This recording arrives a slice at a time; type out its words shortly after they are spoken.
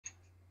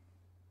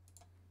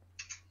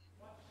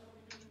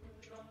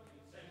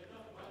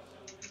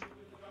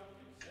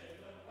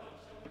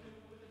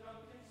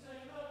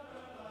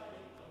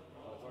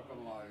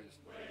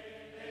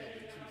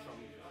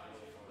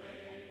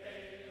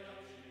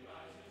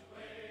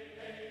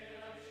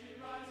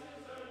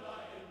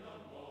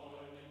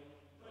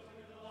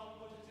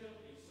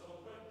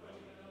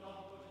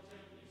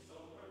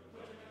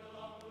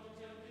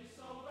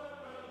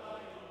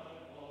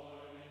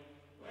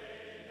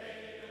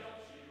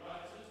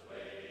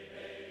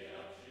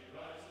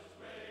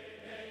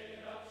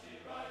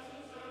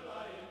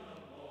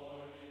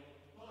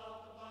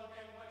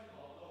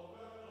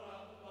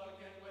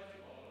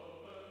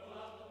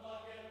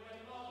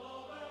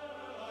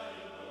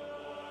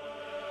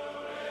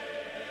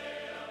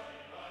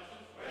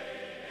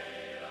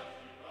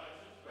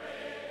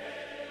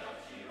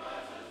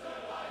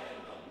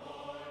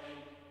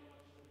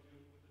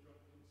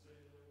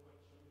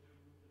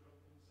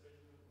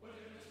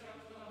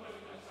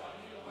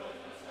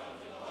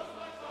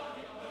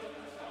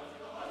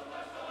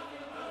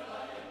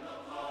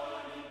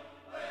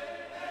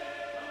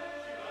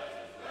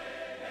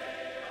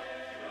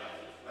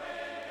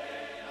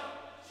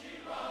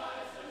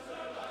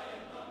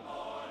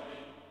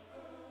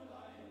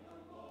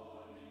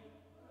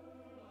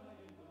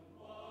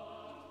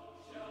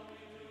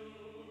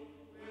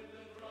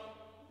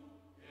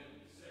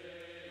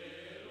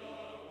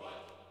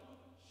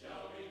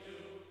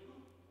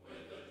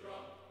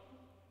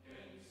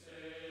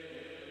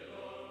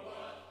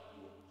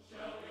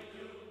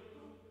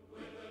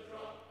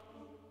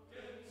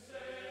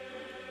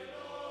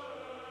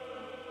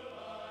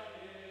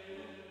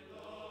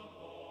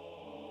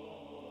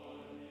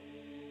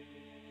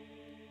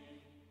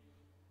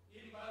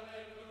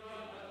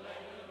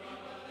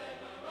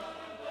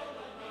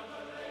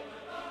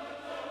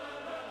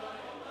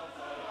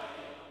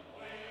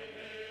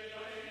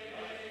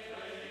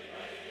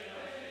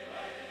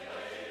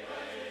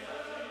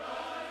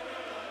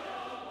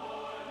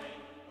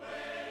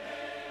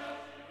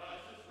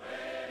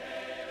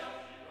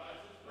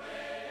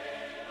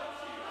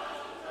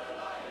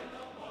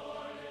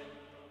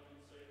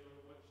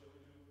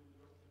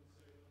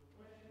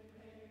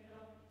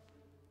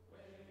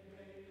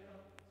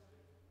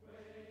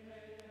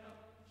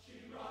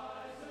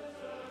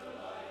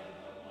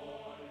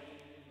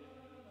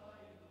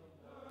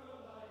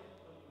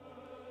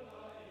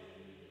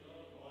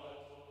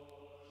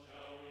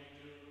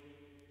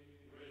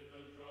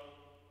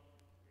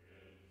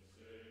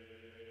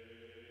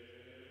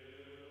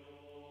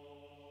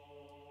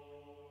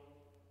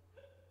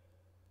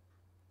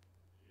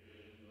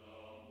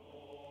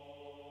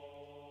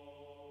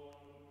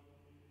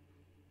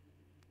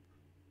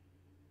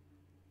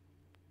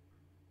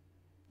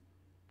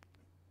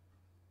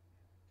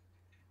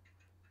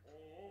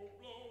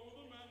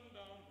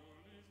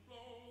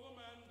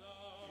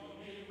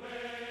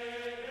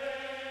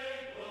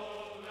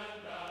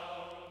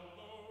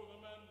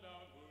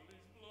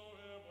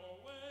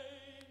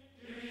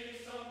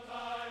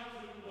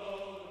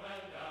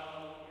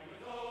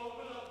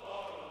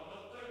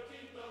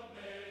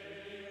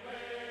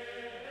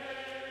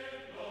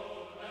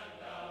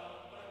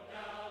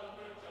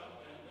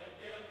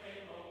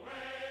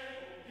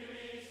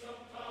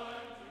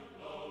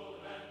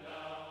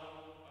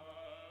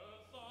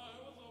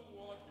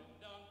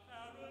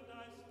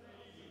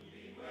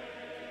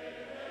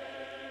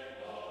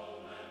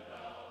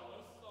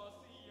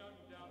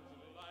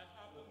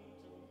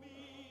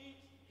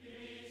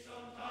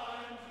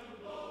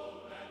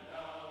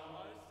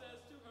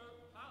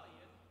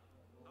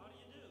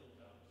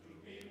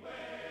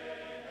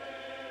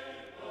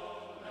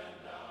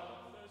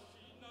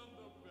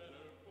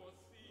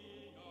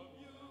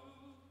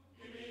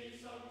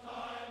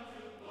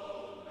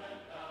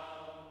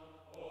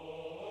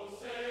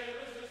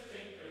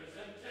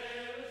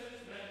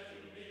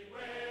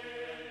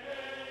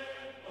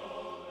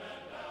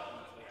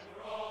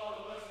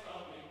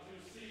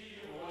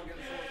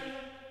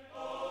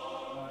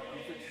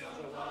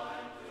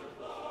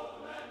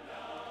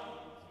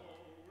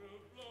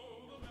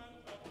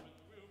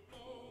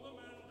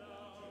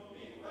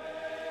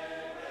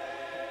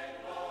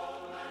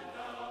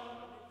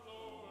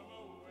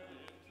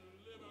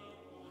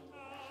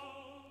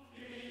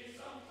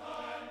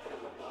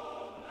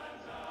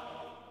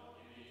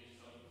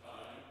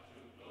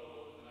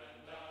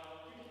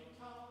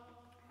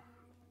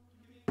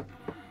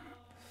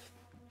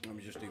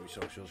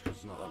socials because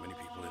there's not that many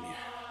people in here.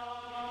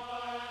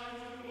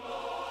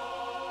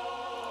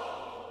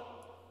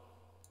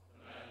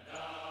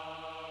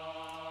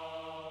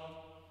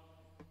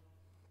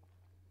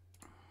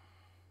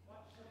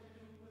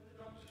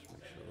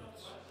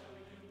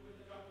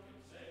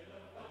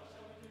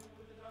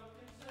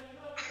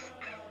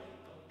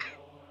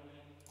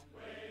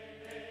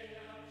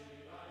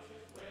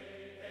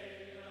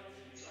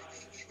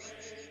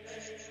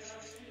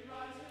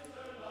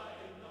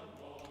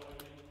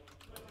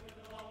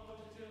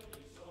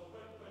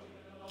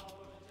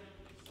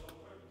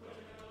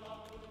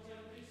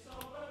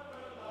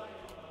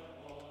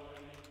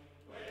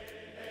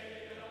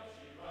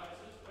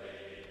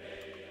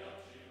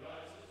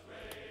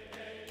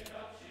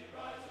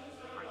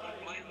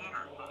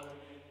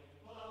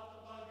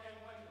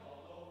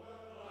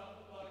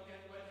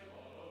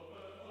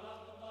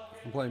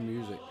 I'm playing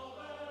music.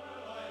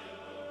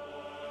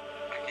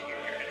 I can hear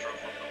your intro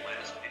from the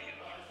last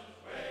video.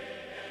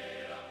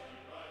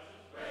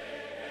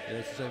 Yeah,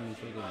 it's the same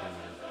intro.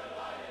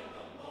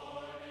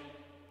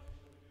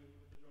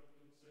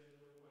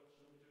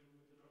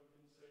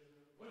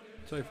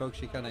 Sorry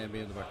folks, you can't hear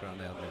me in the background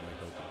now.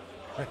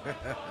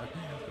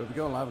 We'll be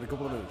going live in a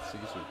couple of minutes. See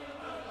you soon.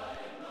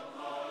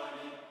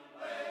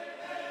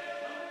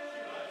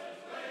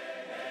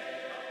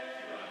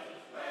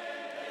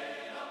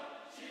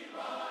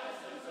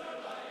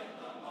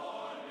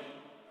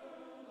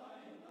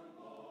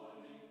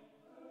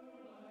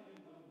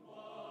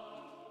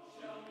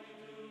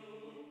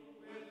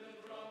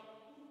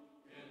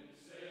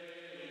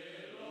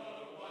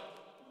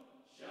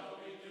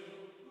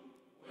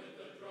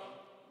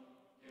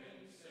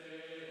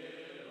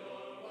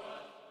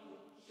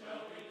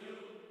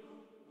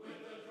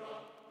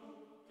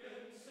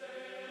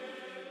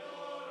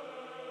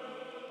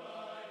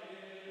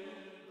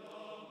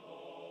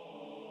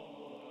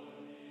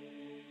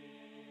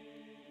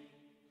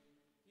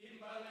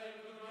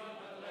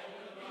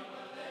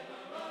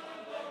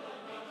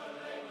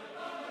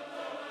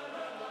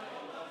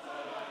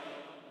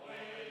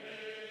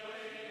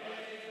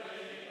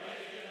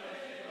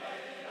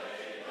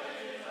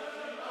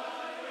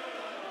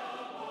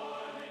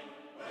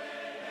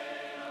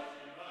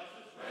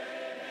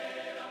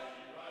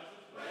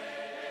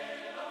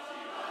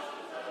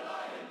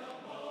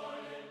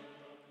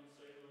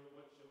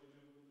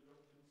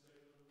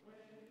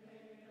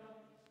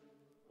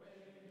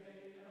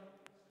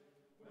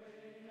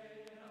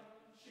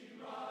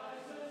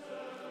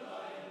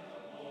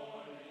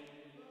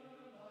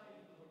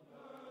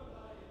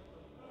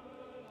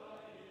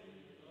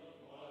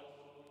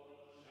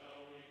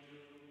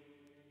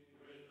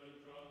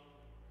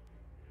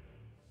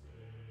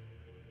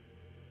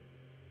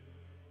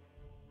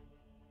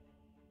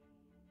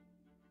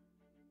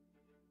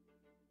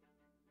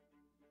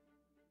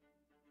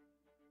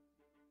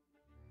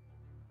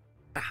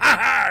 Ha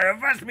ha!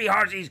 Avast me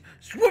hearties!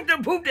 Swooped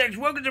and pooped eggs,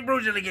 welcome to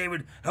Bruce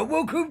Gaming, and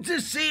welcome to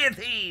Sea of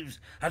Thieves!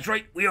 That's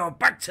right, we are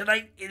back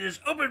tonight, it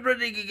is up and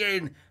running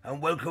again,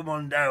 and welcome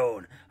on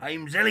down.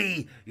 I'm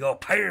Zelly, your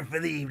pirate for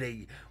the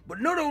evening.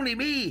 But not only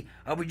me,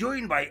 I'll be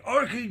joined by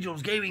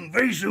Archangels Gaming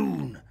very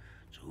soon.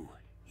 So,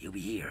 he'll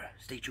be here,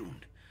 stay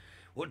tuned.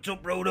 What's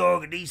up, Road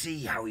Dogg and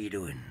DC, how are you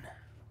doing?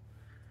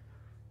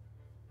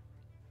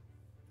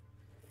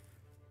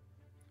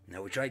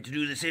 Now, we tried to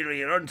do this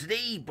earlier on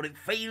today, but it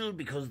failed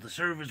because the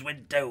servers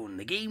went down.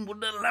 The game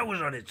wouldn't allow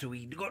us on it, so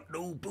we got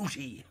no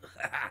booty.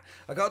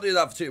 I can't do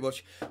that for too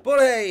much.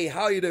 But hey,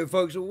 how you doing,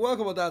 folks?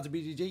 Welcome on down to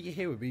BGG. You're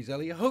here with me,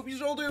 Zelly. I hope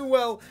you're all doing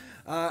well.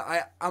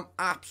 I'm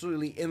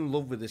absolutely in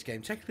love with this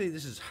game. Technically,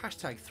 this is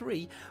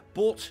 #3,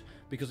 but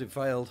because it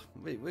failed,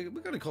 we're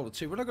going to call it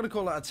 2. We're not going to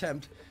call that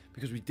attempt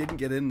because we didn't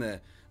get in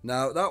there.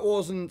 Now, that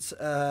wasn't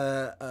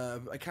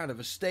a kind of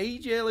a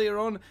stage earlier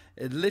on.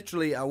 It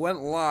literally, I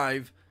went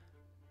live,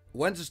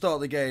 went to start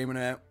the game,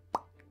 and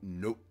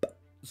nope.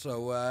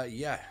 So,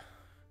 yeah.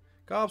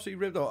 Got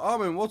absolutely ripped off.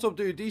 Armin, what's up,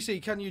 dude? DC,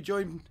 can you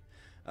join?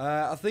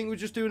 I think we're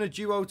just doing a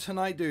duo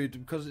tonight, dude,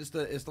 because it's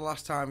the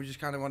last time. We just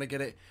kind of want to get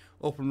it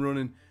up and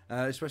running,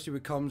 especially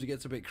with comms. It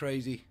gets a bit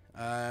crazy.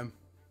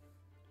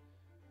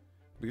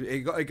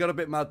 It got a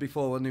bit mad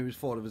before when there was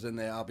 4 of us in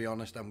there, I'll be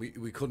honest, and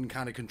we couldn't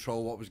kind of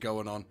control what was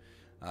going on.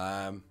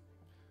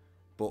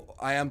 But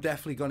I am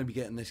definitely going to be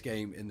getting this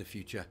game in the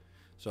future.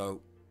 So,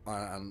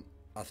 and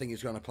I think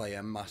it's going to play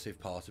a massive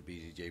part of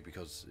BGG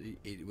because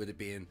with it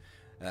being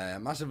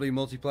massively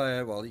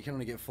multiplayer, well, you can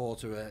only get 4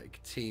 to a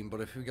team,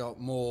 but if we got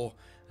more,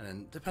 and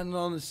then depending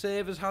on the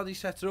servers, how they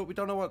set it up, we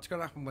don't know what's going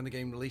to happen when the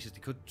game releases. They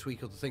could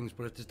tweak other things,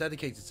 but if there's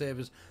dedicated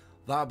servers,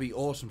 that'd be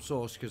awesome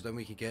source, because then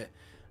we could get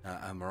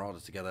a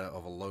marauder together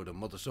of a load of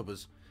mother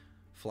subbers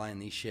flying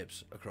these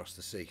ships across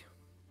the sea.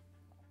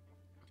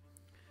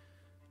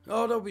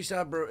 Oh, don't be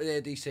sad, bro,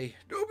 DC.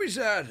 Don't be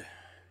sad.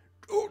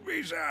 Don't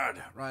be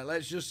sad. Right,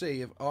 let's just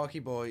see if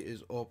Arky Boy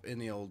is up in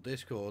the old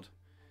Discord.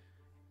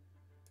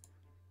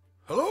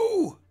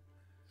 Hello?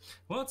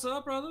 What's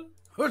up, brother?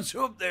 What's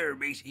up there,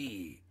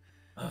 matey?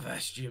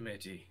 Avast ye,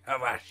 matey.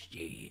 Avast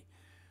ye.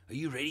 Are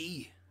you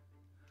ready?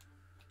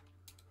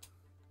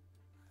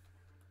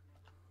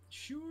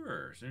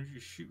 Sure, as soon as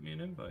you shoot me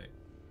an invite.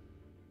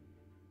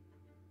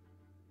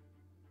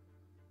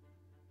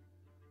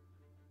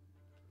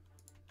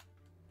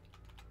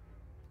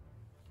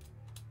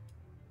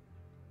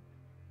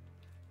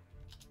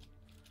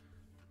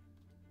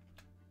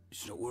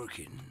 It's not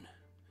working.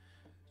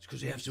 It's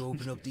because you have to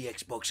open up the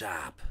Xbox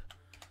app.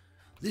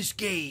 This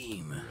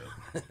game.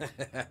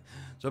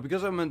 So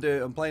because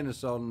I'm playing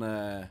this on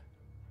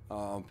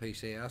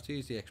PC, I have to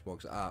use the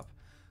Xbox app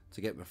to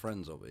get my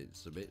friends up.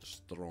 It's a bit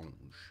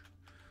strange.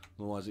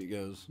 Otherwise it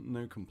goes,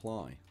 no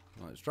comply.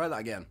 Right, let's try that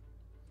again.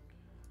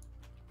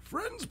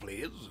 Friends,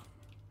 please.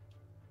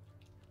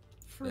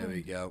 There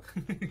we go.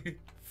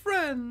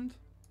 Friend.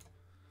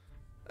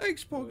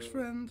 Xbox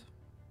friend.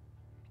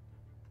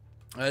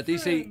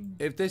 DC,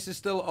 if this is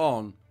still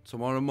on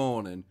tomorrow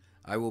morning,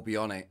 I will be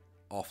on it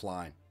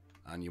offline.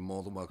 And you're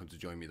more than welcome to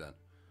join me then.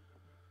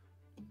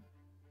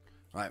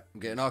 Right, I'm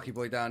getting Arky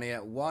Boy down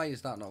here. Why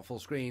is that not full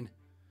screen?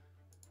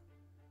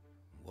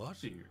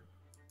 What? Dear.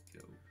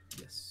 Go.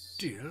 Yes.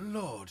 Dear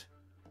Lord.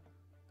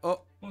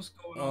 Oh. What's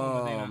going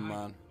on, Medina?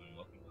 Man.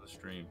 Welcome to the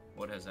stream.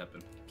 What has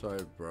happened?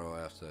 Sorry, bro. I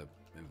have to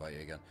invite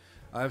you again.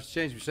 I have to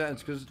change my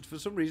settings because for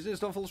some reason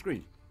it's not full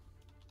screen.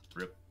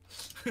 Rip.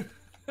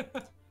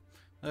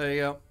 There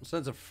you go.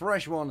 Sends a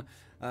fresh one.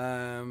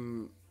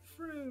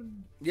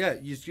 Yeah,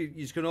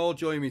 you can all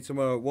join me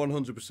tomorrow,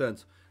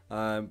 100%.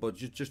 But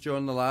just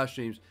join the live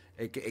streams.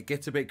 It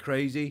gets a bit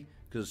crazy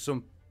because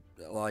some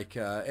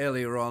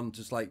earlier on,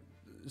 just like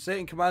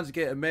certain commands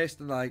get missed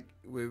and like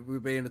we're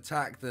being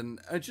attacked and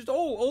just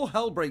all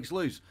hell breaks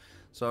loose.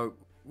 So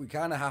we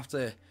kind of have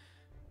to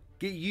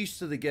get used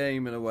to the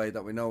game in a way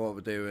that we know what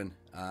we're doing,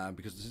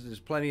 because there's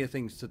plenty of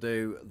things to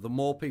do. The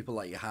more people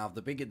that you have,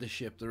 the bigger the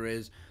ship there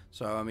is.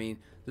 So I mean,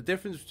 the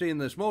difference between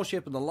the small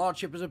ship and the large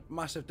ship is a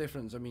massive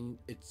difference. I mean,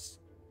 it's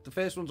the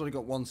first one's only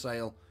got one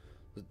sail,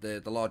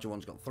 the larger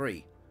one's got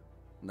 3,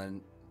 and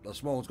then the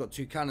small one's got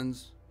 2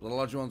 cannons, the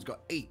larger one's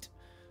got 8.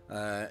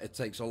 It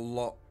takes a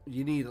lot.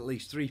 You need at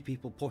least 3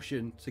 people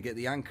pushing to get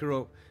the anchor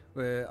up.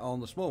 On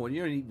the small one,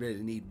 you only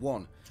really need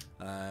 1.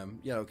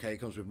 Yeah, okay, it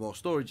comes with more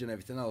storage and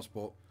everything else,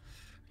 but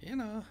you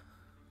know,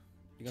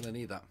 you're gonna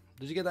need that.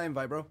 Did you get that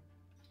invite, bro?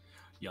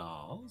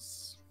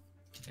 Yes.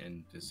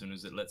 And as soon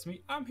as it lets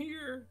me, I'm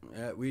here.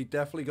 We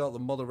definitely got the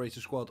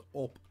moderator squad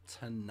up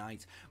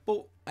tonight.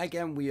 But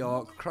again, we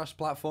are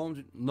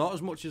cross-platformed. Not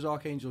as much as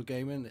Archangel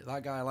Gaming.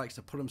 That guy likes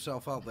to put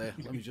himself out there.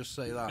 Let me just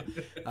say that.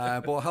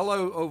 But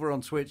hello over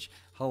on Twitch.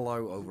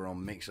 Hello over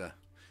on Mixer.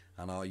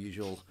 And our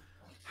usual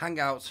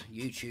Hangout,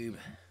 YouTube.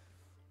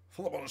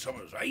 Full of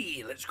summers.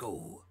 Hey, let's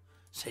go.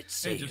 Set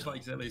sail. Hey, just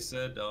like Zelly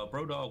said,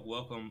 Bro Dog,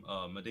 welcome.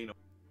 Medina,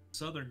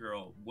 Southern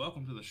Girl,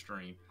 welcome to the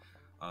stream.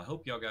 I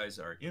hope y'all guys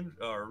are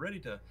ready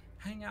to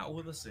hang out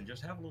with us and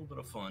just have a little bit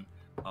of fun.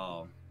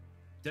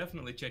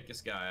 Definitely check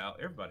this guy out.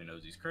 Everybody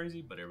knows he's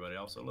crazy, but everybody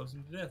also loves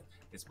him to death.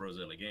 It's Bro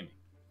Zelly Gaming.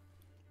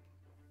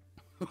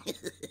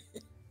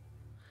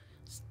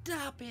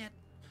 Stop it.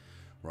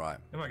 Right.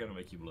 Am I gonna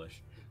make you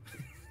blush?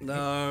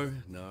 No,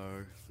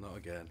 not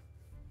again.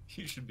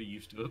 You should be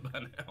used to it by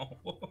now.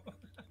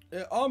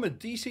 Armored,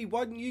 DC,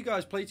 why didn't you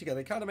guys play together?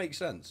 It kind of makes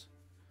sense.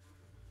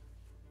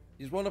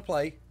 You just want to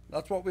play.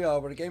 That's what we are.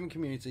 We're a gaming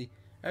community.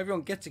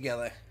 Everyone get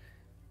together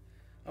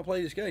and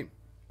play this game.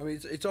 I mean,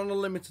 it's on a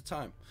limited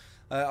time.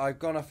 I've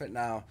gone off it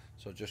now,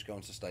 so just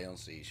going to stay on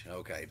siege.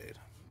 Okay, dude.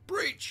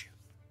 Breach!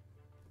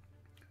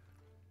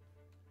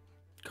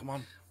 Come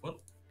on. Well,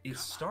 it's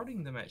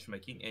starting the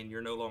matchmaking, and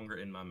you're no longer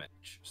in my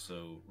match.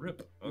 So,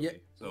 rip. Okay. Yeah.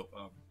 So,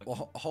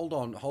 Well, hold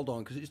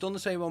on, because it's done the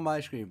same on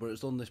my screen, but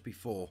it's done this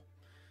before.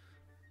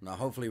 Now,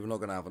 hopefully we're not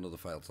going to have another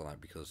fail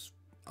tonight, because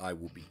I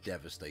will be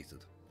devastated.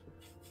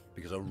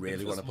 Because I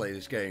really want to play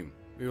this game.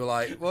 We were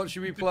like, what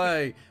should we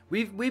play?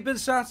 We've been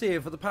sat here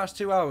for the past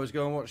 2 hours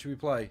going, what should we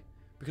play?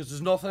 Because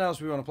there's nothing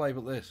else we want to play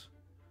but this.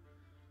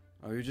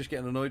 And we were just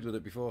getting annoyed with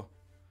it before.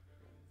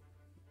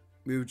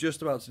 We were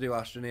just about to do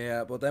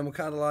Astroneer, but then we're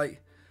kind of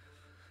like,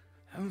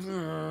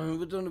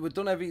 we've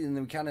done everything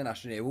that we can in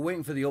Astroneer. We're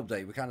waiting for the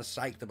update. We're kind of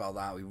psyched about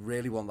that. We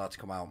really want that to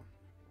come out.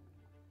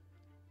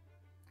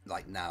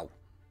 Like now.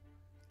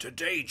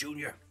 Today,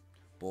 Junior.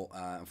 But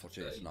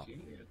unfortunately it's not.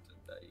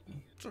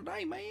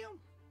 Today, man.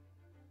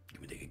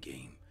 Give me a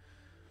game.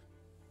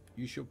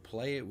 You should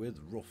play it with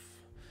Ruff.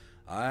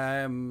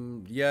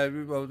 Yeah,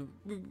 well,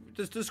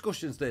 there's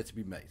discussions there to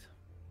be made.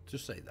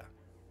 Just say that.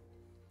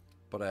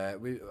 But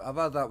I've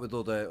had that with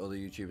other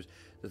YouTubers.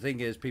 The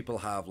thing is, people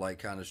have like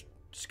kind of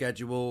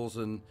schedules,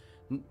 and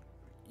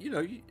you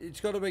know, it's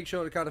got to make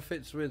sure it kind of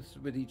fits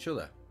with each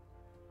other.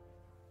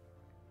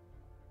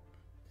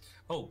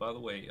 oh, by the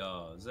way,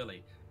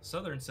 Zelly,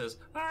 Southern says,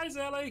 "Hi,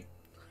 Zelly."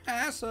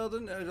 Ah,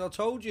 Southern, I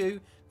told you,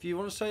 if you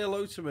want to say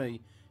hello to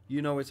me,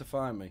 you know where to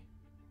find me.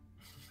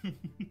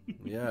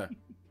 Yeah.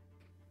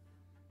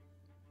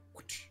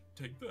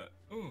 Take that.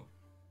 Oh.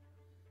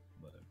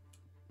 But,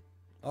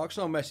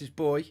 Oxnard message,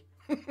 boy.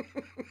 You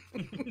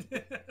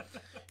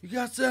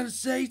got something to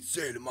say?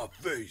 Say it in my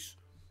face.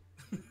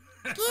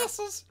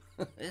 Glasses.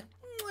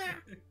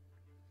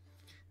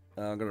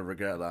 I'm going to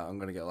regret that. I'm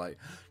going to get like,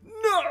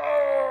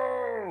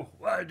 no! Oh,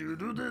 why do you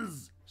do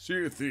this?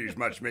 Sea of Thieves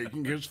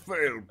matchmaking has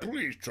failed.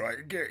 Please try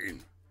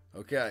again.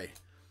 Okay.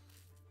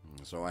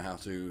 So I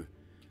have to...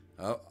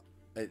 Oh,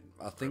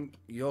 I think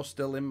you're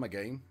still in my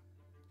game.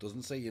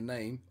 Doesn't say your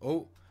name.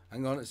 Oh,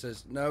 hang on. It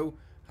says no.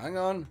 Hang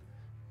on.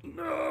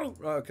 No.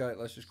 Right, okay,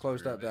 let's just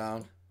close that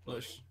down.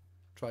 Let's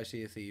try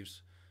Sea of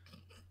Thieves.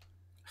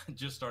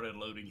 Just started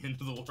loading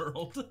into the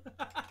world.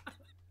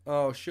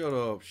 Oh, shut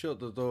up. Shut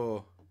the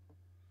door.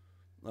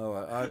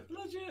 Oh,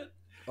 Legit.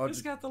 I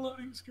It's got the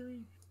loading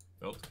screen.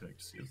 Oh,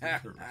 thanks.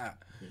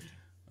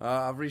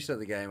 I've reset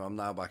the game. I'm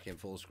now back in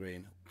full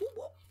screen.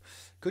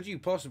 Could you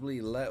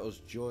possibly let us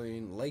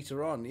join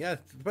later on? Yeah,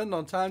 depending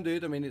on time,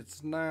 dude. I mean,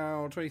 it's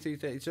now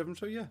 23:37,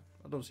 so yeah,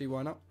 I don't see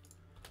why not.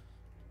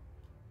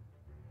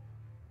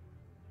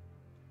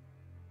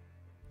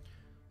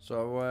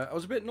 So I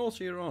was a bit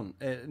naughtier on.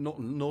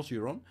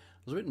 Naughtier on.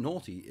 I was a bit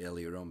naughty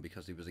earlier on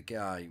because there was a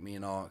guy, me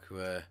and Ark,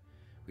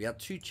 we had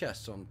 2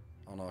 chests on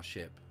our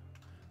ship.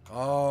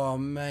 Oh,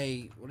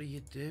 mate, what are you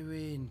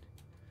doing?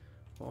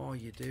 What are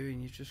you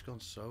doing? You've just gone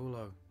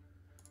solo.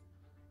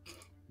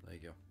 There you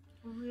go.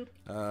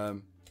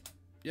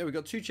 Yeah, we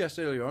got 2 chests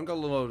earlier on, got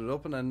loaded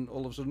up, and then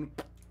all of a sudden,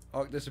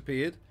 Ark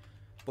disappeared.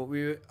 But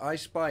I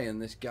spying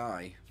this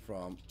guy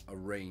from a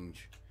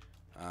range,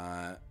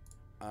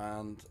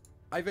 and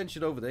I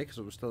ventured over there because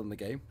I was still in the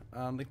game,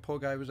 and the poor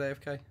guy was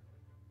AFK.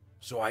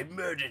 So I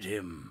murdered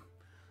him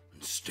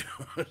and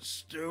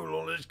stole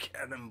all his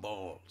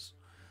cannonballs.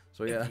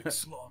 So yeah,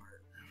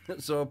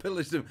 so I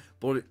pillaged him,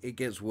 but it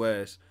gets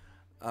worse.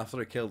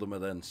 After I killed him, I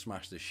then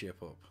smashed his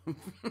ship up.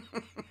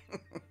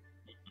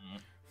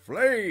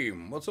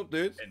 Flame, what's up,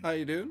 dude? How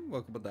you doing?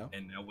 Welcome down.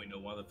 And now we know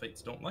why the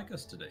Fates don't like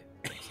us today.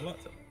 Thanks a lot,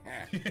 Tim.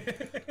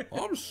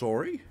 I'm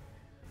sorry.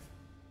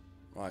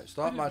 Right,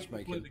 start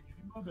matchmaking.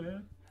 My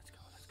bad.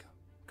 Let's go.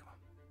 Come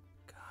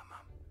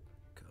on.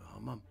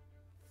 Come on.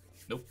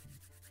 Nope.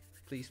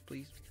 Please.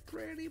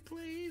 Pretty,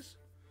 please.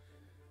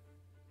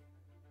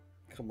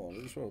 Come on,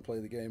 I just want to play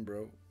the game,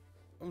 bro.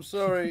 I'm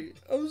sorry.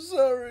 Hi,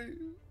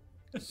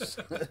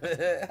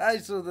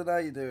 Southern, how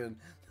you doing?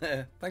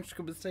 Thanks for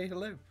coming to say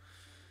hello.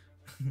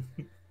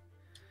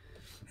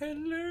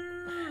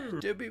 Hello.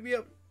 Don't beat me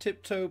up,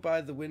 tiptoe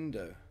by the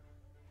window.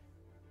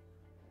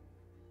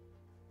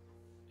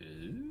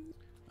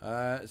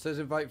 It says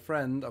invite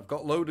friend. I've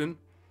got loading.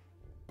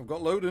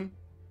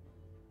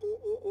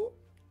 Ooh.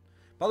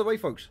 By the way,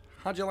 folks,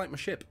 how'd you like my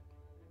ship?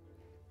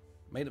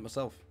 Made it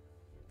myself.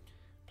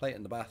 Play it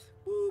in the bath.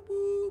 Boop,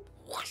 boop.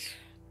 Whoosh.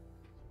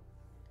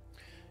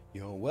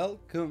 You're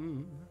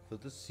welcome for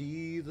the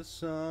sea, the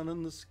sun,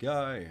 and the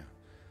sky.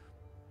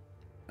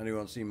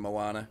 Anyone seen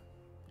Moana?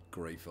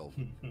 Great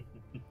film. And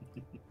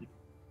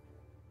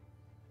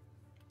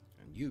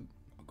you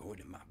are going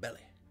in my belly.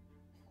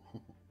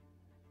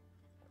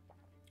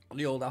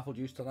 The old apple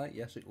juice tonight.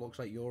 Yes, it looks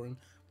like urine,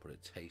 but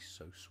it tastes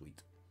so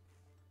sweet.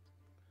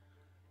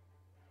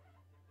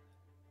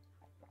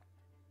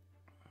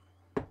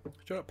 Do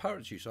you know what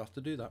parrots used to have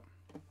to do that?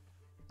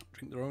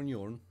 Drink their own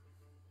urine.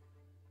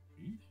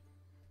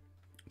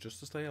 Just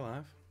to stay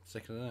alive.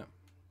 Sicker than it.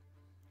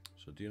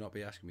 So do not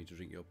be asking me to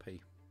drink your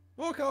pee.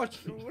 Oh gosh,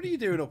 what are you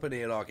doing up in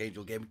here,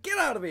 Archangel Game? Get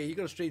out of here, you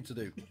got a stream to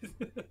do.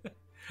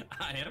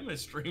 I am a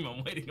stream.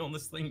 I'm waiting on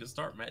this thing to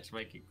start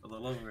matchmaking for the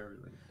love of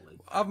everything.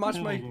 I've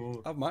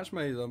matchmade.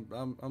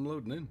 I'm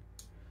loading in.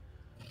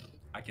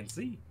 I can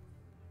see.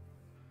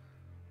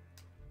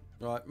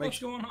 Right, What's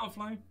going on,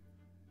 Flame?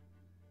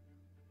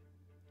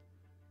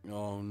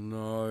 Oh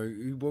no,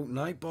 you woke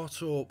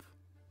Nightbot up.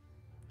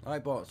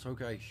 Nightbot,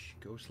 okay, shh,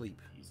 go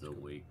sleep. He's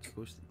awake.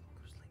 Go sleep.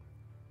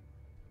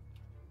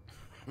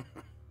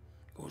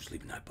 Go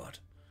sleep, Nightbot.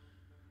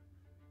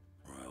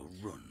 Or I'll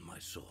run my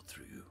sword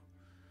through you.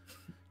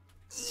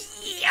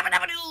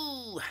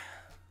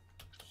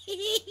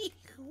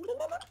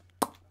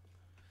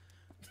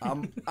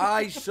 Am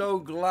I so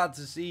glad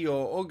to see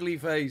your ugly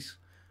face.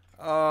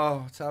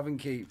 Oh, Tavern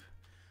Keep.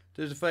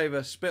 Do us a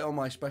favour, spit on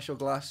my special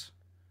glass.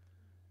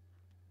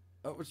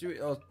 Oh, what's you?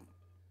 Oh,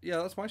 yeah,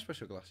 that's my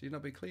special glass. You've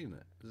not been cleaning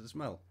it. Does it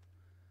smell?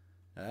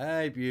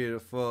 Hey,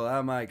 beautiful.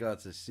 Am I glad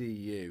to see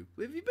you?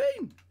 Where have you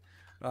been?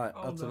 Right,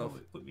 Oh that's no, enough.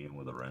 it put me in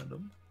with a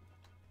random.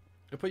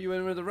 I put you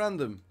in with a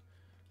random.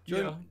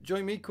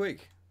 Join me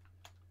quick.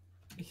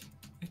 I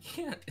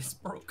can't. It's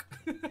broke.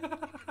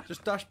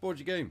 Just dashboard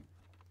your game.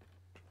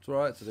 It's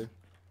alright to do.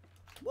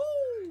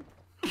 Woo!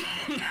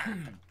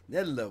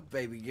 Hello,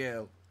 baby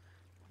girl.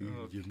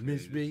 You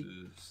miss me?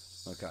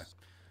 Okay.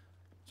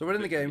 So we're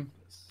in the game.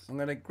 I'm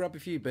going to grab a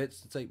few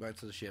bits to take back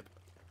to the ship.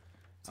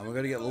 And we're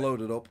going to get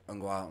loaded up and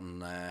go out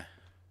and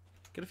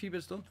get a few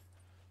bits done.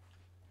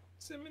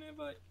 Send me an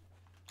invite.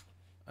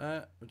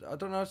 I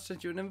don't know how to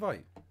send you an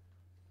invite.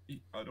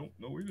 I don't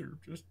know either.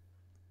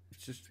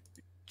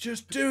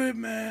 Just do it,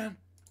 man.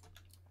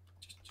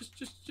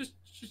 Just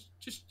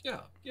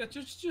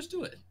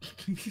do it.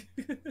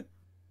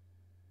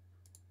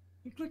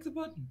 Click the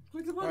button.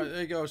 Alright,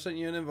 there you go. I sent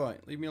you an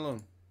invite. Leave me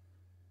alone.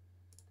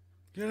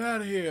 Get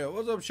out of here.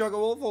 What's up, Shugger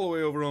Wolf? All the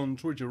way over on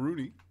Twitch,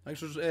 Rooney.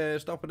 Thanks for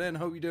stopping in.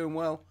 Hope you're doing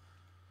well.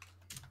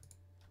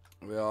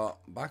 We are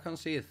back on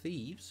Sea of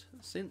Thieves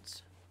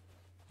since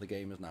the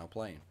game is now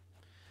playing.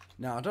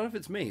 Now, I don't know if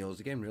it's me or is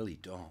the game really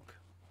dark.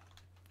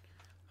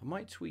 I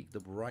might tweak the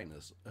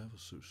brightness ever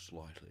so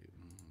slightly.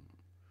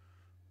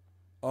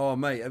 Oh,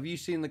 mate, have you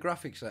seen the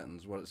graphic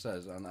settings, what it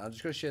says? And I'm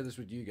just going to share this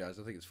with you guys.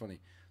 I think it's funny.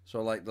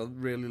 So, like, the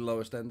really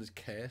lowest end is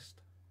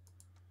cursed.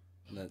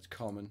 And then it's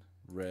common,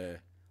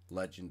 rare,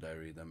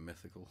 legendary, then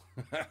mythical.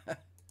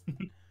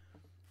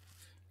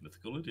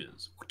 Mythical it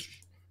is.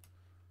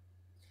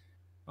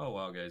 Oh,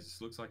 wow, guys. This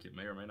looks like it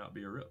may or may not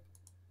be a rip.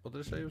 What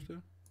did it say it was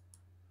doing?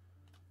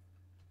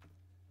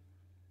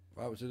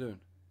 What was it doing?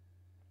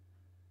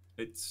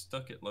 It's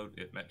stuck at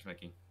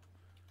matchmaking.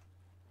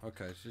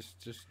 Okay,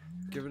 just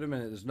give it a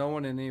minute. There's no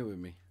one in here with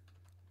me.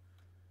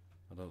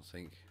 I don't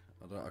think.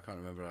 I can't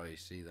remember how you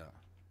see that.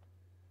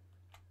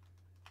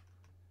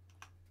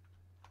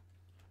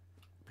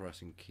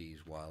 Pressing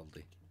keys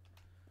wildly.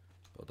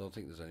 But I don't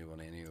think there's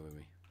anyone in here with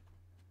me.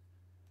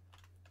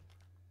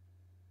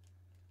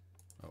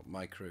 Oh,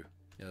 my crew.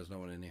 Yeah, there's no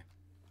one in here.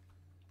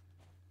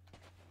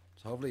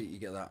 So hopefully you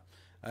get that.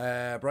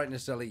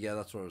 Brightness Zelly, yeah,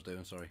 that's what I was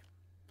doing, sorry.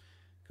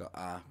 Got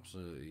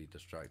absolutely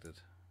distracted.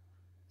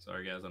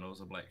 Sorry, guys, I know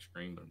it's a black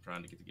screen, but I'm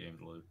trying to get the game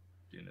to load,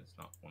 and it's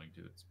not wanting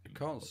to. It's I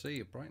can't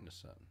see a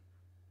brightness setting.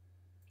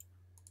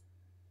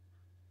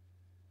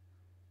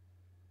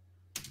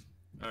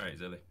 Alright,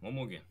 Zelly, one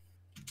more game.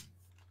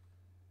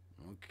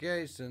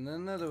 Okay, so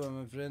another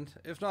one, my friend.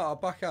 If not, I'll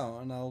back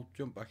out and I'll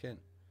jump back in.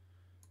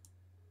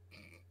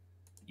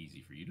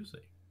 Easy for you to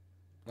say.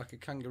 Like a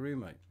kangaroo,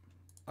 mate.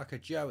 Like a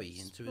Joey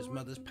into his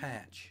mother's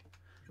patch.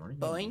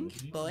 Boing,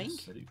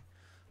 boing.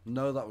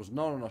 No, that was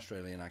not an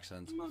Australian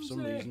accent. For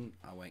some reason,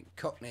 I went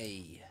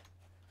Cockney.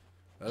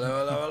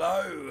 Hello, hello,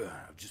 hello.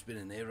 I've just been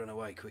in there, run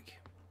away, quick.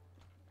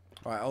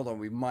 Alright, hold on,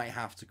 we might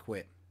have to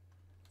quit.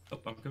 Oh,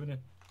 I'm coming in.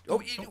 Oh,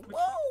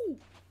 whoa!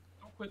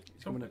 Don't quit.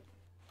 He's coming in.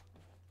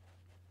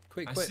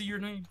 Quick, I quick. see your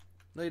name.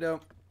 No, you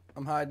don't.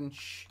 I'm hiding.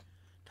 Shh.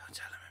 Don't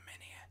tell him I'm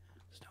in here.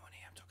 There's no one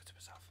here. I'm talking to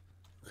myself.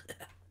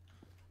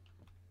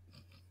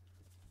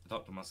 I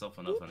talk to myself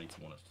enough. I need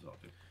someone else to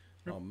talk to.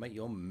 Oh, mate,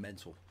 you're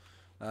mental.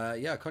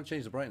 Yeah, I can't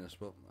change the brightness,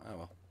 but oh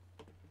well.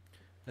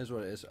 Here's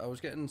what it is. I was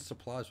getting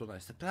supplies, wasn't I?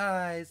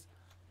 Supplies!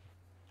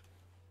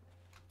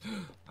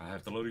 I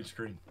have the loading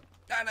screen.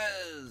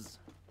 Gunners!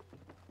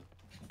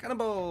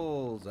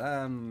 Cannonballs!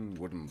 And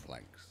wooden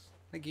planks.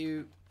 Thank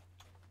you.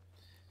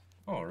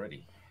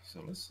 Alrighty.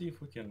 So let's see if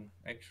we can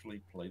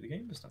actually play the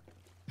game this time.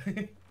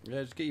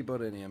 Yeah, just get your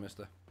butt in here,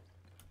 mister.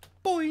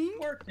 Boing!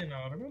 Working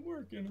on it. I'm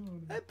working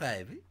on it.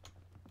 Hey, baby.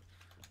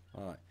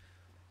 Alright.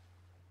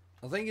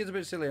 I think it's a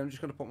bit silly. I'm just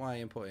going to put my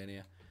input in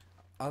here.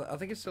 I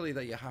think it's silly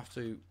that you have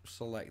to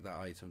select that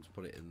item to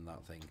put it in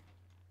that thing.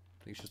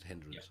 I think it's just a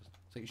hindrance. Yeah.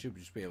 I think you should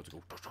just be able to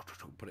go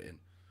put it in.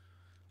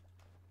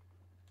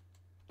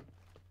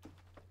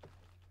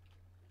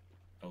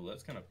 Oh,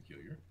 that's kind of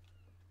peculiar.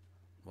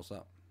 What's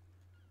that?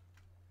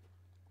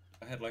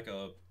 I had like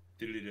a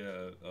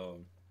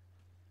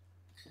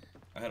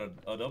I had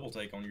a double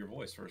take on your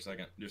voice for a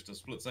second, just a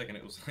split second.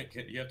 It was like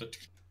you have to.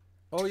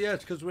 Oh yeah,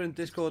 it's because we're in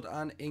Discord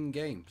and in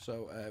game,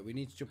 so we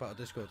need to jump out of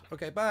Discord.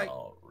 Okay, bye.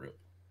 Oh, rip.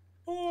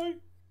 Bye.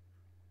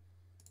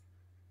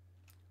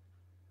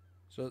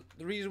 So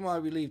the reason why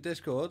we leave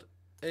Discord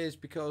is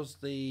because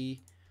the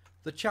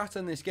chat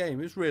in this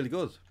game is really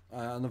good,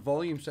 and the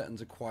volume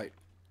settings are quite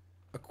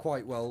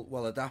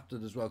well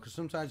adapted as well. Because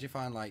sometimes you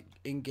find like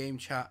in-game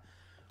chat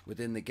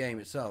within the game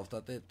itself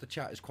that the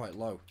chat is quite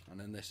low,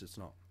 and in this it's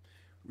not,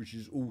 which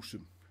is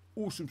awesome,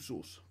 awesome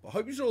sauce. But I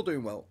hope you're all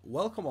doing well.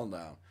 Welcome on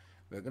down.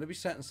 We're going to be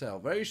setting sail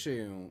very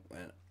soon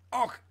when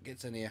Ock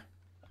gets in here.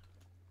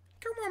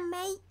 Come on,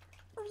 mate.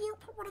 You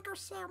want to go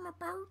sail my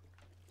boat?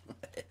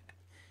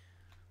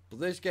 But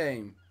this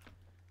game,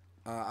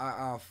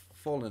 I've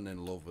fallen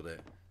in love with it.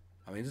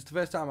 I mean, this is the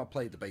first time I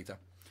played the beta.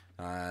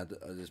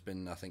 There's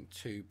been, I think,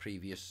 2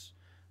 previous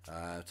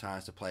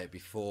times to play it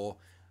before.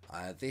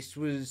 This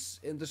was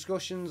in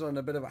discussions on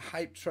a bit of a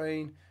hype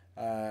train.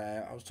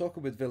 I was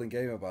talking with Villain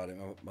Gamer about it,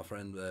 my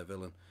friend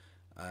Villain.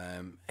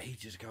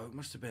 Ages ago, it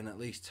must have been at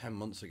least 10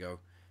 months ago,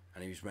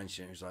 and he was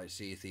mentioning, he was like,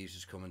 Sea of Thieves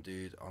is coming,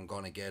 dude, I'm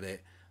gonna get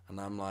it. And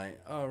I'm like,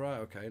 oh right,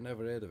 okay,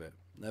 never heard of it.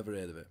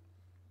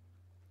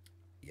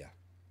 Yeah,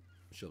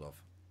 I should have.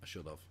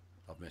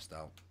 I've missed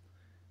out.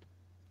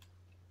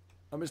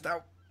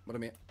 But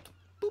I'm here.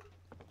 Boop.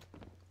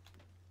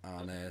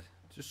 And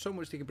just so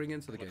much they can bring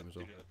into the game as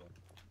well.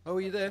 Oh,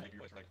 are you there?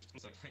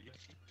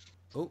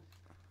 Oh,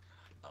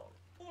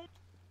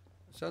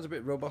 sounds a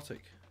bit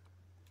robotic.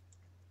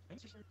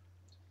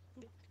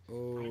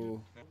 Oh.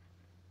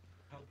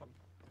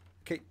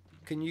 Okay,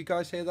 can you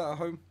guys hear that at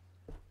home?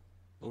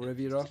 Or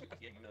wherever you are?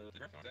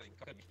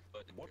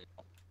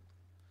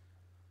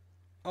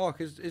 Oh,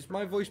 because is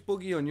my voice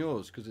buggy on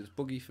yours? Because it's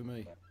buggy for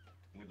me.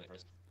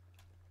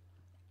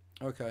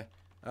 Okay.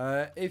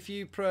 If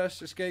you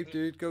press escape,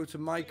 dude, go to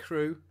my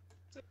crew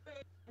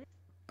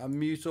and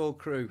mute all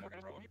crew.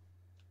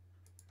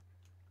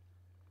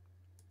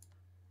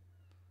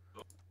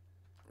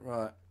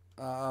 Right.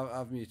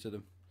 I've muted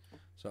them.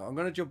 So I'm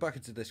going to jump back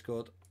into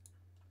Discord.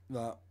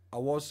 Right. I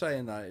was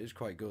saying that it is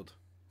quite good.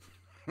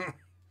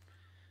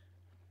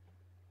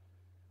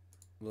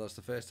 Well, that's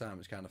the first time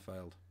it's kind of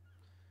failed.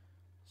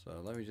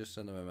 So let me just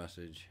send him a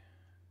message.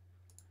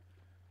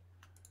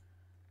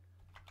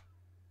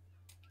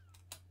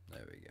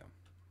 There we go.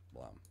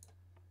 Blam.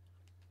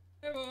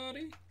 Hey,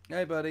 buddy.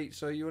 Hey, buddy.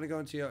 So you want to go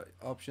into your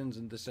options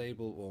and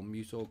disable or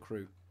mute all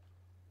crew?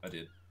 I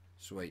did.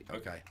 Sweet.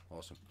 Okay.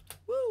 Awesome.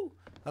 Woo!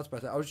 That's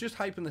better. I was just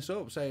hyping this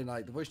up, saying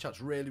like the voice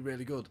chat's really,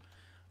 really good,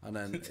 and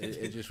then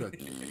it just went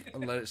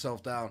and let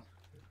itself down.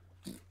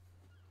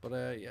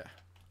 But yeah.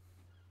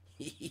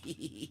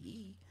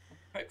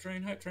 Hype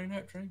train, hype train,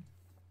 hype train.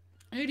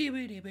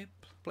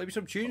 Play me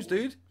some tunes,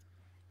 dude.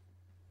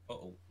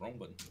 Uh-oh, wrong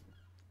button.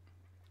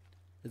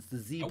 It's the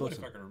Z I wonder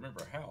if button. I can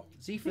remember how.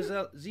 Z for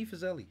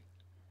Zelly.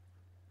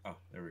 Ah,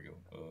 there we go.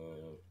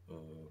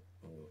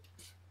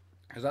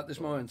 Because at this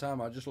moment in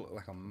time, I just look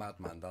like a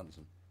madman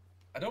dancing.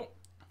 I don't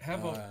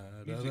have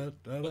a music.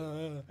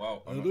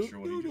 Wow, I'm not sure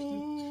what he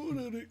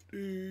just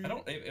did. I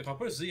don't. If I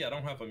push Z, I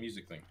don't have a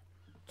music thing.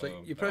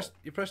 So you press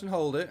and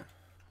hold it.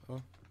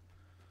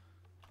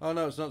 Oh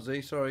no, it's not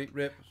Z. Sorry,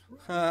 rip.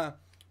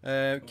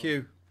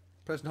 Q.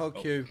 Press and hold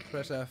Q.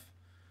 Press F.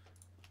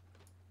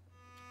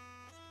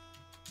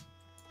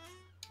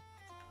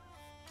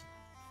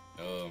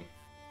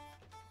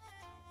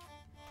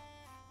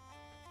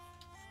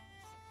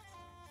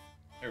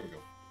 There we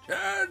go.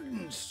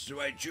 Dance,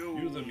 I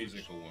choose. Do the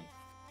musical one.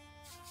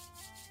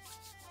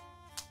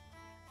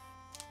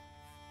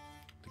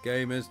 The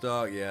game is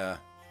dark, yeah.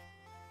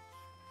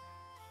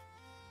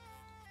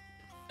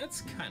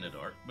 It's kind of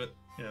dark, but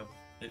you know,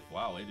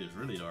 wow, it is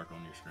really dark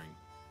on your screen.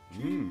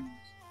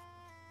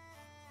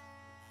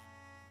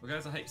 Well,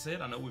 guys, I hate to say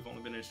it. I know we've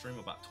only been in stream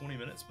about 20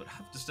 minutes, but I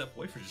have to step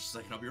away for just a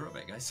second. I'll be right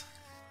back, guys.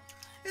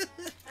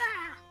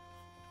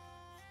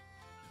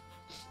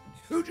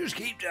 You just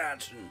keep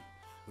dancing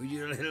with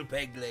your little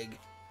peg leg.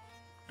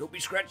 Don't be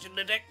scratching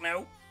the deck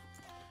now.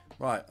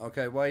 Right,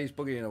 okay, while he's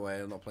boogieing away,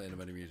 I'm not playing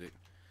him any music.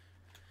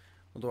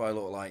 What do I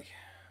look like?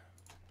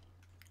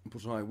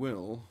 But I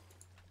will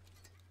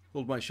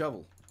hold my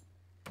shovel.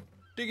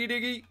 Diggy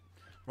diggy!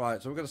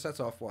 Right, so we're going to set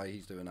off while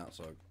he's doing that,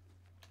 so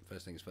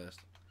first things first.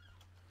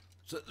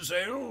 Set the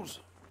sails.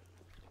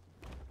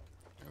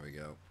 There we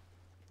go.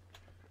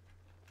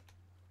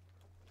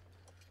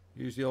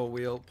 Use the old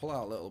wheel, pull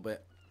out a little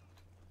bit.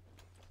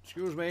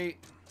 Excuse me.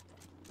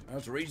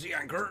 That's a raise the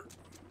anchor.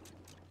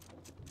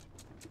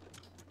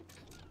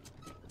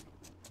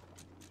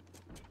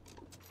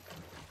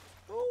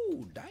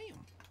 Oh,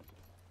 damn.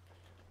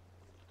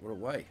 We're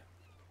away.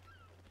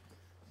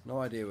 No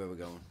idea where we're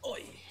going.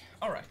 Oi!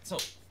 Alright, so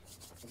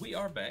we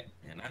are back,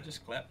 and I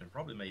just clapped and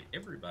probably made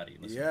everybody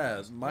listen. Yeah, to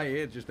this. my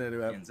ear just nearly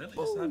went. And Zelly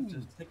decided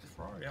to take the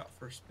Ferrari out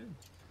for a spin.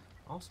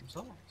 Awesome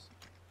songs.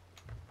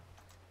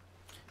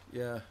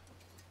 Yeah,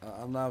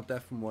 I'm now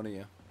deaf from one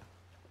ear.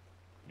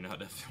 You know how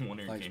deaf one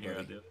ear Thanks, can't hear I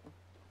buddy. did?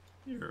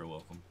 You're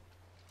welcome.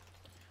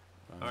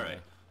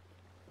 Alright.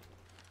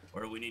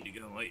 Where do we need to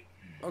go, mate?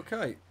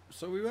 Okay,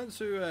 so we went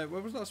to,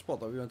 where was that spot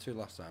that we went to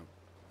last time?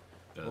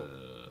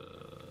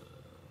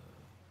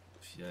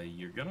 Yeah,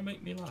 you're gonna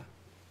make me lie.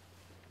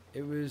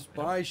 It was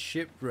by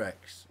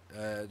shipwrecks.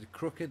 The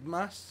Crooked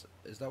Mast.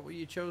 Is that what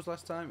you chose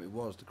last time? It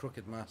was, the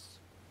Crooked Mast.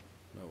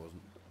 No, it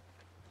wasn't.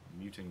 I'm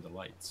muting the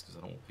lights because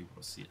I don't want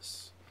people to see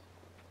us.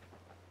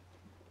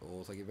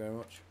 Oh, thank you very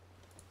much.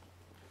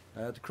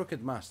 The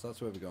Crooked Mast, that's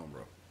where we're going,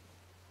 bro.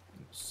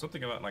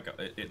 Something about like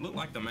it looked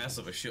like the mass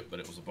of a ship, but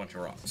it was a bunch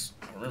of rocks.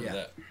 I remember Yeah.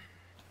 that.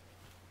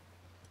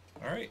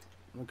 All right.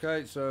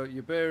 Okay, so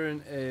your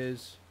bearing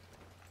is...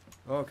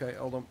 Okay,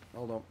 hold on.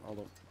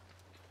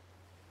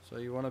 So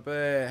you want to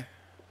bear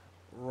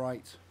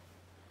right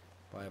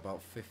by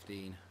about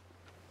 15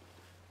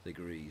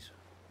 degrees.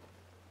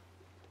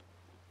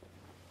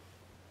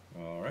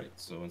 All right.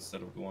 So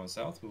instead of going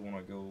south, we want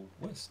to go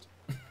west.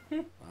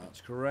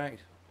 That's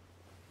correct.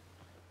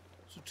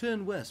 So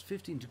turn west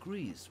 15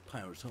 degrees,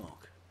 Pirate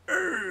Hawk.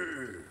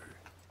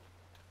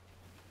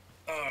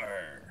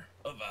 Arr,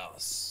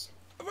 Avast.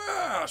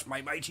 avast,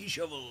 my mighty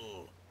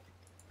shovel.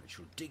 I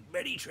shall dig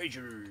many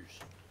treasures.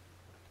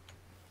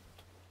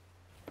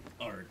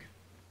 Arg.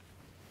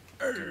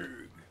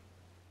 Arg.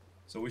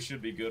 So we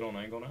should be good on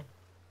angle now.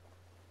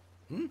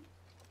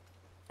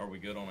 Are we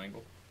good on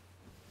angle?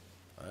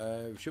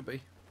 Should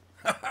be.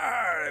 Ha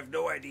ha, I've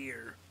no idea.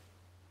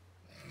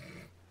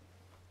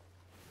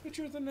 But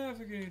you're the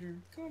navigator.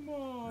 Come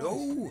on.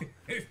 No,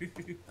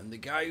 I'm the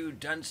guy who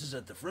dances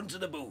at the front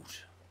of the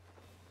boat.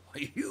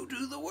 Why, you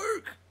do the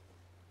work.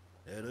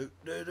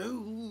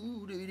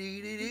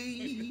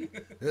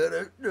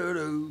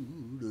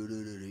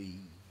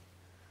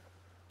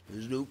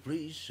 There's no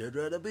place I'd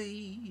rather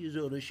be is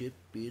on a ship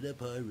in a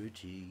pirate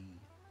sea.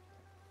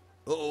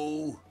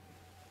 Uh-oh.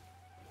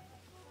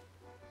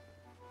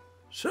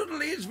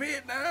 Suddenly it's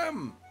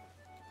Vietnam.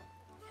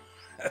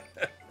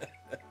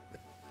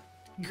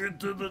 Get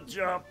to the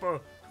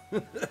chopper.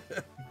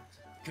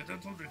 Get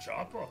into the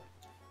chopper.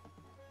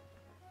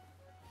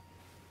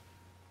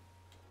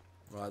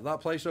 Right,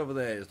 that place over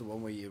there is the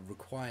one where you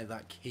require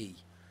that key.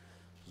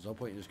 There's no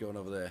point in just going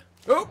over there.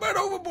 Oh, man,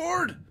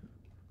 overboard!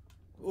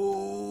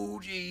 Oh,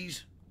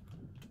 jeez.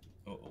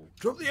 Uh-oh.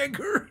 Drop the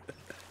anchor!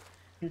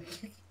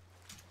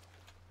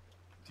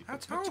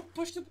 That's how...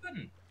 Push the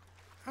button.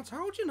 I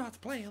told you not to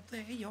play up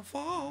there. You'll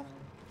fall.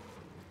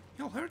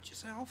 You'll hurt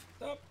yourself.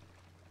 Stop.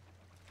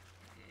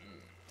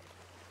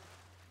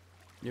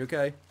 You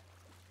okay?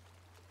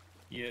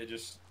 Yeah,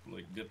 just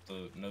like dip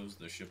the nose of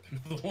the ship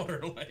into the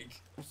water,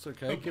 like. It's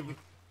okay.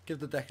 Give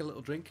the deck a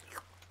little drink.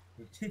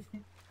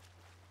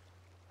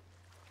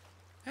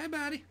 Hey,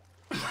 buddy.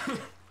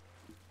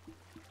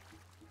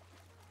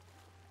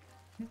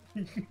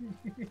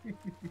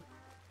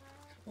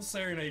 We'll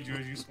serenade you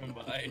as you swim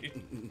by.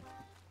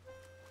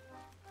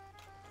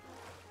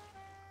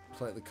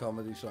 It's like the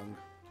comedy song.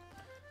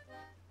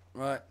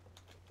 Right.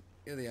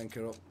 Get the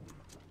anchor up.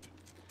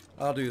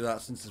 I'll do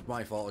that since it's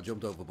my fault I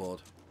jumped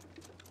overboard.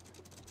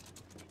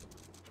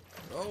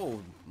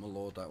 Oh, my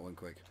lord, that went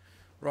quick.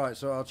 Right,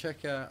 so I'll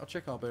check our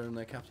bearing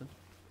there, Captain.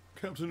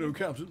 Captain, oh,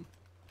 Captain.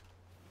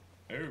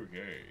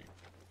 Okay.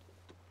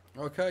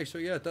 Okay, so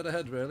yeah, dead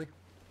ahead, really.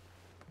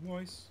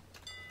 Nice.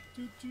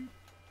 Toot toot.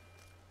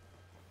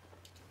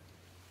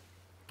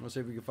 Let's see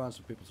if we can find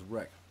some people to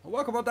wreck. Well,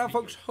 welcome on down,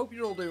 folks. Hope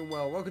you're all doing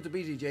well. Welcome to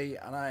BTG,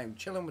 and I am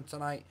chilling with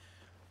tonight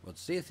with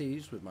Sea of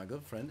Thieves with my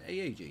good friend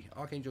AAG,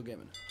 Archangel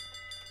Gaming.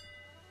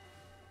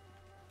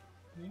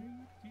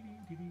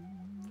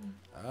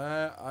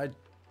 I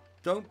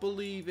don't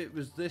believe it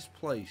was this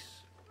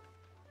place.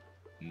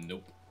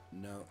 Nope.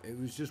 No, it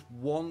was just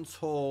one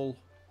tall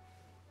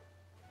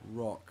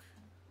rock.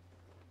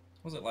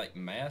 Was it like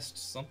mast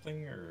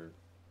something or?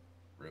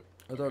 Rip.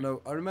 I don't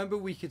know. I remember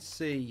we could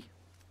see.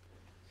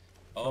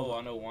 Oh,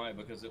 I know why.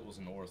 Because it was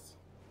north.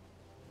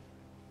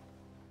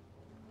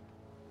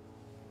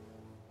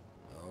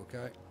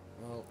 Okay,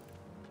 well,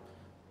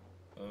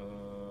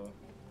 Uh.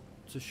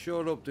 to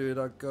shut up, dude,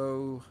 I'd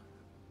go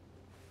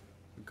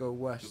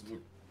west.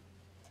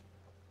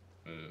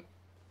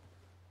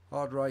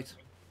 Hard right.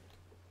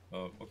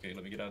 Okay,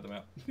 let me get out of the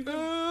map.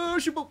 Oh,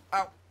 shaboom.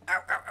 Ow,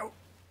 ow, ow, ow.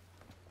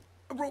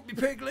 I broke my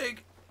peg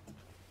leg.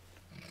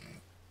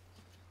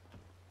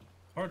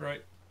 Hard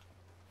right.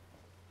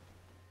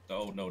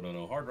 Oh,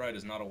 no. Hard right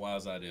is not a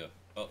wise idea.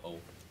 Uh-oh.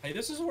 Hey,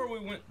 this is where we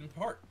went and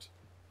parked.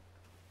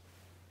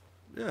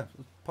 Yeah,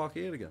 let's park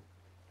here again.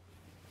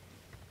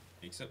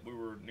 Except we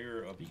were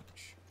near a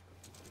beach.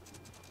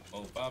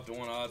 Oh, 5 to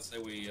 1 odds say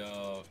we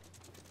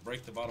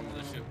break the bottom of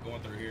the ship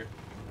going through here.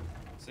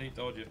 See,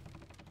 told you.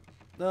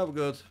 No, we're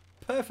good.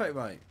 Perfect,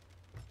 mate.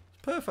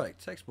 It's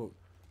perfect. Textbook.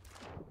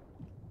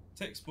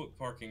 Textbook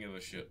parking of a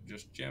ship.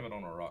 Just jam it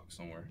on a rock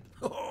somewhere.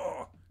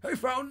 Oh, I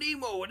found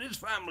Nemo and his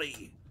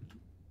family.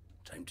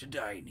 Time to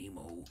die,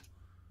 Nemo.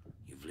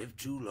 You've lived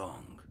too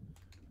long.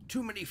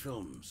 Too many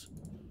films.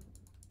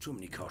 Too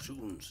many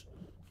cartoons.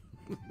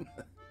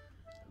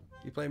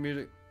 You play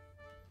music?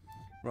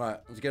 Right,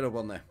 let's get up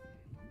on there.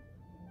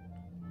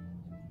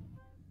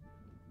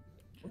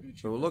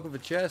 So we're looking for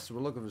chests,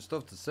 we're looking for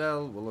stuff to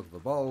sell, we're looking for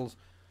bottles.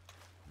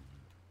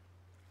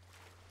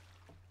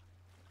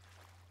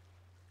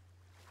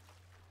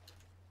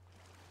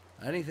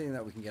 Anything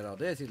that we can get our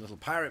dirty little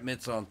pirate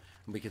mitts on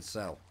and we can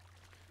sell.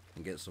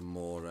 And get some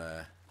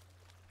more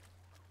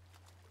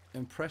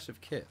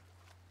impressive kit.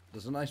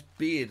 There's a nice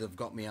beard I've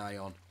got my eye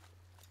on.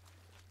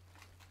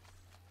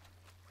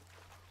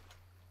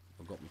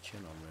 I've got my chin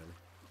on, really.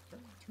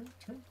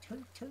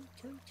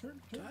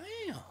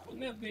 Damn.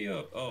 Wouldn't that be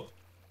a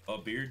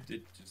beard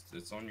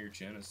that's on your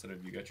chin instead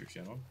of you got your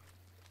chin on?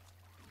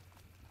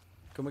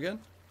 Come again?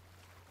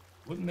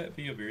 Wouldn't that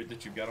be a beard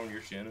that you got on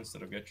your chin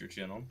instead of got your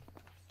chin on?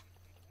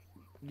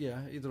 Yeah,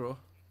 either or.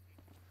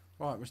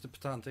 Right, Mr.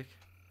 Pedantic.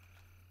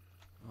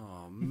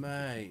 Oh,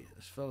 mate.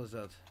 This fella's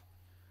had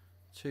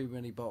too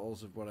many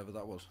bottles of whatever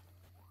that was.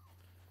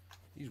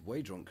 He's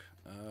way drunk.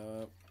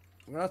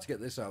 We're going to have to get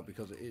this out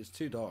because it is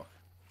too dark.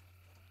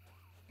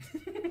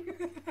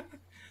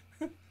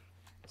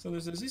 So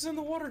there's this. He's in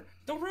the water.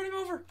 Don't run him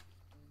over.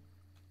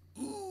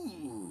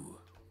 Ooh.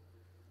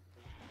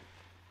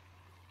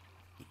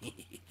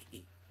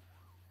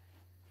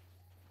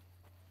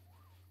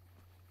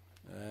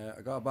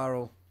 I got a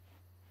barrel.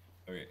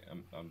 Okay,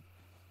 I'm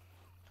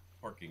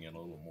parking in a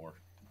little more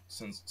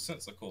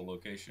sensical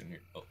location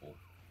here. Uh-oh.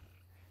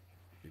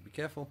 Be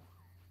careful.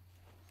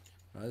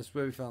 Right, this is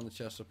where we found the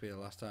chest up here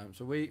last time.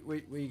 So where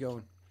you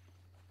going?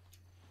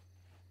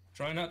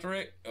 Try not to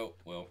wreck. Oh,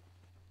 well.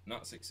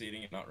 Not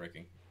succeeding and not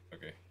wrecking.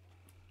 Okay.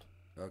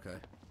 Okay.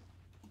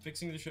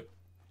 Fixing the ship.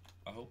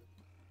 I hope.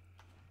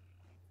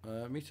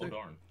 Me too.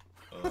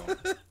 Oh,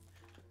 darn.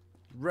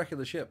 Wrecking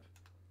the ship.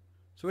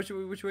 So which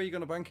way are you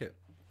going to bank it?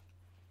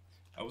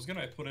 I was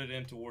gonna put it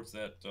in towards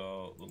that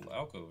little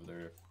alcove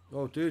there.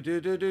 Oh, dude.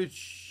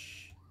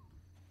 Shh.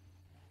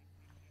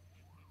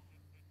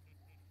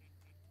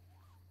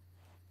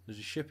 There's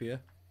a ship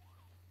here.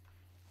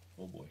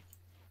 Oh boy.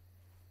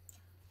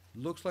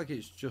 Looks like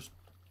it's just...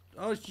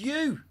 Oh, it's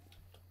you!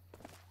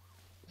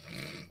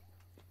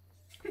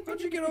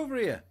 How'd you get over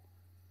here?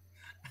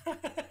 Hey,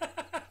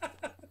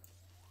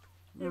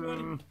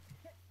 buddy.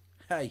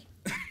 Hey.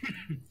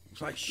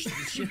 Looks like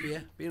the ship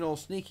here, being all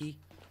sneaky.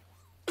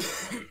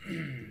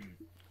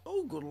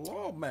 Oh, good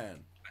lord,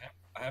 man.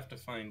 I have to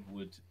find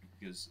wood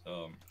because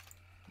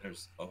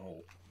there's a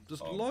hole.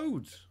 There's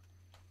loads.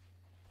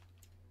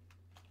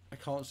 I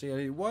can't see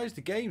any. Why is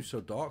the game so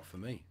dark for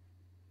me?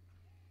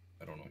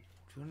 I don't know.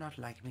 Do you not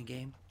like me,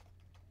 game?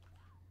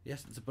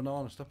 Yes, it's a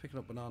banana. Stop picking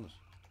up bananas.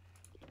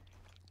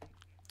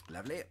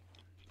 Lovely.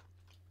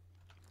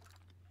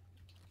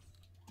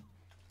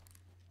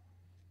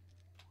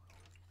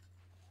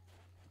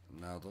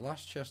 Now, the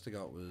last chest I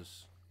got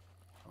was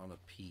on a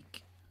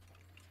peak.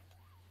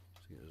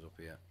 Let's get us up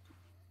here.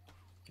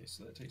 Okay,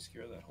 so that takes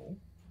care of that hole.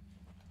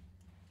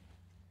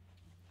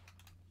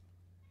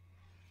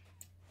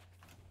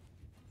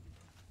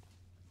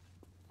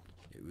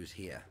 It was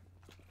here.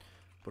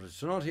 But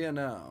it's not here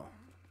now.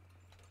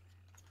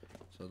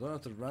 So I don't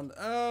have to run.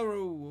 Oh,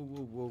 whoa,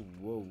 whoa, whoa,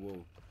 whoa,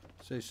 whoa.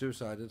 Say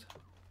suicided.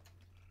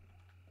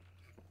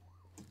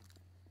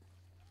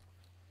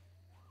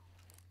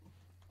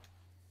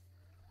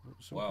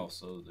 Wow,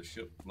 so the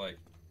ship, like,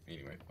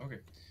 anyway, okay.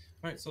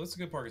 Alright, so that's a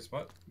good parking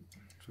spot.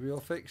 So we all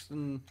fixed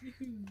and...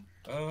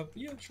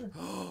 Yeah, sure.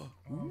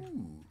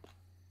 Ooh.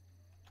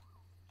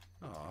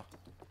 Aw.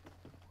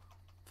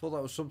 Thought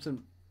that was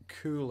something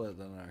cooler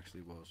than it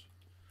actually was.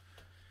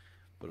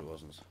 But it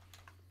wasn't.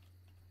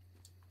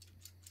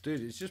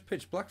 Dude, it's just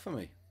pitch black for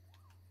me.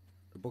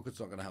 The bucket's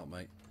not going to help,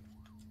 mate.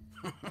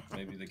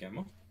 Maybe the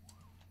gamma?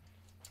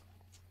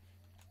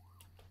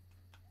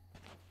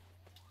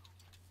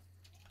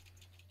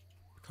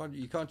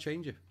 You can't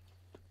change it.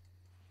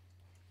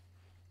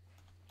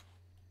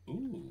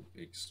 Ooh,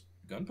 it's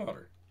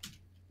gunpowder.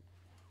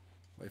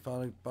 We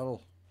found a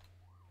bottle.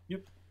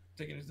 Yep,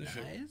 taking it to the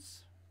ship.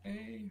 Nice.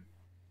 Hey.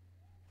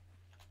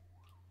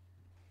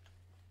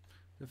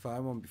 I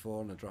found one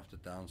before and I dropped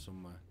it down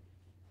somewhere.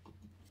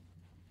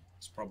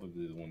 It's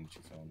probably the one that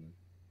you found then.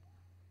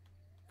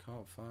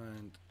 Can't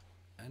find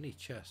any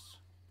chests.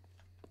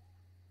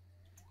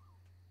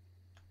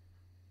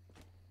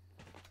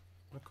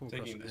 Not come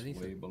across Taking this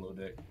anything. way below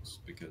decks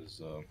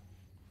because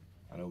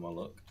I know my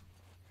luck.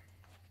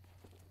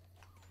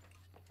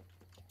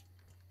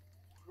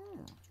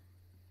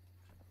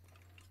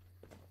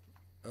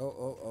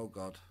 Oh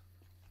god.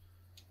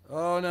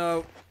 Oh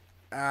no.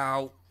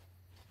 Ow.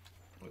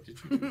 What did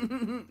you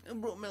do? I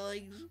broke my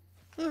legs.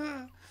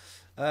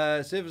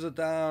 Servers are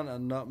down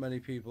and not many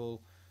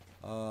people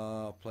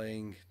are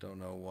playing. Don't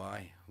know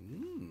why.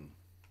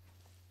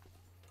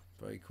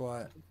 Very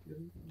quiet.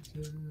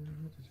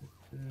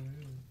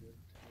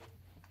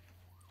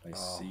 I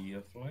see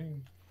a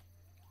flame.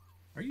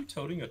 Are you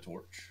toting a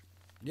torch?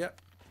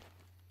 Yep.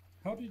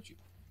 How did you?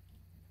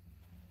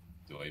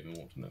 Do I even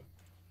want to know?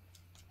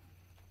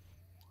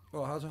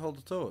 Well, how to hold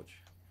the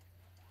torch?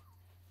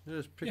 You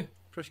just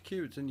press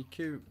Q. It's in your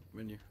Q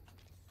menu.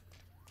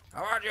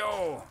 How are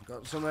you?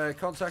 Got some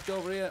contact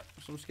over here.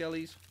 Some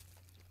skellies.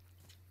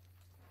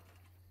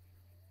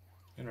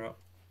 In or out?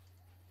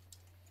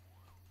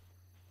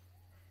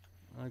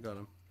 I got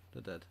them.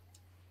 They're dead.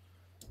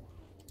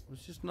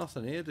 There's just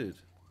nothing here, dude.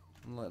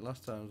 Unlike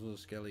last time, there was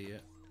a skelly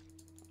here.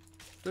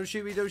 Don't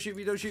shoot me, don't shoot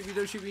me, don't shoot me,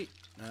 don't shoot me.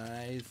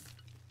 Nice.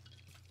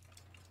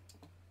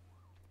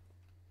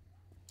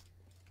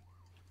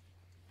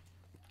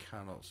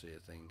 Cannot see a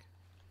thing.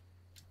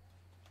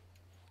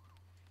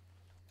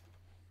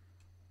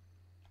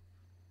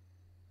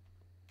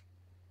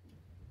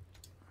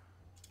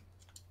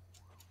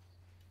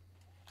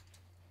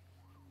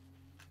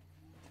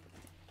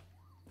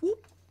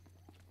 Whoop.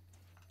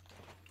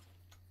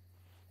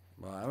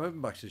 Right, I'm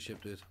moving back to the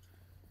ship, dude.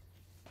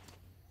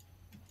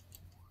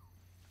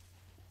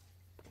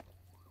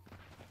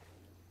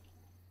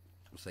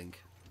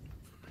 Think.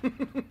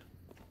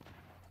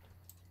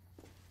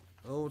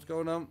 Oh, what's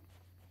going on?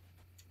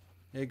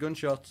 Hey,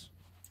 gunshots.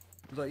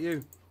 Was that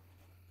you?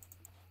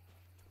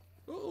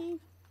 Uh-oh.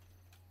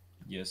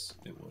 Yes,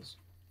 it was.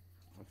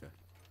 Okay.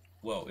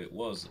 Well, it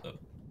was a...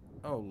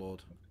 Oh,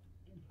 Lord.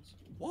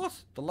 What?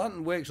 The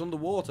lantern works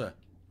underwater.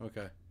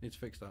 Okay, need to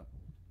fix that.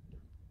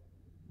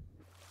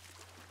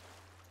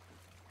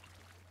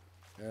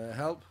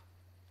 Help.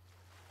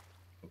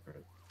 Okay.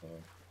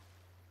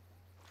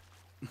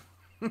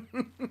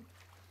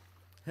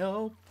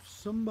 Help,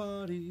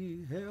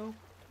 somebody, help.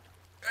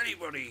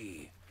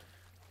 Anybody?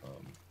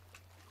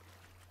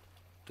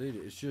 Dude,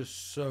 it's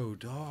just so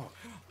dark.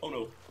 Oh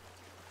no.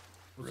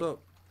 What's up?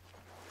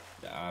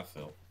 Yeah, I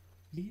fell.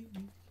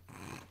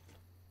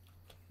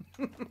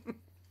 I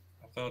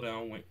fell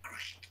down, went...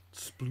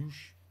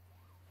 Sploosh.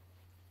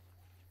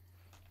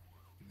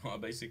 I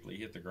basically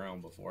hit the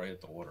ground before I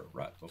hit the water,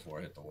 right before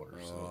I hit the water.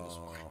 So it was...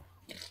 Oh,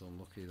 that's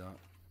unlucky that.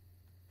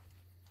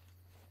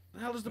 The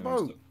hell is the No,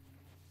 it's boat?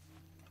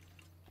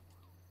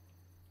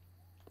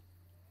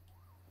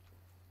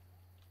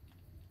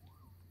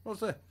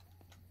 What's that?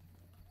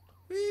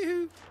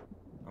 Wee-hoo.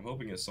 I'm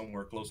hoping it's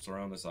somewhere close to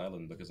around this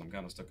island because I'm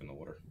kind of stuck in the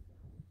water.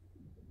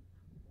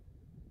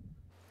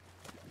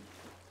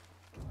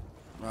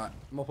 Right,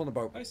 I'm up on the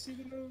boat. I see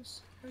the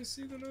nose. I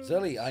see the nose.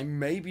 Zelly, I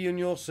may be in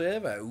your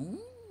server. Ooh,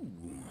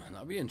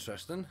 that'd be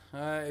interesting.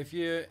 If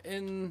you're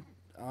in,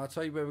 I'll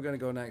tell you where we're going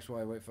to go next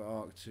while I wait for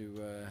Ark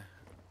to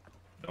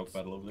Dog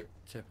battle over there.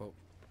 tip up.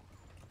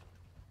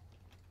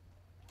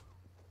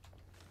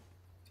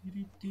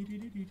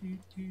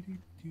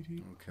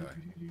 Okay.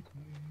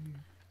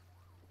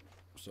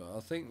 So I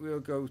think we'll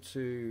go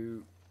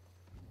to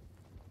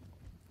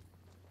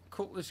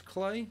Cutlass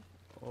Clay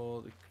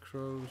or the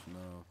Crows.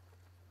 No.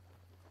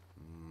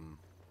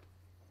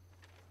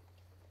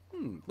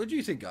 What do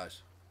you think,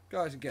 guys?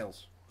 Guys and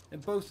girls, in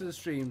both of the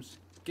streams,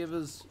 give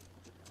us.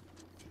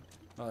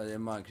 Oh,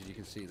 in mine because you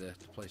can see the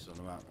places on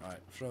the map. Right.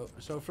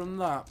 So from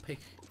that,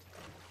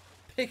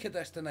 pick a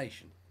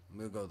destination. And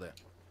we'll go there.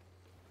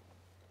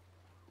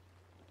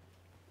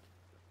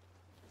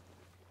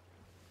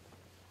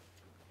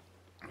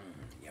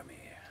 Yummy.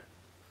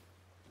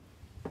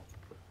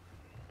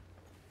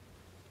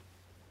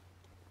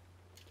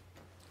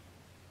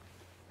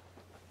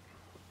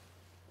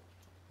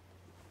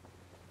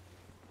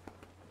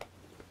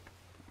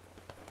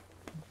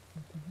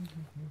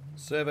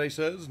 Survey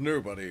says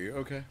nobody.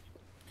 Okay.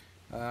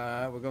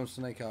 We're going to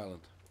Snake Island.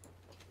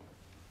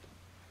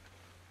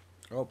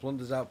 Oh,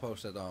 Plunder's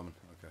Outpost, said Armin.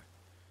 Okay.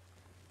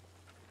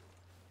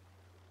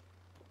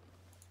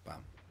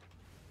 Bam.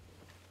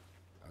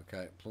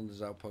 Okay,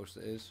 Plunder's Outpost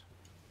it is.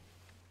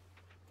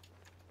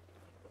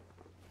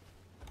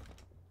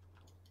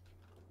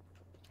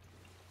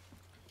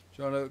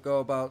 Trying to go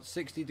about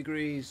 60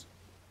 degrees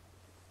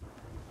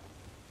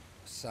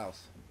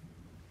south.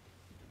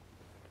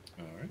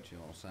 Alright. Due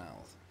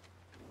south.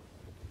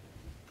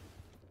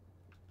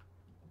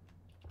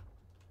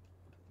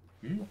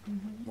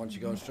 Once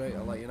you're going straight,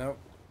 I'll let you know.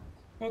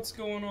 What's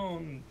going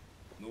on,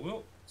 the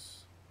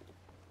Wilkes?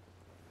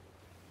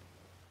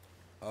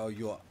 Oh,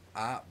 you're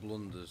at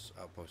Blunder's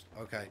Outpost.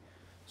 Okay.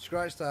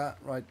 Scratch that.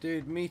 Right,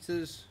 dude,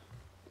 meters.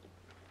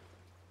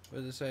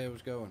 Where did it say I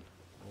was going?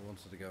 Or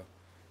wanted to go?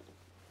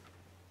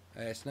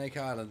 Snake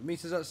Island.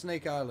 Meters at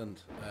Snake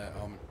Island.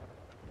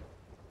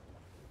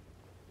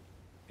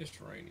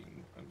 It's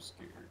raining. I'm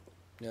scared.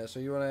 Yeah, so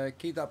you want to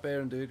keep that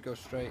bearing, dude. Go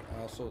straight.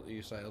 I'll sort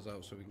your sails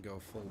out so we can go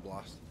full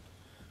blast.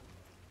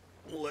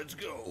 Let's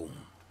go.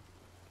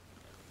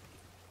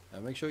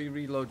 Make sure you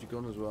reload your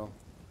gun as well.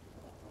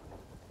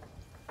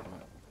 Right,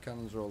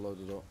 cannons are all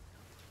loaded up.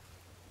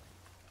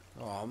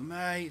 Oh,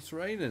 mate, it's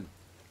raining.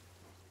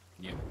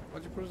 Yeah.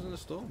 Why'd you put us in a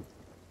storm?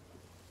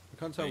 I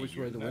can't tell Hey, which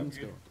way the you're wind's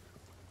navigator. going.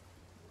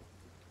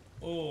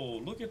 Oh,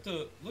 look at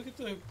the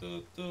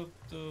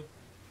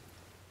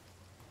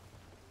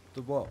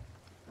The what?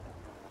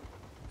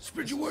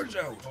 Spit your words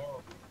out.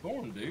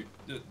 storm, dude.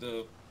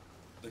 The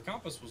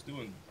compass was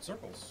doing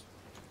circles.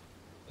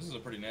 This is a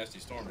pretty nasty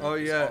storm. Dude. Oh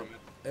It's yeah,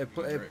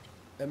 automatic.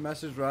 it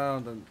messes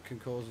around and can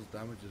cause us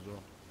damage as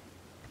well.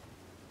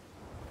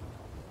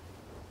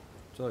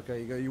 It's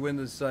okay. You got your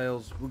windows,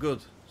 sails. We're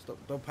good. Stop.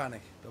 Don't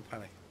panic. Don't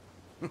panic.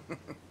 You'll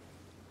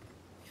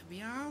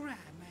be all right,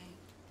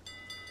 mate.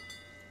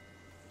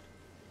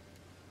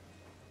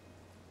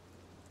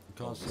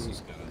 Can't this see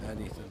is gonna-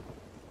 anything.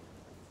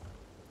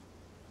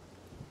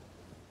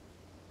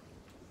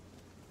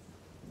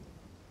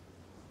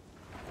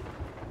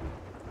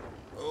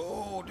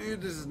 Oh,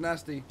 dude, this is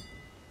nasty.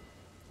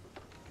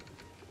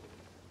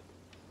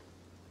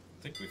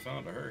 I think we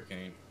found a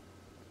hurricane.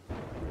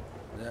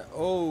 Yeah.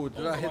 Oh,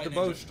 did I hit the lightning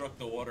boat? just struck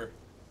the water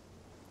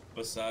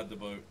beside the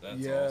boat. That's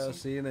Yeah, awesome. I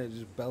seen it. It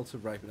just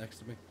belted right next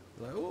to me.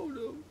 Like, oh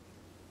no.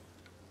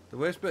 The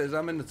worst bit is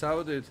I'm in the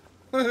tower, dude.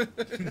 I only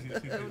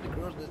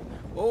crossed it.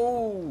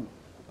 Oh,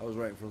 I was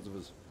right in front of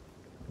us.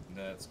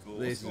 That's cool.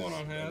 This What's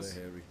going on, is Has?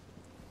 really hairy.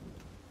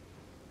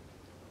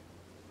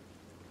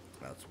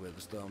 That's where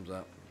the storm's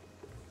at.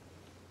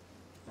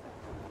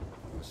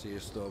 I see a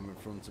storm in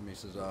front of me,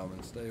 says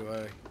Armin. Stay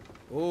away.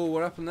 Oh,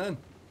 what happened then?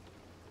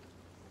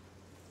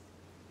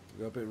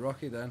 We got a bit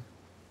rocky then.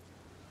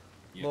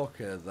 Yep.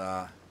 Look at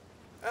that.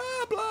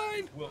 Ah,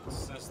 blind! Well,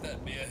 says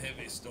that'd be a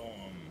heavy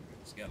storm.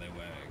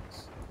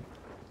 Scallywags.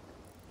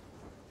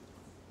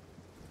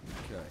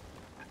 Okay.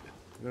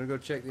 We're gonna go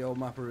check the old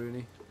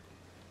Maparoni.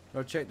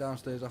 Go check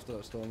downstairs after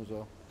that storm as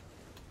well.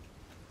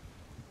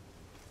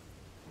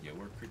 Yeah,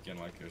 we're creaking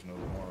like there's no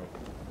tomorrow.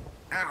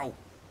 Ow!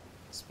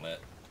 Splat.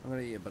 I'm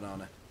gonna eat a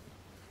banana.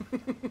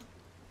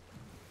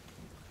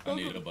 I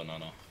need a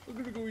banana. I'm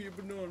gonna go eat a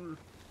banana.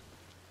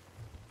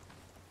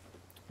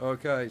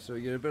 Okay, so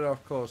you're a bit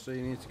off course, so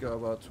you need to go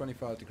about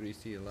 25 degrees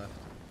to your left,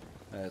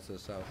 to the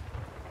south.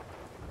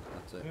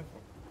 That's it.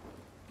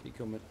 Keep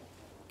coming.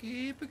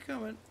 Keep it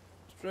coming.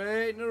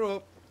 Straighten her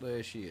up.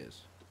 There she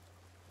is.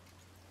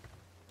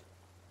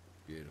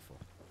 Beautiful.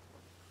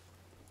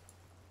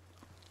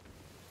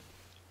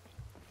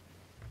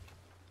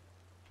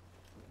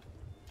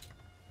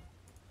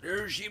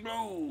 There she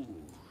blows.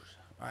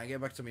 Alright,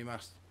 get back to me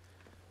mast.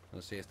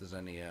 Let's see if there's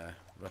any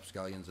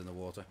rapscallions in the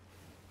water.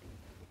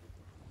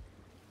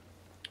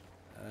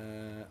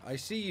 I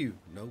see you.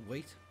 No,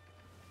 wait.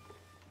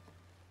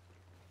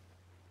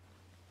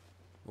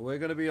 We're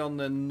going to be on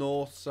the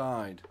north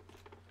side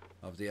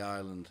of the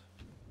island.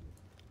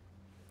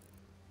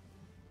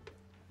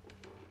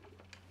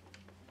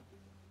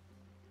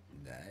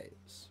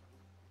 Nice.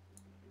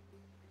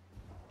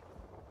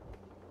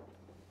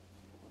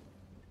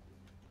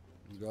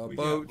 We got a We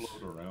boat. got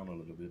blown around a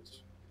little bit.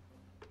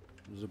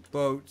 There's a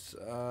boat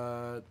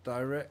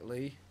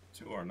directly.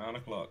 To our 9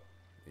 o'clock.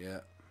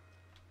 Yeah.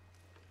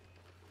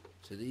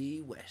 To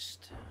the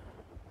west.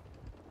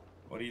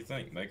 What do you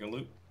think? Make a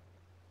loop?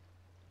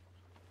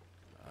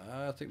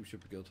 I think we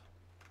should be good.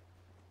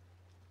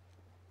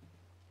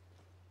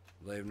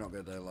 They've not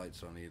got their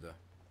lights on either.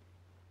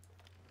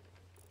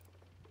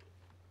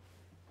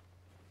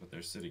 But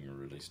they're sitting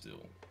really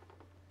still.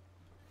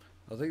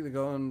 I think they're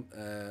going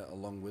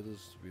along with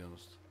us, to be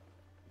honest.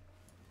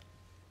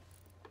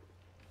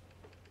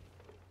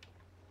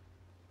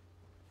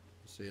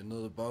 See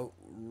another boat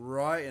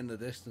right in the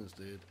distance,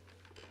 dude.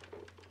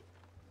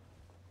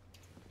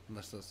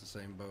 Unless that's the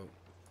same boat.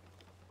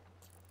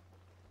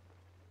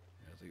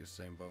 Yeah, I think it's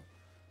the same boat.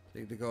 I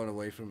think they're going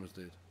away from us,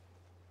 dude.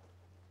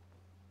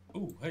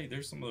 Ooh, hey,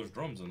 there's some of those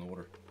drums in the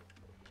water.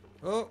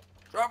 Oh!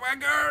 Drop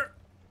anchor!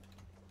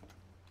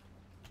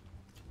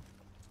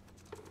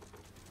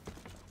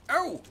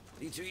 Oh!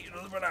 Need to eat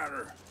another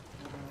banana.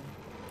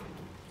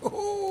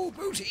 Oh,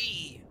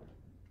 booty!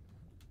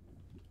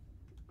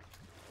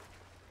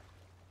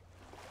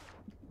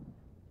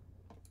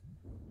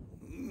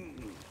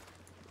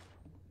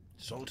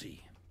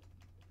 Salty.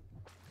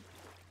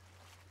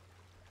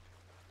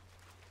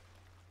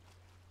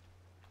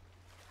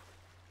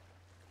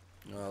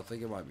 No, I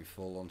think it might be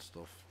full on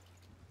stuff.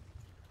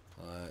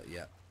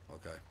 Yeah,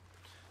 okay.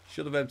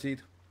 Should have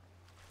emptied.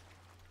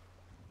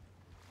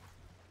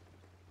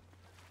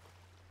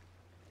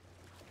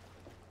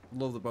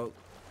 Love the boat,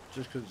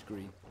 just because it's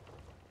green.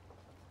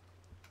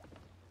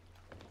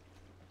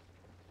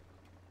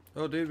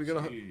 Oh, dude, we got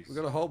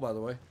a hole, by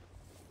the way.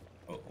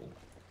 Uh-oh.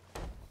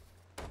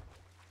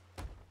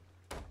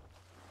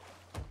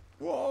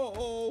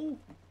 Whoa!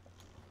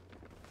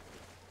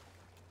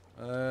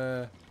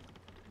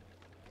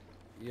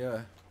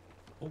 Yeah.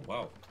 Oh,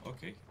 wow.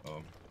 Okay.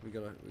 We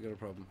got a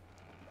problem.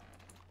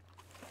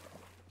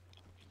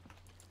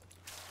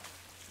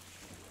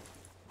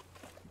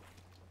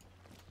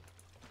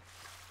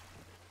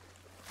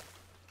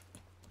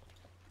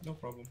 No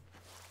problem.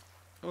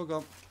 Oh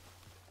god.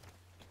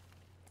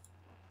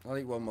 I'll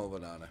eat one more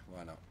banana.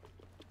 Why not?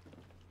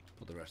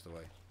 Put the rest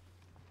away.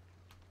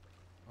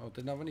 Oh,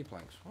 didn't have any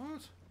planks.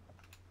 What?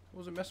 What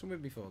was it messing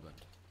with before then?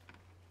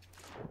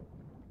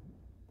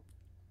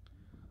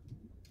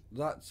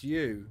 That's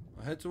you.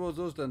 Head towards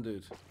us then,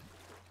 dude.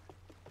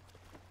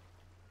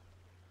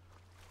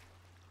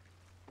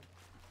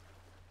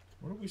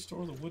 Where do we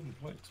store the wooden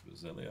plates? But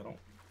Zelly,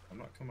 I'm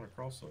not coming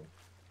across those.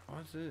 Why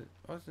is it?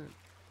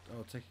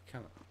 Oh, take a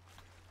cannon.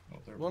 Oh,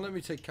 there we Well, go. let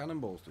me take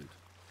cannonballs, dude.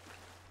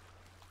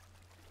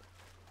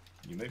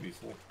 You may be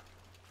full.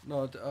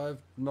 No, I've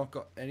not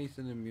got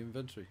anything in my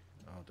inventory.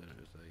 Oh, there it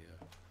is. There,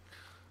 yeah.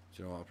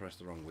 Do you know what? I pressed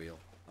the wrong wheel.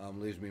 I'm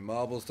losing my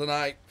marbles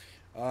tonight.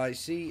 I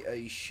see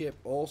a ship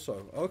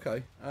also.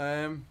 Okay.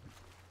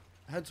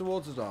 Head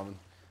towards us, Armin.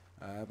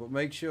 But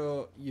make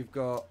sure you've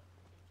got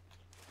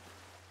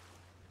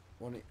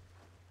one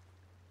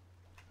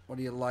of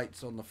your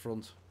lights on the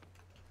front.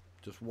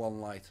 Just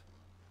one light.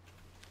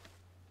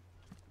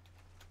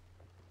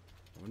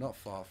 We're not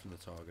far from the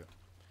target.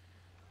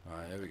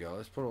 Alright, here we go.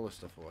 Let's put all this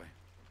stuff away.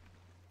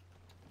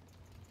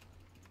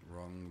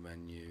 Wrong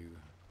menu.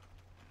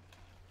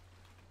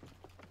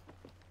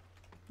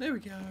 There we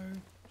go.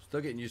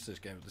 Still getting used to this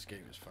game, but this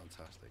game is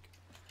fantastic.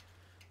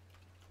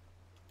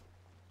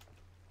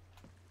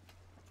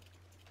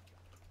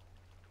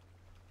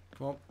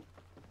 Come on.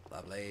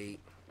 Lovely.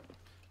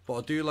 But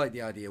I do like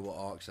the idea what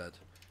Ark said.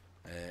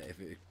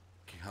 If it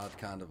had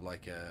kind of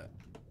like a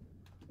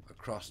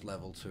cross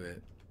level to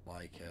it,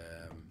 like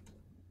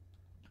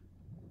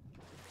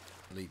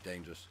Elite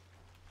Dangerous,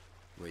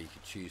 where you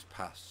could choose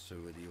paths, so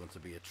whether you want to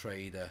be a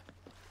trader.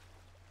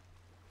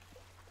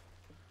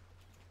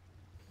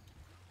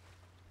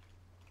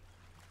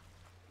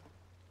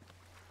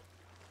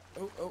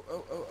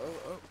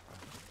 Oh.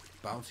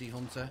 Bounty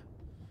hunter.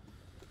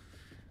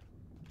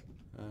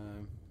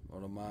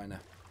 Or a miner.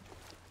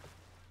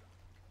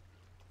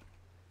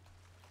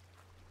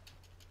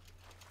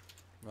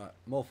 Right,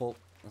 more full.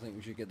 I think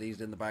we should get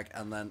these in the bag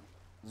and then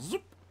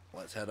zoop,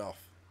 let's head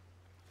off.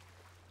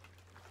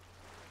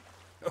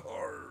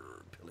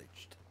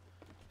 Pillaged.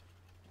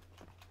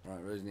 Right,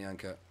 raising the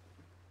anchor.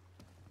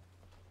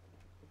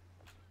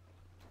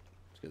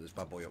 Let's get this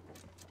bad boy up.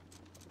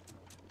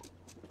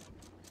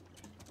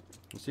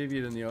 Let's see if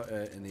you're in the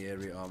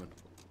area, Armin.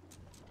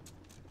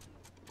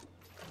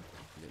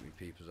 Get me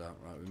peepers out.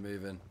 Right, we're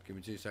moving. Give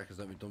me 2 seconds.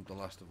 Let me dump the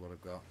last of what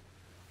I've got,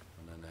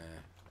 and then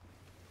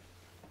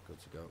good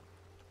to go.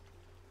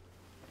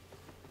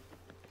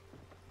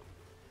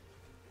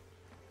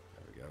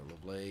 There we go.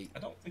 Lovely. I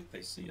don't think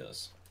they see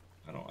us.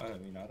 I don't.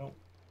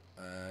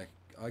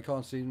 I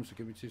can't see them, so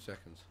give me 2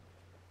 seconds.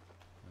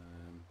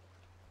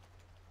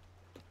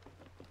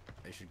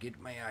 I should get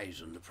my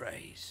eyes on the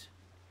prize.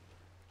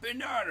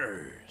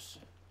 Bananas!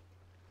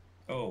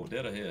 Oh,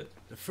 dead ahead.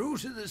 The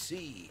fruit of the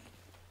sea.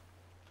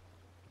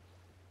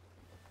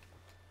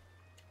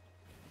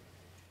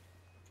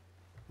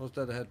 What's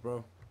dead ahead,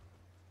 bro?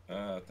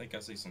 I think I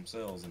see some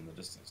cells in the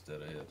distance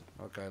dead ahead.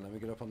 Okay, let me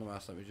get up on the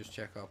map. Let me just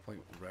check our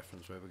point of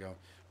reference where we're going.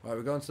 Right,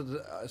 we're going to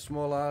the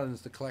small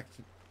islands, the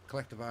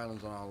collective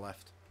islands on our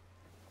left.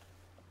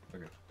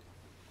 Okay.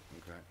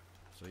 Okay.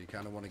 So you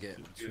kind of want to get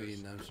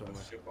between them somewhere.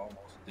 Ship almost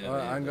dead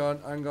Alright, ahead.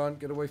 hang on.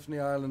 Get away from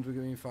the island we're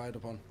getting fired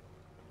upon.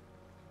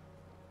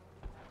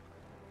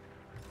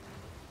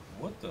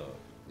 What the?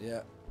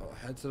 Yeah. Oh,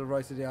 head to the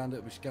right of the island,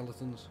 it'll be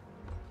skeletons.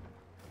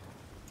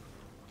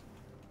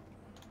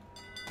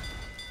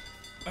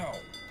 Ow.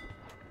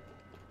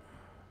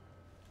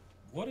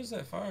 What is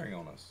that firing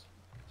on us?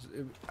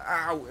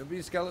 Ow! It'll be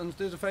skeletons.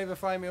 Do us a favour,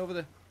 fire me over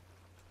there.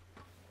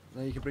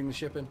 Then you can bring the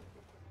ship in.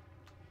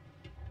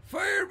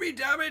 Fire me,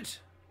 damn it!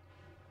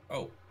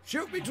 Oh.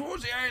 Shoot me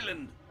towards the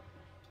island!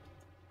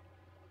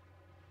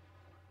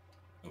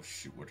 Oh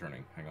shoot, we're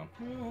turning. Hang on.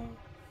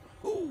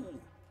 Ooh!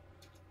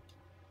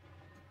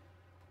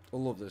 I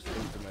love this.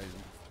 It's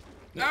amazing.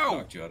 It No!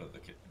 knocked you out of the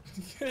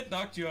it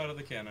knocked you out of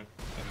the cannon.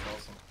 That's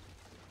awesome.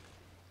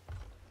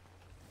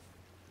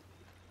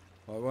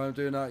 Right, while I'm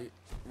doing that,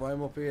 while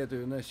I'm up here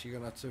doing this, you're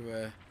gonna have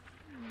to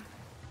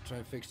try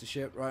and fix the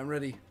ship. Right, I'm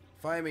ready.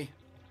 Fire me.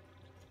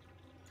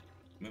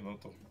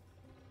 Memento.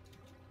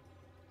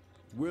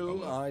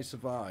 Will I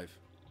survive?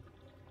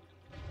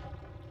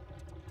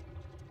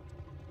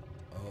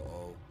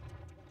 Uh-oh.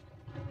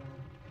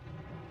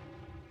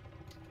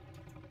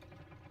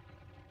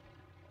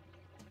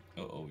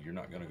 Uh-oh, you're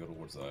not gonna go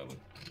towards the island.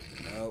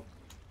 Nope.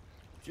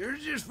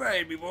 Yours just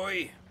fine, me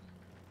boy.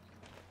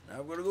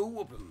 Now I'm gonna go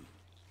whoop him.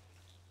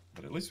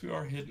 But at least we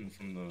are hidden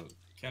from the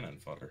cannon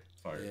fire.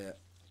 Yeah.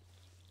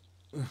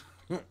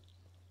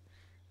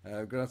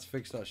 I'm gonna have to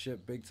fix that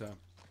ship big time.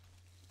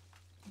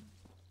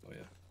 Oh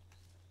yeah.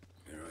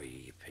 Where are you,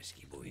 you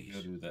pesky We boys?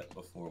 gotta do that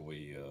before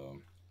we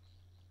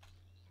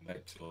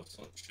back to a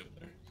ship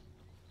there.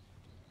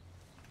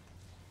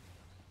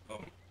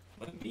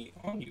 Let me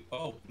on you.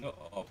 Oh no,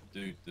 oh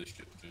dude, this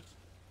ship just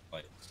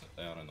like sat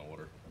down in the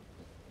water.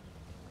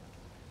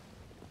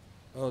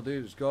 Oh,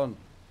 dude, it's gone.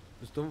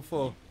 It's done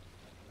for.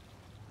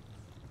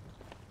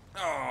 It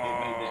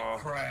made that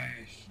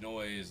crash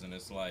noise, and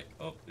it's like,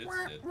 oh, it's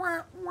dead.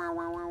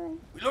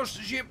 We lost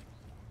the ship.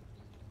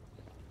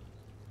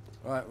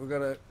 Right, we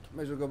gotta.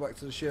 May as well go back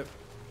to the ship.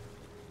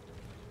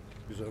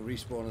 Because it'll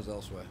respawn us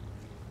elsewhere.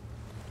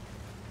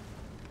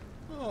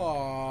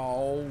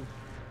 Oh.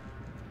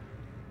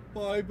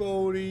 Bye,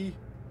 Bodie.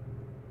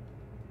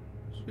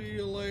 See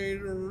you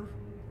later.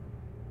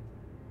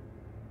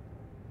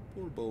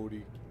 Poor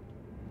Bodie.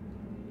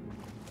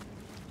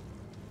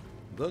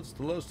 That's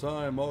the last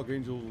time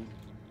Archangel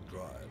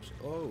drives.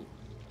 Oh.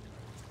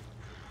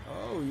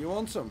 Oh, you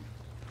want some?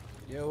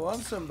 You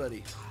want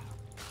somebody?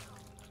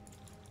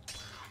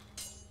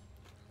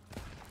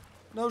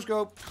 No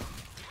scope.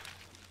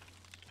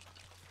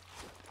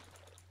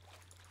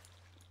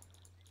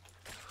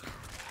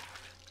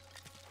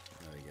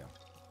 There we go.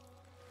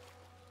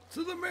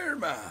 To the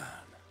merman.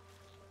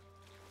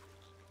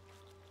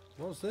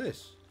 What's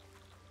this?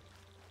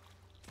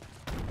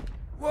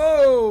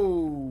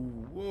 Whoa!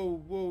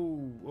 Whoa,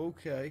 whoa.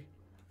 Okay.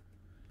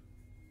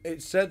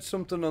 It said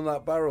something on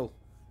that barrel.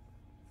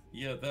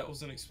 Yeah, that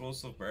was an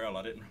explosive barrel.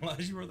 I didn't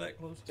realize you were that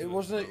close to it.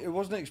 It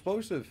wasn't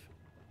explosive.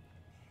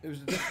 It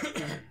was a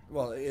different,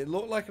 well, it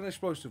looked like an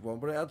explosive one,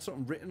 but it had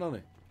something written on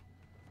it.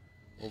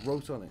 Or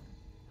wrote on it.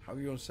 How are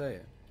you gonna say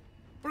it?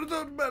 But it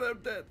doesn't matter, I'm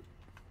dead.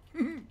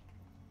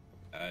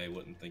 I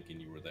wasn't thinking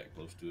you were that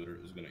close to it, or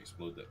it was gonna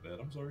explode that bad.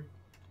 I'm sorry.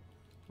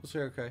 We'll say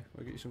okay.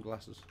 I'll get you some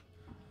glasses.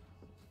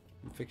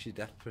 And fix your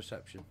depth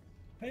perception.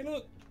 Hey,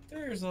 look,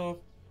 there's a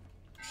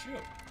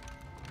ship.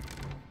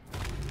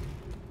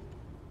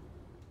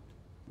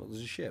 What,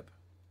 there's a ship?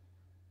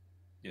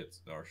 Yeah,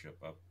 it's our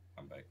ship.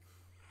 I'm back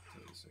to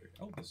this area.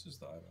 Oh, this is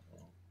the island.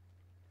 Oh.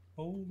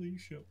 Holy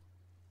ship.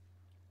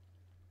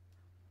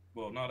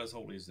 Well, not as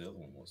holy as the other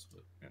one was,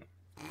 but you know.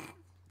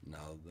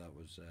 No,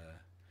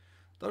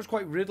 that was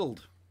quite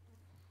riddled.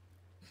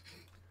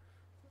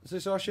 Is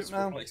this our ship It's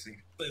now?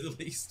 perplexing, to say the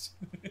least.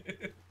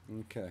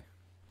 Okay.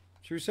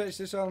 Should we say it's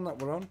this island that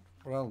we're on?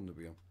 What island are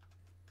we on?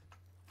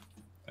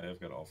 I've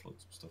got to offload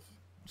some stuff.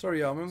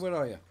 Sorry, Armin, where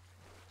are you?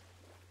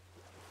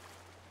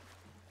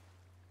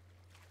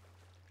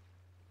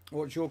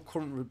 What's your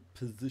current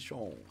position?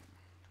 What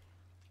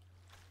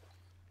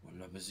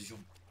la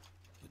position?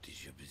 What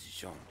is your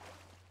position?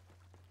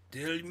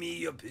 Tell me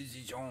your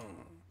position.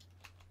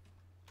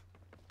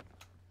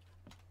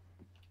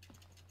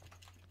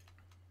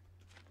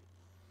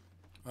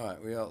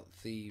 Alright, we are at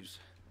Thieves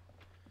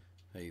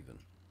Haven.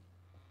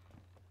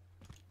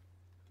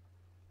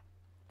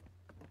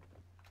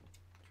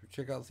 Should we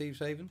check out Thieves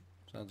Haven?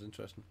 Sounds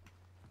interesting.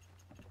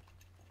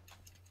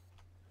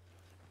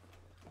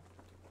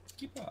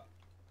 Keep up.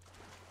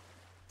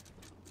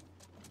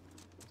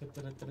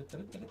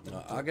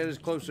 No, I'll get as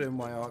close to him,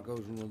 my heart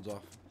goes and runs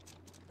off.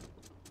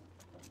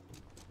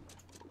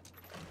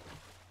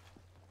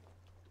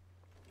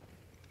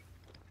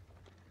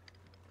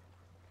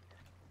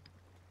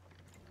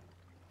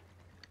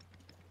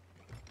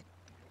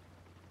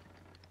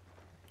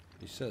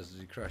 He says as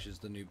he crashes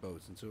the new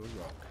boat into a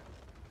rock.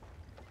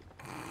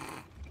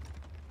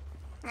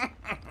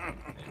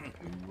 And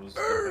who was the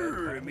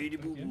Arr, I bad made a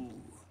pilot boo again?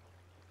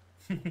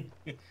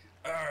 boo.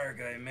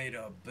 Arg, I made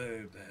a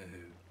boo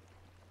boo.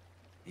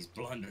 He's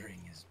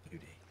blundering his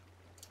booty.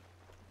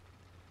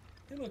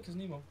 Hey, look, it's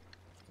Nemo.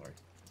 Sorry.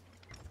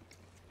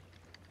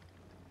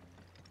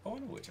 Oh, I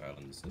know which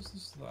island this is. This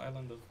is the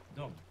island of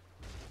Dumb.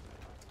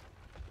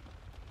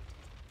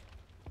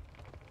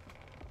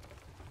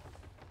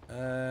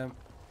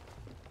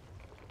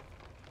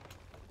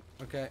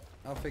 Okay,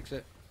 I'll fix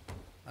it.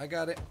 I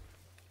got it.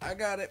 I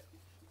got it.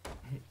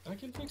 I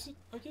can fix it.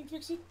 I can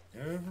fix it.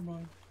 Never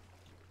mind.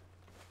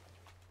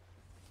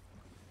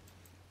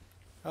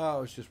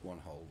 Oh, it's just one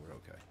hole. We're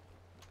okay.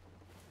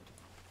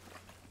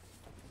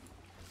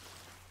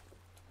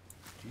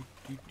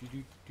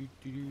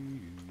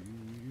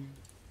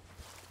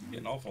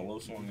 Getting awful low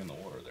swung in the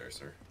water there,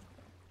 sir.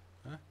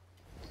 Huh?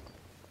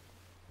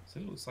 So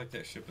it looks like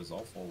that ship is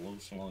awful low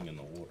swung in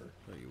the water.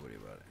 Don't you worry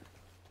about it.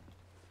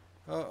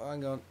 Oh,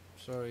 hang on.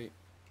 Sorry.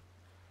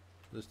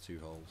 There's 2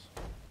 holes.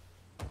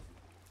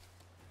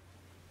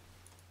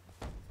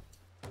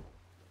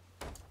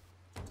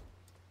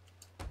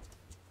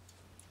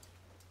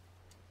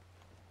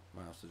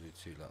 Might have to do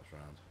 2 laps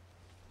round.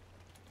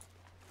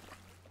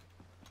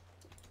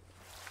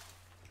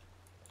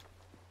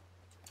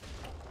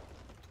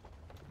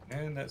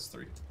 And that's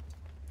 3.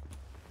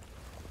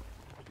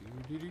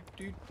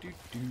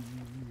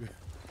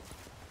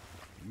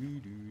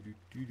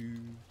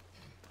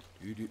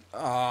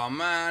 Oh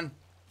man!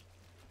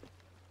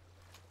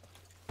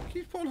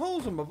 Keeps putting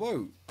holes in my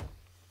boat.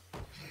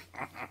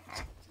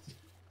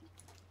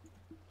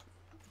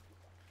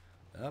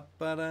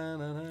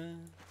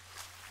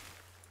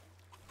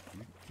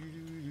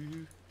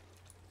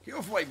 Get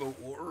off my boat,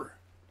 water!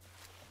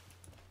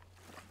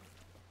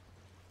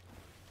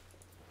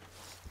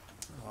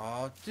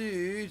 Oh,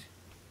 dude.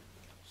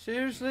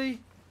 Seriously?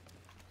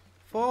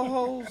 4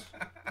 holes?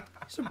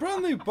 It's a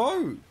brand new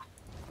boat.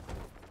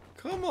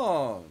 Come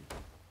on.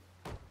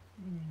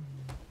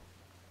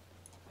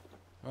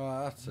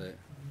 Alright, that's it.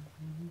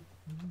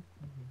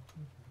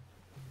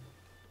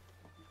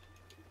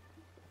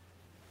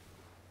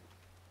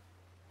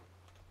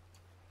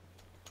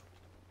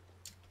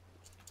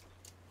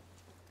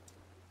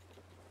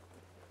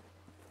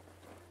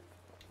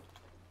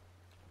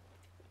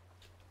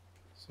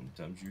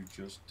 Sometimes you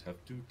just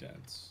have to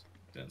dance.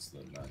 Dance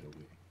the night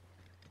away.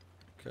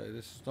 Okay,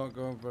 this is not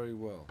going very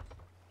well.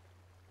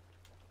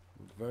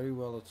 Very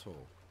well at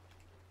all.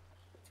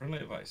 Friendly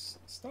advice.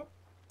 Stop.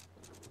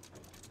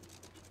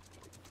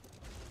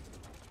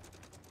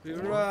 We've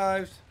Or-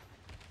 arrived.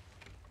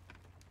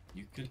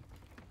 You could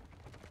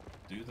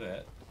do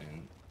that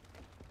and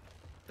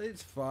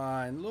It's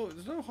fine. Look,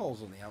 there's no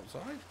holes on the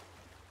outside.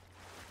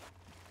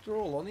 They're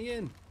all on the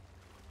in.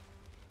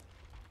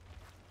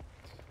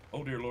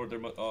 oh dear lord, there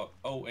must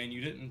oh, and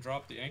you didn't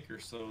drop the anchor,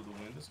 so the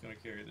wind is going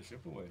to carry the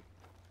ship away.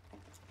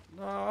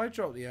 No, I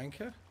dropped the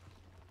anchor.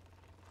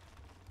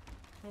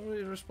 How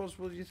really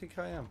responsible do you think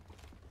I am?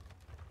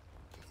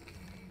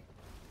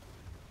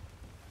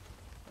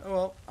 Oh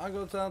well, I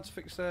go down to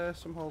fix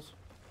some holes.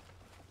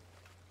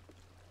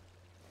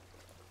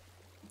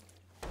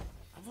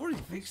 I've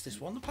already fixed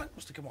this one. The plank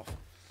must have come off.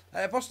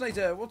 Boss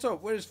Nater, what's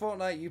up? Where is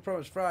Fortnite? You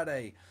promised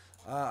Friday.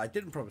 I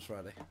didn't promise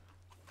Friday.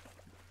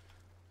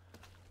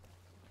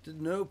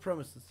 Did no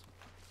promises.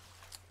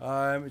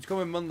 It's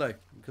coming Monday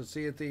because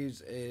Sea of Thieves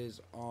is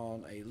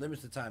on a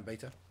limited time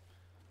beta.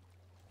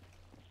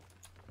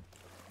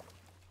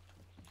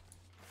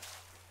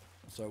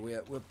 So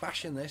we're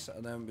bashing this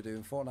and then we're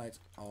doing Fortnite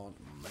on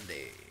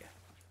Monday.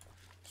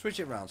 Switch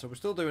it round. So we're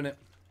still doing it.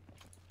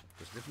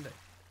 Just a different day.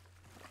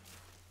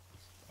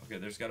 Okay,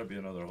 there's got to be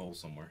another hole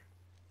somewhere.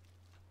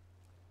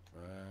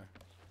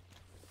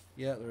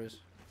 Yeah, there is.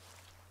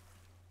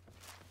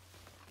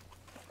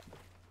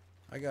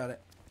 I got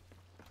it.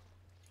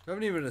 We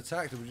haven't even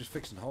attacked it, we're just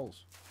fixing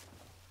holes.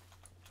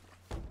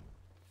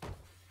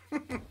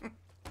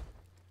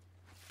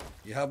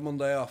 You have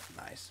Monday off.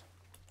 Nice.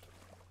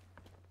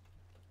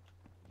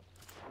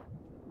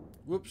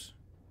 Whoops.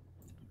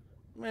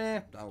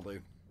 That'll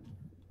do.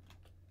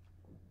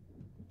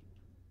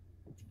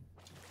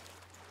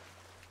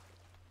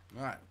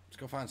 Alright, let's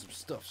go find some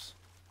stuffs.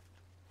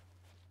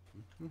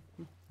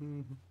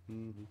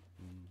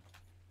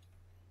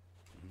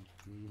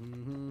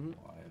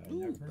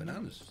 Ooh,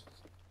 bananas.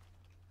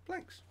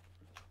 Planks.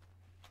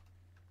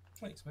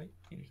 Thanks, mate.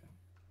 Anytime.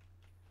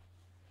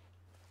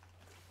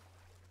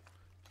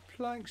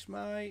 Planks,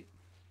 mate.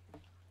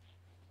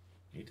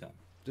 Anytime.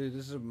 Dude,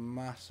 this is a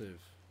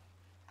massive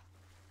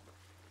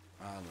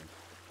island.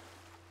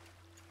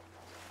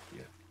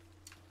 Yeah.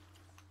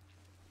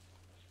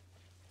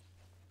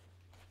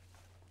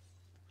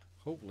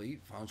 Hopefully,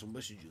 found some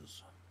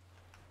messages.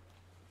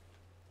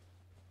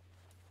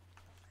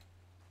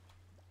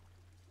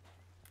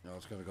 No,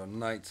 it's going to go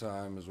night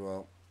time as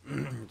well,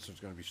 so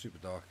it's going to be super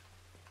dark.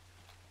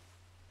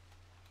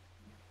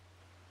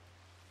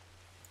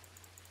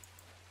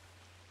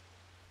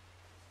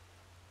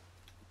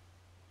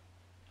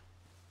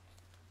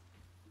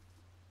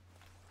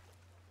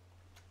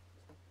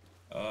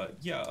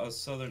 Yeah,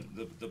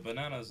 Southern, the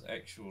bananas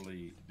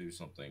actually do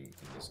something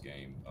in this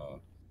game.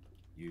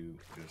 You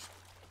just,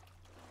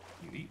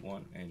 you eat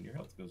one and your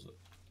health goes up.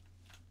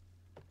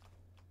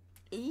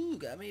 Ooh,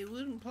 got me a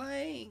wooden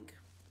plank.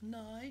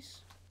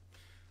 Nice.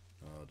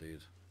 Oh,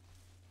 dude.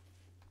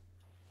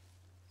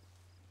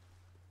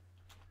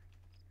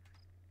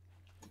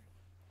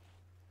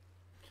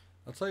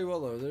 I'll tell you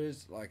what though, there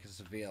is like a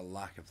severe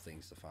lack of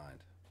things to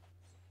find.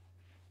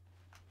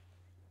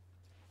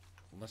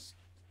 Unless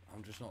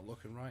I'm just not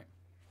looking right.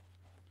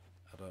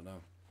 I don't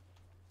know.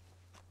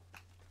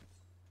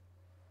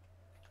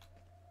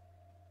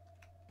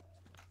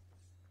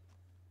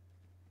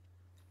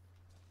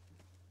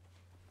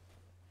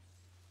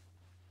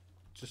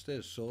 Just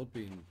there's sword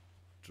being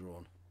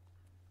drawn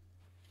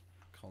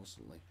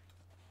constantly.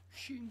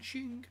 Shing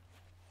shing.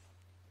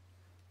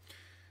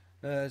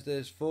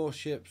 There's 4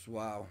 ships.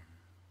 Wow.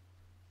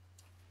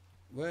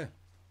 Where?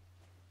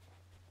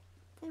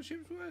 4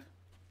 ships where?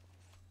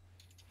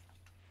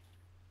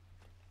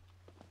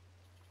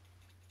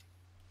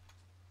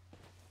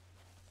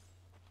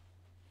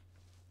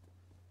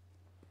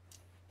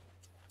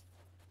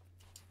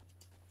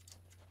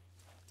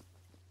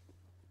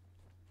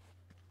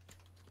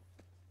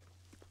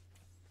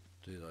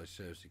 Dude, I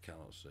seriously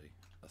cannot see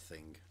a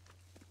thing.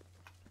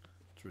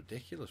 It's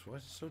ridiculous. Why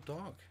is it so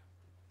dark?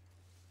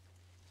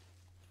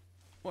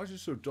 Why is it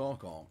so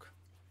dark, Ark?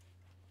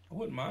 I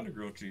wouldn't mind a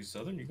grilled cheese,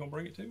 Southern. You gonna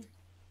bring it too?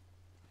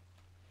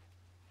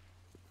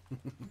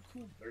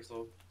 Cool. There's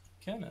a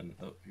cannon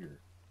up here.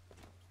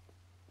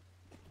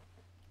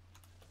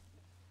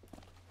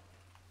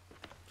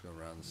 Let's go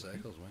around in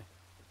circles, mate.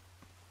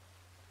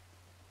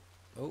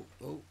 Oh,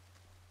 oh.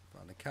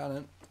 Found a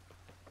cannon.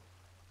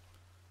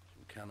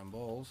 Some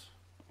cannonballs.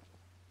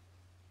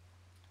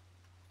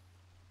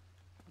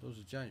 There's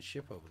a giant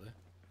ship over there.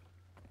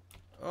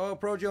 Oh,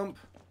 pro jump.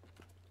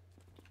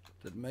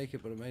 Didn't make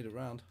it, but I made it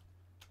round.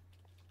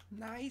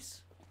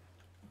 Nice.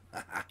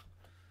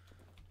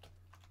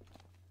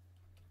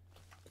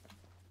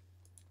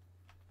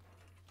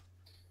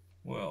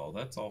 Well,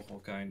 that's awful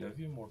kind of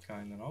you. More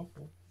kind than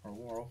awful. Or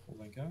more awful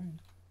than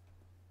kind.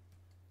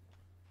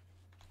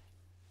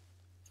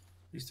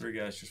 These 3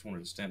 guys just wanted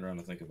to stand around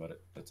and think about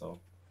it. That's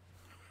all.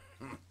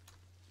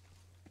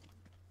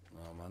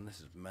 Oh man,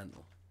 this is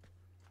mental.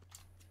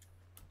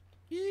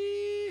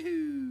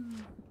 Yee-hoo!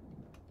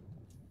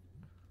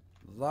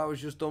 That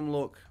was just dumb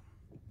luck.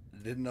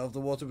 Didn't know if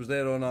the water was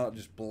there or not.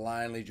 Just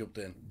blindly jumped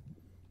in.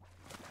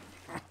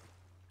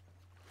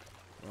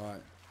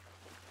 Right.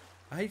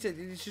 I hate it.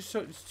 It's just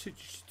so. It's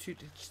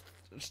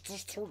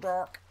just too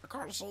dark. I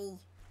can't see.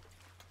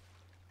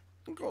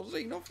 I can't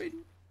see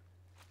nothing.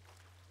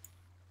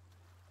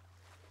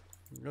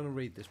 I'm gonna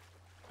read this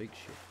big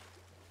shit.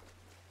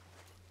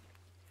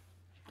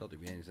 Don't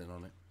think be anything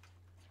on it.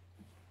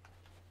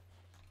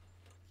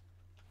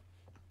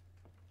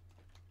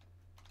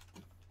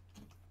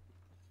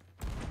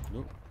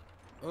 Nope.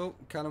 Oh,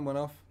 cannon went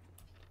off.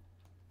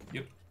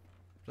 Yep.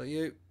 Is that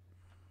you?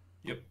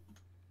 Yep.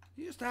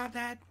 You stop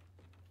that.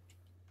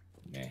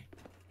 Nah.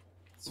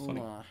 It's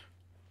funny. Nah.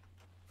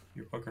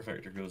 Your pucker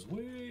factor goes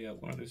way up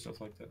when I do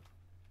stuff like that.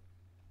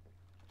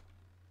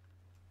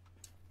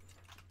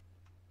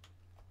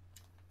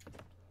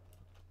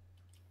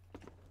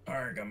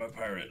 Alright, I'm a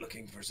pirate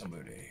looking for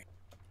somebody.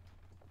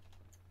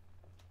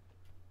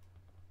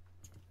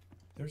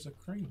 There's a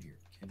crane here.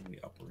 Can we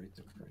operate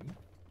the crane?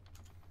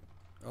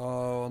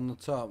 Oh, on the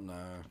top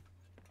now.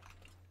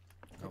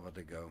 How about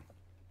to go?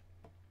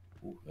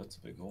 Ooh, that's a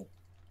big hole.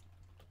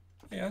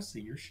 Hey, I see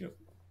your ship.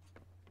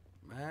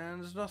 Man,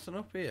 there's nothing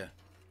up here.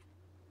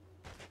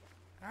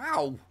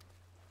 Ow!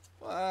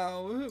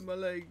 Wow, it hurt my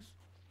legs.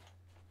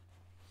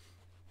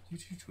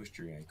 Did you twist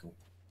your ankle?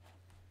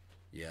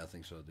 Yeah, I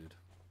think so, dude.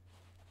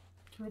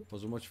 Rip.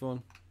 Wasn't much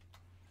fun.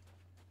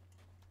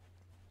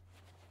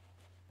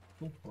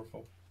 Cool, we're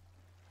full.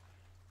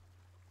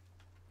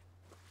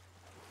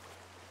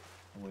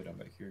 Oh wait, I'm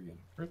back here again.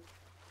 Rip.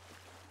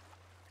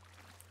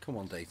 Come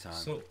on, daytime.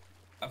 So,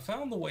 I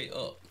found the way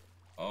up.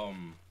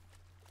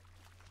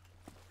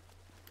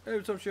 Hey,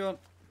 what's up, Sean?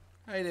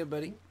 Hey there,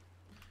 buddy.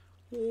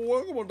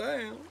 Welcome on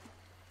down.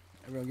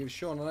 Everyone give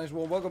Sean a nice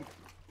warm welcome.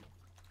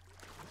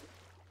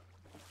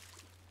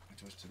 I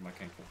twisted my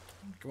ankle.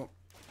 Come on.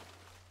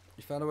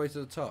 You found a way to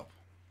the top.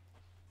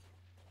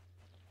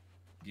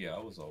 Yeah, I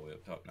was all the way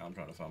up top. Now I'm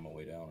trying to find my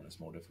way down, and it's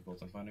more difficult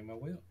than finding my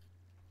way up.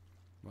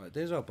 Right,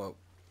 there's our boat.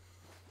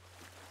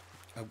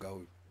 I'm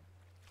going.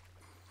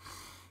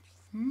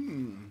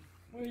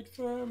 Wait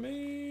for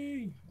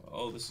me.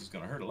 Oh, this is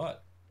gonna hurt a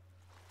lot.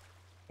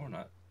 Or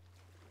not.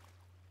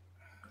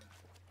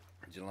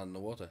 Did you land in the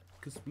water?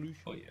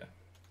 Oh yeah.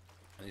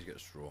 I need to get a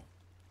straw.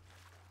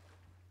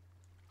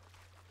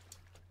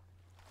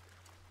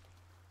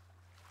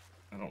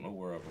 I don't know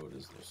where our boat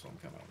is though, so I'm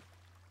kind of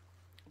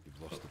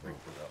You've lost the boat.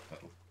 without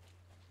pedal.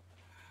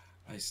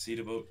 I see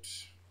the boat.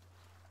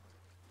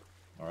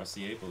 Or I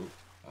see a boat.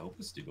 I hope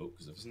it's the boat,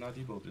 because if it's not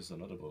the boat, it's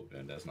another boat,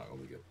 and that's not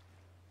gonna be good.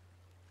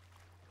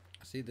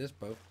 I see this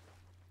boat.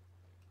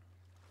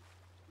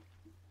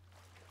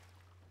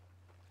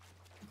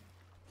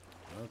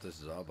 Oh,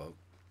 this is our boat.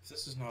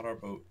 This is not our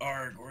boat.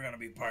 Arg, we're gonna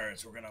be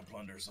pirates. We're gonna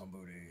plunder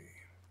somebody.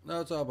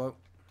 No, it's our boat.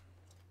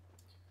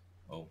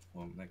 Oh,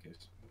 well, in that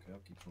case. Okay, I'll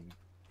keep swimming.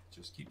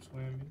 Just keep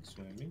swimming,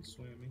 swimming,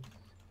 swimming.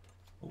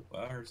 Oh,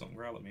 I heard something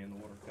growl at me in the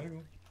water. Gotta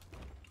go.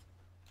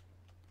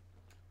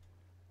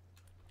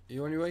 Are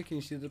you on your way? Can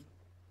you see the...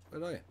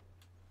 Where are you?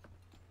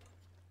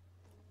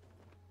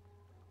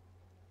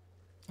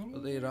 Oh,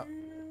 there you're at.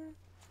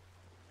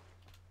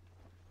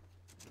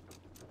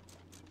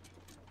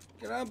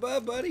 Get on,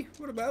 bud, buddy.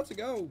 We're about to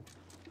go.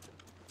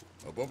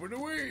 Up and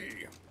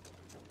away.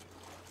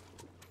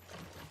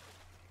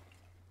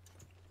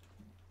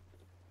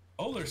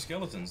 Oh, there's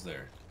skeletons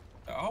there.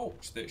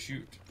 Ouch, that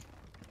shoot.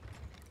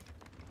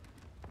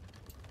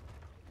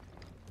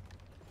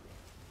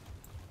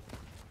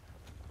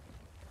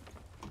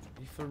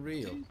 You for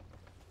real?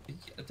 Yeah,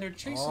 they're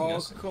chasing Oh,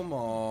 us. come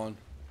on.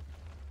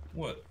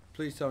 What?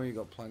 Please tell me you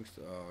got planks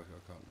to... Oh, I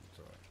can't. It's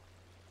alright.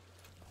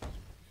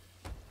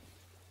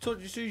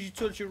 As soon as you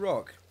touch your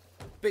rock,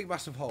 big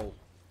massive hole.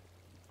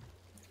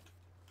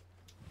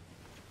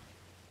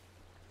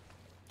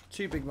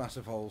 Two big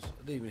massive holes. I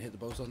didn't even hit the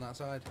boat on that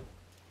side.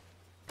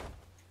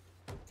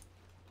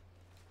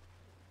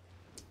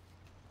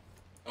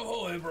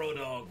 Oh, hey, bro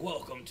dog.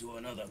 Welcome to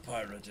another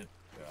pirated...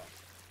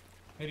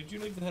 Hey, did you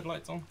leave the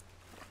headlights on?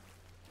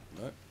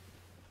 No.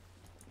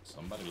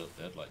 Somebody left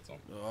the headlights on.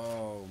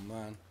 Oh,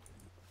 man.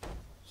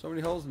 So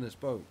many holes in this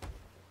boat.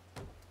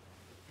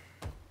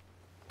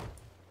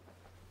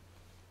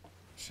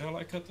 Shall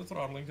I cut the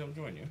throttle and come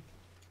join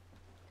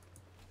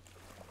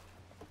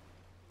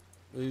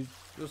you?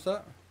 What's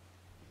that?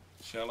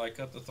 Shall I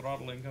cut the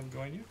throttle and come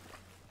join you?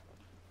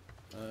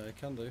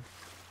 Can do.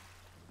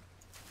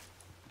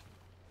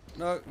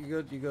 No,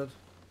 you're good, you're good.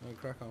 No,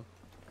 crack on.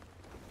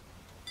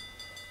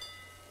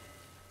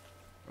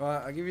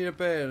 Right, I'll give you a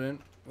bearing.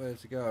 Where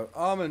to go?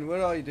 Armin,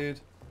 where are you, dude?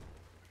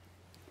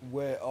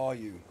 Where are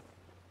you?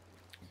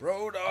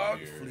 Bro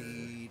dog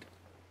fleet.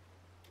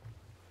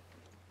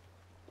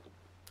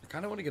 I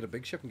kind of want to get a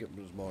big ship and get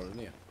more in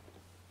here.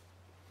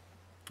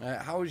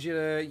 How was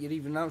your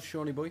evening now,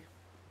 Shawnee boy?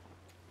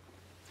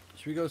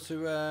 Should we go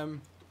to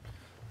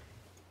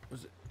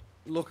was it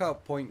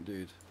Lookout Point,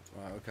 dude?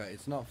 Right, okay,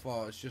 it's not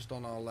far. It's just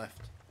on our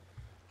left.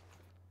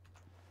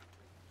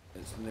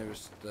 It's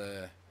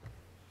the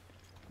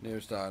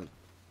nearest island.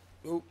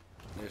 Oh,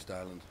 nearest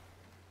island.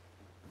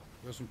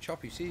 Got some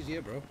choppy seas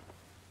here, bro.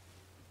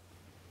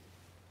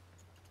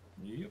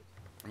 Yep.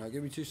 Now,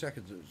 give me 2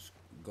 seconds. It's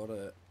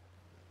gotta.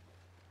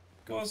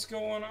 What's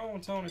going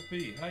on, Tony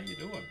P? How you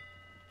doing?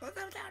 What's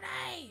up,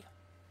 Tony?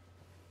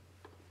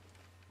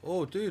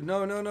 Oh, dude,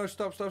 no,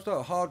 stop.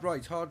 Hard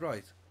right, hard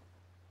right.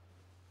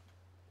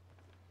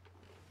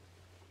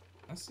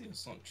 I see a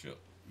sunk ship.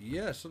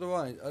 Yeah, so do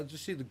I. I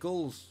just see the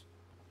gulls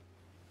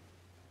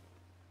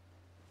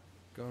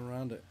going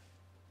around it.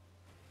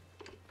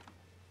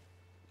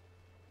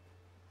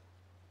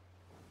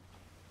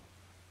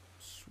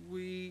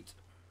 Sweet.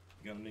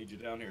 Gonna need you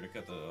down here to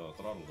cut the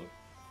throttle up.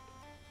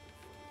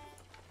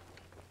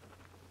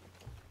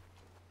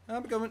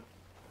 I'm coming.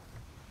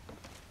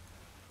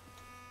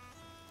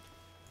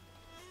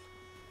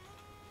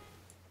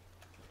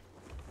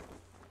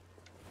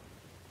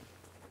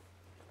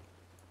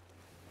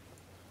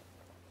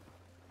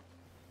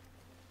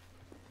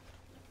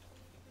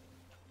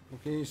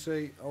 What can you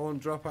see? I want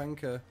to drop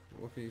anchor.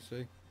 What can you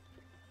see?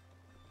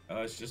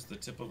 It's just the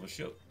tip of a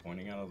ship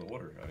pointing out of the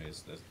water. I mean,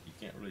 you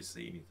can't really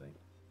see anything.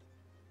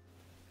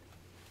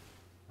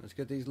 Let's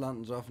get these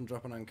lanterns off and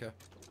drop an anchor.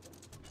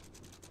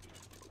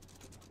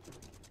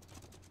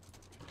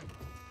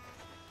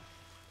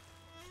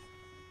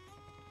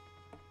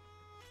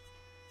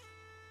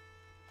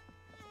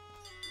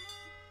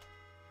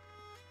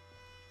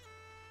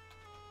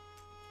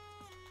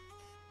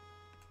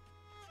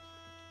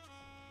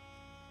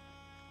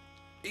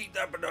 Eat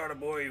that banana,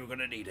 boy. You're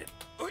gonna need it.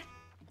 Oi.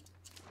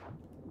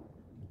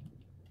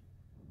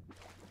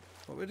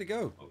 Where'd it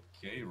go?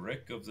 Okay,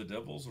 wreck of the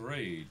Devil's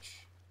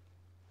Rage.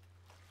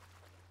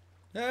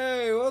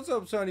 Hey, what's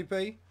up, Tony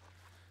P?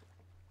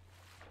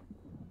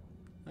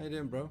 How you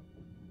doing, bro?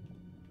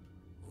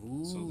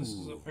 Ooh. So this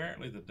is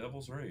apparently the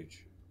Devil's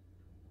Rage.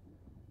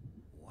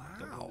 Wow.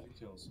 Double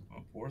details.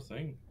 Oh, poor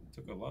thing.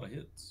 Took a lot of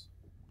hits.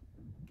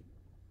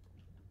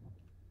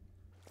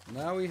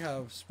 Now we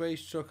have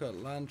space trucker,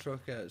 land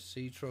trucker,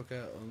 sea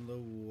trucker,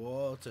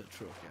 underwater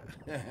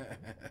trucker.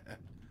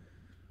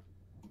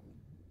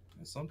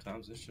 And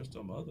sometimes it's just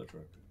a mother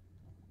trucker.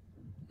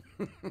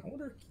 I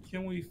wonder,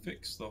 can we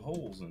fix the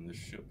holes in this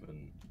ship?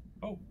 And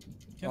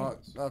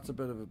chemicals. That's a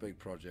bit of a big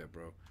project,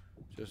 bro.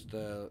 Just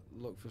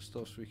look for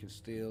stuff so we can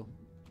steal.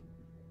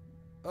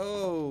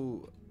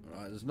 Oh,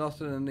 right. There's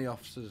nothing in the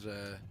officers'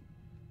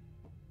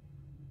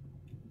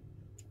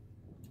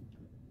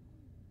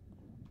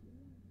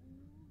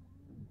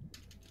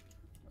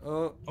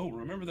 Oh,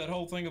 remember that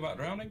whole thing about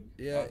drowning?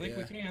 Yeah, I think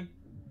we can.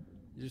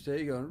 You just there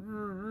you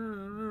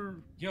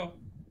going. Yo.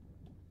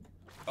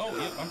 Oh,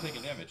 yep, I'm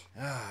taking damage.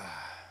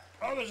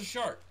 Oh, there's a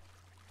shark.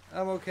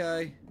 I'm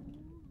okay.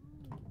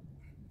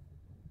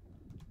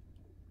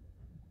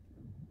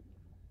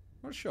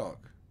 What shark?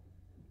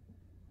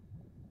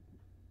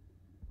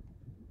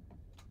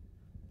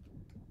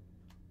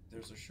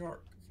 There's a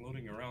shark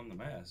floating around the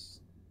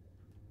mast.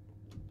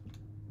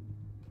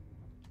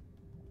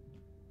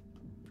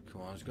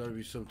 Come on, there's got to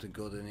be something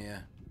good in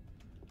here.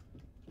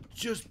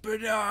 Just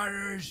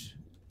bananas.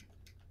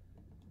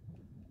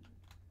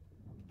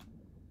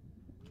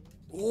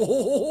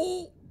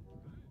 Oh,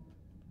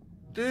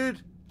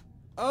 dude.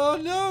 Oh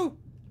no.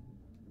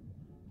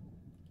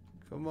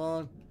 Come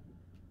on.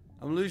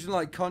 I'm losing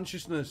like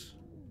consciousness.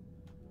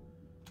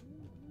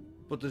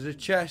 But there's a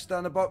chest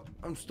down the bottom.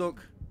 I'm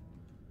stuck.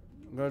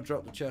 I'm gonna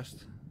drop the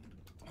chest.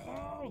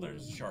 Oh,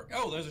 there's a shark.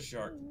 Oh, there's a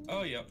shark.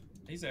 Oh, yep.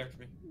 He's after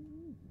me.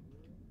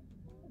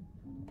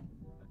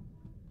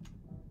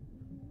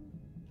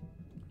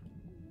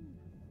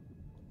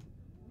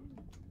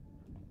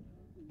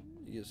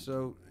 You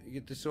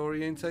get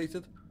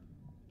disorientated.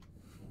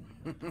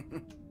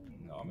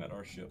 No, I'm at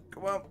our ship.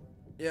 Come on.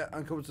 Yeah,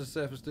 I'm coming to the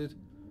surface, dude.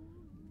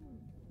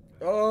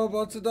 Oh, I'm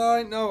about to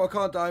die. No, I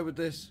can't die with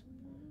this.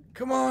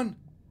 Come on.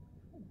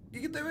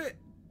 You can do it.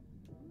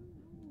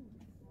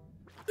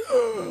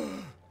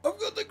 I've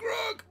got the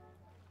grog.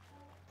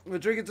 We're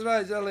drinking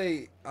tonight,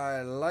 Zelly.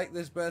 I like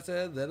this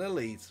better than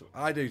Elite.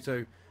 I do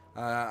too.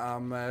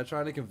 I'm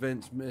trying to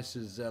convince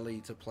Mrs.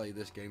 Zelly to play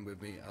this game with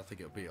me. I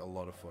think it'll be a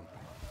lot of fun.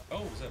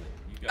 Oh, Zelly,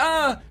 you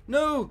got it.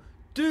 No.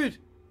 Dude.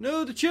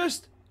 No, the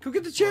chest. Go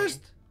get the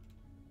chest.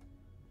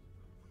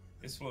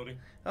 It's floating.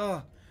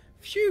 Oh,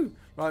 phew.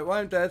 Right, while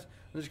I'm dead,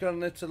 I'm just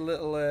going into the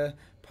little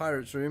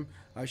pirate's room.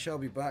 I shall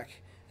be back.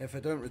 If I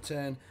don't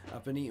return,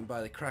 I've been eaten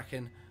by the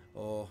Kraken,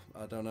 or,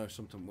 I don't know,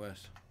 something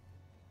worse.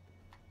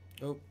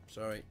 Oh,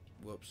 sorry.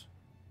 Whoops.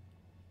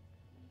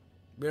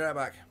 Be right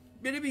back.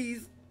 Bitty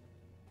bees.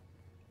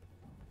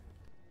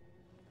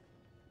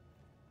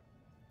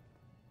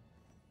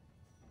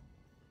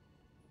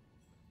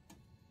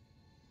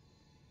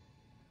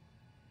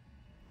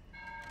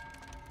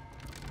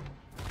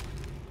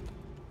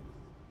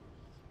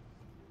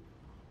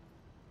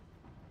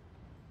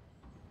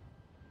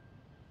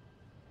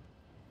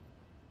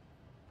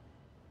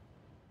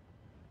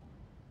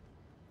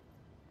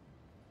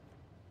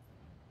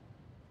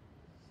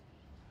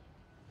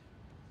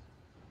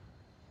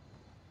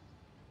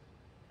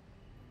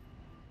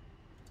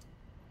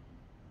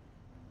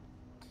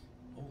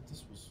 Oh,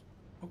 this was...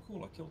 Oh,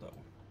 cool, I killed that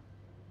one.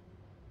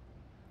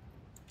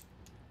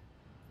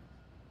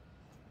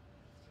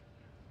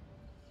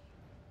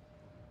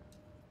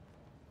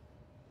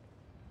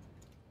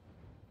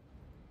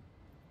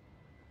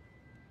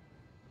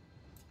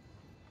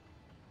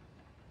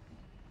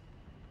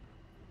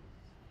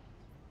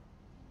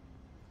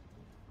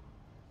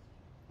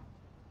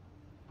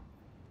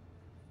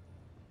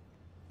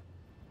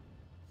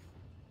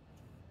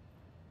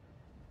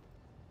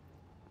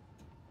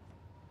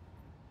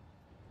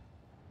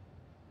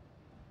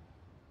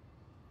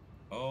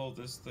 Oh,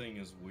 this thing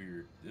is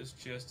weird. This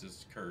chest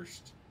is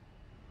cursed.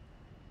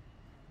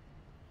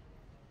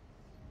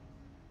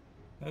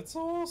 That's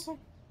awesome.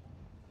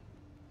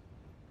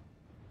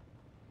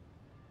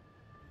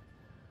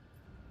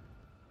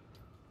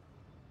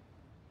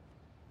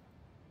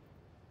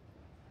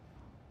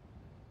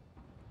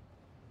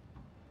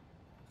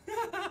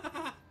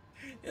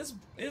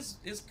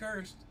 it's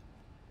cursed.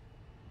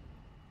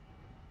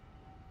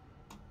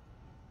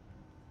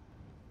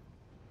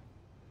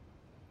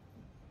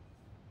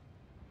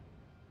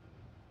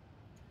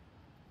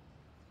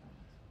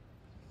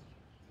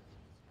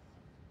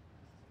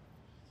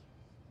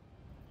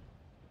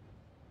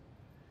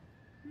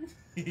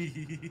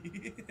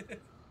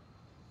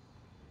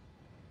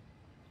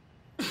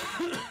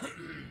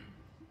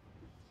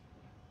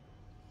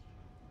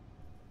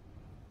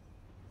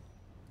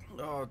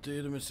 Oh,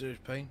 dude, I'm in serious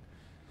pain.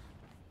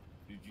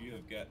 Dude, you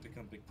have got to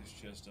come pick this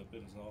chest up. It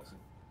is awesome.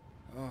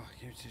 Oh,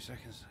 give me 2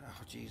 seconds.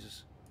 Oh,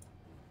 Jesus.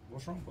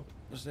 What's wrong, bud?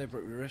 Just there,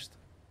 broke my wrist.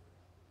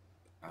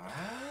 Ah.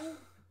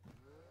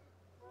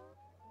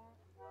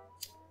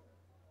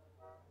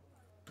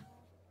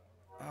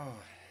 Oh.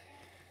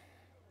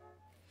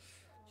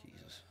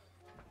 Jesus.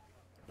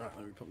 Right,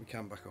 let me put my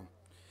cam back on.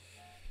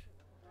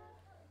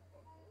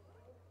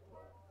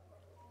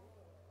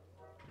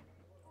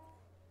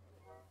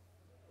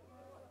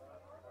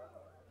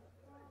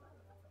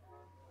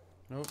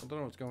 No, I don't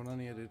know what's going on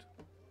here, dude.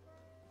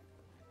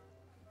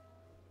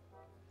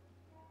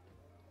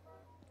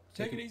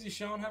 Take it easy,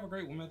 Sean. Have a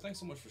great one, man. Thanks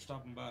so much for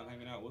stopping by and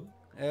hanging out with us.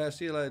 Yeah,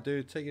 see you later,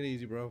 dude. Take it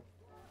easy, bro.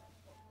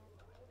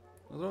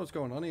 I don't know what's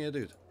going on here,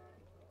 dude.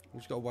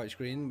 We've just got a white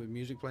screen with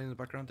music playing in the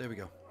background. There we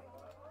go.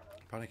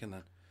 Panicking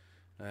then.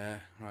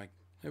 Right.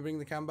 Let me bring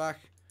the cam back.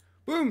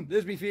 Boom!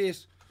 There's me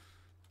face.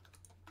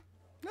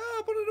 No,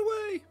 put it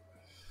away.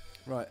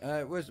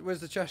 Right.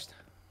 Where's the chest?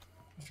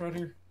 It's right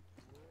here.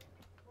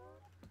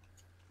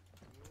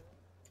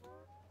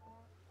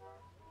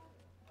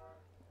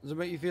 Does it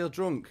make you feel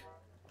drunk?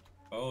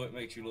 Oh, it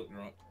makes you look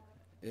drunk.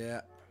 Yeah.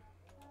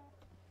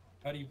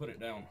 How do you put it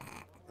down?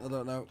 I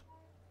don't know.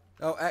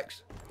 Oh,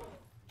 X.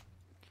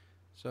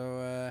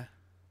 So,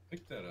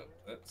 Pick that up.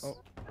 That's... Oh.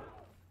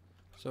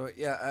 So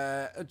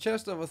yeah, a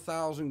chest of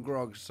 1,000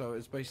 grogs. So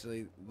it's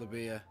basically the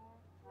beer.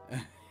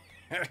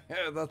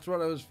 That's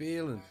what I was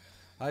feeling.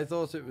 I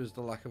thought it was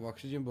the lack of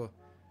oxygen, but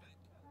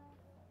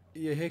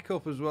you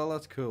hiccup as well.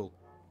 That's cool.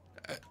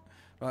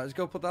 Right, let's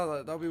go put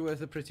that. That'll be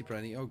worth a pretty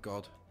penny. Oh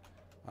God,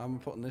 I'm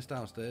putting this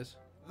downstairs.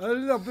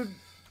 I'll be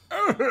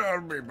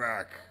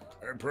back.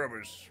 I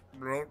promise.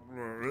 There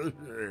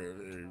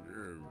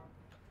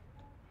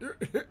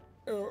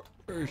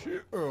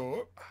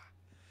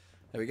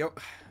we go.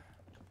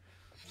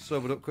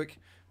 Sobered up quick.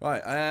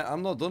 Right,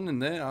 I'm not done in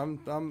there. I'm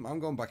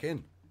going back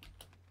in.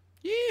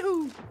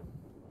 Yee-hoo!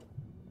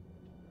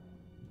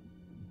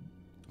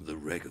 The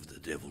wreck of the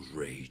devil's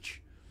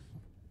rage.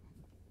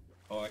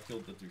 Oh, I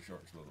killed the 2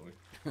 sharks, by the way.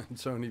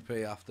 Tony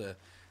P after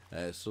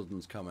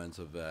Sutton's comment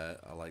of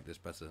I like this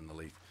better than the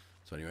leaf.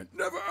 Tony went,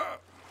 never!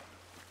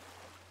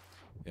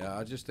 Yeah,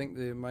 I just think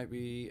there might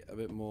be a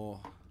bit more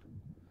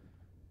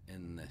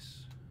in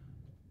this.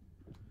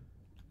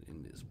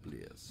 In this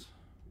place.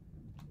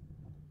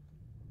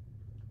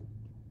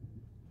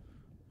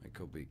 I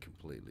could be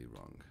completely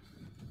wrong.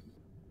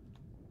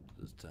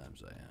 There's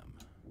times I am.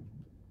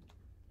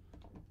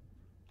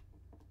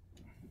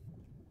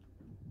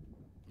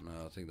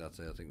 No, I think that's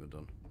it. I think we're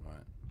done.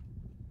 Right.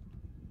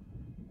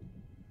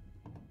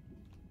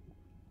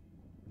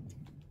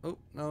 Oh,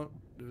 no.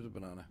 There was a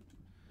banana.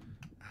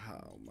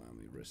 Ow, man,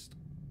 my wrist.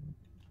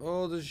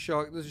 Oh, there's a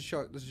shark. There's a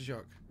shark. There's a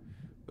shark.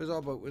 Where's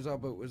our boat? Where's our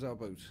boat? Where's our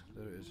boat?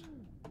 There it is.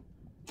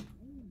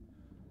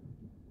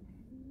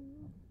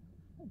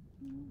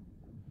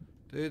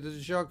 Dude, there's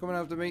a shark coming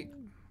after me.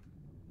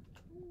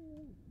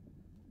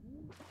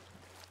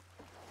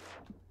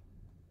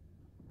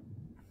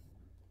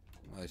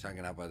 Oh, he's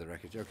hanging out by the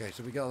wreckage. Okay,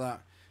 so we got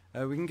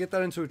that. We can get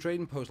that into a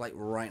trading post like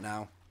right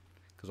now,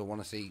 because I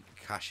want to see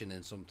cashing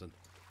in something.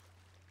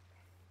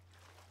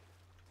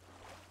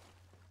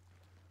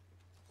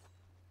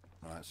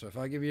 Alright, so if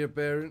I give you a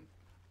bearing.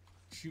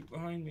 Shoot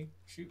behind me.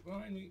 Shoot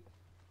behind me.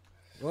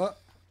 What?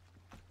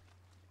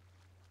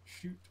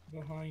 Shoot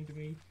behind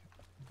me.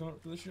 I'm going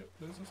up to the ship.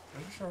 There's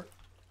a shark.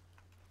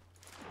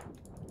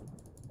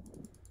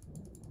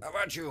 How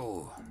about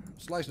you?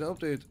 Slicing it up,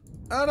 dude.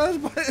 Oh,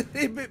 no,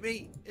 it bit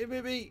me. It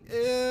bit me.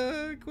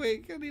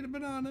 Quick, I need a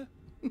banana.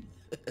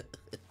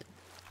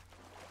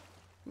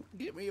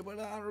 Get me a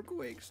banana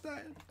quick,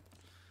 Stan.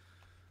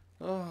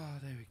 Oh,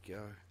 there we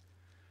go.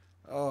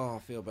 Oh, I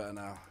feel better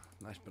now.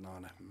 Nice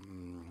banana.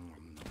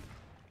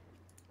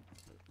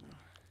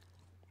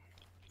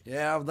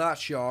 Yeah, have that,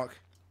 shark.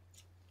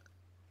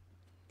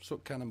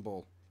 Suck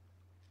cannonball.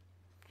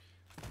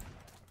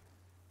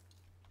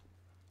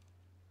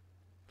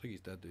 I think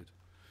he's dead, dude.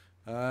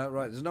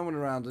 Right, there's no one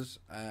around us.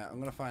 I'm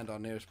going to find our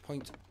nearest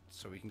point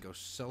so we can go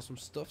sell some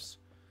stuffs.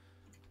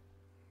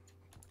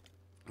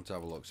 Let's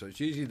have a look. So it's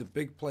usually the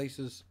big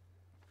places.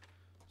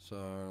 So,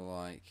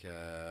 like...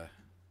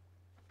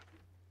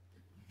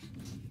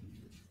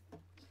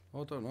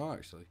 oh, I don't know,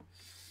 actually.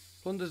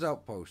 Plunder's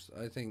Outpost.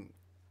 I think,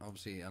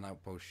 obviously, an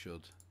outpost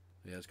should.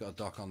 Yeah, it's got a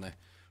dock on there.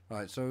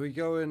 Right, so we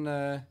go in...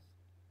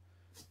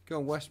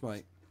 going west,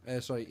 mate.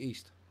 Sorry,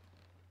 east.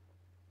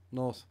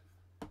 North.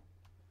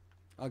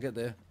 I'll get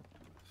there.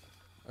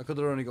 I could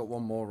have only got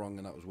one more wrong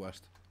and that was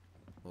west.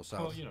 Or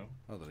south. Well, you know.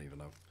 I don't even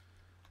know.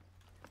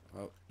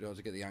 Oh, you have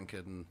to get the anchor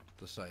and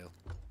the sail.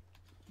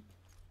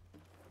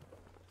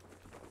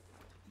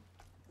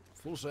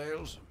 Full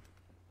sails.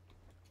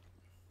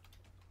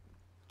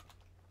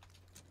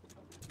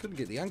 Couldn't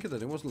get the anchor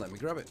then, it wasn't letting me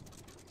grab it.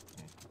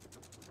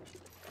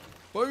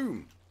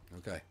 Boom!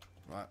 Okay,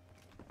 right.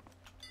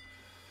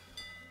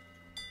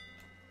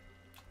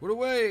 We're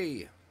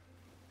away!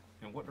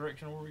 In what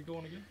direction were we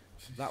going again?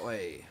 That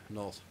way,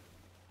 north.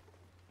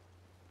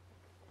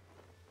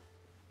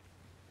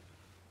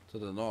 To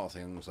the north,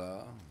 things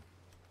are.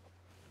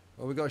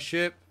 Oh, we got a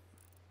ship.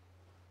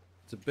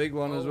 It's a big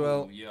one as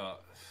well. Yeah.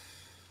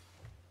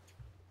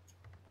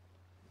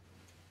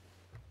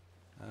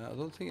 I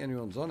don't think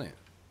anyone's on it.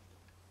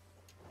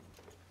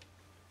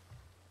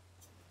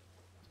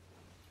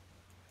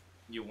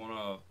 You want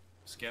to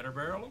scatter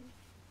barrel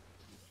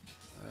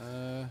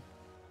them?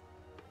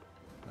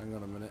 Hang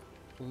on a minute.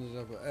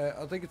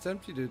 I think it's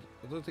empty, dude.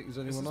 I don't think there's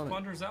anyone on it. This is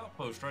Plunder's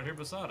Outpost right here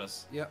beside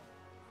us. Yep.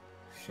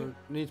 So it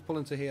needs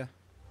pulling to here.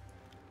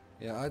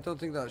 Yeah, I don't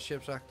think that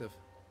ship's active.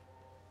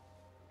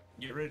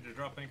 Get ready to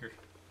drop anchor.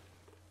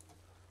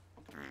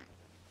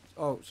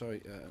 Oh,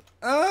 sorry.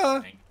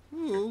 Ah! Dang.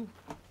 Ooh.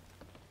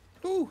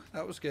 Ooh,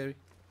 that was scary.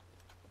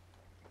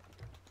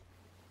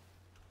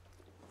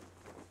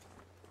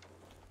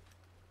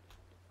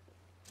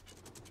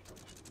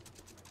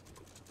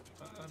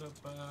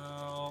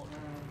 About...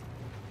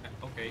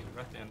 Okay,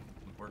 right then.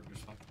 Would work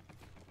just fine.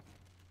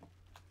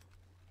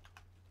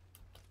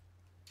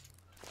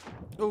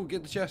 Oh,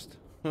 get the chest.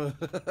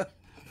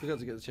 Forgot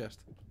to get the chest.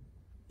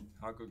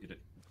 I'll go get it.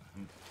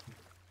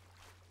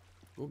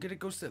 Go get it,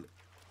 go steal it.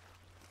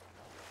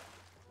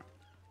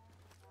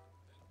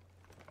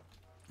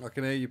 I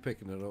can hear you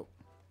picking it up.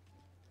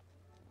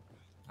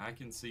 I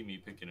can see me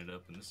picking it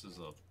up, and this is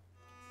a...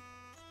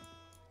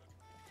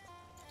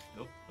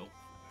 Nope, nope.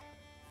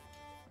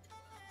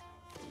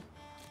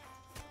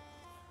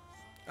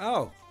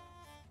 Oh.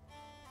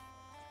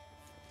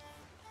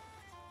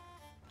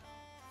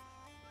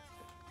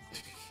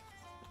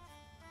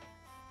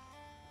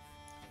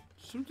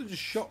 Something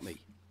just shot me.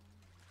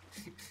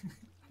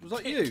 Was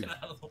that you? Get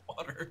out of the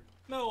water.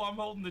 No, I'm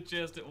holding the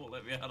chest. It won't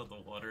let me out of the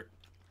water.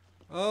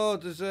 Oh,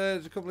 there's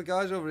a couple of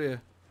guys over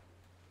here.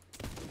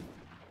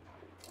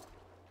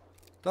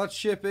 That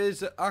ship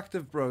is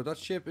active, bro. That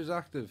ship is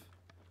active.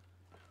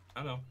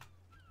 I know.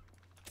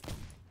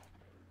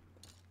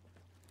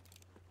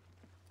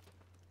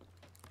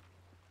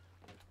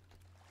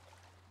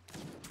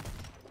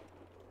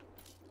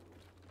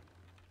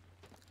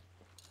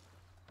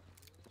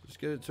 Just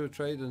get it to a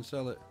trade and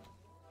sell it.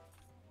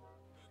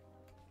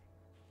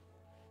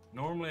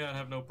 Normally, I'd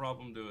have no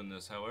problem doing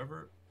this.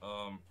 However,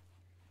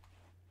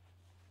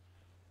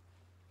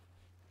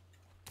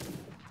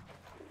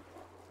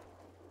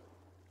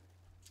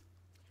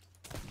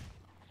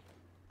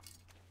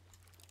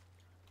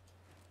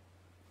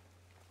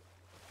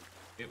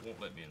 it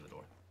won't let me in the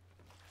door.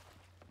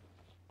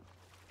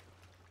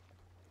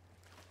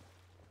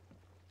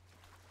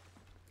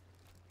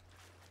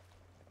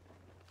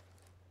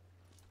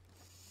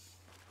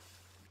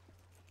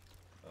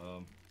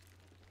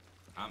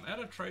 I'm at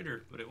a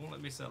trader, but it won't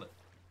let me sell it.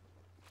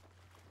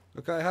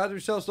 Okay, how do we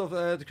sell stuff?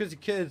 The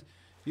Critic Kid,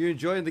 you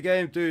enjoying the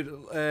game, dude?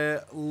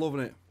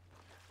 Loving it.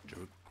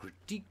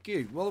 Critic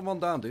Kid, well, I'm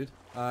on down, dude.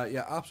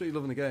 Yeah, absolutely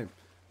loving the game.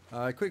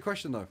 Quick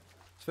question though.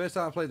 It's the first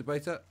time I played the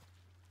beta.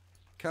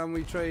 Can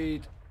we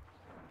trade?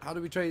 How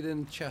do we trade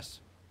in chess?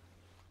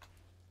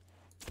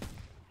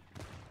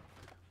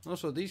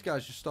 Also, these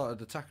guys just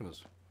started attacking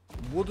us.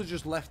 Would have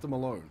just left them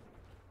alone.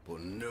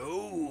 But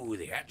no,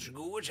 they had to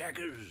go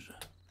attackers.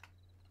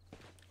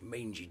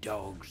 Mangy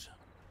dogs.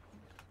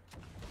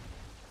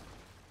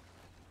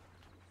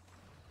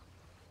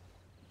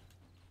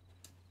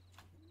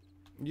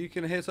 You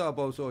can hit our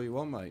boat all you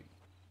want, mate.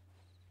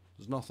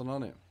 There's nothing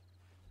on it.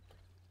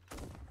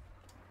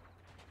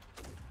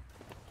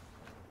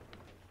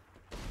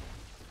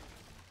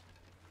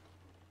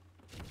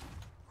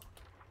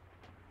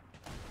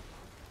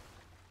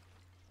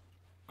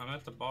 I'm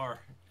at the bar,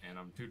 and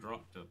I'm too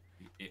drunk to...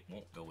 It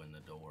won't go in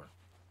the door.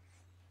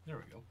 There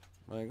we go.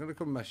 Right, I'm gonna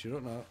come mess you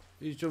up now.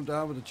 He's jumped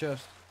down with the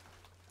chest.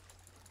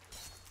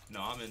 No,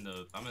 I'm in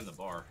the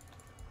bar.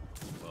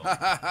 Well, Ha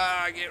ha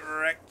ha! Get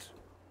wrecked.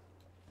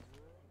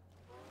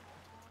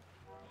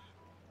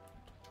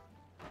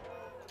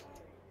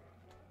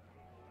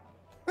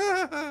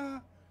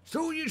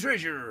 Stole your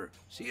treasure.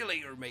 See you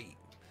later, mate.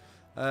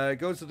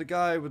 Go to the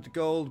guy with the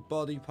gold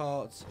body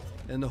parts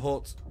in the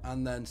hut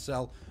and then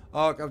sell.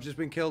 Oh, I've just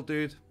been killed,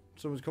 dude.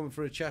 Someone's coming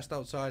for a chest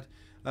outside.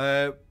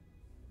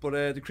 But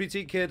the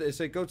Critique Kid, it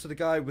said go to the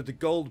guy with the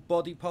gold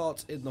body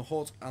parts in the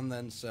hut and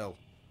then sell.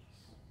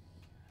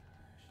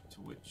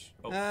 to which...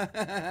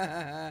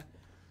 Oh,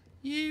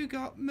 You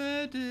got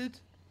murdered.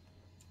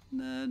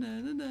 Na na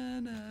na na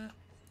na.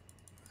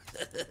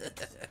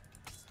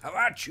 How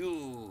about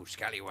you,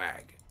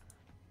 scallywag?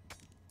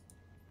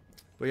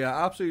 But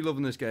yeah, absolutely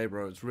loving this game,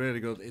 bro. It's really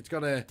good. It's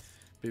gonna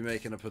be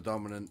making a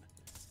predominant...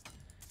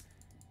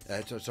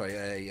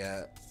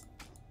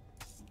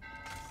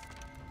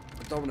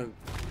 predominant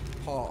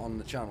part on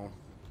the channel.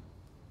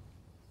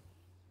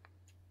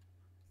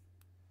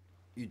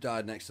 You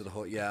died next to the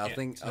hut. Yeah, I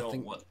think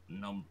what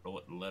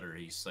letter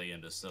he's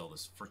saying to sell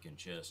this freaking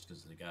chest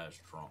because the guy's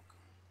drunk.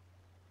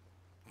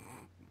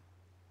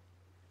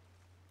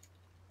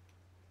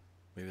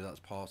 maybe that's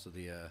part of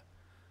the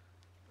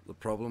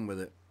problem with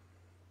it.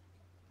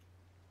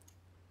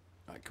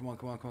 All right, come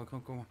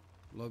on.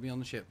 Load me on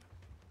the ship.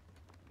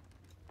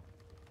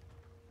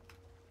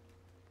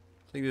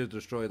 I think they've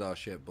destroyed our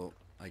ship, but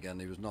again,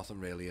 there was nothing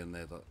really in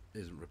there that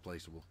isn't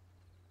replaceable.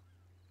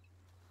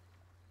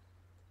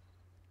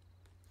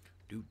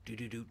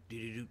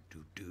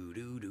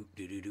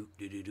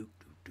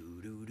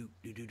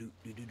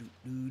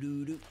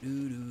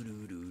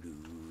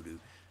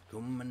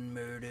 Come and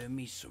murder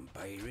me some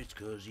pirates,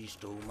 cause he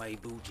stole my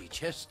booty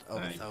chest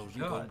of 1,000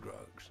 gold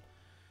grogs.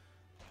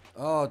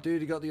 Oh,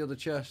 dude, he got the other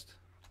chest.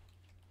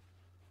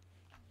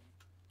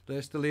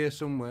 They're still here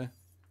somewhere.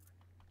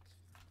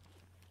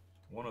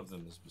 One of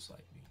them is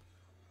beside me.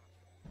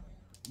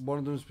 One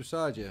of them's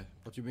beside you?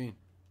 What do you mean?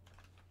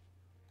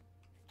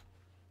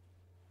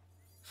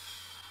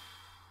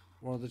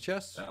 One of the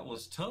chests? That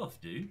was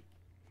tough, dude.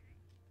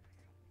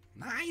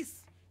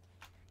 Nice!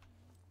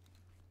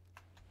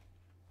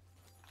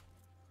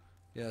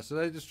 Yeah, so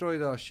they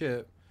destroyed our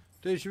ship.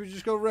 Dude, should we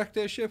just go wreck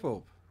their ship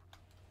up?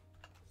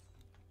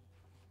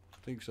 I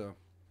think so.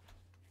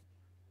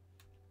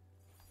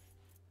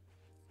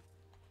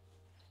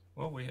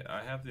 Well,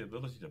 I have the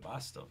ability to buy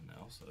stuff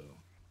now, so...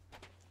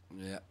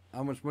 Yeah.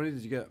 How much money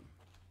did you get?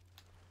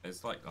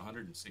 It's like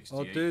 168.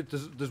 Oh, dude,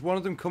 there's one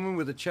of them coming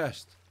with a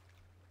chest.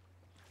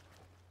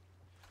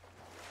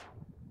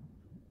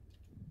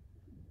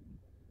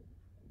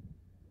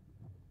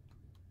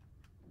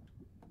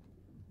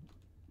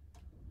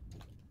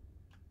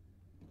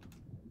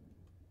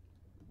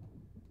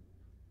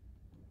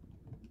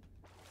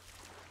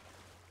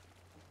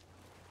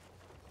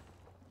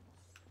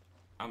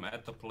 I'm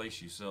at the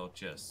place you sell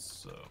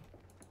chests, so.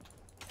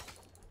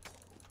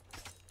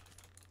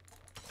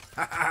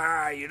 Ha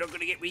ha! You're not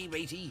gonna get me,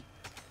 matey.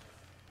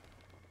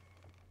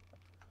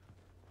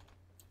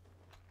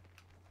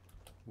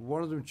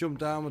 One of them jumped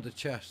down with the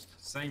chest.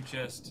 Same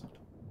chest.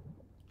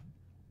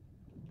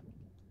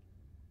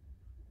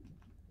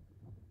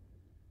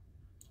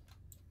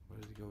 Where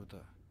did he go with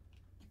that?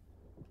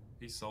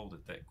 He sold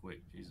it that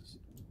quick, Jesus.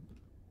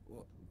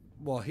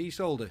 What, he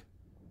sold it?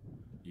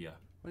 Yeah.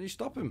 Why didn't you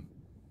stop him?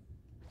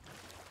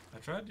 I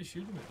tried to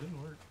shoot him, it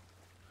didn't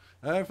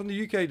work. From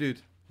the UK,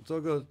 dude. It's all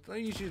good. Don't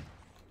use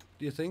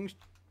your things.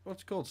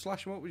 What's it called?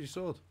 Slash him up with your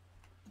sword.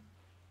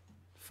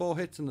 4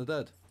 hits and they're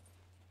dead.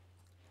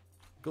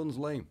 Gun's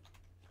lame.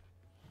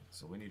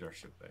 So we need our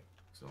ship back.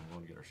 So I'm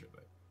going to get our ship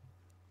back.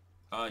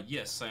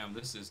 Yes, Sam,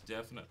 this is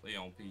definitely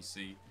on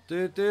PC.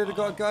 Dude, I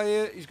got a guy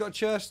here. He's got a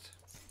chest.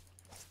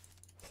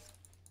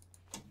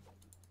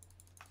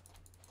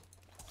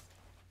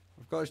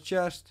 I've got his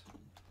chest.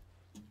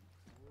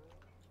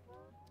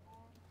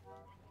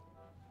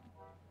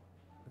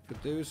 I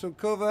could do with some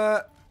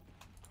cover.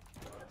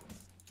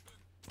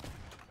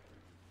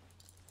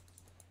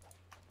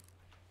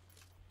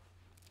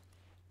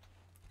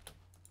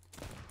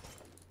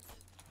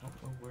 I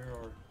don't know where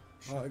our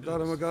ship Oh, I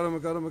got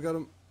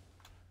him.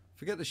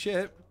 Forget the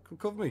ship. Come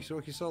cover me so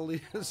I can sell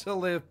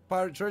the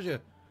pirate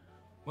treasure.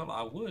 Well,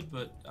 I would,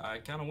 but I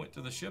kind of went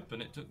to the ship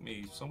and it took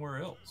me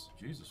somewhere else.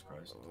 Jesus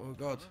Christ. Oh,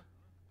 God.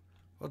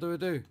 What do we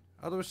do?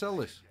 How do we sell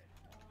this?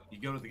 You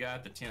go to the guy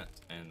at the tent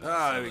and...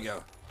 Ah, there we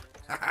go.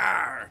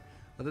 I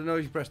didn't know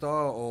if you pressed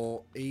R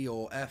or E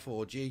or F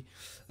or G.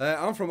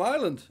 I'm from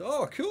Ireland.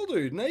 Oh, cool,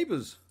 dude.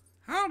 Neighbours.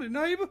 Howdy,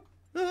 neighbour.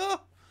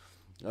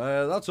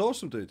 That's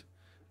awesome, dude.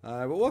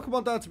 But welcome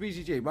on down to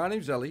BCG. My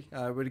name's Zelly.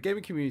 We're the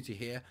gaming community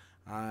here.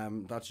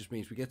 That just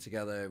means we get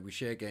together, we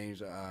share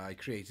games. I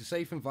create a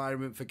safe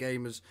environment for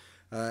gamers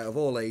of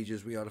all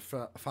ages. We are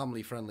a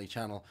family-friendly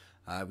channel.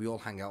 We all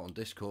hang out on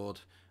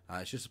Discord.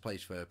 It's just a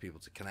place for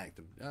people to connect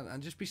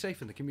and just be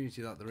safe in the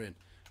community that they're in.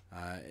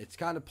 It's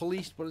kind of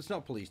policed, but it's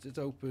not policed. It's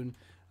open,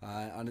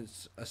 and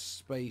it's a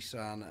space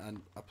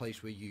and a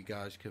place where you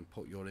guys can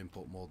put your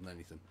input more than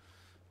anything.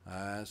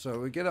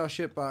 So we get our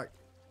ship back.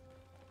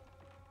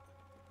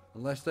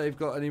 Unless they've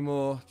got any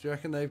more. Do you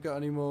reckon they've got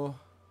any more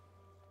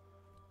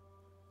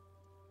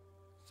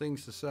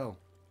things to sell?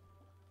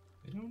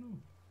 I don't know.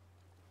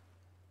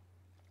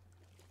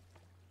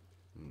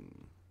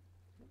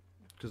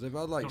 Because they've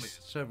had like Don't even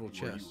several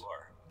know where chests. you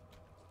are.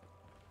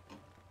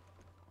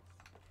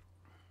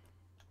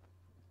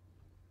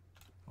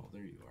 Oh,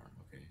 there you are.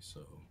 Okay,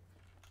 so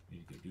you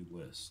need to go due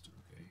west.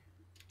 Okay.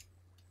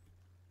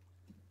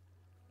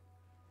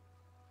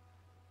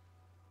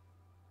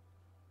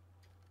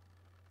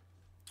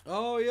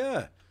 Oh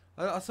yeah,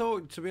 I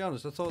thought, to be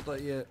honest, I thought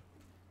that yeah.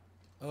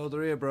 Oh,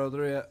 they're here, bro.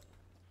 They're here.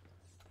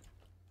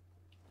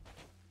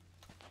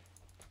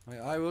 Wait,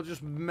 I will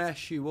just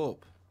mess you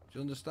up. Do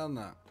you understand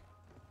that?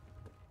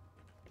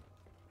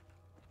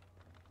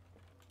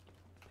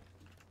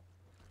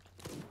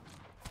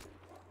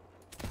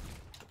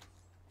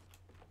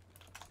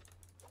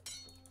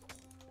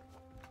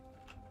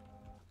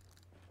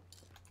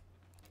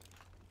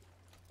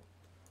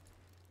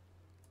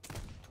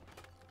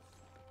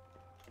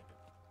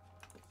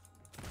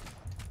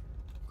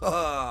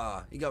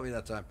 Ah, he got me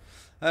that time.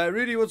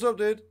 Rudy, what's up,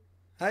 dude?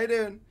 How you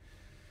doing?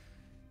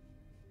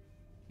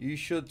 You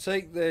should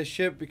take their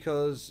ship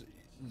because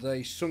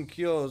they sunk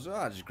yours.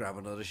 Ah, just grab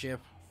another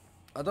ship.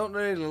 I don't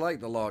really like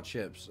the large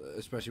ships,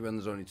 especially when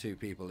there's only 2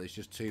 people. It's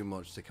just too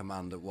much to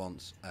command at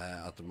once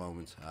at the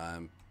moment.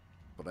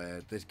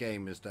 But this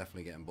game is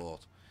definitely getting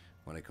bought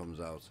when it comes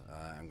out.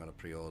 I'm going to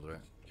pre-order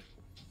it.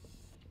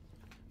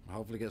 And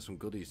hopefully get some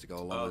goodies to go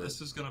along with it. This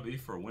is going to be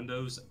for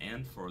Windows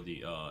and for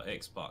the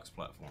Xbox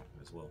platform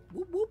as well.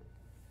 Whoop, whoop.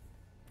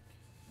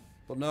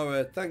 But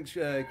no, thanks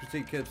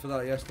Critique Kid for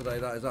that yesterday.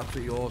 That is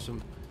absolutely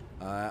awesome.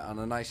 And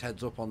a nice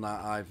heads up on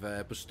that.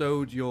 I've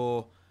bestowed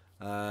your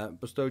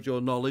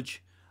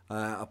knowledge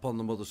upon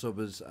the mother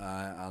subbers,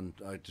 and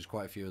there's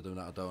quite a few of them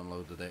that I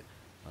downloaded it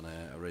and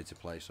are ready to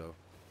play. So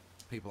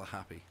people are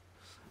happy.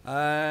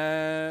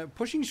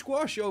 Pushing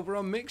Squash over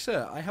on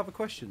Mixer. I have a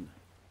question.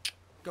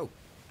 Go.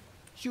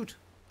 Shoot.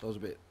 That was a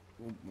bit...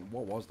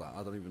 What was that?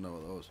 I don't even know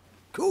what that was.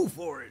 Cool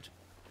for it.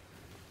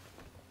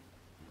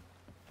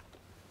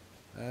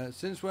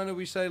 Since when are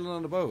we sailing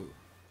on the boat?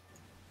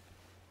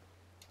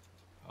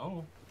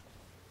 Oh.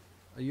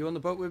 Are you on the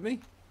boat with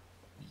me?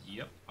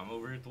 Yep, I'm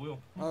over here at the wheel.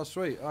 Oh,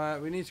 sweet.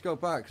 We need to go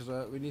back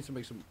because we need to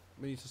make some...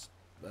 We need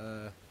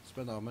to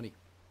spend our money.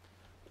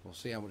 We'll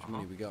see how much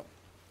money we got.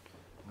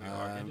 We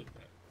are headed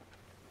back.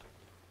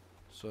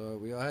 So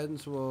we are heading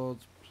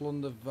towards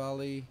Plunder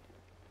Valley,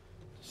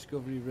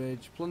 Discovery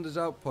Ridge. Plunder's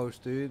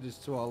Outpost, dude, is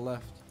to our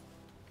left.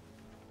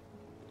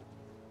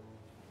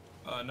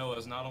 No,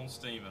 it's not on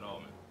Steam at all,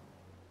 man.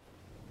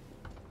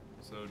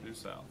 So due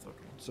south, okay.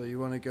 So you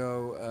want to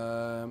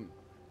go...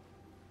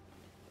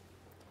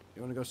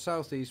 you want to go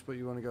southeast, but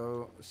you want to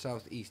go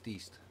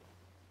southeast-east.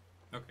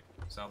 Okay,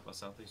 south by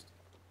southeast.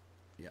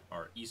 Yeah.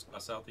 Or east by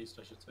southeast,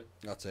 I should say.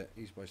 That's it,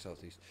 east by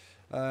southeast.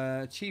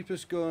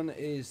 Cheapest gun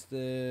is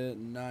the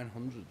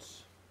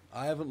 900s.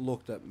 I haven't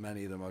looked at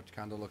many of them. I've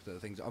kind of looked at the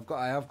things.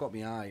 I have got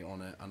my eye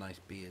on a nice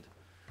beard,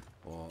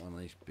 or a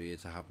nice beard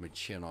to have my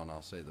chin on.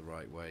 I'll say it the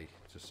right way,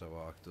 just so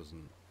Ark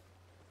doesn't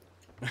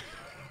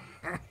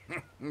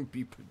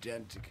be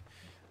pedantic.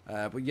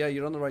 But yeah,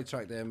 you're on the right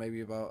track there.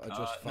 Maybe about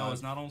just 5. No,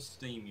 it's not on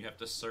Steam. You have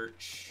to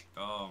search.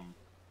 Oh,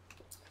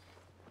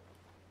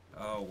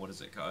 what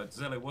is it called?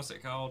 Zelly, what's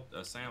it called?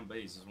 Sam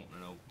Bays is wanting to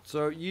know.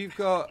 So you've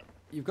got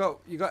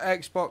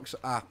Xbox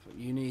app.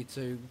 You need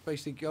to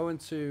basically go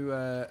into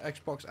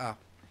Xbox app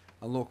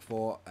and look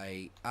for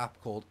a app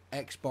called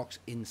Xbox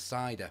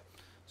Insider.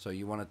 So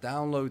you want to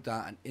download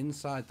that, and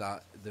inside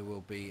that there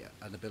will be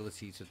an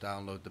ability to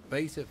download the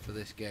beta for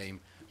this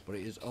game, but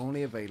it is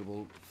only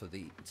available for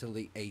till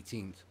the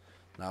 18th.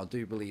 Now I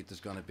do believe there's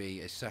going to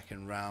be a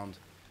second round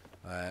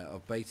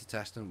of beta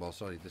testing. Well,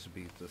 sorry, this will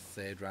be the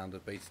 3rd round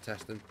of beta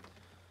testing,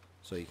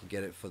 so you can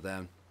get it for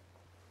them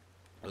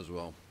as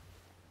well.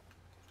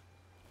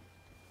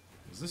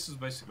 This is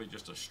basically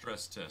just a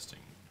stress testing.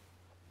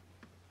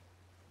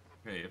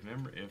 Okay,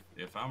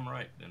 if I'm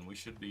right, then we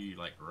should be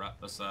like right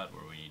beside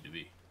where we need to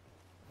be.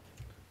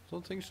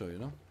 Don't think so, you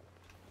know.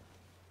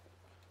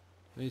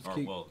 You need to Or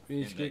keep, well, you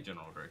need in to that keep,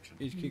 general direction.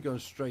 you need to keep going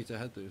straight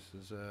ahead.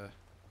 It's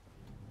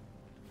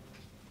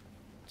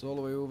all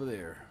the way over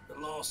there. The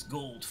Lost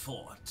Gold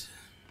Fort.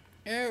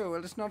 Oh,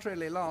 well, it's not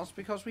really lost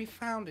because we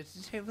found it.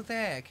 It's over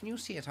there. Can you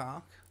see it,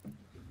 Ark?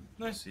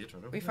 I see it right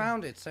over We there.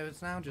 found it, so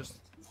it's now just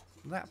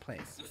that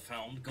place. The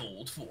Found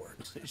Gold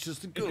Fort. It's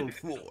just a gold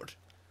fort.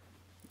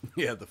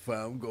 Yeah, the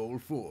found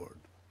gold fort.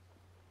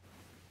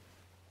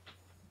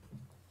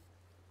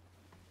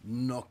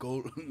 Not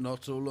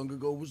so long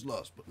ago was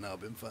lost, but now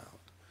been found.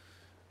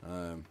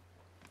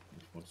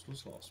 Once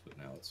was lost, but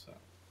now it's found.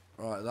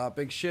 Right, that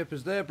big ship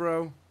is there,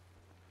 bro.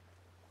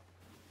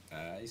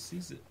 I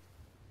sees it.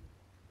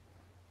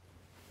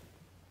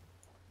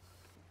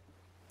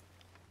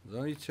 There's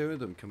only 2 of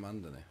them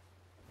commanding it.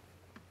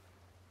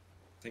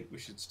 Think we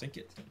should stink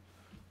it.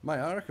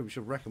 I reckon we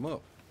should wreck them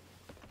up.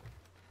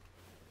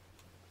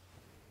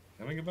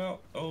 Coming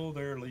about. Oh,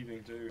 they're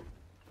leaving too.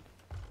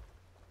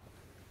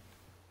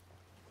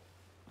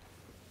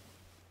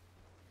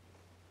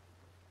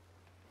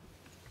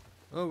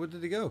 Oh, where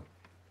did he go?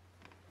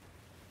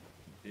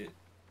 It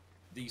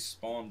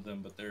despawned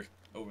them, but they're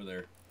over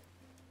there.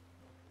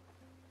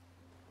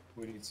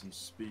 We need some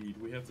speed.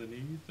 We have the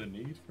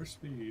need for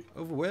speed.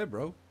 Over where,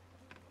 bro?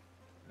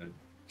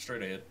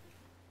 Straight ahead.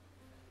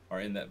 Or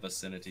in that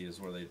vicinity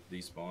is where they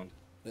despawned.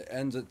 It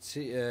ends at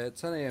 10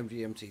 a.m.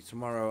 GMT.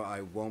 Tomorrow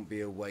I won't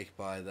be awake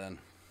by then.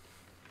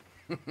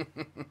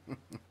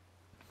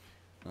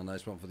 A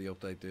nice one for the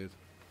update, dude.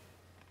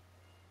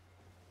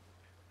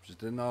 Just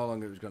didn't know how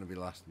long it was going to be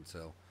lasting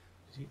until.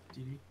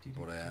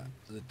 But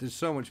there's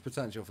so much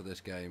potential for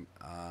this game,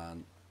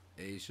 and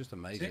it's just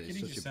amazing. It's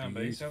such a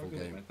beautiful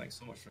game. Man. Thanks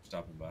so much for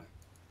stopping by.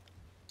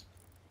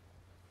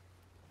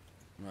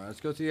 Right,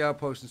 let's go to the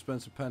outpost and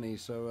spend some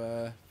pennies.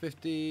 So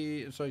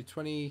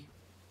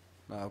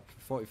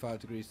 45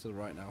 degrees to the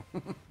right now.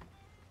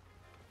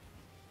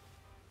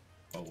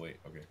 Oh wait,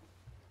 okay.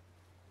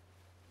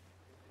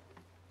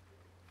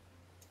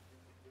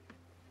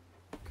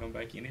 Come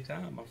back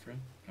anytime, my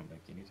friend. Come back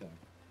anytime.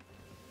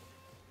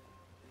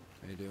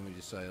 How you doing with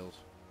your sales?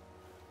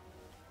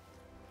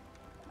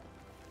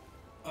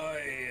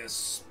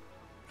 Yes.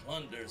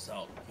 Plunder's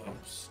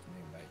outpost,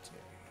 me matey.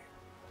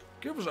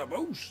 Give us a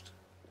boost.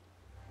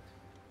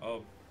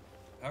 Oh,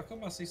 how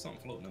come I see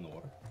something floating in the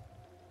water?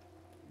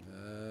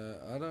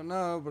 I don't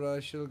know, but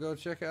I shall go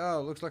check it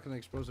out. Looks like an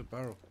explosive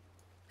barrel.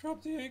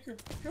 Drop the anchor!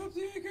 Drop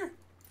the anchor!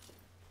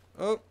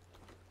 Oh,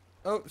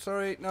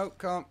 sorry, no,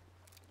 can't.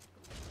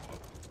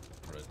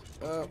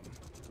 Right.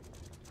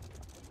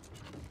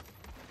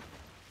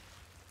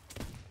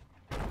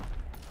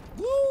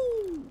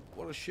 Woo!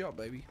 What a shot,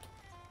 baby.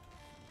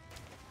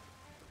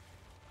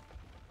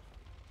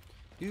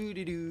 Do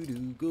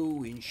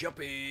going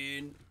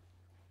shopping.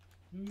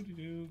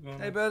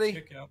 Hey, buddy.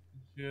 Check out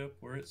the ship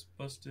where it's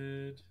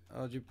busted.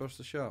 How'd you bust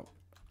the shop?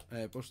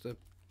 Bust the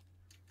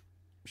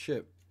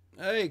ship.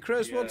 Hey,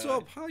 Chris, what's Yeah.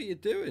 up? How you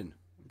doing?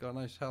 Got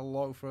a nice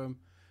hello from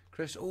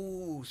Chris.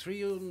 Oh,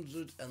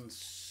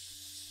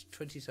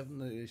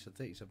 327. I said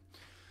 37.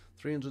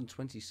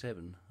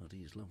 327 of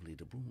these lovely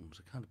doubloons.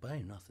 I can't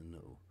buy nothing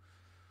though.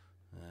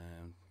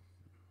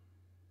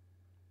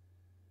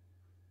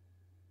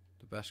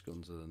 The best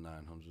guns are the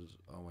 900s.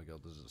 Oh my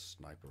god, there's a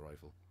sniper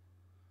rifle.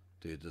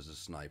 Dude, there's a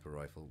sniper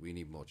rifle. We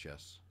need more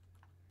chests.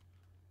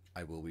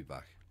 I will be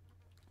back.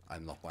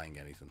 I'm not buying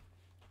anything.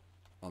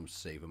 I'm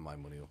saving my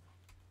money up.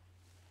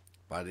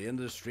 By the end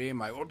of the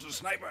stream, I want a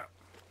sniper.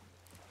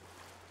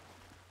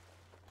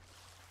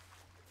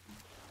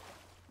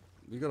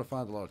 You gotta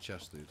find a lot of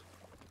chests, dude.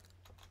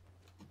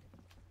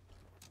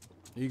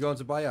 Are you going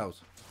to buy out?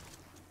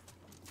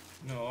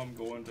 No, I'm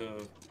going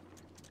to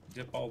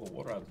dip all the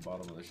water out the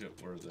bottom of the ship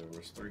where there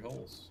was 3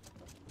 holes.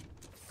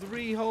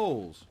 3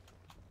 holes?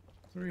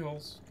 3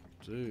 holes.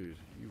 Dude,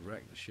 you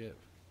wrecked the ship.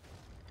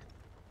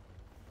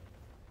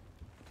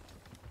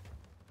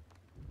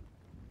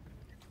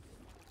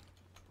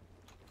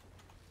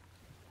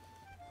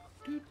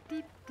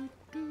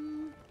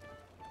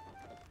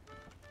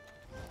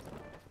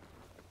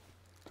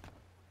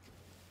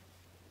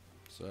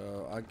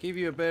 So I'll give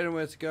you a bearing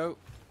where to go.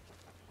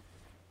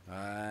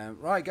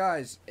 Right,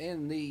 guys,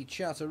 in the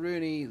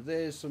chatteroony,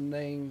 there's some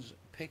names.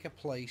 Pick a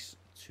place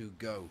to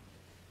go.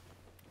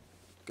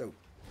 Go.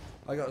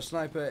 I got a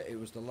sniper. It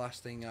was the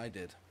last thing I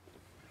did.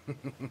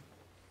 There's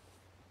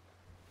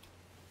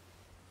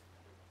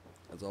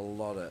a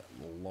lot of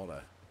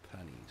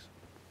pennies.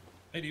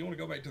 Hey, do you want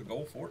to go back to the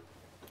gold fort?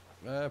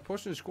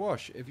 Push and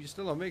squash. If you're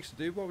still on mix,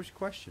 dude, what was your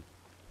question?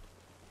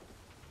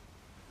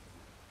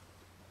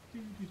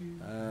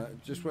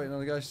 Just waiting on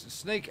the guys.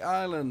 Snake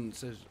Island,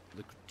 says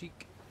the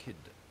critique kid.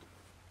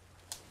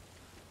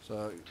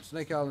 So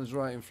Snake Island's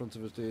right in front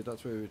of us, dude.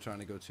 That's where we were trying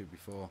to go to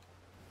before.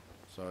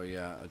 So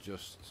yeah,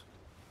 adjust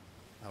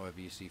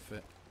however you see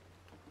fit.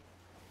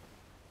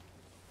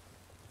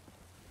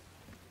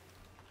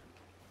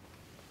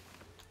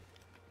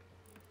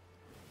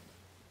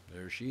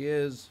 There she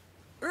is.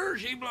 There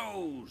she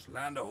blows.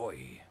 Land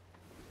ahoy.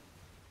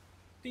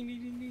 Ding,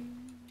 ding, ding,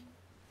 ding.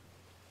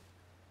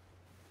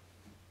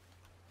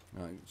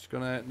 Right, just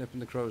gonna nip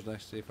in the crow's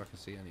nest, see if I can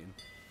see anything.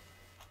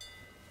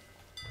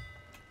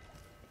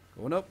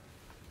 Going up.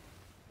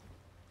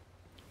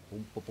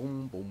 Boom, boom,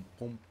 boom, boom,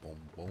 boom, boom,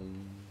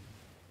 boom.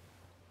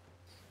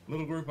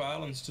 Little group of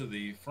islands to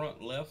the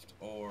front left,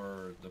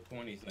 or the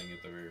pointy thing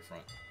at the very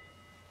front?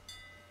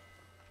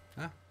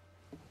 Huh?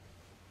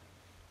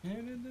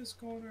 And in this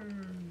corner.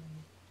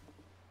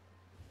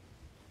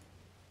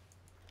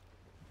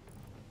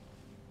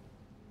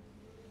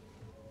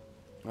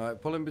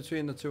 Alright, pull in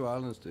between the two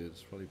islands, dude.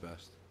 It's probably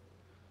best.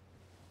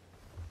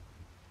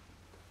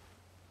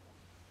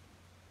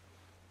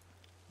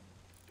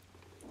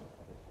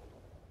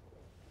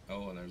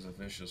 Oh, and there's a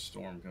vicious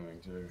storm coming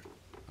too.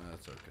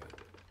 That's okay.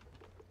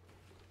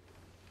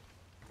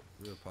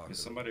 Real pocket. Is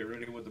somebody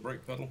ready with the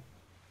brake pedal?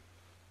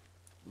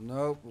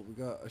 No, but we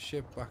got a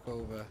ship back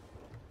over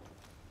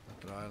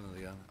at the island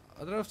again. I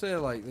don't know if they're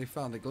like, they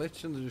found a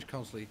glitch and they're just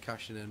constantly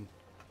cashing in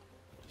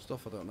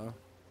stuff, I don't know.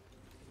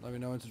 Let me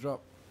know when to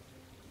drop.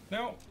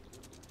 No.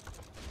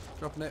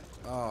 Dropping it.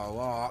 Oh,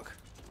 walk.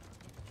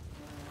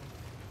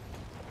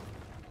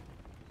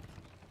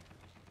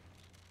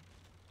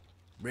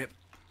 Rip.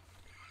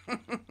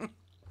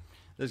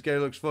 This game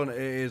looks fun. It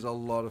is a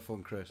lot of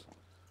fun, Chris.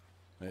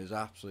 It is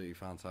absolutely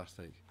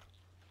fantastic.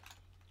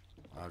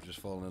 I've just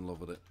fallen in love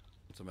with it.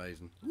 It's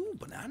amazing. Ooh,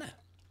 banana.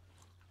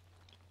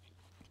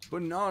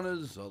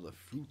 Bananas are the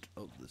fruit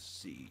of the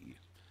sea.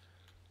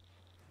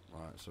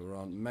 Right, so we're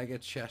on mega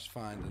chest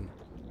finding.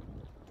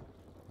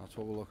 That's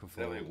what we're looking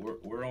for. Zelly,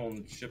 we're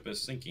on ship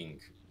is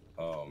sinking.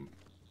 Have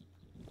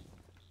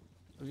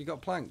you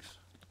got planks?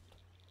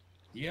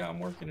 Yeah, I'm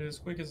working it as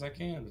quick as I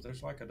can, but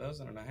there's like a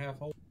dozen and a half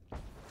holes.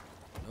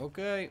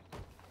 Okay.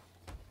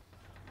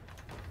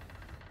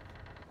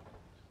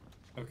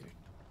 Okay.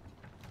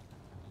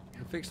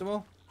 You fixed them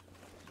all?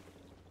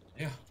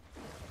 Yeah.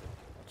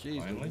 Jeez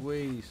Finally.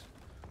 Louise.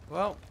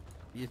 Well,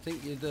 you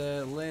think you'd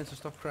learn to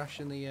stop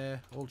crashing the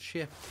old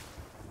ship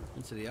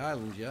into the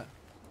island yet?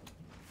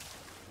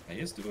 Hey,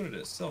 it's doing it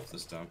itself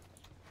this time.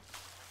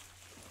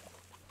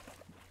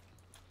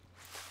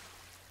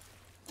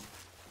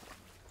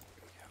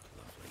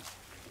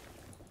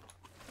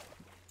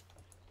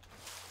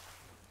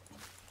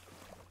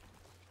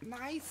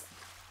 Nice.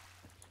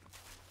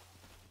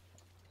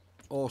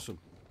 Awesome.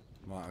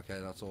 Right, okay,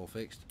 that's all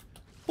fixed.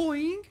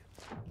 Boing!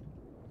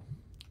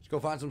 Let's go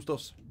find some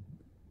stuffs.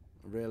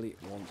 I really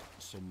want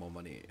some more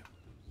money.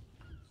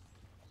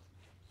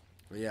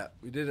 But yeah,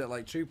 we did it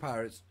like true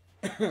pirates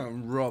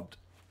and robbed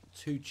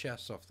 2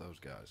 chests off those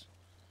guys.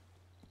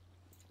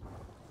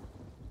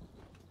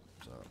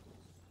 So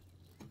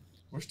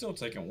We're still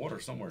taking water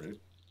somewhere, dude.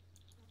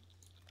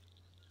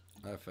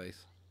 I have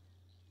faith.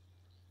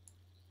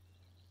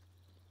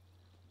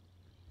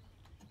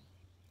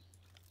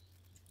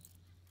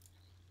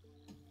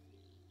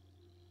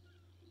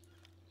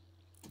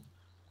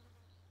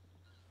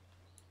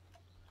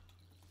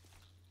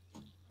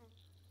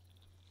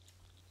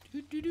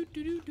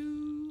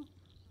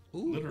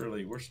 Ooh.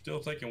 Literally, we're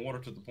still taking water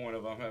to the point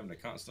of I'm having to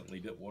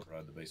constantly dip water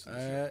out of the base of the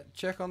ship.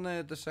 Check on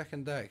the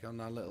second deck on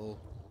that little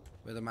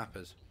where the map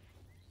is.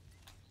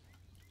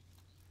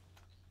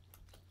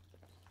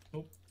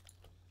 Nope.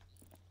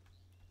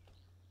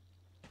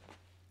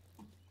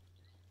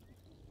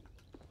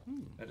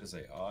 That is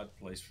a odd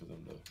place for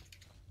them to.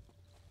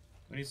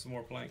 We need some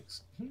more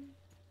planks.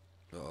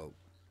 Oh,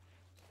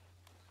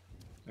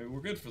 Maybe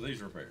we're good for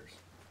these repairs.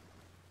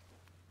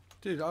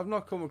 dude, I've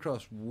not come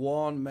across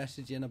one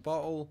message in a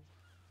bottle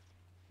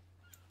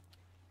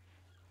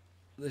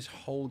this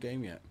whole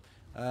game yet.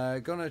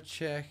 Gonna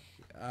check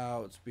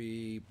out.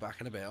 Be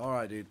back in a bit. All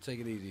right, dude, take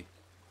it easy.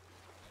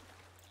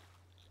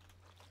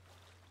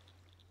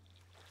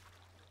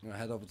 I'm gonna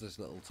head over to this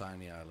little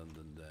tiny island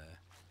and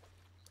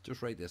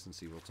just rate this and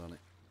see what's on it.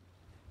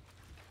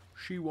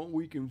 See what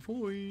we can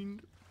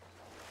find.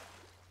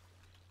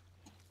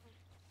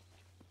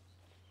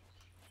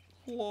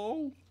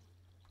 Hello.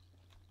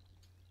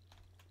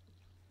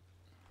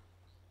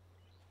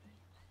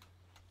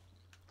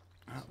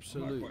 I'm not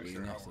Absolutely quite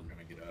sure how nothing. we're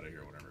gonna get out of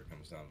here whenever it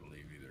comes time to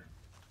leave either.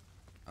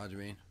 How do you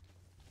mean?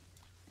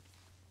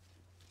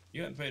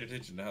 You hadn't paid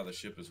attention to how the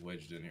ship is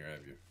wedged in here,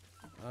 have you?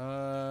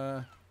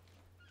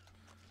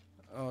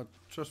 Oh,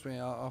 trust me,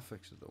 I'll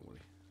fix it, don't worry.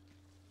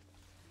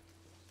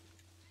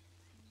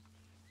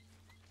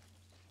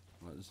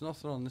 Right, there's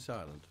nothing on this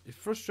island. It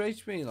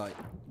frustrates me, like,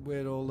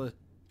 where all the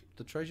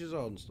treasures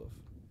are and stuff.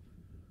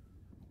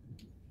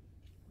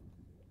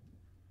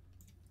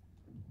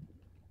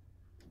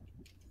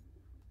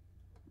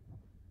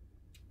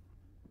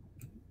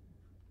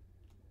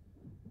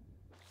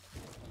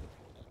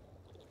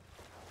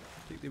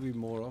 I think there'd be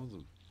more of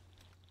them.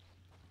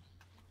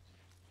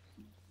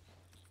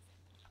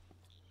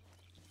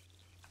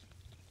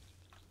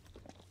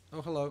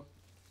 Oh, hello.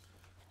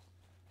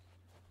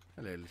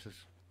 Hello, little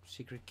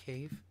secret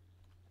cave.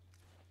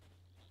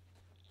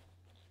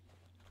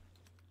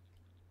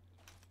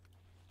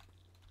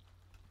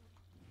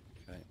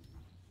 Okay.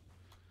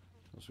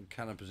 Got some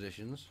cannon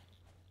positions.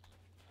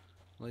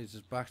 Leads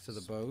us back to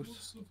the boat.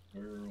 Explosive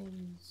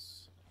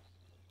barrels.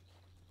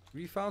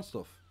 Have you found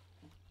stuff?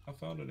 I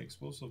found an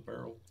explosive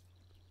barrel.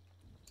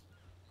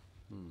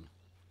 Hmm.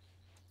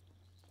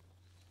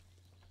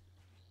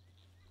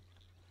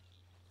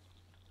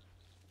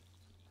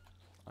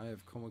 I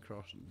have come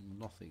across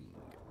nothing.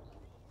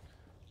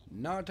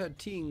 Not a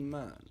thing,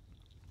 man.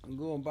 I'm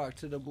going back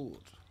to the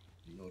boat.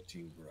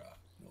 Nothing, bruh.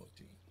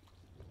 Nothing.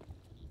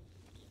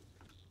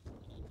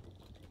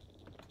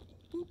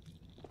 Boop,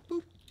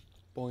 boop,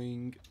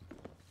 boing.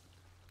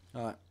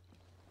 Alright.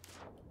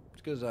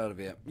 Let's get us out of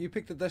here. You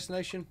pick the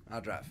destination,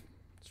 I'll drive.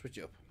 Switch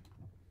it up.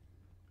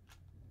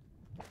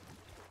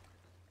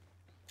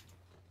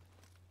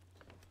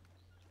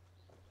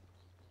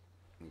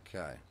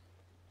 Okay.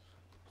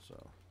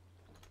 So.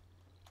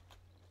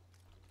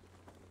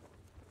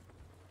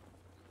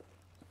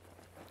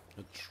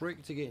 The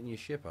trick to getting your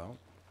ship out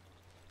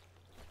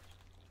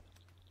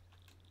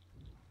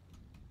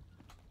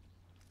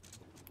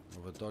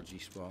of a dodgy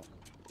spot.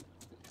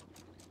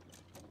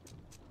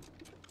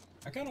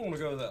 I kind of want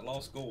to go to that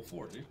Lost Gold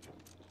Fort, dude.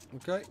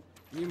 Okay,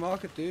 you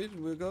mark it,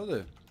 dude. We'll go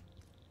there.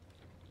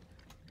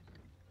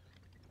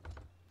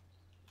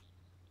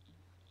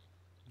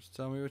 Just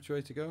tell me which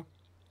way to go.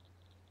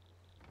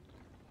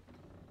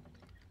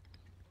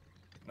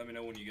 Let me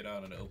know when you get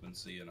out in the open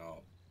sea and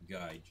I'll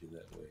guide you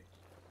that way.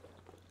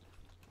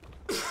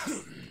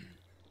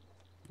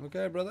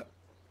 Okay, brother.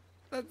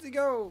 Let's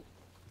go.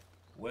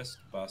 West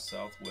by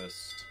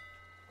southwest.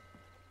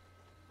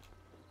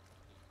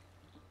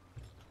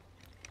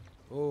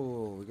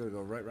 Oh, we gotta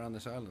go right round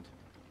this island.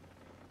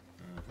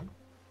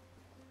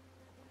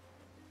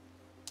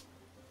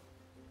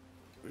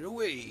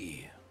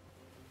 Away.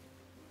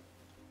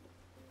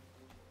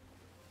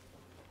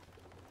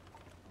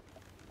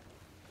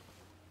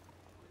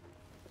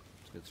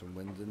 Let's get some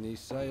wind in these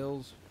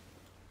sails.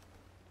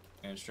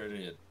 And straight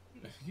ahead.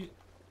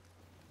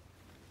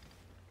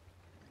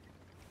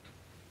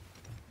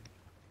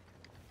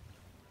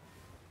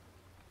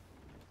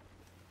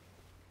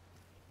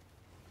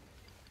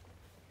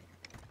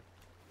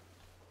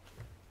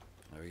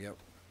 There we go.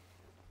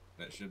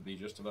 That should be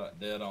just about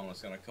dead on.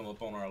 It's going to come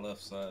up on our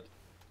left side.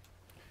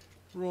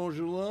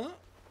 Roger that.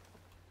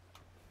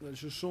 Let's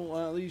just sort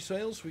out these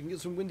sails so we can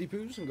get some windy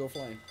poos and go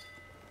flying.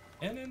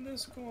 And in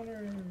this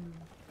corner.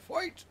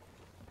 Fight!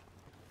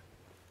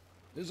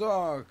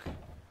 Izark!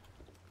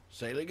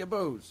 Sailing a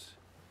boat.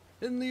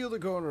 In the other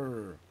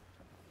corner.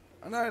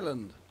 An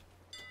island.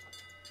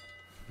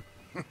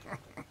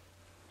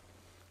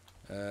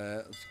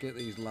 Let's get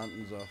these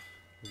lanterns off.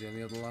 Is there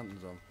any other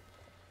lanterns on?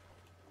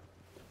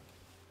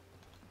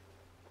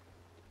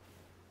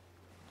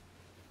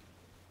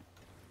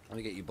 Let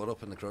me get your butt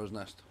up in the crow's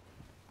nest.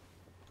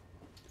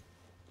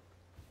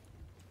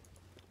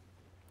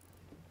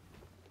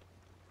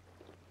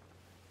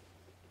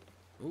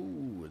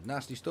 Ooh, a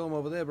nasty storm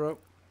over there, bro.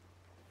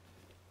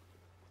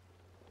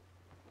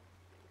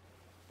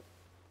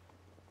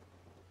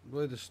 The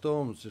way the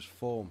storms just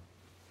form.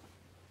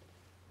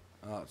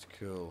 Oh, that's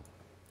cool.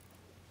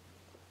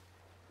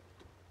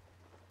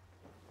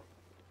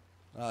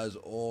 That is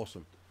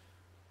awesome.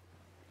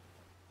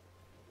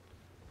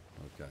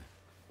 Okay.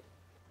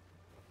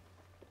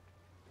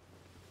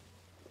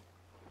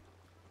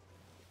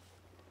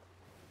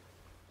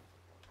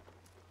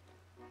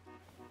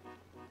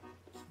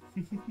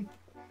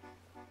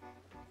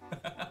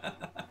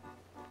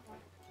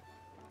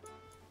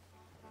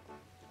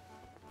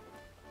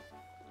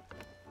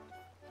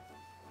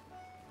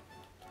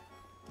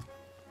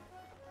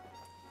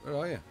 Where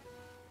are you?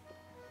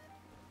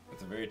 At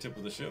the very tip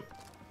of the ship.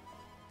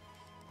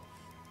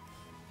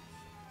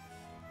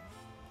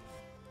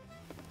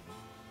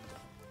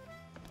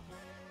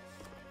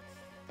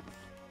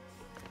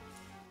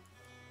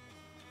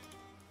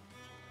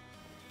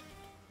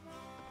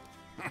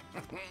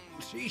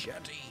 Sea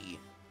shanty.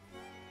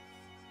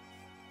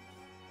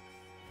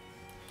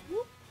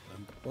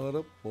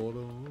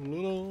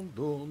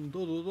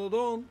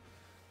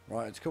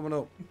 Right, it's coming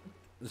up.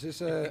 Is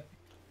this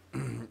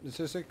is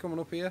this it coming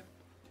up here?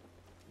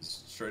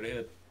 Straight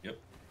ahead. Yep.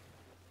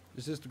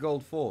 Is this the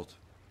gold fort?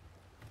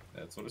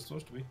 That's what it's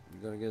supposed to be.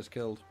 You're gonna get us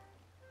killed.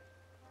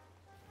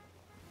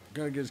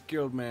 You're gonna get us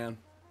killed, man.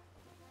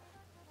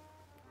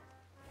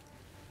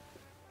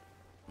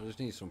 I just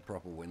need some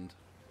proper wind.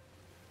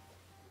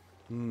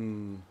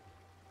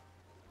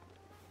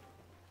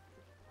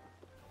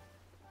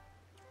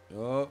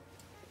 Oh.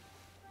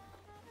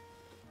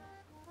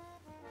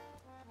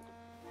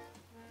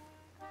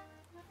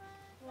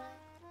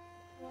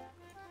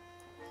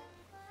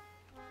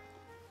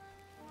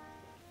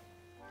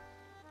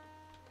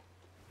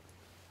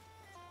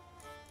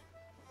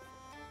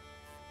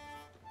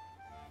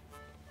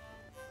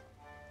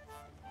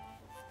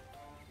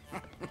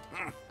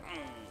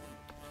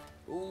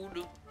 Ooh,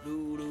 doo,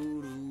 doo,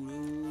 doo, doo,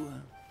 doo.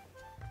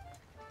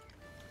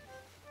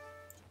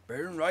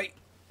 Burn right.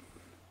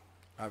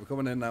 Alright, we're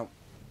coming in now.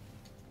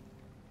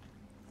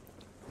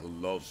 The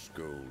Lost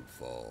Gold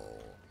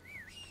Fall.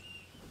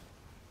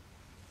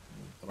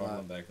 Throw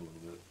one back a little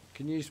bit.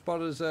 Can you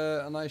spot us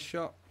a nice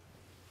shot?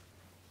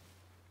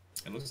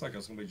 It looks like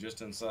it's gonna be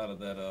just inside of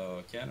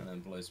that cannon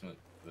emplacement,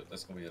 but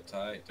that's gonna be a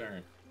tight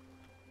turn.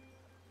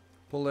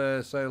 Pull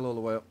the sail all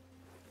the way up.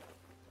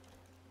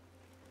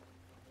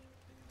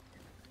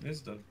 It's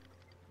done.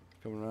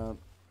 Coming around.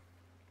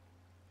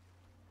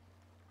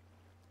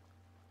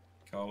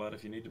 Call out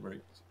if you need to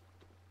brake.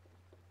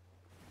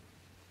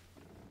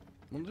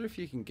 Wonder if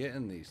you can get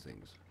in these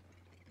things.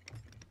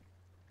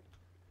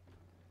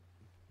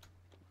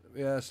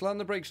 Yeah, slam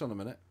the brakes on a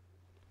minute.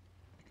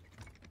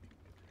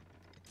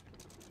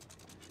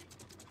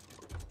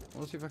 I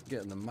want to see if I can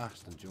get in the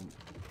mast and jump.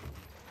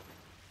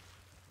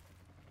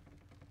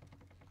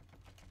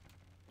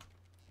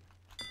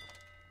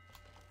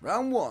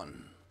 Round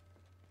one.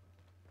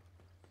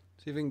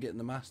 See if we can get in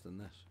the mast in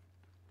this.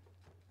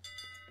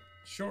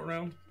 Short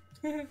round.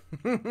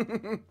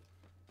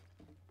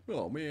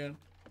 Oh man.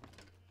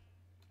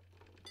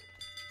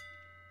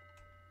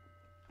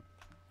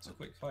 It's a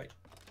quick fight.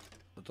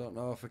 I don't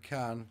know if I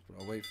can,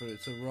 but I'll wait for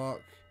it to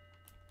rock.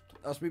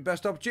 That's my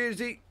best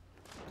opportunity.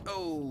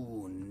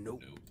 Oh,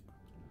 nope. Nope.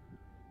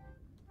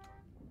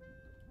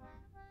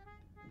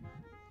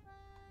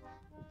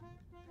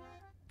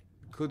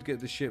 Could get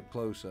the ship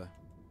closer.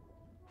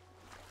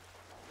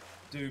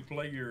 Dude,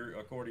 play your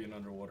accordion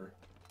underwater.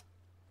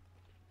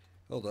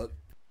 Hold on.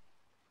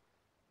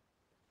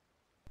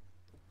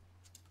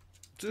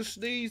 Just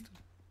sneezed.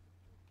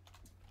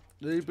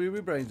 Did he blew my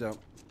brains out?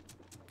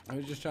 I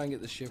was just trying to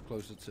get the ship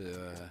closer to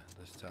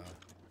this tower.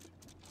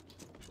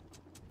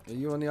 Are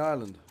you on the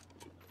island?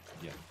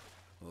 Yeah.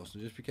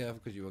 Awesome. Just be careful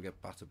because you will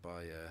get battered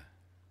by.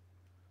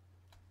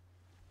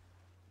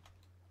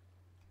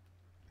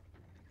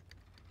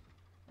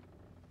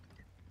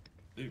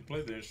 Dude,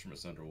 play the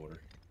instruments underwater.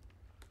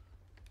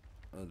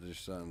 That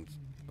just sounds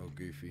all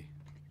goofy.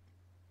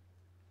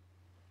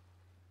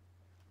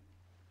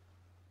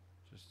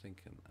 Just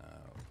thinking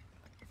out.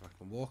 If I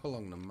can walk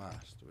along the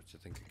mast, which I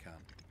think I can.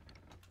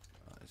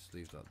 Let's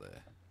leave that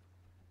there.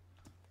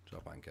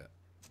 Drop anchor.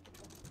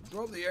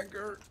 Drop the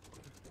anchor!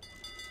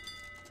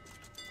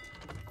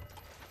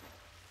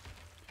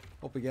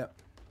 Up we get.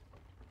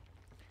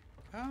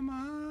 Come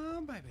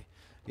on, baby.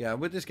 Yeah,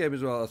 with this game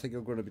as well, I think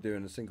I'm going to be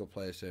doing a single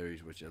player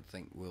series, which I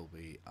think will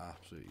be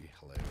absolutely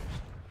hilarious.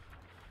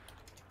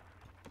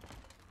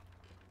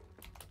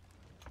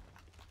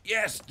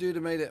 Yes, dude, I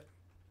made it.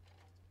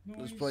 Nice.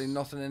 There's probably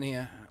nothing in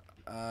here.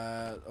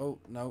 Oh,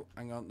 no,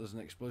 hang on. There's an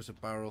explosive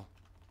barrel.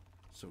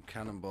 Some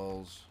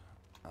cannonballs.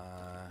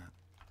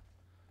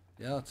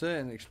 Yeah, that's it.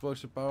 An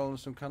explosive barrel and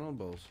some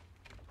cannonballs.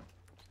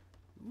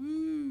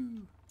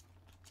 Woo!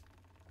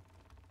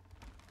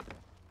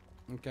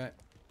 Okay.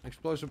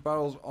 Explosive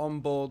barrels on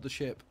board the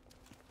ship.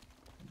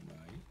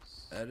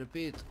 Nice. I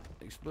repeat,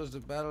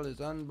 explosive barrel is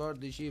on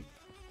board the ship.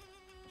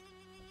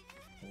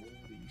 Holy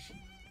shit.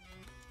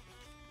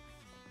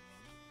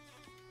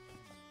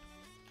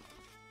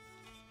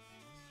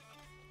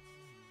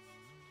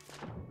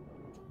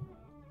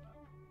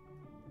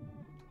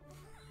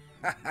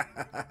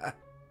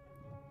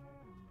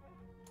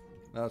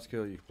 That's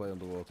cool, you can play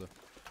underwater.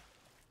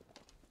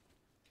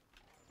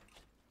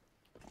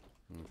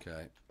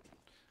 Okay.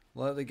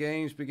 Let the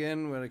games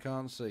begin where I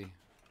can't see.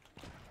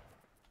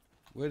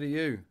 Where are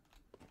you?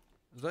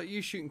 Is that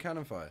you shooting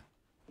cannon fire?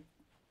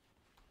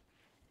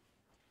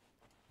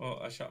 Well,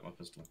 I shot my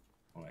pistol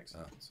on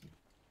accident. Oh. So.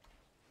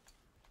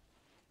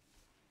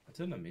 I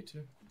didn't mean to.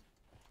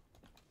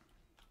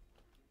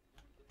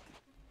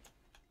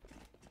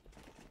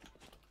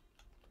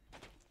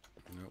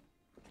 Nope.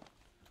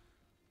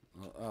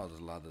 Oh, there's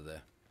a ladder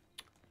there.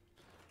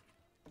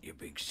 You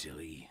big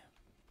silly.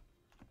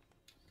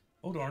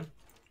 Oh darn.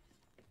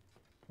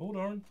 Oh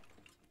darn.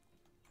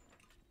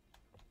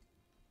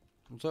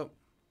 What's up?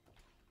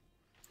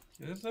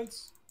 Yes,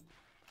 that's.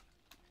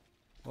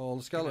 All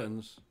the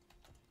skeletons.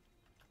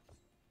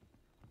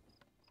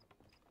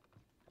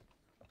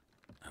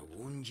 I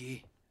warned you.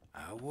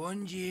 I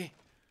warned you.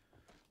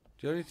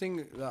 The only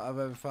thing that I've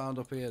ever found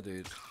up here,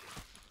 dude.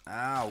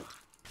 Ow.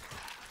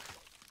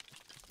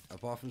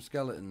 Apart from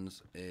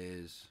skeletons,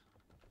 is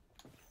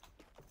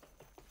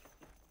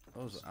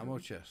Oh, there's an ammo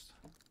chest.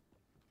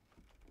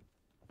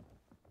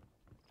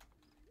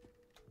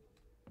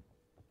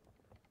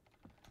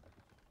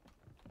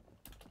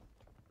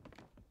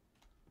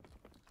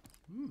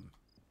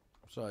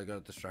 Sorry, I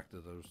got distracted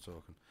as I was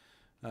talking.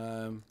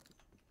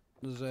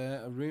 There's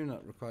a room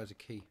that requires a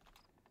key.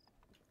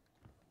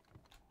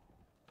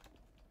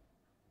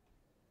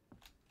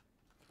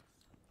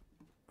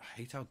 I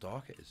hate how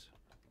dark it is.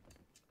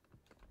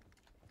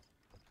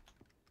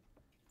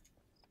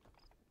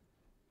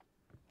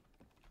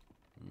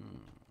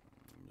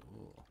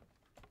 Oh.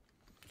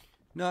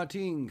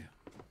 Nothing.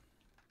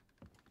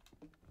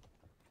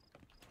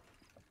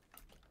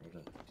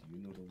 Brother, do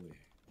you know the way?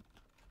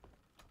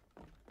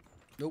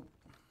 Nope.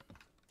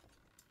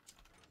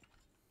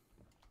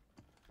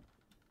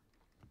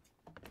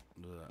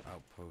 The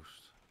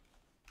outpost.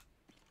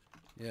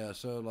 Yeah,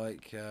 so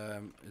like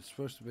it's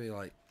supposed to be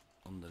like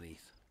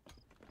underneath.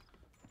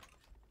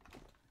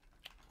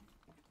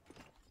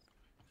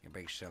 You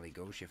big silly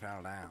goose, you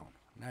fell down.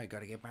 Now you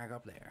gotta get back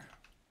up there.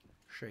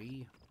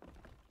 See?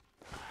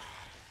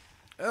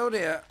 Oh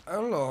dear,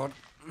 oh lord.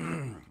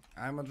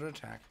 I'm under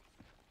attack.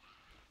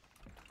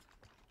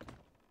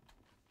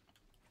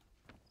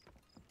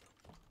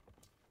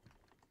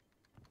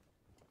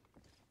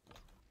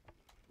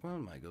 Well,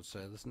 my good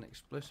sir, there's an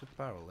explosive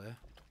barrel there.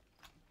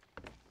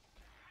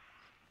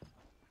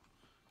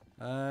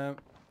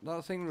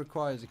 That thing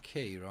requires a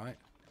key, right?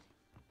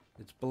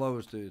 It's below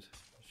us, dude.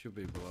 Should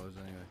be below us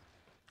anyway.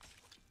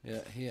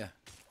 Yeah, here.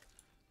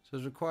 So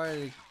it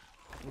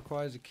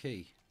requires a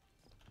key.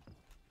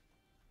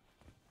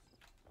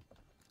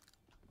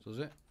 Does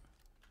it?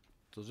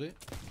 Does it?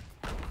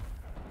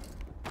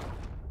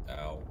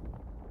 Ow.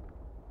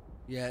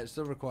 Yeah, it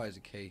still requires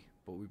a key,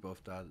 but we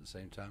both died at the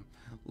same time.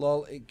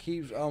 Lol, it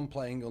keeps on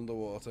playing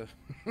underwater.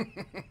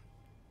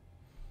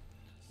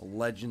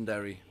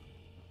 Legendary.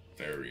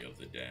 Ferry of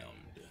the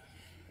Damned.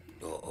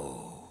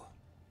 Uh-oh.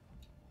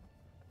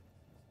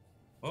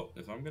 Well,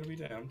 if I'm gonna be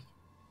damned.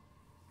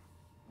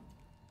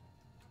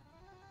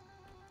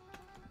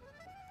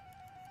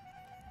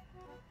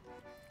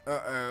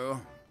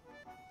 Uh-oh.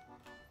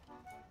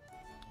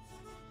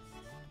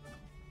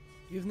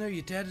 Even though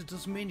you're dead, it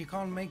doesn't mean you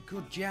can't make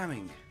good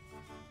jamming.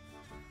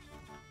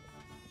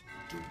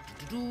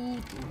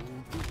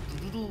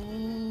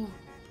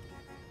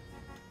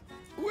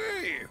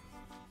 Whee!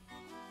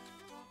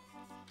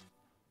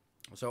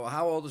 So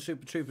how are all the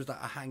Super Troopers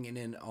that are hanging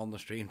in on the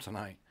stream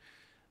tonight?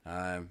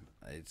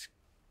 It's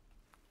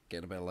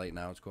getting a bit late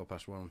now. It's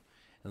 1:15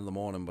 in the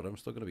morning, but I'm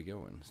still going to be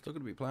going. Still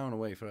going to be ploughing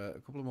away for a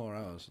couple of more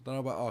hours. I don't know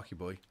about Arky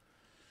Boy.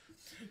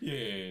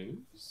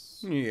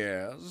 Yes.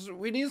 Yes,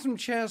 we need some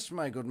chests,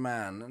 my good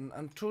man,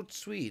 and toot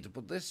sweet,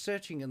 but this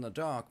searching in the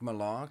dark,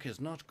 Malark,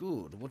 is not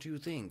good. What do you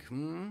think,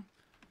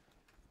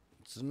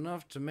 It's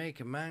enough to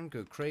make a man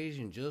go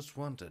crazy and just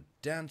want to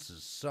dance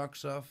his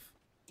socks off.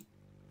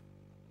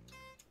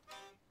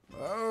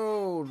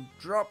 Oh,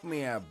 drop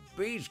me a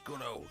beat,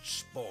 good old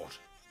sport.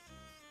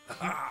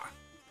 Ha!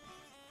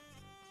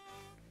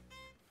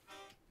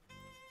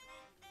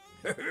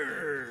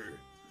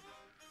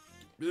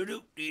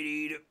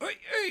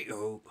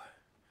 Oh.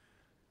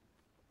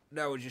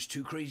 Now we're just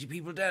two crazy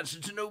people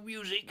dancing to no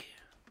music.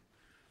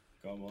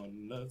 Come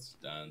on, let's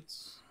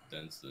dance.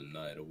 Dance the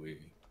night away.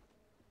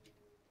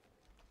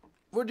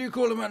 What do you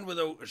call a man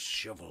without a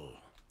shovel?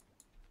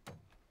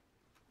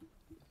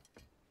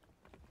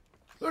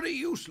 Very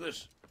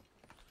useless.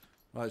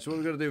 Right, so what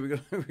we're gonna do?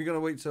 We're gonna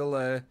wait till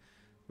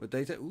with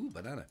daytime. Ooh,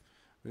 banana.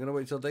 We're gonna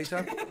wait till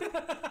daytime.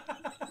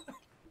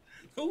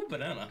 Oh,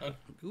 banana.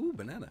 Ooh,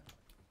 banana.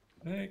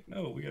 Heck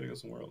no, we gotta go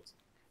somewhere else.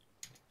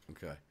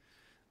 Okay.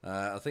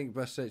 I think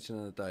best searching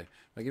of the day.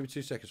 Right, give me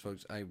 2 seconds,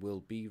 folks. I will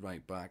be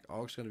right back.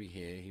 Ark's going to be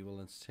here. He will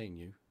entertain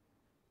you.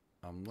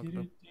 I'm not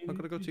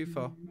gonna go too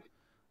far.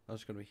 I'm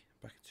just going to be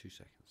back in 2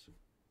 seconds.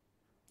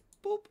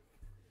 Boop.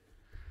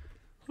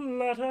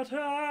 La ta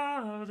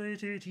ta da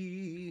da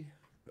dee.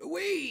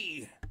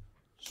 Away!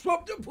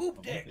 Swap the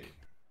poop deck.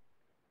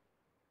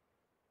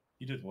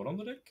 You did what on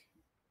the deck?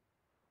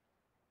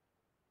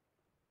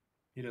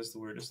 He does the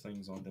weirdest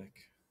things on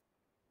deck.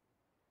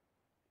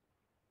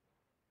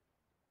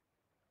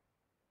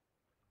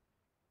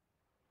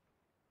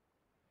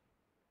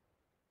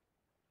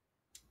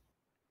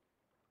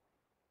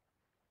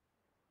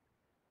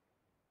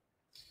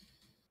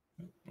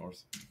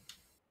 North.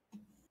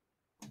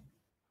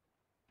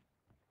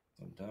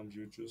 Sometimes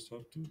you just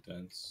have to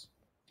dance.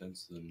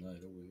 Dance the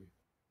night away.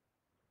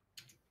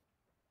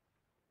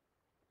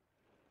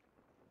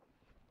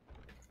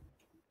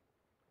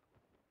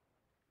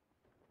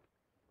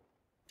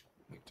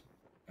 Wait,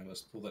 I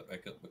must pull that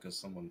back up because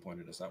someone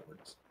pointed us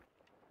outwards.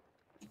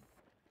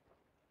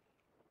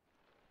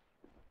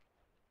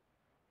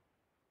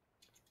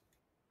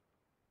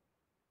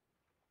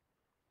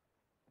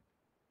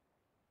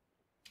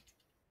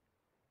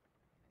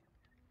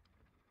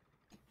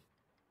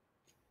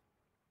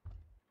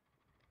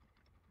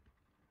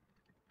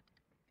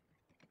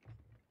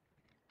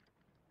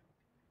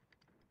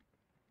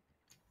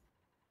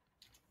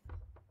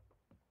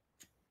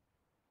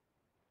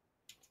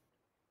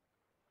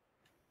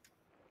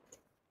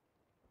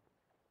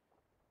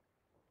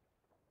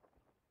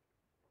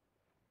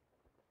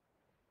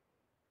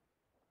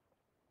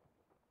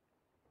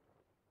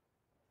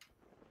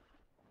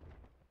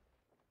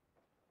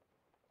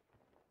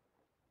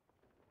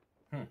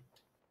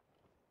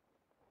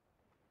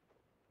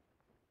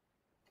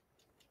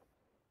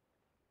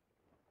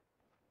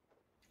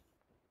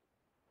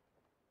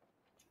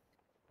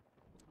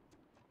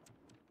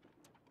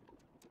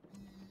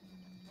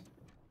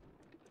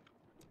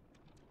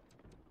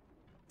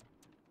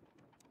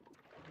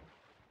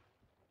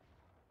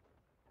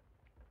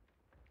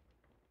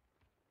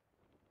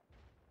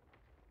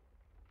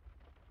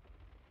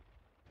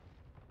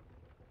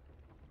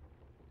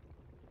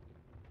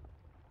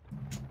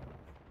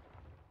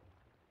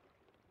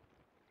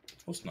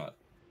 Course not.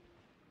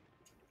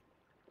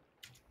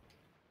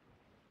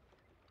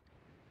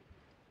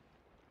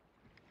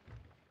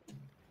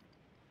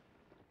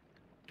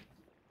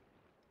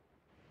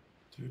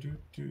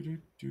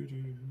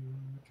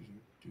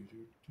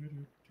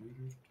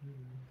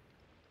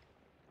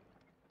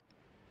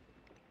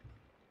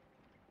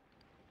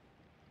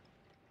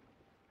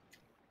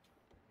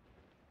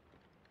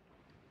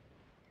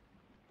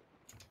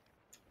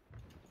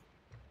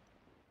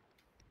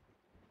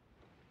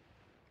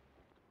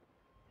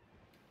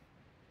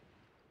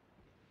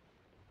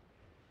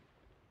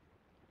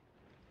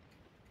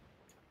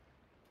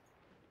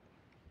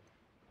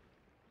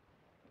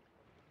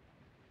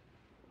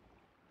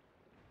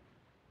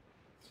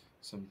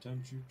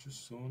 Sometimes you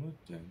just wanna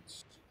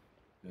dance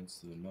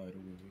the night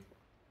away.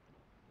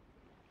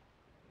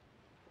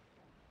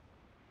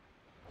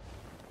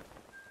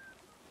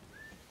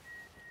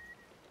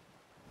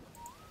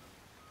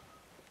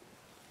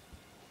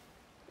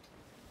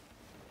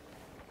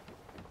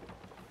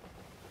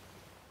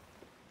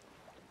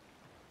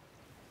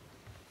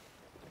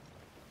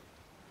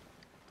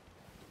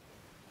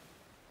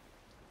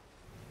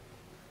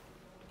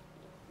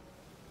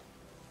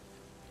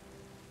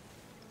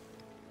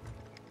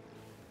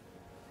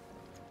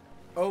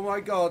 Oh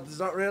my god, does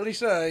that really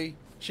say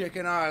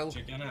Chicken Isle?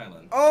 Chicken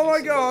Island. Oh my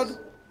Yes, it god! is.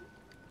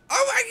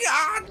 Oh my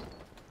god!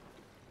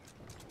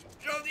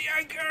 Show the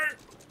anchor!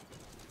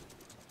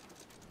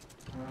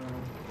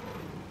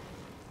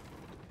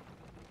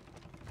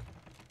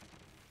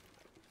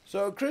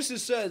 So Chris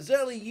has said,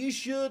 Zelly, you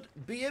should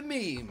be a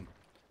meme.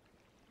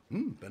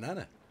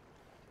 Banana.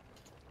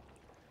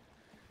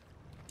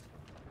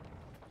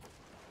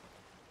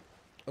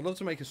 I'd love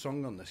to make a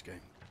song on this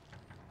game.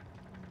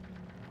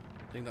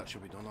 I think that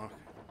should be done, Ark.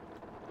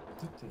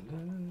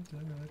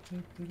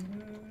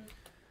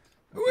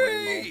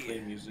 Whee!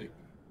 Play music.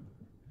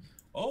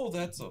 Oh,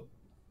 that's a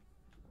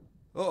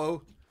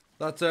Uh-oh.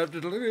 That's a...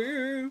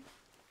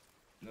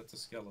 that's a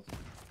skeleton.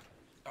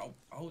 Oh,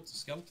 it's a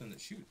skeleton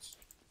that shoots.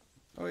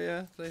 Oh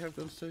yeah, they have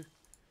guns too.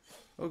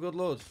 Oh good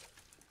lord.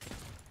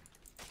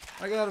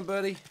 I got him,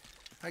 buddy.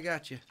 I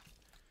got you.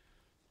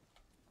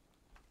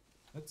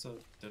 That's a.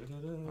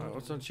 Alright,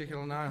 what's on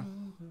Chicken now?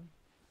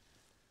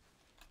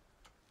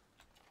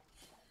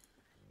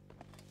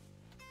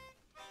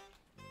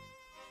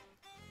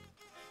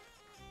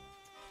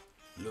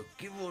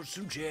 Looking for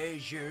some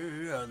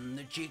treasure on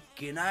the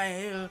Chicken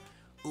Isle.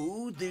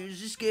 Oh,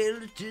 there's a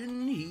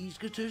skeleton. He's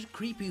got a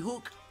creepy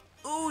hook.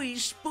 Oh,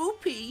 he's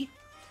spoopy.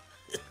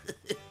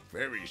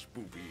 Very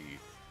spoopy.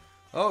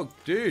 Oh,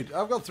 dude,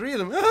 I've got 3 of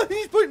them.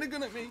 He's pointing a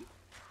gun at me.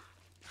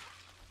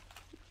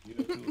 You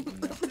have 2 of them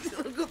now.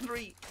 I've got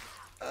 3.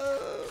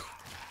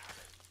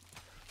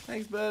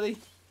 Thanks, buddy.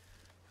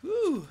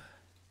 Whew.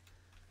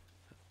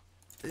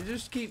 They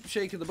just keep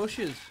shaking the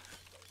bushes.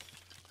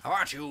 How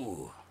about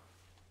you,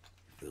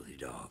 filthy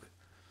dog?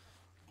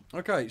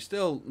 Okay,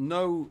 still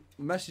no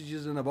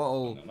messages in a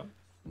bottle. Banana.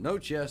 No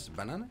chest.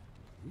 Banana?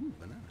 Ooh,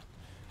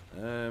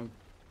 banana.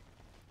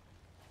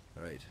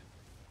 Right.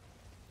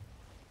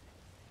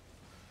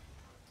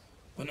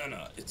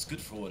 Banana. It's good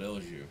for what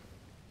ails you.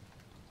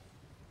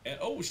 And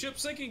oh, ship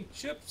sinking.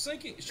 Ship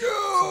sinking. Ship.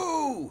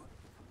 No!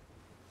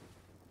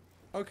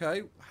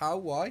 Okay, how?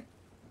 Why?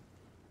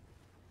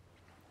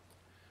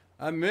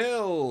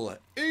 Emil!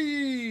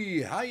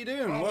 Hey! How you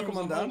doing? Oh, Welcome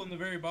there on was a hole down. in the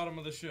very bottom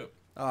of the ship.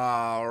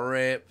 Oh,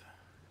 rip.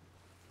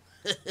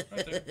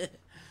 Right there.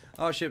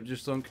 Our ship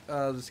just sunk.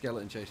 The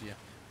skeleton chasing you.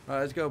 Right,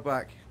 let's go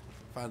back.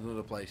 Find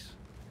another place.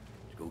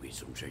 Let's go get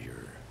some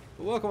treasure.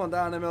 But welcome on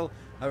down, Emil.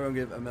 Everyone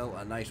give Emil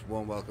a nice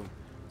warm welcome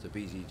to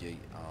BZG,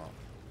 our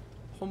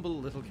humble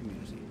little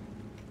community.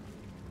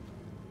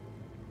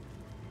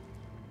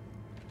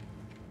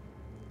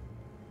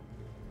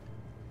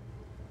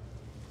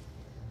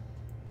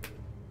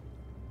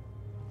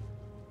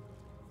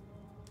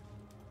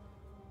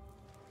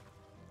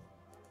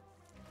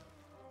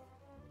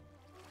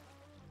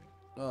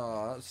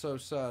 Oh, that's so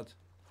sad.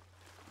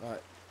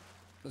 Right,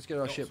 let's get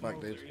our Don't ship swim back,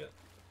 over dude. there yet.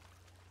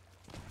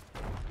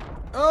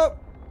 Oh!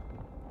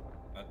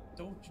 I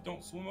told you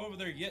don't swim over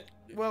there yet.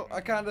 Well,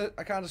 I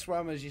kinda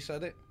swam as you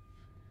said it.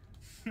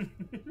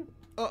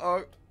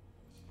 Uh-oh.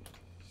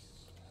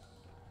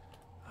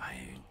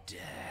 I'm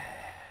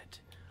dead.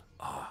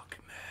 Ark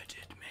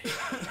murdered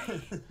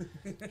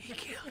me. He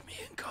killed me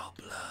in cold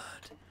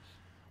blood.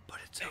 But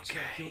it's I okay.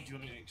 killed you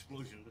in an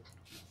explosion, but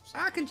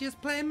I can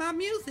just play my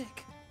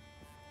music.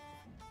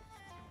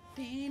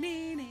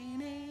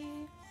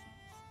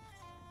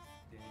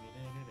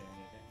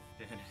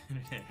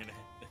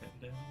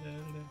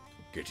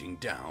 Getting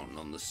down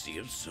on the Sea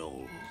of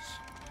Souls.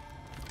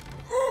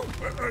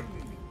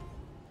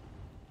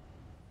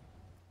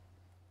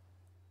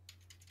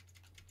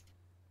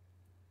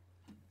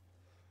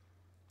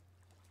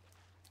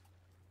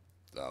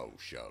 Thou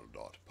shalt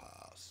not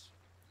pass.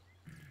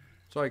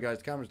 Sorry guys,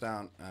 the camera's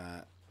down.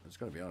 I'm just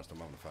gonna be honest, I'm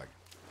having a fag.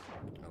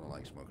 I don't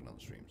like smoking on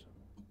the streams.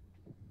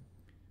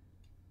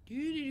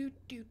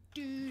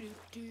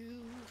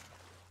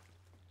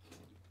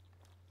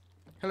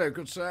 Hello,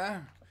 good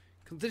sir.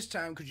 This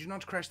time, could you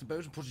not crash the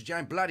boat and put a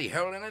giant bloody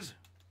hole in it?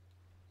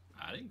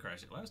 I didn't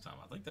crash it last time.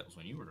 I think that was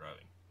when you were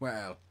driving.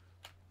 Well,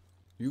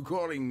 you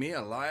calling me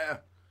a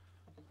liar?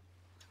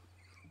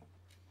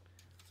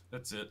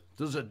 That's it.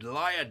 Does a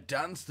liar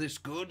dance this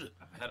good?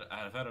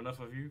 I've had enough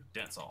of you.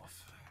 Dance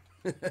off.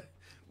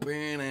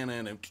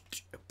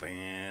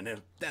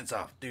 Dance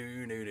off.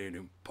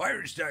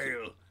 Pirate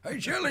style. I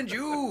challenge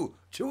you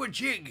to a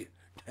jig.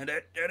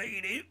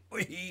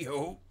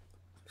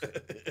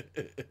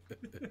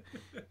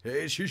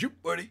 Hey,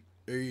 shoot, buddy.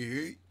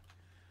 Hey.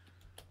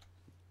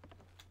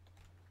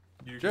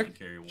 You Jack- can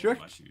carry one Jack-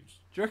 of my shoes.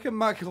 Do you reckon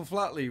Michael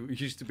Flatley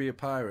used to be a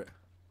pirate?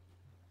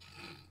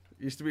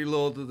 He used to be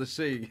Lord of the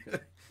Sea.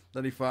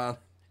 Then he found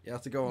he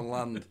had to go on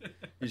land.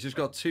 He's just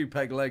got 2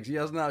 peg legs. He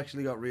hasn't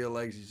actually got real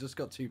legs. He's just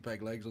got 2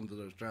 peg legs under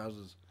those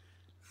trousers.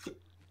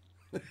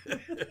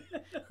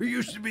 Who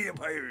used to be a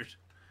pirate?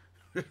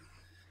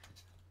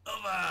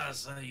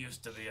 Alas, I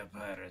used to be a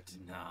pirate.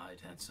 Now I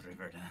dance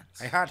river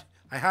dance.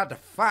 I had the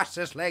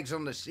fastest legs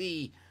on the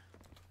sea,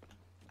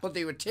 but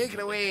they were taken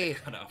away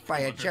by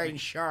a giant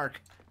shark.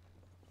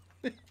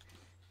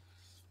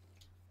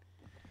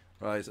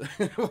 Right,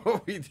 what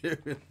are we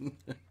doing?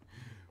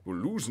 We're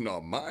losing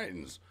our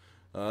minds.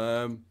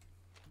 Phil's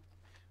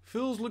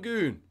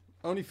Lagoon.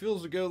 Only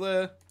Phil's to go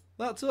there.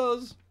 That's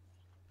us.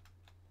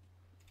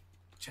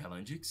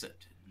 Challenge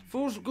accepted.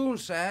 Phil's Lagoon,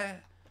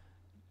 sir,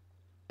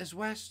 is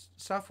west,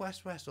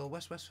 southwest, west, or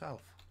west, west,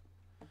 south.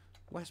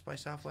 West by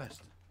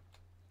southwest.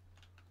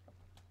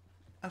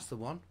 That's the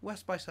one.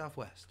 West by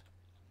southwest.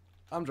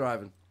 I'm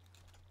driving.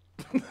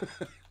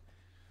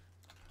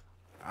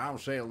 I'm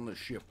sailing the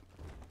ship.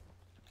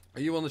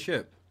 Are you on the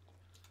ship?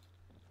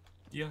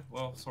 Yeah,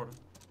 well, sort of.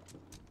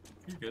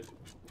 You're good.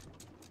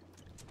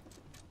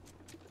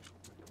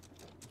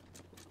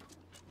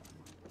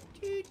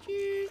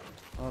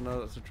 Oh no,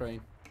 that's a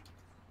train.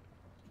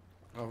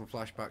 I'm having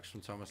flashbacks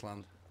from Thomas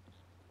Land.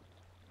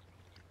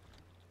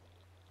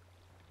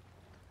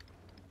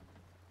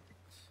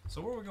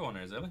 So where are we going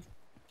there, Zelly?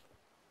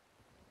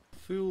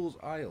 Fool's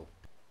Isle.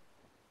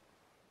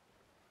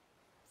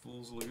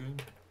 Fool's Lagoon?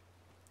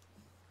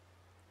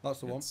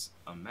 That's the one. It's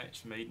a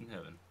match made in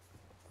heaven.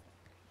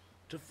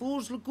 To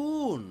Fool's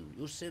Lagoon,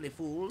 you silly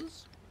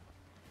fools.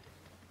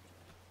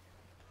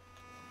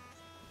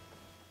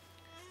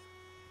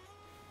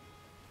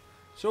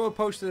 So I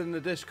posted in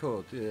the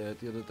Discord the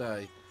other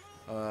day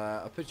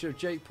a picture of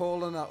Jake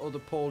Paul and that other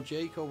Paul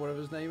Jake or whatever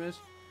his name is.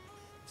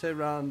 Turned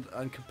around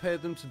and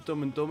compared them to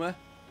Dumb and Dumber.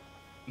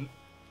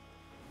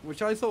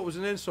 Which I thought was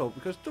an insult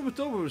because Dumb and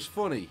Dumber was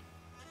funny.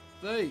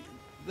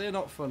 They're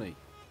not funny.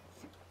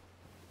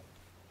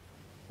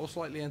 Or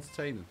slightly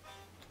entertaining.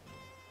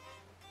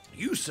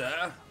 You,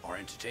 sir, are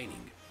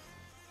entertaining.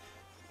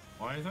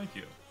 Why, thank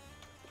you.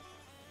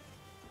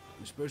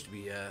 I'm supposed to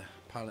be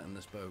piloting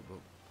this boat, but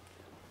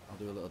I'll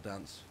do a little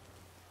dance.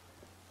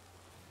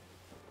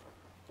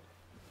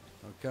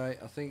 Okay,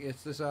 I think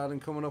it's this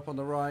island coming up on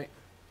the right.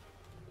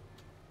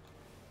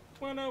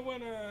 Winner,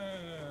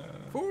 winner!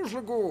 Fool's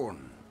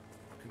Lagoon.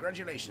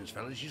 Congratulations,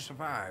 fellas, you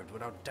survived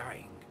without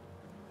dying.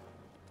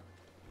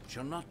 But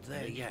you're not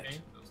there yet.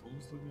 Okay, that's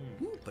Fool's Lagoon.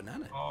 Ooh,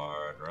 banana.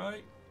 Hard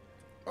right.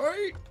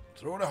 Hey,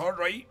 throw the hard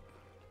right.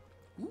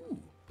 Ooh,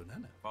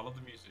 banana. Follow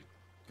the music.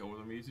 Go where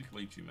the music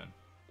leads you, man.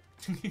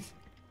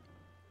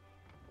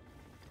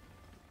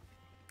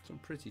 Some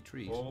pretty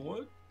trees.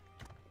 Forward.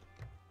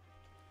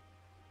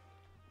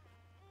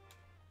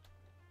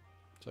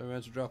 So we're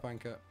going to drop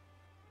anchor.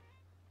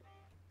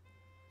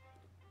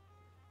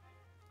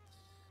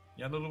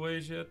 Yeah, little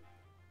ways yet.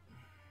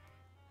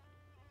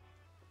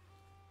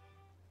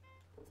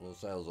 Full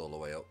sails all the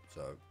way up,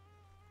 so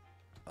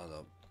I don't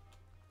know.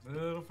 A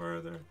little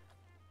further.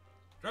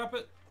 Drop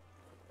it.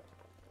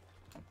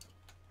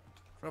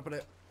 Dropping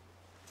it.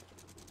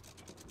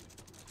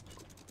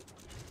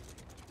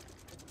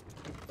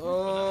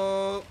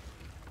 Oh,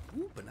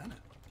 ooh, banana.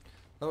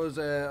 That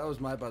was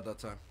my bad that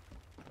time.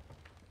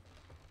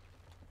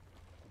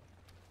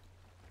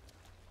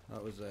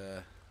 That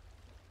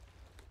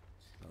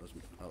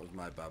was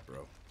my bad,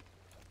 bro.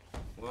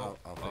 Well,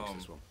 I'll fix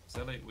this one.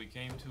 Zelly, we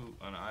came to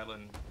an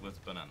island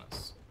with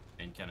bananas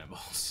and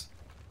cannonballs.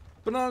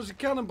 Bananas and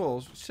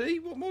cannonballs. See,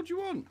 what more do you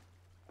want?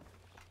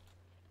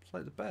 It's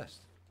like the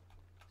best.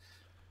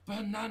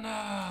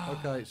 Banana!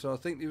 Okay, so I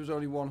think there was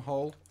only one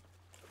hole.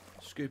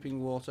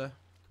 Scooping water.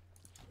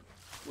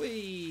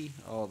 Whee!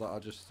 Oh, that I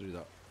just threw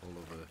that all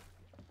over.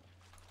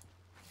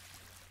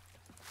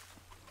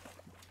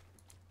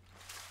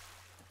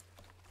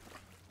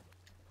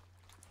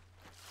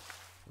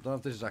 I don't know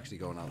if this is actually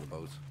going out of the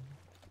boat.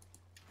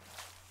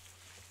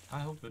 I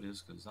hope it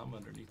is, because I'm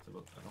underneath the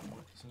boat. I don't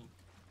want to sink.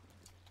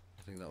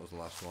 I think that was the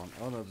last one.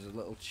 Oh no, there's a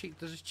little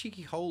there's a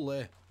cheeky hole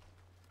there.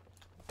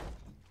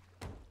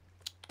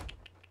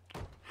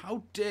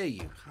 How dare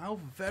you? How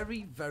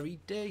very, very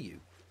dare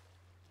you?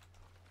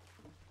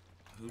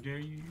 Who dare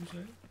you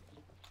say?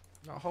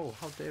 That hole,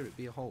 how dare it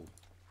be a hole?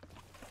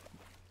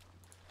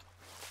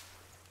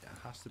 Yeah, it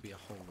has to be a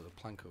hole with a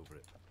plank over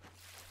it.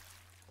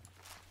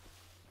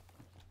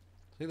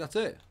 I think that's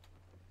it.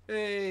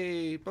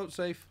 Hey, boat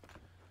safe.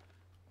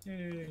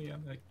 Yay,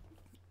 I'm back.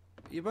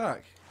 You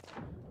back?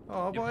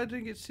 Oh, but Yep. I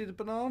didn't get to see the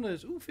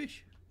bananas. Ooh,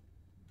 fish.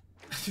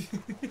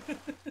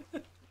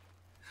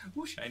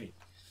 Ooh, shiny.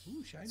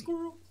 Ooh, shiny.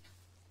 Squirrel.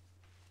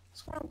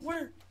 Squirrel,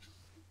 where?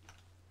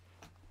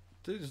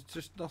 Dude, there's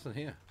just nothing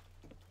here.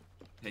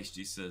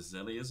 HG says,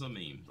 Zelly is a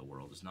meme. The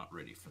world is not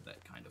ready for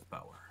that kind of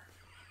power.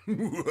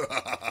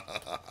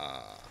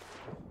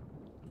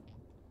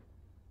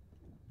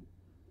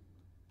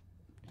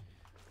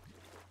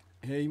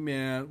 Hey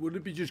man, wouldn't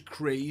it be just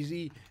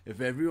crazy if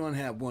everyone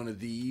had one of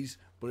these,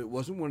 but it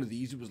wasn't one of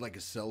these, it was like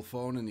a cell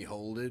phone and they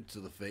hold it to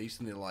the face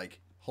and they're like,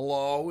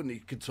 hello, and they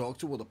could talk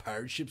to all the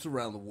pirate ships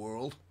around the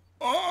world?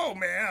 Oh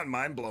man,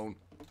 mind blown.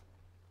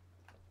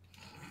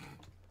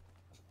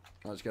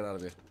 Let's get out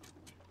of here.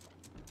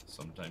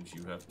 Sometimes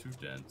you have to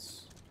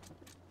dance.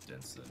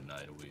 Dance the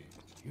night away.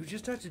 You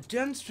just have to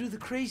dance through the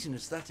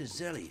craziness that is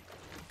Zelly.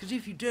 Because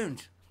if you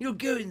don't, you'll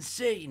go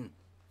insane.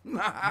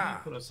 You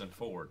put us in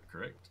forward,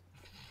 correct?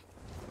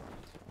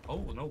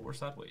 Oh, no, we're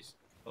sideways.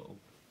 Uh-oh.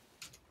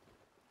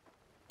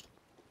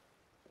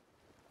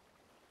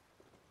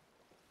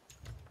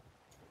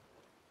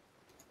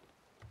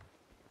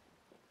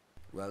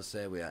 Well,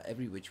 sir, we are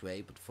every which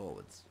way but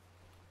forwards.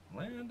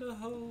 Land a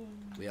ho!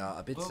 We are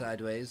a bit Oh.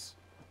 sideways,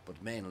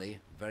 but mainly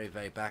very,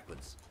 very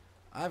backwards.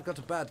 I've got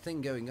a bad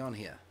thing going on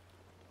here.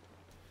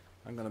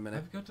 Hang on a minute.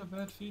 I've got a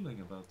bad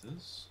feeling about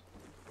this.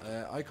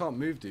 I can't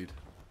move, dude.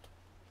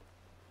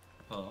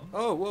 Huh?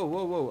 Oh, whoa,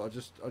 whoa, whoa! I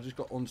just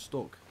got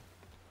unstuck.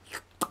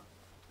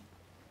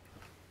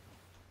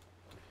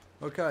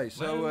 Okay,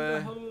 so Land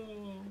a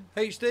ho!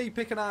 HD,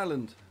 pick an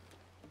island.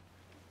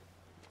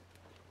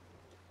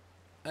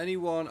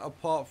 Anyone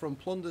apart from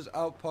Plunder's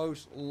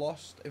Outpost,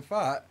 Lost. In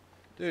fact,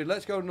 dude,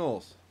 let's go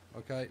north.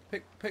 Okay,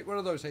 pick one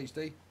of those,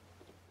 HD.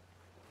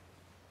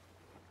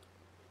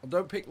 And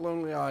don't pick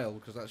Lonely Isle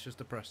because that's just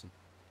depressing.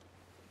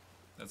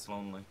 That's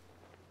lonely.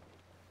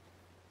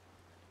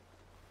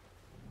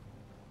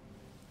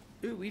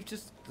 Ooh, we've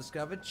just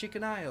discovered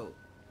Chicken Isle.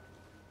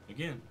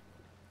 Again.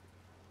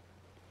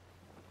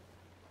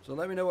 So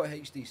let me know what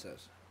HD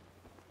says.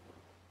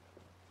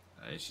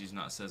 She's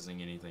not saying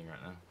anything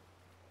right now.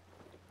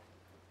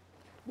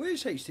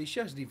 Where's HD? She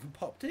hasn't even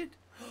popped in.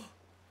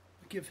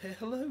 Give her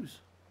hellos.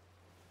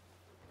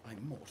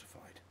 I'm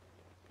mortified.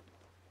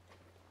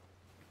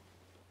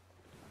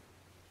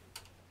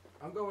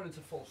 I'm going into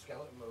full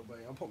skeleton mode,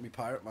 mate. I'm putting my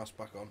pirate mask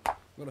back on. I'm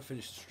going to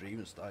finish the stream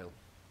in style.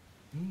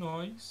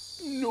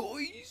 Nice.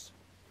 Noise!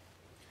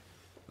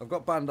 I've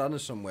got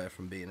bandanas somewhere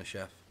from being a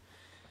chef.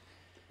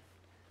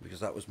 Because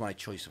that was my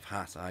choice of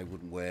hat. I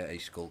wouldn't wear a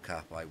skull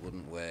cap. I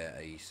wouldn't wear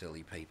a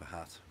silly paper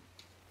hat.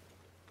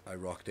 I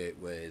rocked it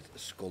with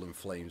Skull and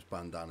Flames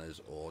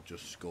bandanas or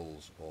just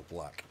skulls or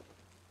black.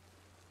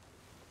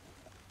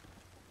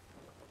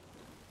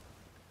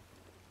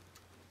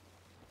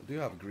 I do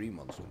have a green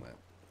one somewhere.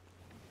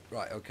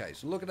 Right, okay,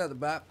 so looking at the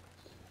map,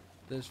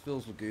 there's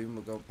Phil's Lagoon.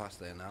 We're going past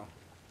there now.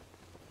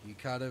 You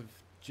kind of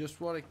just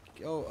want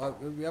to... Oh,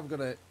 we haven't got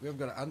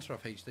an answer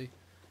off HD.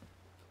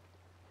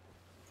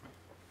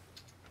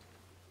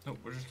 No,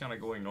 we're just kind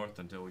of going north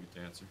until we get the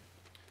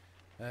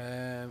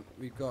answer.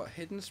 We've got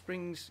Hidden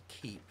Springs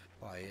Keep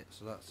by it,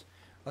 so that's...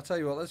 I'll tell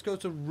you what, let's go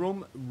to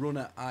Rum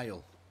Runner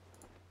Isle.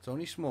 It's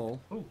only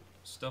small. Oh,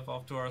 stuff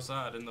off to our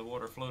side in the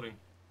water floating.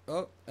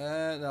 Oh,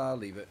 no, I'll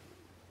leave it.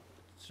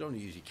 It's only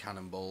usually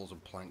cannonballs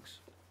and planks.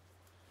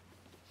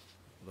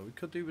 Although we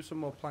could do with some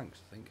more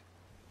planks, I think.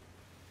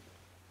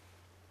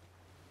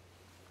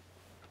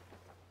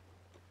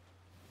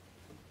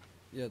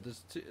 Yeah,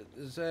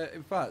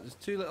 in fact, there's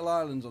two little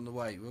islands on the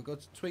way. We'll go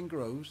to Twin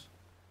Groves.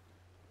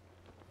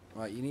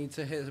 Right, you need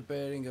to hit a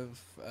bearing of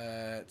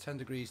 10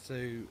 degrees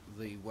to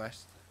the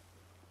west.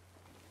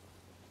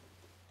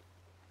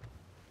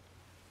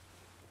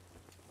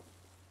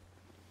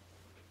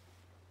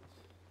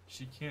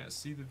 She can't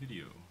see the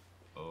video.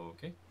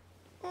 Okay.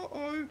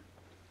 Uh-oh.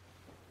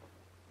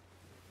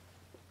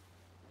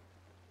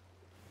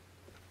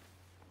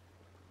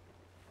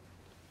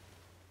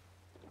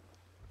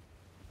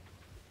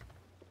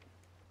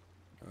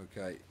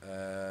 Okay,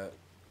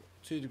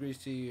 2 degrees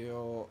to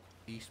your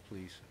east,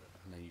 please,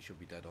 and then you should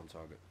be dead on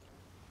target.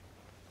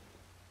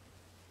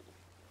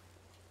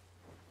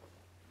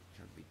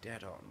 Should be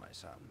dead on, my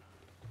son.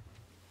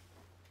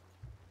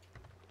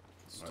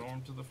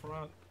 Storm to the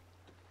front.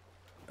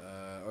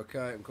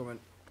 Okay, I'm coming.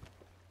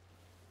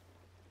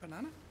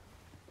 Banana?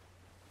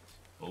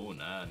 Oh,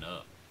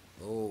 nah.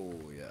 Oh,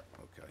 yeah,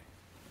 okay.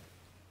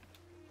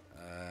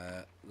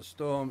 The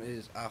storm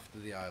is after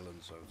the island,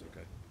 so it's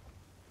okay.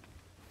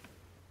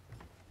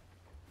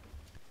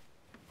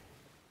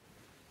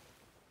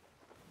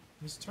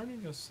 It's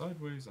turning us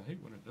sideways. I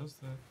hate when it does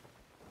that.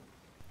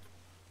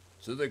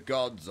 To the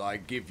gods I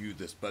give you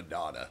this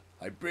banana.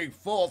 I bring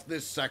forth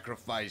this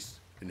sacrifice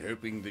in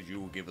hoping that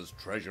you will give us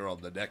treasure on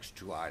the next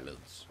 2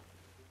 islands.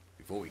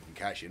 Before we can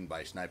cash in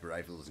by sniper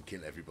rifles and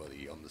kill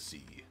everybody on the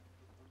sea.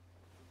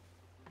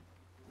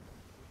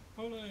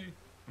 Ole!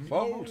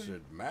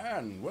 Faulted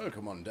man,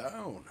 welcome on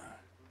down.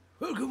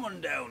 Welcome on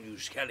down, you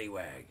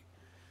scallywag.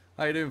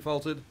 How you doing,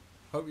 Faulted?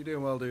 Hope you're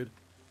doing well, dude.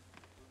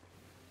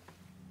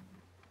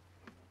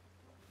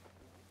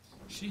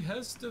 She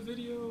has the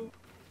video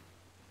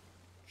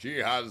She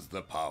has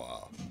the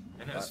power.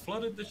 and has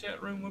flooded the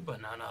chat room with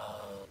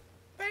bananas.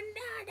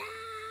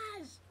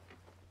 Bananas!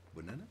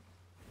 Banana?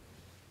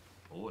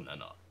 Oh,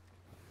 nana.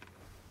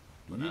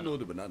 Do you know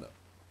the banana?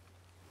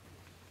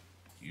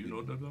 You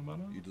know the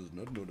banana? He does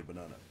not know the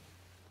banana.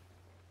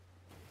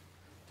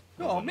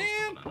 No Oh one knows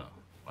the man! banana.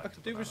 I Like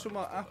could the do with some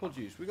banana. apple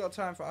juice. We got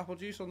time for apple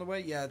juice on the way?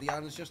 Yeah, the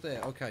island's just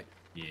there. Okay.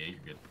 Yeah, you're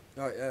good.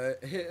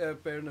 Alright, hit a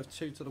bearing of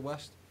 2 to the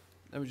west.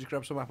 Then we just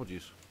grab some apple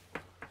juice.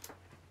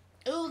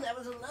 Oh, that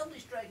was a lovely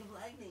strike of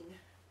lightning.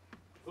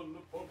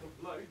 Thunderbolt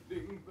of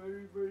lightning,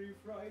 very, very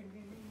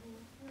frightening.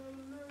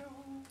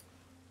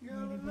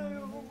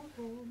 Galileo,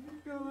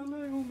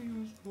 Galileo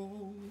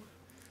musical.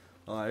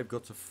 I've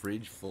got a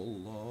fridge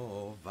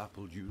full of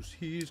apple juice.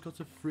 He's got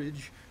a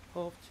fridge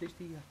of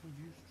tasty apple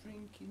juice,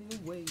 drinking it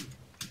away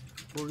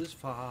for his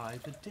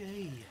 5 a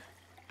day.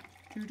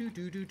 Do do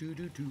do do do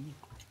do do.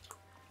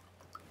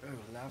 Oh,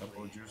 Apple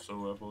lovely. juice,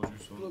 oh, apple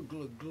juice, oh. Glug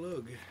glug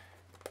glug.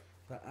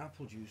 That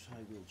apple juice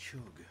I will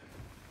chug.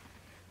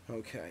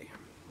 Okay,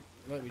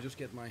 let me just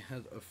get my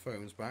head of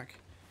phones back.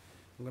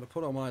 I'm going to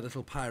put on my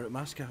little pirate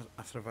mask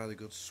after I've had a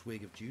good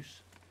swig of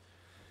juice.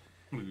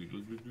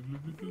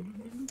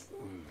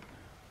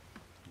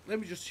 Let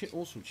me just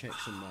also check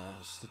some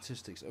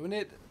statistics. I mean,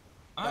 the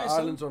Alright, so-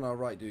 island's on our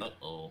right, dude.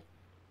 Uh-oh.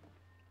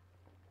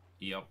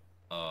 Yep.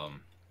 I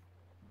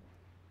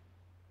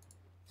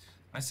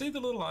see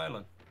the little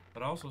island,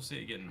 but I also see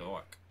it getting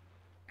dark.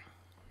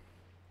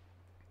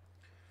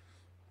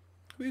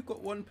 We've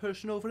got one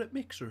person over at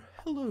Mixer.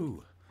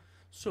 Hello.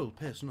 Sole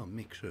person on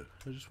Mixer.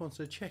 I just want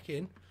to check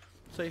in,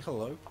 say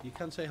hello. You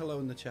can say hello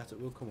in the chat, it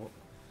will come up.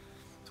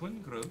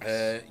 Twin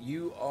growths.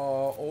 You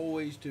are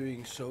always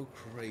doing so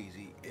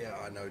crazy. Yeah,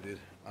 I know, dude.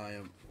 I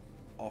am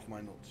off my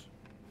nuts.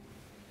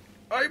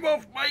 I'm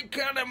off my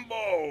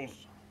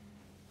cannonballs!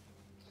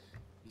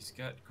 He's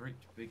got great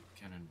big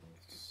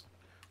cannonballs.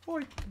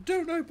 I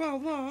don't know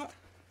about that.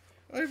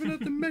 I haven't had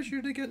them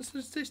measured against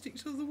the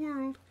statistics of the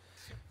world.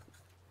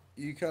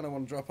 You kind of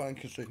want to drop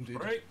anchor soon, dude.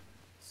 Right.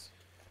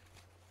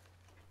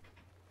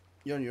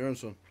 You're on your own,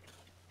 son.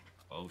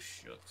 Oh,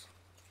 shucks.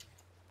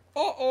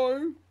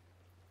 Uh-oh!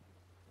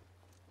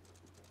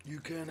 You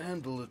can't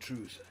handle the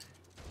truth.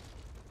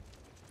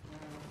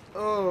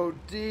 Oh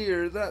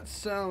dear, that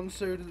sounds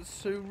so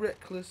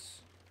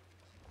reckless.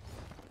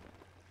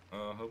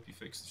 I hope you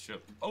fix the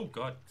ship. Oh,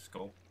 God.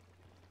 Skull.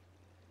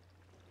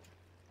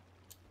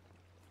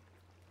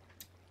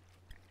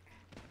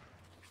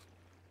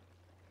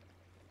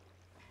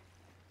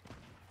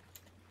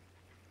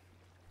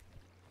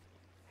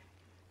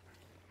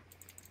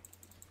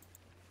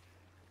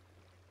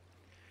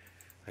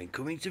 I'm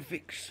coming to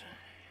fix.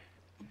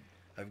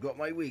 I've got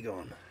my wig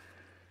on.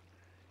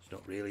 It's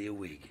not really a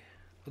wig.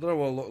 I don't know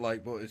what it'll look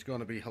like, but it's going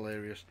to be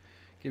hilarious.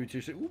 Give me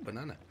 2 seconds. Ooh,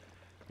 banana.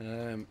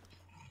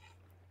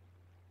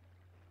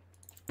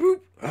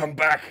 Boop! I'm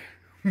back!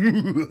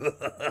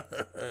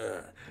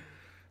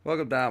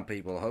 Welcome down,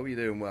 people. Hope you're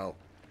doing well.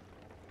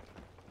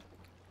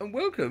 And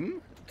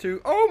welcome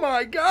to... Oh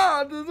my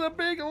god, there's a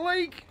big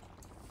lake!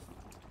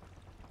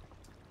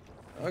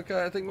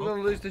 Okay, I think we're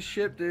going to lose the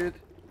ship, dude.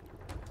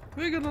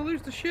 We're going to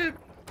lose the ship.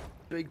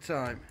 Big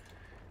time.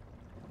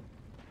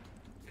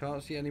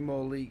 Can't see any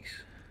more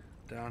leaks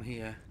down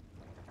here.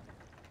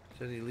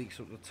 There's any leaks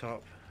up the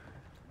top.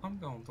 I'm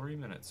gone 3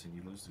 minutes and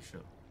you lose the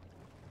ship.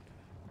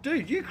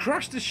 Dude, you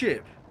crashed the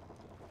ship.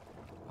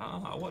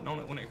 I wasn't on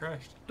it when it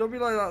crashed. Don't be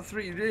like that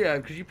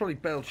 3D, because you probably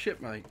bailed ship,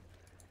 mate.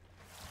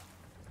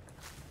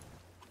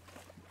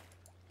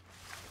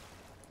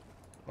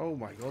 Oh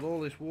my god, all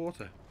this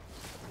water.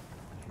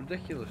 It's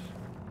ridiculous.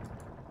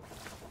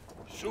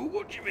 So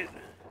what do you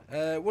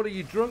mean? What are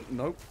you, drunk?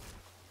 Nope.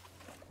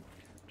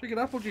 Drinking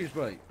apple juice,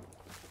 mate.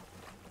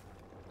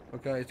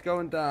 Okay, it's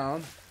going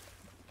down.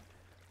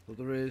 But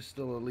there is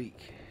still a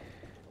leak.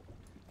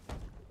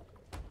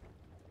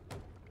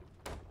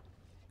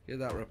 Get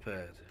that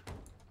repaired.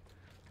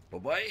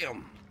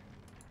 Ba-bam!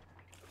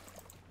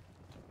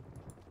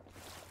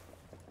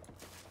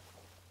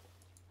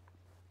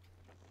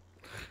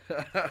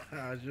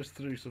 I just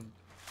threw some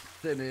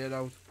thin air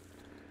out.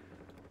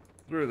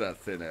 Threw that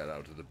thin air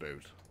out of the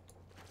boat.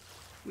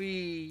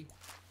 Whee!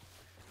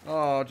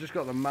 Oh, just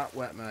got the mat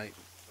wet, mate.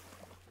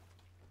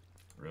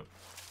 Rip.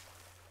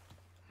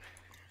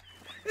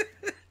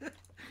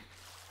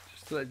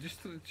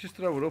 Just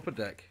throw it up a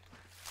deck.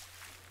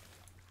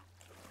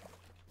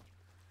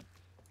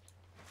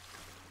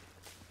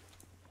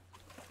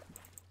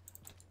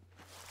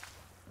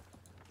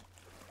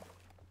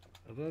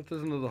 I don't know if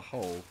there's another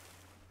hole.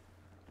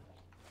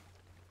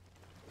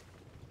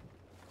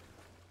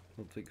 I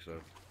don't think so.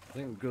 I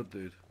think we're good,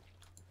 dude.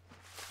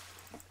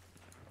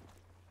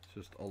 It's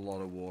just a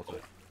lot of water.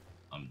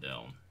 I'm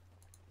down.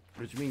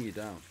 What do you mean you're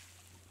down?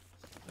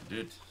 I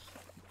did.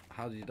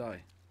 How did you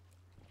die?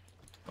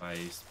 By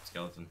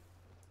skeleton.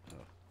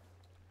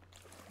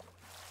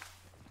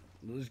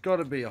 There's got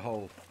to be a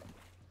hole.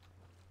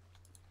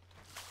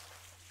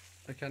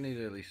 I can't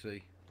really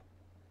see.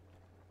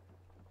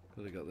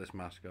 Because I got this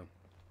mask on.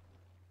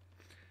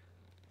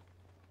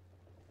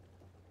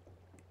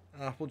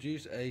 Apple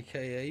juice,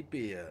 aka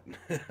beer.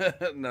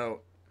 No.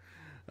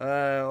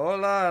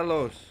 Hola,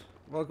 los.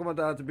 Welcome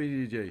down to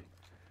BGG.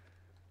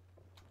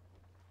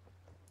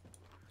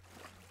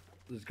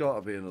 There's got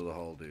to be another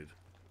hole, dude.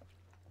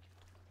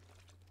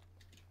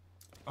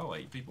 Oh,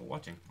 8 people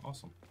watching.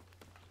 Awesome.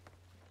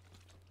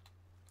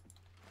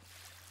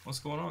 What's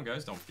going on,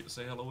 guys? Don't forget to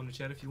say hello in the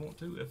chat if you want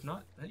to. If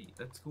not, hey,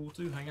 that's cool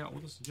too. Hang out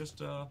with us and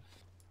just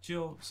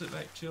chill, sit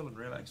back, chill, and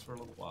relax for a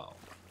little while.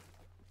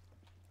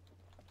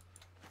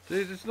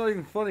 Dude, it's not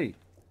even funny.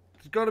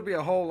 There's got to be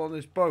a hole on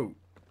this boat.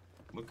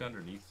 Look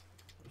underneath.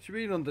 What you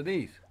mean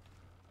underneath?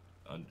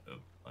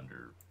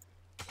 Under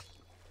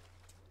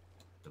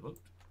the boat.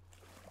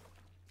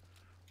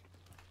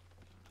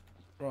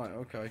 Right,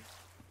 okay.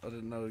 I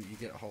didn't know you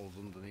get holes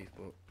underneath,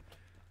 but...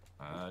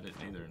 I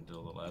didn't either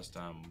until the last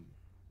time.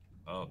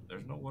 Oh,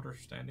 there's no water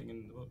standing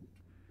in the boat.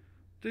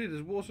 Dude,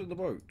 there's water in the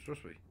boat,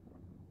 trust me.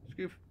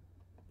 Scoop.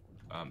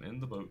 I'm in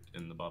the boat,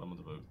 in the bottom of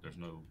the boat. There's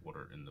no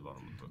water in the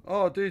bottom of the boat.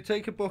 Oh, dude,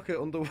 take a bucket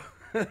under...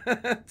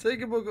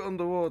 take a bucket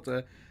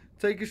underwater,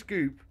 take a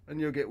scoop, and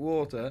you'll get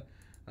water,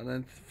 and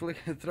then throw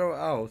it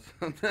out,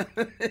 and then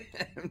it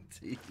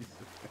empties.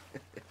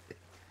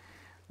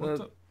 What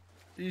the?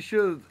 You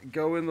should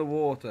go in the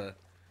water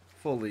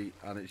fully,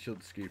 and it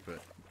should scoop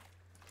it.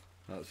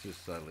 That's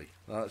just silly.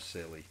 That's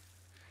silly.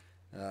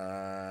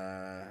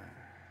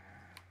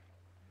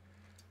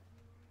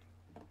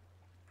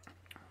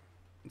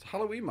 It's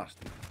Halloween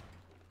master.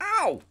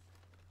 Ow!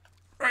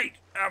 Right,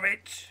 have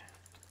it.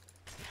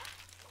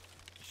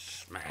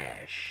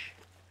 Smash.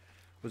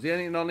 Was there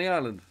anything on the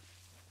island?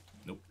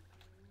 Nope.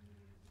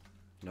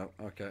 No.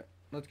 Okay.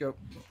 Let's go.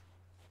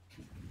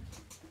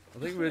 I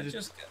think we're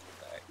just. got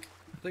back.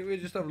 I think we're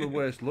just having the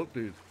worst luck,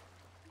 dude.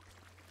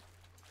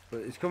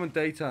 But it's coming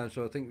daytime,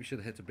 so I think we should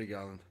hit a big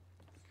island.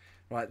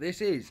 Right,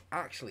 this is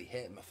actually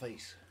hitting my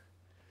face.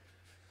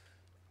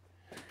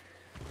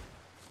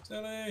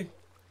 Zelly,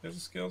 there's a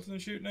skeleton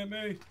shooting at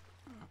me.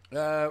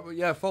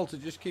 Yeah, Falter,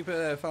 just keep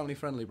it family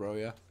friendly, bro,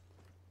 yeah?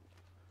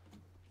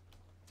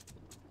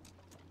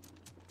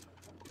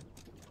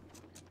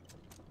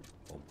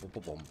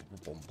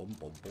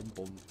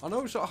 I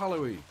know it's not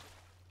Halloween.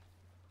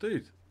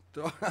 Dude,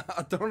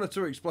 I don't have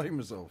to explain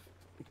myself.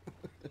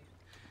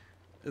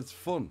 It's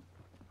fun.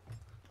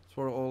 That's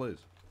what it all is.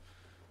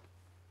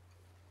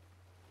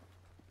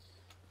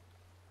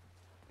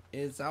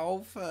 It's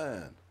all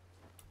fun.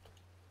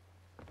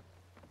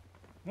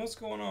 What's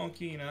going on,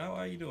 Keen?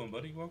 How you doing,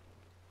 buddy? Welcome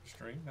to the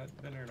stream.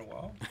 Haven't been here in a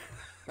while.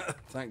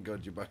 Thank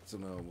God you're back to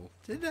normal.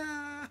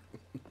 Ta-da!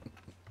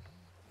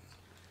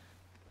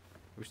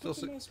 We still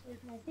Put the mask back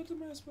on. Put the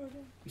mask back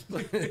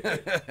on.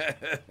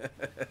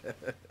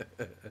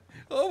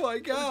 Oh my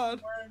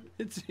God!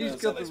 He's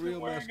got the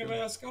real mask. mask Wearing a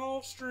mask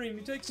all stream.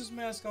 He takes his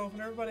mask off,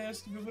 and everybody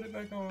asks him to put it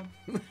back on.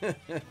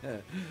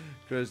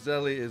 Chris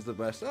Zelly is the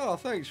best. Oh,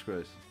 thanks,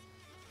 Chris.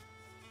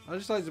 I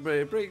just like to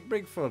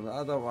bring fun.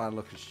 I don't mind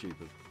looking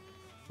stupid,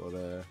 but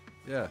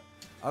yeah,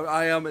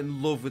 I am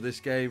in love with this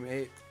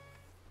game.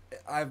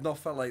 I've not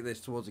felt like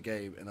this towards a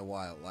game in a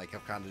while. Like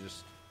I've kind of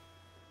just,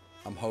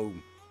 I'm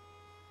home.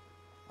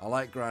 I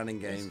like grinding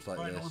games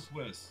like this.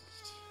 Northwest.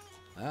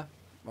 Huh?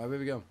 Where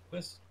we going?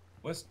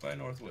 West by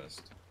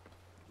northwest.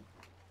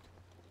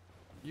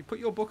 You put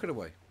your bucket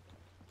away.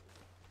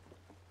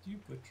 You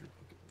put your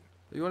bucket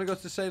away. You want to go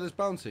to Sailor's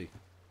Bounty?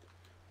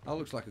 That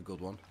looks like a good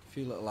one. A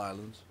few little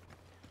islands.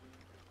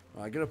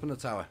 Alright, get up in the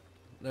tower.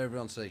 Let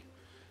everyone see.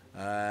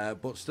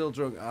 But still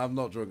drunk. I'm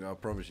not drunk, I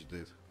promise you,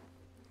 dude.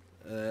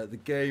 The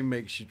game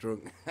makes you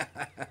drunk.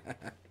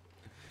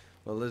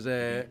 Well, there's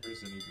a...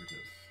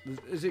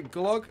 Is it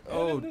Glog?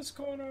 Oh, in this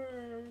corner.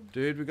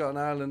 Dude, we got an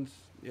island.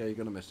 Yeah, you're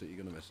going to miss it. You're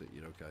going to miss it.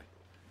 You're okay.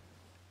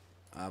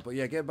 But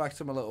yeah, get back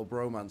to my little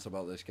bromance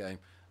about this game.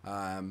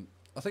 I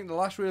think the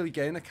last really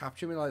game that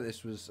captured me like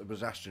this was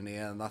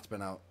Astroneer, and that's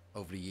been out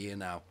over a year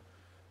now.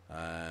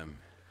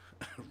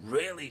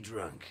 Really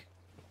drunk.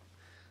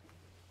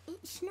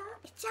 It's not,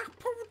 it's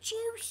apple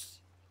juice.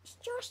 It's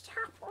just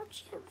apple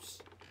juice.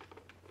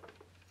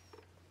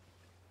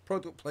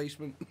 Product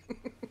placement.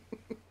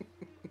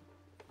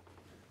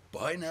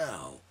 Bye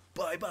now.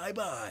 Bye, bye,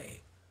 bye.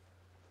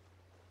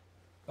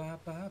 Bye,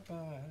 bye,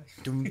 bye.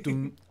 Dum,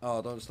 dum.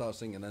 Oh, don't start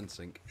singing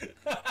NSYNC.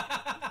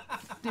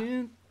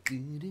 Dum,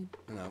 dum, dum.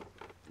 No, not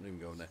even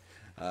going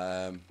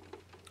there.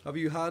 Have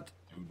you had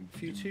a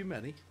few too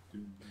many?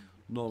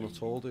 None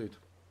at all, dude.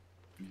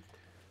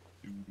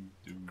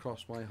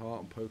 Cross my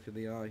heart and poke in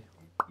the eye.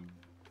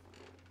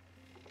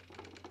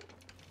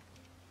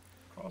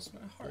 Cross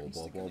my heart.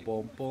 Boom, boom,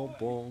 boom, boom,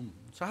 boom.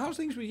 So how's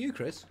things with you,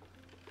 Chris?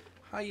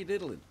 How you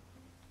diddling?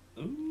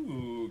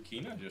 Ooh,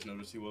 Keen, I just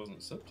noticed he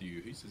wasn't sub to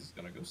you. He says he's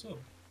gonna go sub.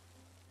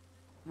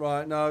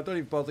 Right, no, don't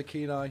even bother,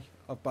 Kenai.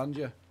 I've banned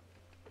you.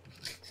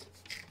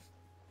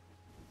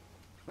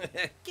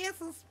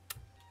 Kisses.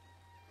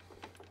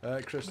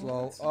 Chris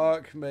lol.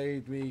 Ark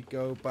made me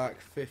go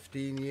back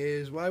 15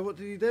 years. Why? What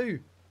did he do?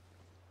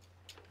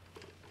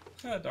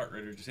 Dark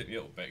Raider just hit me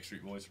up with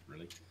Backstreet Boys,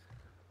 really.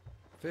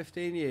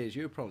 15 years,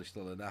 you're probably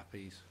still in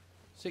nappies.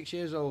 6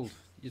 years old,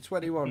 you're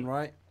 21,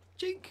 right?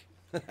 Chink!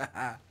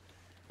 We're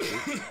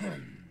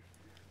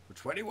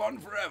 21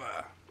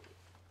 forever!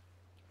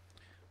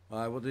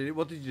 Alright, what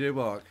did you do,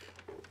 Mark?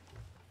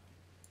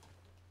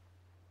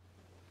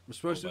 We're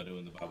supposed By to...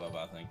 doing the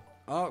bye thing.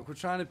 Ark, we're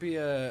trying to be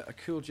a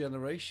cool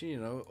generation, you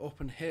know,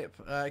 up and hip.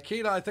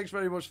 Keenai, thanks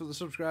very much for the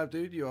subscribe,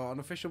 dude. You are an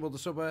official mother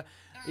subber,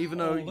 even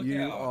though look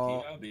you out,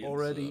 are Keenai being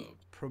already subbed.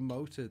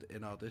 promoted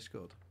in our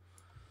Discord.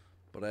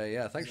 But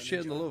yeah, thanks for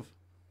sharing the love.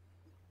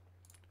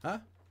 Huh?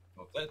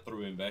 Well, if that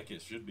threw him back,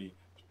 it should be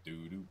do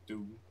do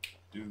do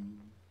do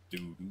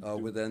do. Oh,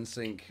 with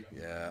NSYNC,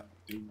 yeah.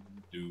 Do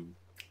do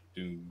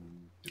do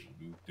do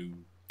do do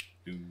do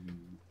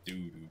do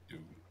do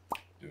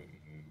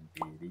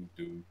do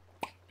do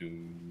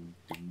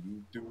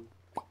do.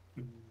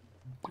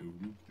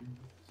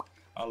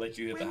 I'll let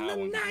you hit the high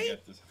one. You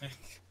got this.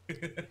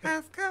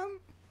 Have come.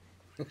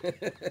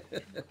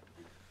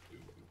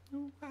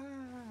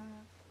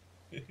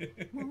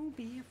 Won't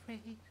be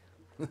afraid.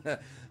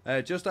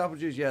 Just apple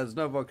juice, yeah, there's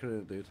no vodka in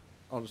it, dude.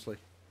 Honestly.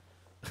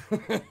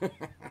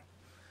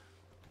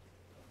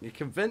 You're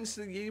convinced,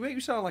 you make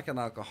me sound like an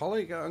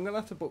alcoholic. I'm going to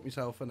have to book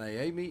myself an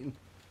AA meeting.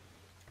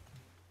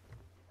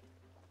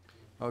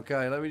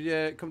 Okay, let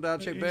me come down,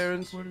 check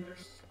bearings.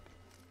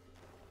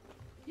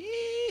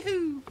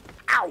 Yee-hoo!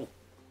 Ow!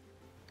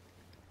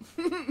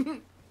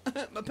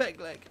 My peg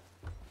leg.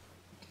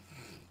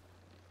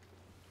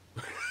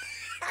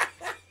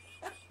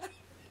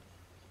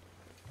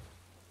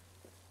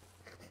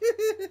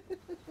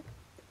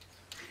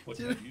 What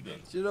have you done?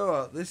 Do you know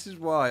what? This is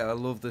why I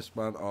love this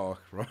man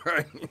Ark,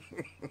 right?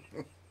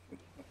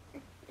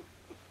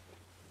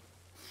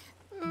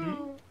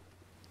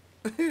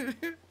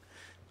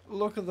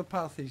 Look at the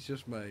path he's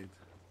just made.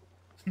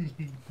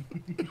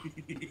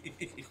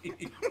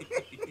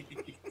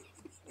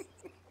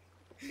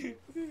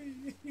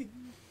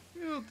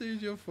 Oh,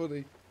 dude, you're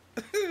funny.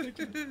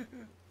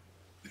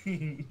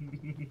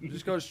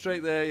 Just go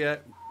straight there, yeah.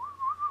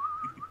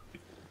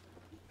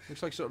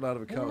 Looks like something out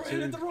of a We're cartoon.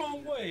 headed the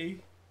wrong way.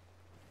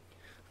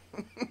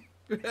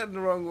 We're heading the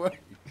wrong way.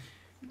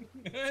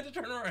 I had to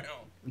turn around.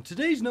 And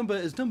today's number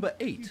is number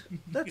 8.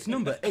 That's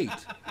number 8.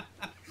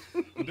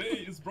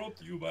 Today is brought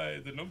to you by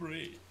the number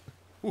 8.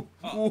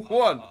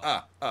 1,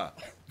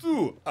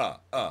 two,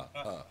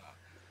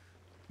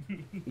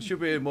 It should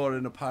be more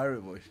in a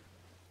pirate voice.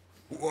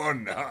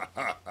 1, ha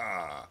ha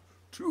ha.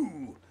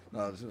 2. No,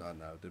 no,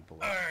 it didn't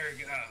pull out.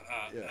 Arg,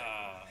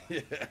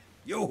 Yeah.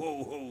 Yo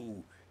ho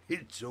ho.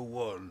 It's a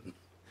 1.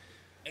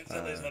 And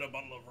Zelly's had a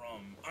bottle of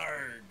rum.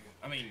 Arg.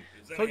 I mean,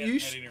 Zelly Don't you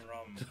hasn't had any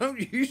rum.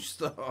 Don't you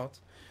start.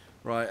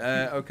 Right,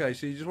 okay,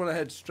 so you just want to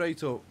head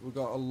straight up. We've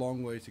got a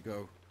long way to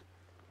go.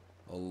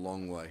 A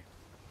long way.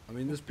 I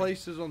mean, there's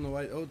places on the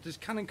way. Oh, there's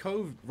Cannon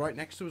Cove right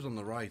next to us on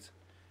the right.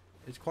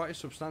 It's quite a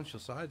substantial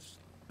size,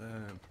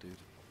 dude.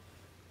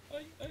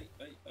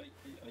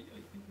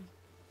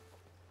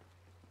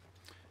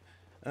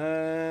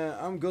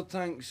 I'm good,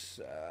 thanks.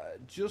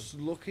 Just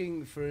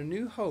looking for a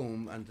new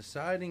home and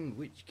deciding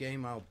which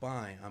game I'll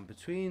buy. I'm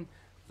between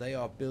They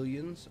Are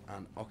Billions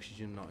and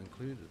Oxygen Not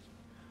Included.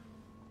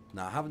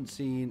 Now, I haven't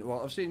seen...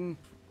 Well, I've seen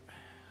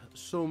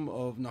some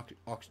of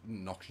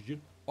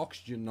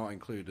Oxygen Not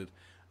Included.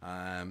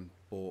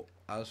 But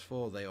as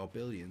for They Are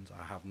Billions,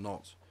 I have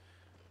not.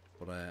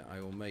 But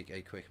I will make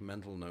a quick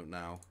mental note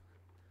now.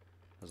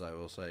 As I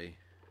will say...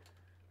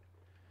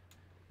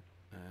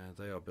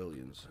 They Are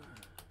Billions.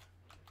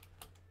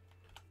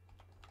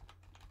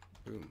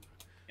 Boom.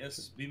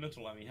 Yes, be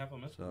mental. I mean, have a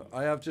mental. So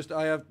note.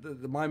 I have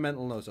my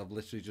mental notes. I've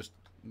literally just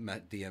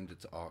DM'd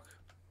it to Ark.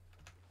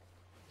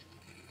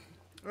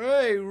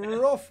 Hey,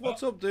 Ruff,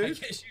 what's up, dude? I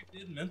guess you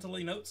did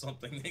mentally note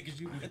something because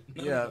you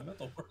Yeah. a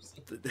mental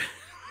person.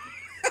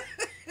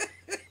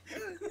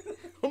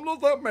 I'm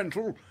not that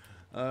mental.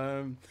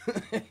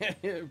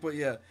 But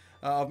yeah,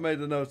 I've made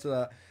a note of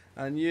that.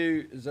 And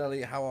you,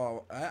 Zelly, how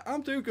are...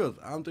 I'm doing good.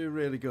 I'm doing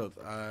really good.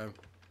 Well,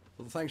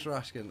 thanks for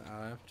asking.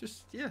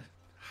 Just, yeah,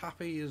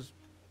 happy as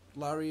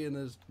Larry and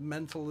as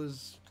mental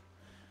as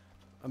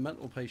a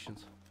mental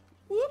patient.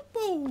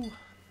 Whoop-oo!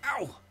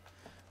 Ow!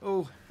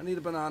 Oh, I need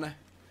a banana.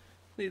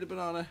 Need a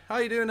banana. How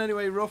you doing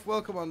anyway, Ruff?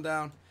 Welcome on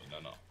down.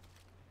 No.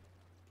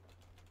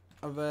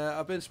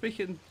 I've been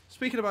speaking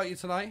about you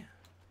tonight.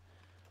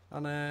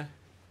 And,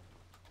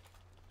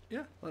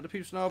 yeah, let the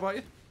peeps know about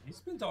you. He's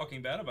been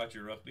talking bad about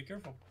you, Ruff. Be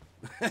careful.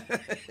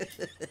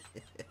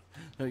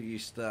 Don't you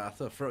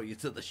start. I'll throw you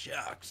to the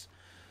sharks.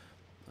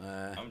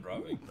 I'm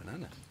driving. Ooh,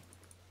 banana.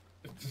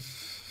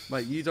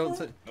 Mate, you don't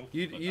Nope,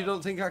 you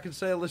don't think I can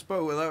sail this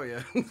boat without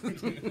you?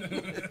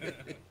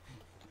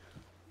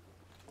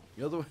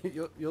 you're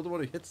the one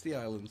who hits the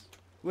islands.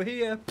 We're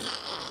here.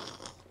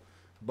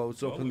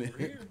 Boats up in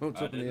the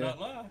boats I up in did the air. not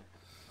lie.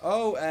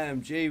 Oh,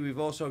 gee, we've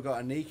also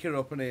got Anika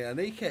up in here.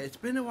 Anika, it's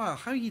been a while.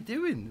 How you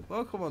doing?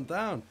 Welcome on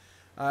down.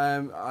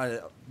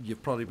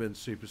 You've probably been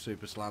super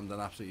slammed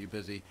and absolutely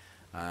busy,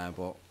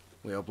 but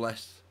we are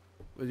blessed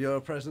with your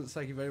presence.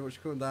 Thank you very much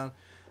for coming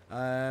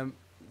down.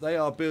 they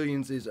are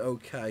billions is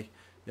okay.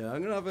 Yeah,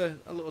 I'm gonna have a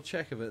little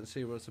check of it and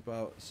see what it's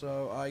about.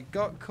 So I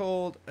got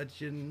called a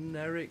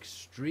generic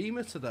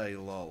streamer today,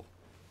 lol.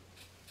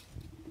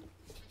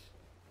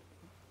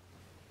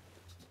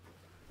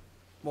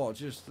 What?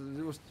 Just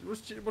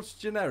what's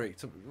generic?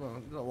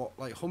 Well, what,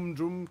 like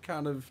humdrum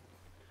kind of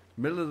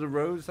middle of the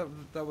road? Is that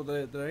what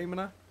they're aiming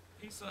at?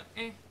 He's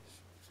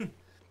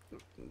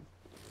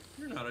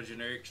You're not a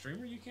generic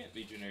streamer. You can't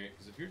be generic,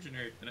 because if you're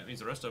generic, then that means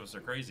the rest of us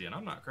are crazy, and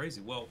I'm not crazy.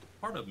 Well,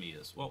 part of me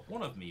is. Well,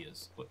 one of me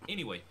is. But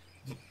anyway,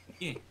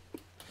 yeah.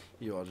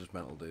 You are just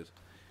mental, dude.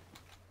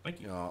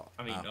 Thank you. You are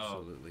I mean,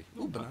 absolutely.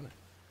 Ooh, banana.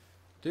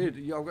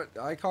 Dude,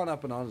 I can't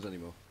have bananas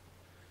anymore.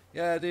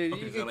 Yeah, dude,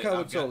 Okay, you get Zelly,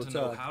 comments I've all got the to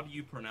know, time. how do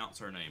you pronounce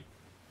her name?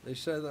 They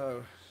said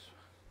that.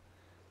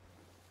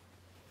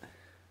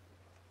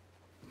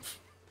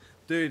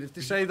 Dude, if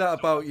they say that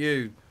about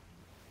you,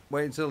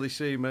 wait until they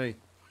see me.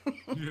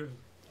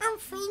 I'm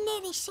 3,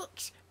 nearly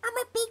 6. I'm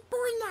a big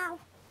boy now.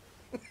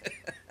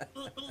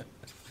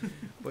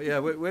 But yeah,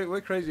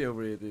 we're crazy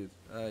over here, dude.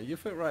 You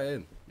fit right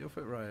in. You'll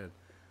fit right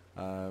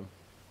in.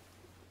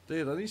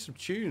 Dude, I need some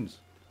tunes.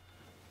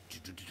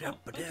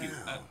 Thank you.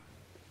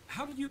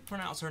 How do you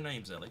pronounce her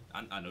name, Zelly?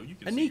 I know you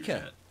can Anika. see your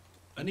chat.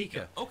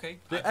 Anika. Okay.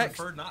 The I X-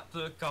 prefer not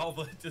to call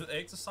the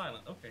X is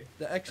silent. Okay.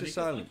 The X is Anika,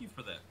 silent. Thank you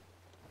for that.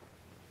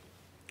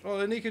 Oh,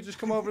 Anika just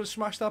come over and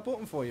smash that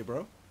button for you,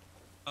 bro.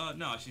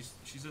 No,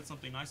 she said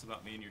something nice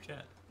about me in your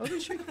chat. Oh,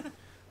 did she?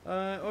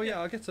 Oh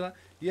yeah, I'll get to that.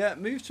 Yeah,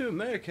 moved to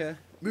America.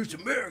 Moved to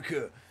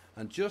America.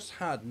 And just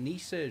had knee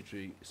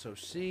surgery. So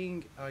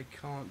seeing I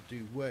can't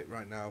do work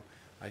right now,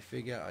 I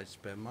figure I'd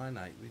spend my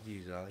night with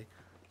you, Zelly.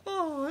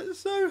 Oh, it's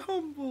so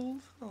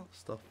humbled. Oh,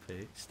 stop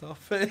it. Stop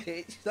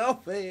it.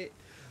 Stop it.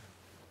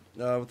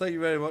 No, well, thank you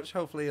very much.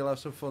 Hopefully you'll have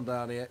some fun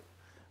down here.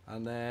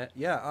 And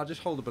yeah, I'll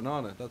just hold a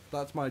banana.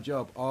 That's my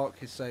job. Ark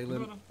is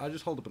sailing. I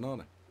just hold a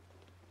banana.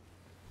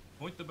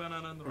 Point the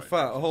banana in the In right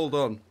fact, direction. hold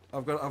on.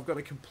 I've got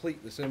to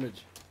complete this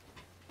image.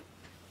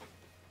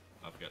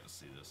 I've got to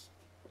see this.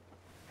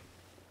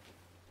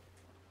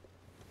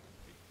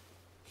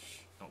 Shh,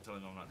 don't tell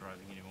him I'm not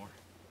driving anymore.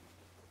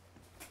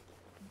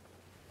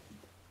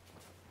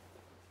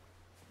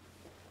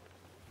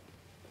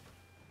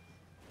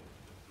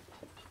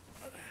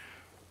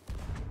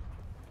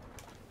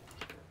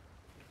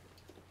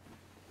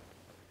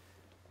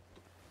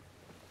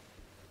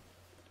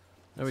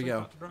 There we Safe go.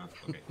 not to drive?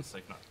 Okay, it's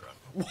safe not to drive.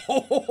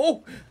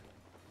 Whoa!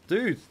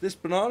 Dude, this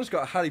banana's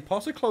got a Harry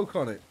Potter cloak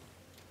on it.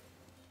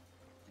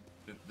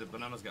 The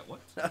banana's got what?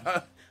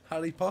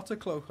 Harry Potter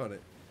cloak on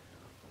it.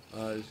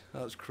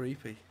 That's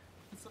creepy.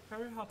 It's a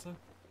Harry Potter.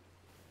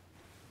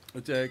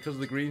 It's because of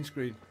the green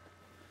screen.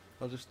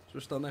 I'll just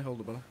stand there, hold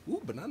the banana.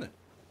 Ooh, banana.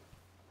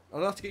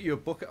 I'll have to get you a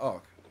bucket,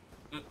 Ark.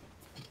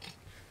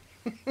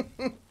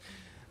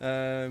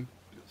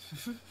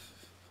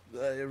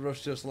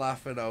 Russ just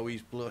laughing. Oh,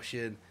 he's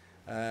blushing.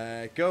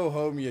 Go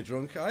home, you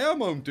drunk. I am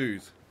home,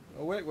 dude.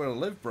 I wait where I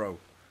live, bro.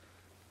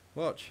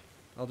 Watch.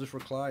 I'll just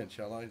recline,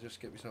 shall I? Just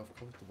get myself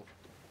comfortable.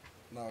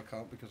 No, I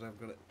can't because I've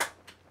got it.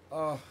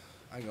 Oh,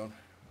 hang on.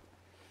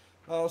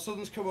 Oh,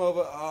 something's come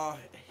over. Oh,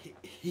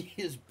 he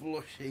is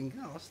blushing.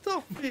 Oh,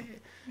 stop it.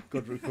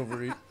 Good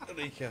recovery,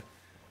 Anika.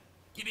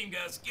 Get him,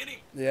 guys, get him!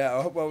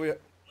 Yeah, well,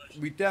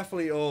 we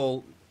definitely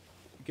all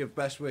give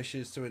best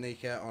wishes to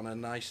Anika on a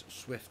nice,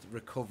 swift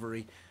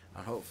recovery.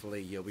 And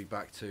hopefully you'll be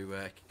back to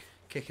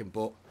kicking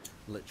butt,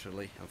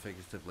 literally and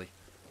figuratively.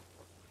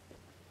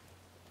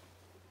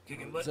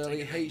 Kicking butt, Zelly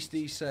taking names.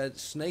 HD said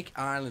Snake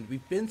Island.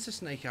 We've been to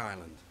Snake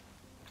Island.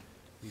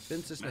 We've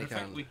been to Matter of Snake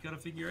fact, Island. we've got a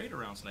figure 8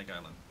 around Snake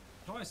Island.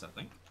 Twice, I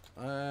think.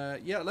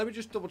 Yeah, let me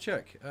just double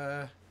check.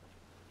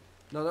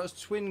 No, that was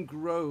Twin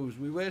Groves.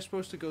 We were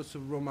supposed to go to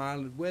Rum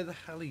Island. Where the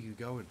hell are you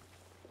going?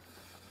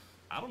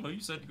 I don't know,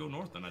 you said to go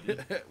north, and I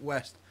did.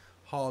 West.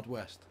 Hard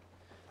west.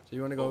 So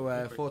you want to go Oh,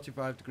 okay.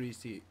 45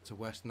 degrees to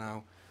west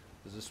now.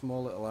 There's a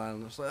small little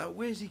island. It's like,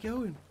 where's he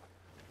going?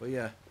 But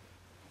yeah.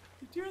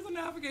 You're the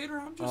navigator,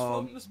 I'm just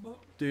floating this boat.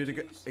 Dude,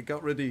 Jeez. it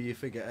got rid of your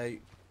figure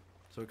 8.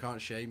 So it can't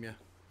shame you.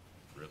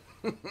 Rip.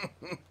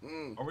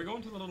 Are we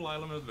going to the little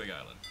island or the big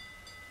island?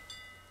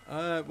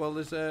 Well,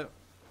 there's a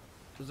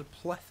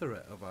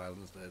plethora of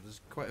islands there.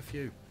 There's quite a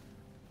few.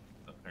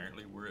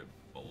 Apparently we're at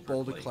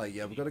Boulder Clay,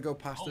 yeah. We've got to go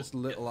past this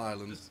little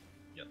island.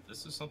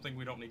 This is something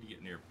we don't need to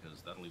get near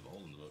because that'll leave a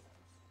hole in the boat.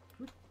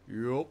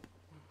 Yup.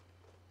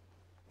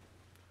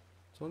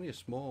 It's only a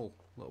small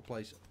little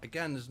place.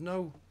 Again, there's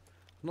no...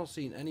 I've not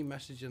seen any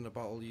messaging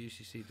about all the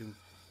UCC doing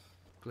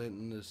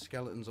Clinton. There's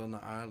skeletons on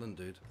that island,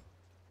 dude.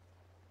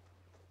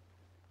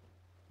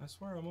 I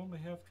swear I'm only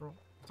half drunk.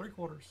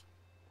 3/4.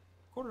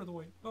 Quarter of the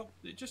way. Oh,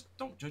 just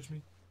don't judge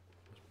me.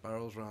 There's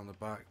barrels around the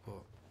back,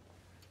 but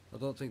I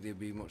don't think there'd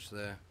be much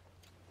there.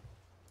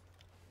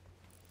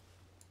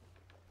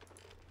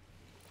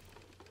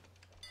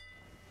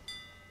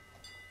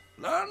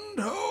 Land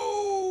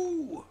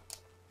ho!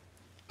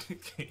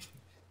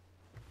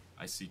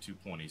 I see 2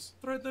 pointies.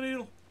 Thread the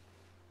needle.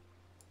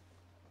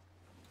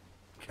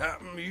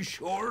 Captain, you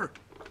sure?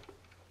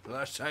 The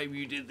last time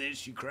you did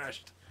this, you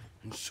crashed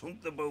and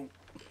sunk the boat.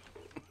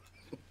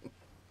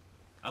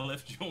 I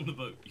left you on the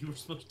boat. You were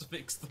supposed to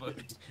fix the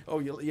boat. Oh,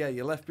 you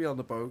left me on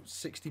the boat.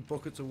 60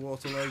 buckets of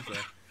water later.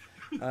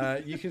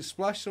 You can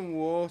splash some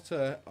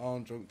water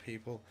on drunk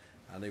people,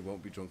 and they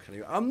won't be drunk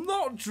anymore. I'm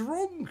not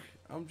drunk.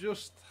 I'm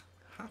just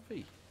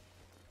happy.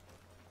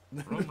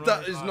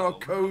 That is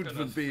not code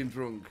for being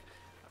drunk.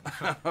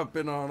 I've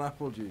been on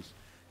apple juice.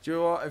 Do you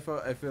know what?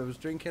 If I was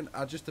drinking,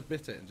 I'd just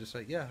admit it and just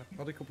say, yeah, I've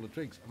had a couple of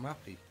drinks. I'm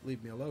happy.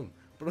 Leave me alone.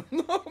 But I'm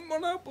not. I'm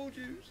on apple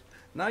juice.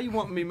 Now you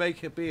want me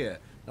make a beer?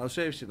 Now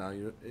seriously, now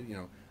you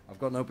know I've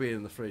got no beer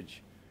in the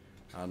fridge,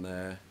 and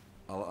I'm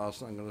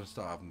going to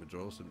start having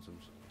withdrawal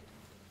symptoms.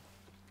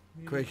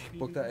 Quick,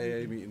 book that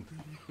AA meeting.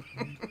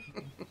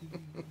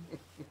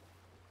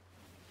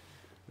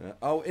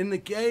 Oh, in the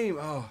game.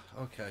 Oh,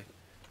 okay.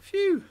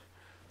 Phew.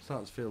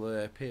 Starting to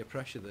feel peer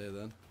pressure there.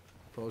 Then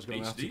I was going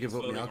to have to give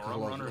up my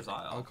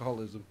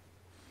alcoholism.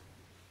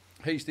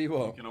 HD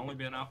what? You can only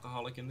be an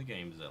alcoholic in the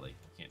game, Zelly. You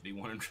can't be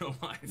one in real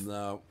life.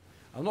 No.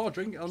 I'm not a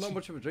drinker. I'm not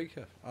much of a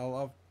drinker. I'll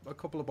have a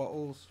couple of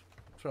bottles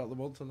throughout the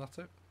month, and that's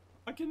it.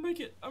 I can make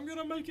it. I'm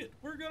gonna make it.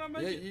 We're gonna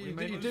make it.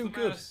 You're doing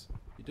good.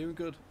 You're doing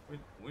good.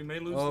 We may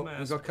lose the mask.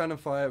 We got cannon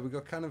fire. We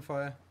got cannon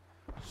fire.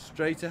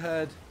 Straight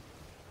ahead.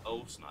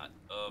 Oh snot.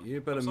 You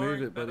better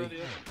move it, buddy.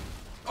 Idea.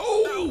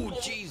 Oh,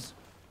 jeez.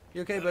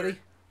 You okay, buddy?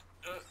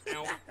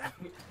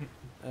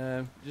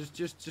 Ow.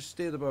 Just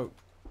steer the boat.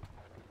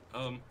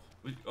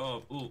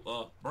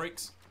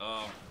 Brakes.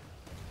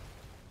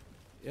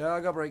 Yeah,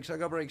 I got brakes.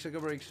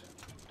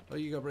 Oh,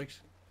 you got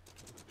brakes.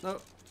 No.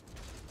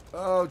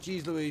 Oh,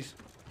 jeez Louise.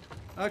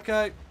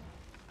 Okay.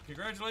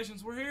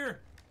 Congratulations, we're here.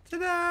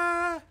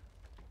 Ta-da!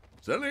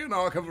 Zelly and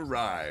Ark have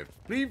arrived.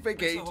 Please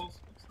vacate. Fix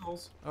the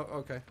holes. Oh,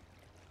 okay.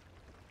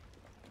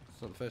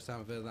 It's not the first time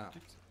I've heard that.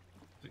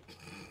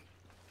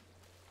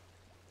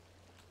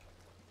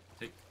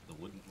 Take the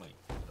wooden plank.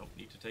 Don't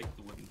need to take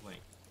the wooden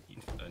plank.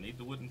 I need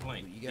the wooden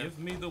plank. You Give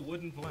me the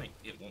wooden plank.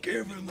 It won't.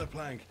 Give him the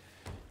plank.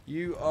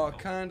 You are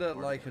kind of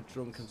like a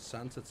drunken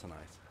Santa tonight.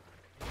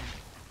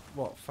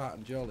 What, fat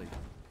and jolly,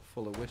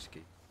 full of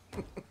whiskey?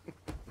 Fat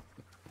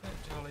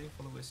jolly,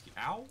 full of whiskey.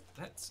 Ow!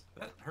 That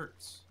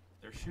hurts.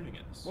 They're shooting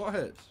at us. What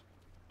hurts?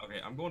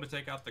 Okay, I'm going to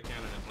take out the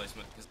cannon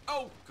emplacement because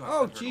God,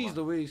 oh, that hurt a jeez, lot.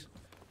 Louise.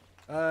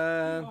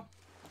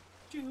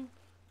 Choo.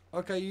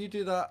 Okay, you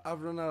do that.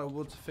 I've run out of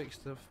wood to fix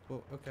stuff,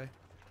 but okay.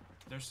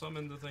 There's some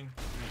in the thing.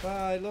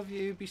 Bye, love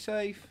you. Be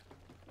safe.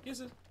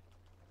 Is it?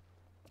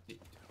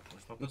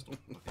 Where's my pistol?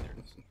 Okay, there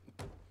it is.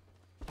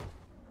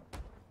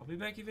 I'll be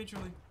back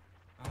eventually.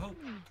 I hope.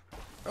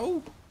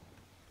 Oh.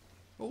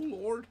 Oh,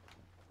 Lord.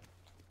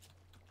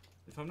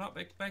 If I'm not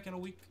back in a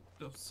week,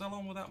 they'll sell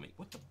on without me.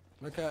 What the?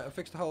 Okay, I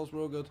fixed the holes.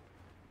 We're all good.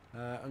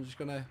 I'm just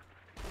gonna.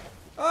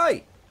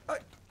 Hey!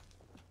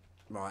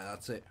 Right,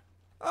 that's it.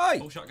 Hey!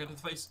 Oh, shotgun to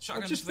the face. I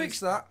Shotgun just to the face.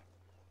 fixed that.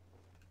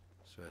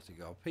 Swear to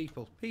God,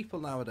 people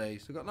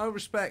nowadays, they've got no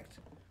respect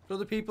for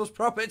other people's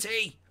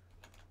property.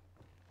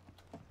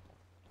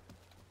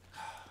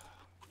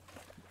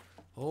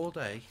 All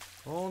day,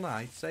 all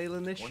night,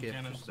 sailing this One ship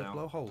cannon's just to down.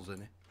 blow holes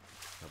in it.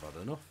 I've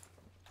had enough.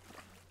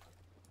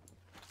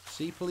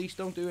 Sea police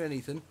don't do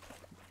anything.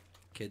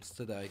 Kids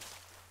today.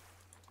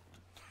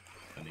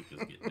 I think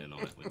just getting in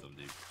on it with them,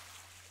 dude.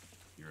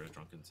 You're a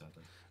drunken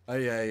Santa. Oh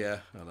yeah,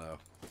 I know.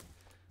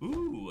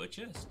 Ooh, a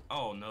chest.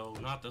 Oh no,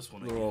 not this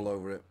one They're again. all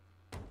over it.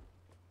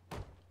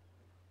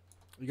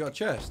 You got a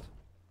chest?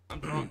 I'm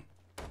drunk.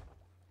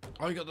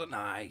 Oh, you got the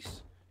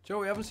nice. Joe,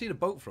 we haven't seen a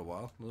boat for a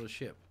while. Another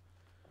ship.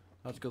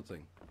 That's a good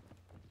thing.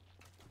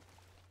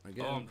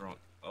 Again. Oh, I'm drunk.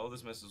 Oh,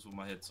 this messes with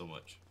my head so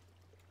much.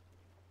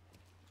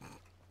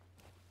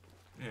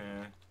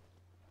 Yeah.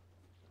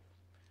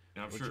 And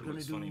I'm What sure you it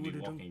looks gonna funny do me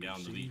with a walking down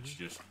the donkey, beach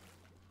just...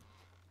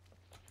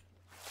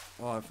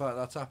 Oh, in fact,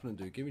 that's happening,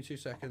 dude. Give me 2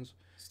 seconds.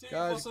 Steve,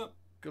 Guys, what's up?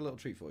 got a little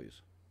treat for you.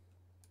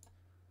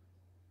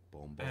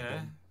 Boom, boom, Eh?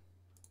 boom.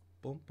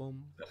 Boom,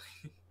 boom.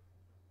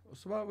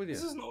 What's the matter with you?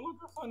 This is no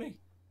longer funny.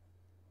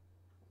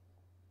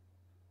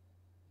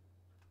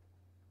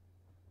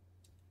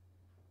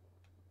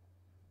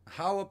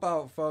 How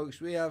about, folks,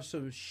 we have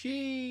some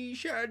she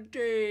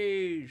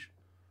shanties?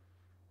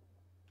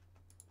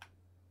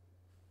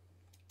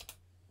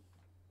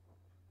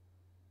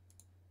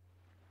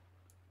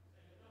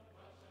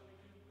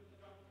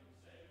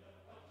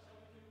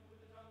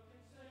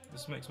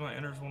 This makes my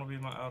inners want to be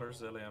my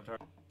outers, Zelly. I'm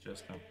tired.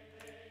 Just now.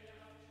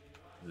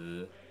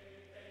 Ugh.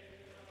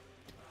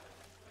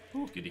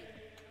 Ooh, kitty.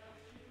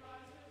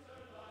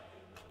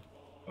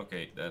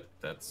 Okay,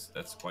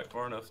 that's quite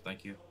far enough.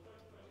 Thank you.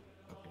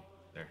 Okay,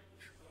 there.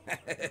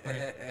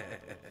 Okay.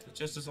 The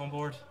chest is on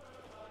board.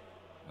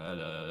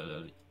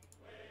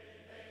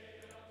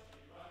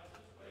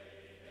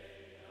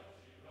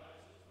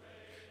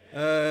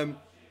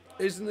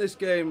 Isn't this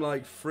game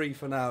like free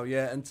for now?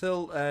 Yeah,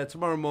 until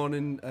tomorrow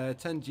morning, 10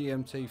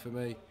 GMT for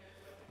me.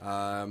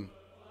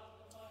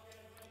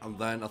 And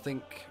then I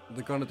think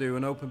they're going to do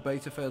an open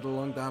beta further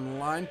along down the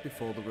line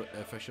before the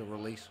official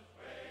release.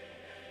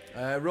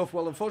 Rough,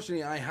 well,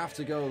 unfortunately, I have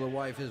to go. The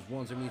wife is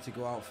wanting me to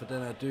go out for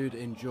dinner. Dude,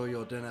 enjoy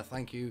your dinner.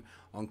 Thank you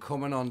on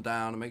coming on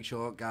down. And make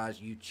sure,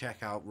 guys, you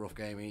check out Rough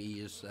Gaming.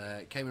 He is,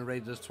 came and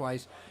raided us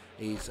twice.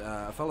 He's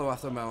a fellow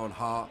after my own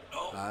heart.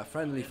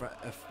 Family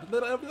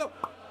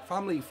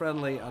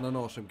friendly and an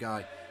awesome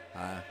guy.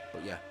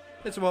 But yeah,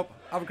 hit him up.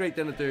 Have a great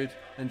dinner, dude.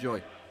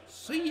 Enjoy.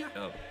 See ya.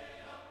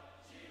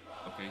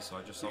 Okay, so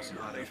I just saw some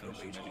hot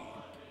information.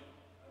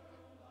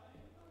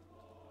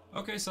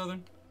 Okay,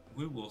 Southern.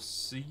 We will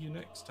see you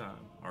next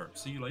time, or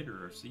see you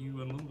later, or see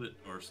you in a little bit,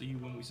 or see you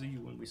when we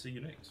see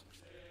you next.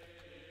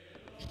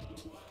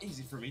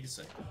 Easy for me to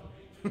say.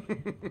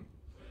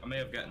 I may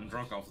have gotten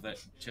drunk off of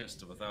that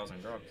chest of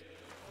 1,000 drugs.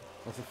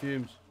 Off the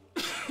fumes.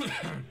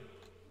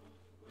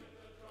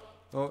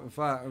 Oh, in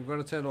fact, I'm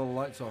going to turn all the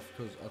lights off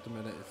because at the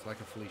minute it's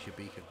like a Felicia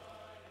beacon.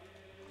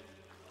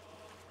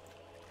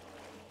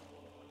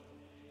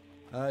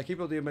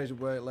 Keep up the amazing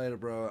work later,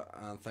 bro,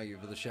 and thank you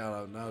for the shout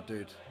out. Now,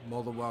 dude,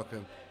 more than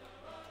welcome.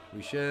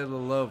 We share the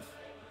love.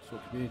 That's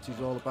what community's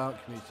all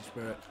about, community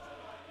spirit.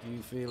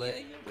 You feel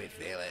it? We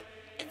feel it.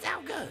 It's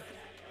all good.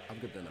 Have a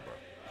good dinner, bro.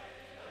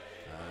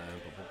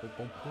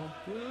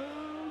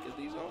 Get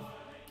these off.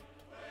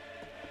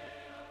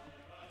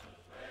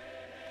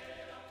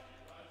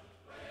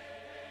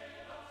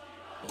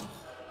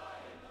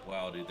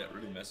 Wow, dude, that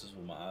really messes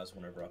with my eyes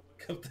whenever I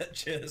pick up that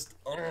chest.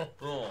 Oh.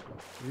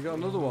 You got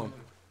another one?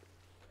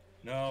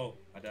 No,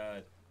 I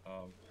died.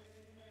 I'll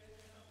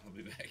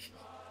be back.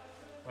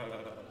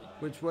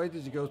 Which way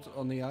did you go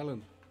on the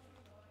island?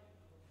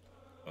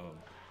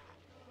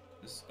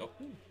 This. Oh,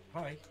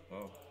 hi.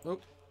 Oh.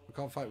 Nope, we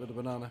can't fight with the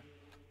banana.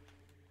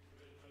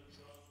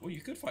 Well,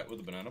 you could fight with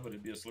a banana, but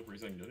it'd be a slippery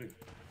thing to do.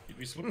 You'd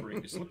be slippery.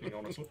 You're slipping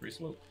on a slippery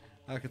slope.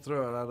 I could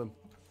throw it at him.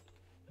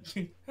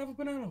 Have a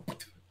banana.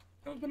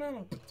 Have a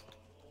banana.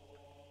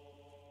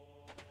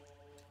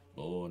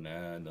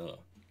 Banana.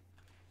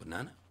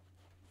 Banana?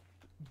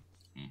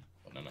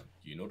 Banana.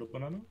 Do you know the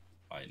banana?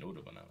 I know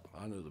the banana.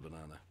 I know the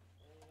banana.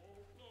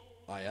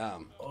 I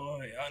am. Oh,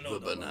 I know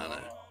the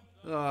banana.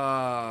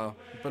 Ah,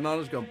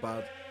 banana's gone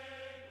bad.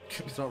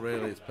 It's not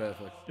really, it's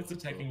perfect. It's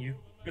attacking you.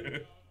 Yeah,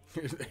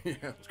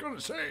 it's gone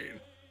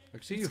insane. I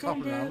can see It's you gone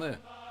hopping around bad. there.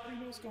 I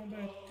know it's gone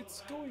bad.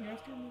 It's going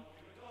after me.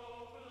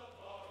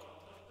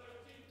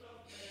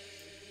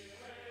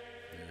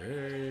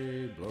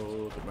 Hey,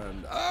 blow the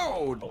band.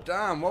 Oh,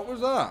 damn, what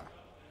was that?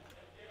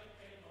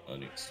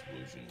 An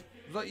explosion.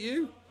 Was that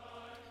you?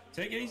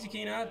 Take it easy,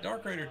 Keen-Eye.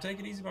 Dark Raider, take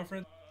it easy, my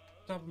friend.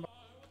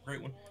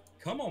 Great one.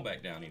 Come on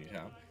back down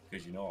anytime,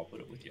 because you know I'll put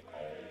it with you all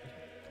the time.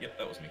 Yep,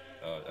 that was me.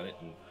 I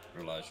didn't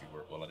realize you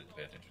were. Well, I didn't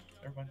pay attention.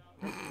 Never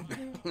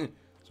mind.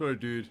 Sorry,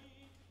 dude.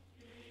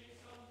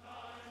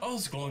 Oh,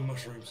 it's glowing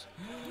mushrooms.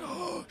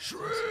 Oh,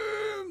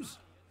 shrooms!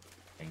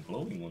 And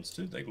glowing ones,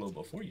 too. They glow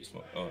before you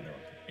smoke. Oh, no.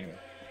 Anyway.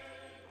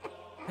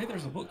 Hey,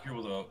 there's a book here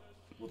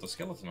with a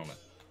skeleton on it.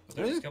 But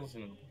there's a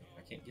skeleton in the book.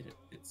 I can't get it.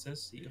 It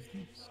says Sea of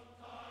Thieves.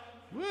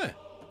 Where?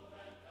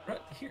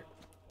 Right here.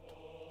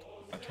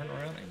 I turn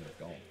around and they're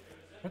gone.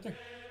 Right there.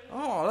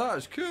 Oh, that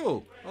is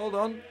cool. Hold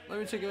on. Let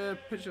me take a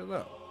picture of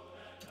that.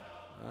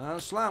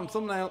 Slam,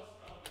 thumbnail.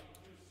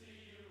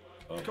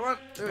 Come on,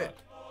 do it.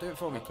 Do it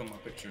for me. How come my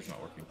picture's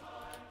not working?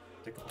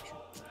 Take a picture.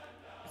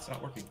 It's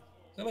not working.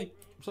 Zelly.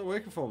 It's not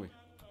working for me.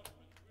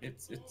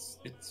 It's.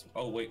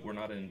 Oh wait, we're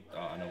not in.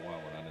 I know why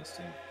we're not in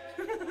Steam.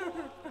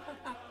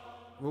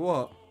 Well,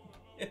 what?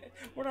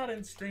 We're not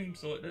in Steam,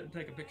 so it didn't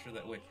take a picture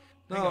that way.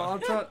 No,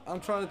 I'm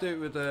trying to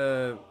do it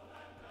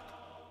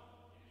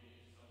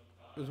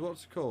with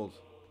what's it called?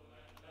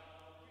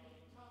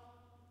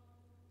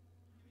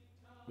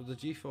 With the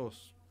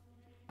GeForce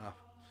app.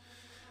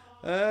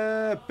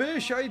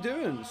 Bish, how you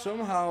doing?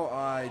 Somehow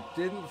I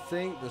didn't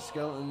think the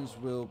skeletons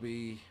will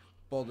be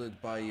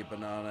bothered by your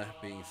banana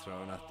being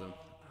thrown at them.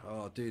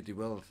 Oh, dude, they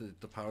will.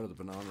 The power of the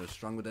banana is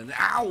stronger than...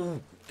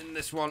 Ow! In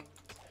this one.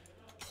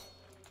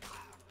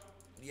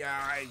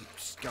 Yeah,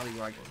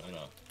 scallywag. Oh,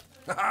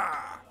 no.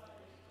 Ha!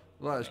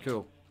 Well, that is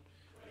cool.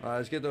 Alright,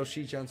 let's get those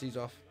sea chanties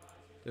off.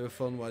 They were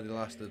fun while they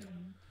lasted.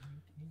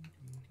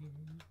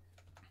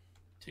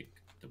 Take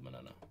the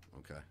banana.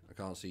 Okay, I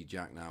can't see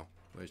Jack now.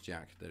 Where's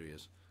Jack? There he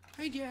is.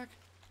 Hey, Jack.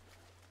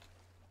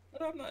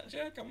 I'm not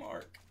Jack, I'm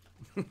Mark.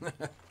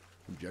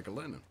 I'm Jack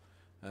Lennon.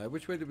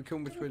 Which way did we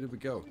come? Which way did we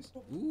go?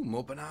 Ooh,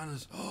 more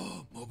bananas.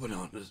 Oh, more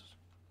bananas.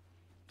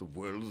 The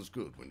world is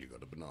good when you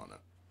got a banana.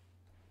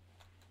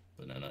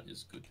 Banana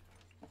is good.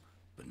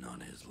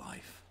 Banana is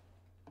life.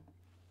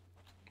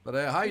 But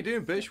how you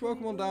doing, Bish?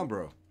 Welcome on down,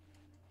 bro.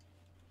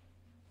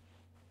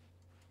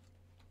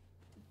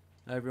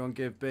 Everyone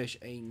give Bish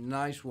a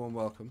nice warm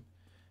welcome.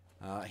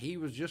 He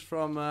was just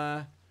from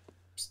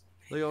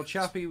the old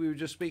chappie we were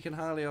just speaking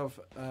highly of,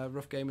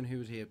 Rough Gaming, who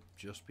was here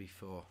just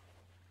before.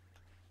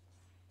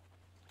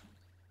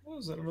 Oh,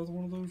 is that another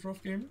one of those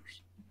rough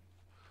gamers?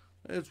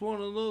 It's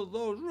one of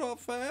those rough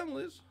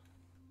families.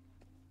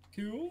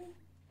 Cool.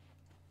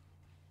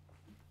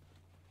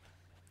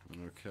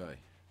 Okay.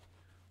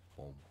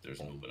 There's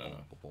no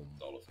banana. It's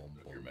all a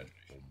figment of your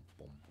imagination.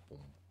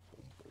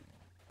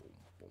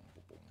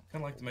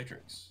 Kind of like the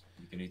Matrix.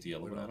 You can eat the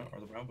yellow banana or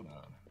the brown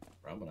banana.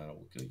 Brown banana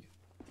will kill you.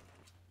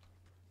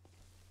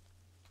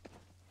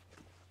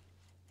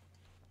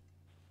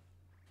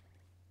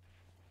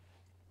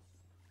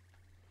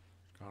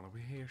 Gotta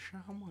be here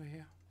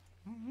somewhere.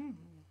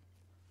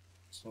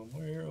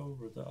 Somewhere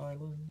over the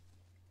island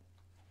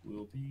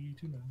will be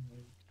tonight.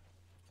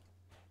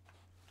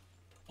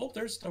 Oh,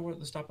 there's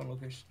the stop-on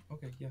location.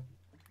 Okay, yeah.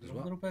 There's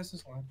Don't what? go past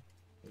this line.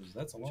 'Cause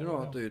that's a long Do you know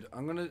way what, down. dude?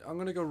 I'm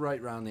gonna go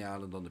right round the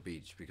island on the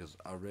beach because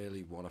I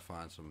really want to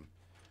find some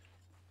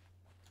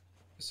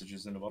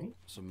Messages in the bottle?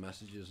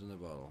 messages in the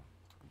bottle.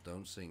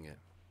 Don't sing it.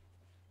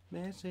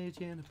 Message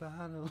in a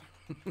bottle.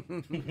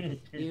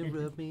 You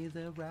rub me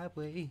the right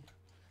way.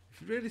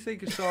 If you really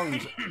think of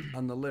songs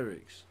and the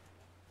lyrics,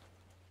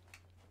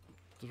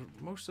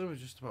 most of them are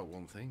just about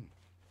one thing.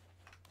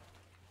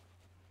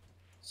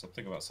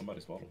 Something about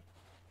somebody's bottle.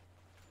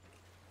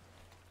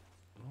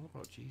 All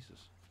about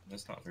Jesus.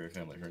 That's not very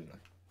family friendly.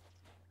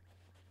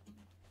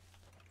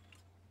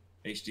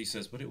 HD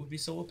says, but it would be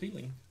so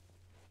appealing.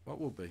 What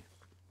would be?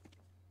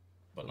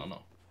 Banana.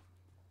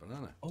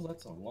 Banana. Oh,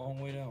 that's a long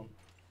way down.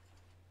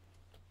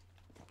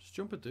 Just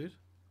jump it, dude.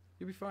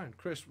 You'll be fine.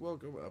 Chris,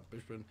 welcome up,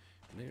 Brisbane.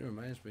 And it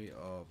reminds me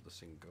of the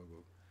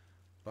Singogo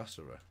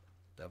Basara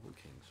Devil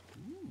Kings.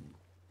 Ooh.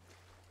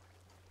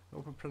 I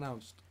hope I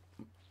pronounced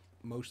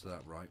most of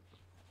that right.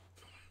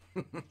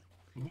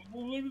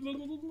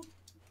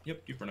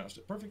 Yep, you pronounced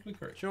it perfectly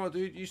correct. Do you know what,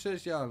 dude? You said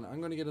it's the island. I'm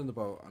going to get in the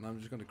boat and I'm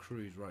just going to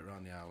cruise right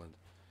around the island.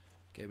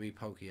 Get me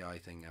pokey eye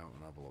thing out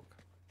and have a look.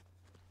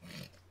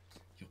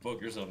 You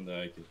poke yourself in the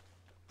eye, kid.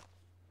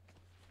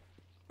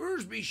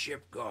 Where's me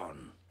ship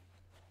gone?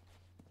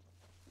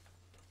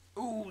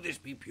 Ooh, this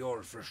be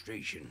pure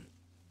frustration.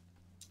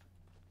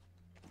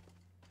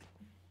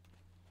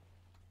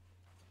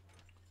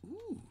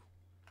 Ooh.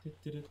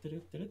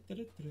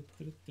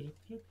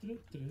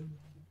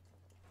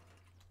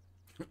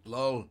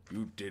 Lol,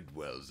 you did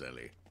well,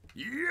 Zelly.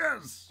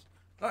 Yes!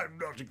 I'm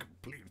not a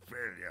complete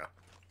failure.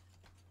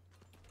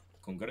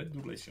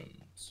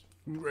 Congratulations.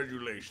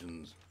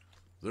 Congratulations.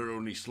 They're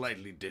only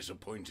slightly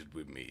disappointed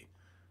with me.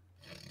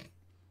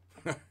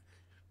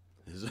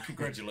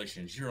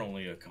 Congratulations, you're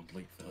only a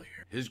complete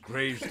failure. His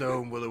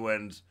gravestone,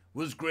 Willowends,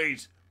 was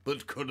great,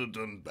 but could have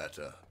done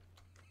better.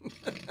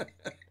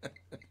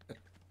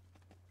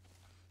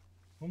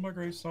 Well, my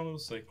gravestone will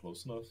say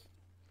close enough.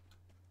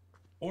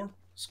 Or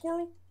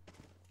squirrel.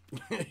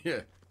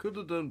 Yeah, could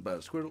have done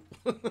better. Squirrel.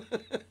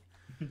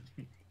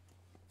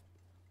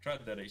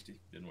 Tried that HD,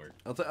 didn't work.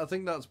 I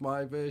think that's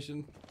my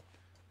version.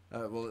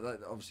 Well,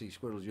 obviously,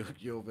 Squirrel's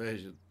your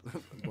version.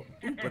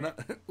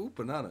 Ooh,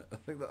 banana.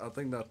 I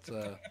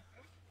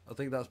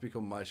think that's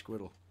become my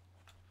Squirrel.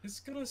 It's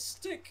gonna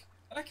stick.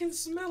 I can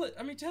smell it.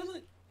 I mean, tell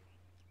it.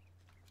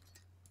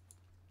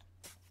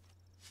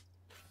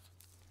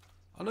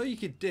 I know you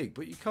could dig,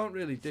 but you can't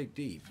really dig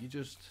deep. You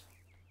just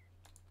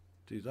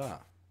do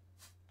that.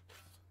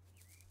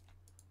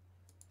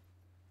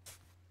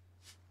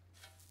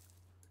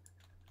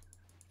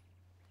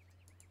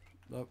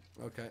 Nope.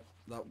 Okay.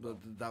 That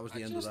was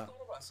the end of I just that.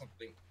 thought about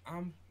something.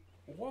 I'm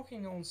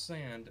walking on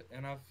sand,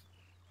 and I've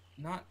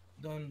not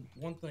done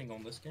one thing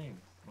on this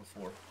game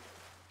before.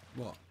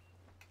 What?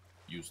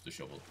 Use the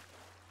shovel.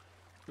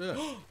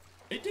 Yeah.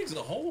 It digs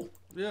a hole.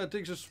 Yeah, it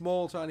digs a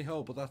small, tiny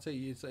hole, but that's it.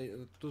 It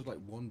does like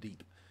one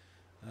deep.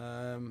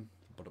 How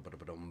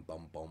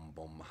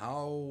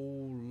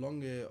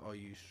long are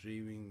you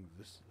streaming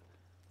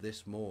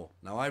this more?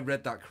 Now I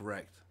read that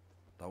correct.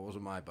 That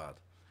wasn't my bad.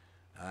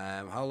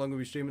 How long are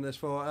we streaming this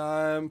for?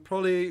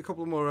 Probably a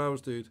couple of more hours,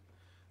 dude.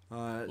 It's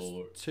Oh,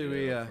 Lord. 2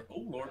 Yeah. Oh,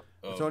 Lord.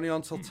 It's only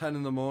on till 10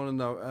 in the morning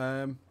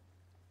though.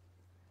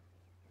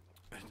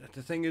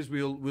 The thing is,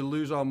 we'll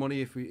lose our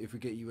money if we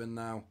get you in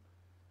now.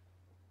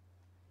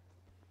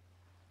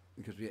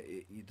 Because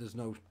there's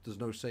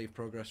no save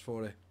progress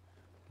for it.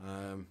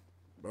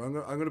 But I'm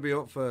gonna be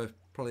up for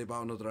probably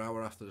about another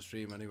hour after the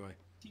stream anyway.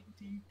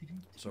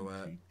 So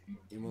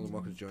you're more than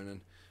welcome to join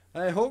in.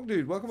 Hey Hawk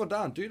dude, welcome on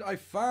down, dude. I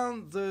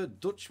found the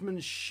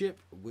Dutchman's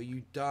ship where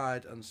you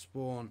died and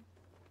spawn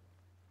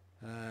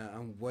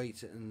and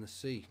wait in the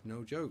sea.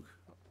 No joke.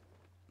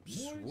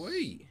 Nice.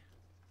 Sweet.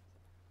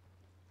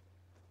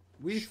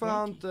 We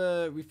found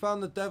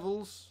the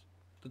devil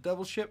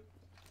ship.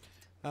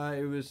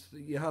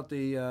 You had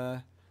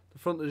the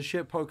front of the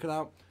ship poking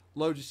out,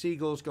 loads of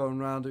seagulls going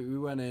around it. We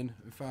went in,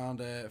 we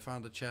found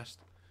a chest.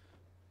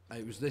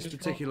 It was this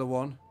particular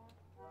one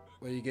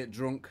where you get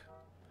drunk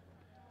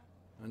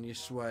and you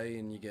sway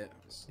and you get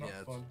It's not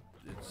fun.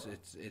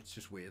 it's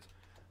just weird.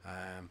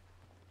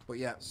 But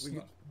yeah, It's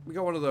we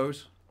got one of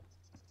those.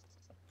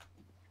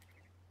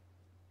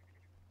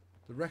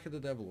 The Wreck of the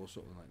Devil or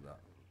something like that.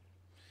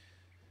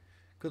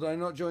 Could I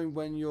not join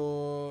when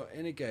you're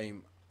in a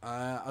game?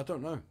 I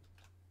don't know.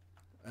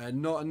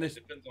 Not in this.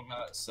 It depends on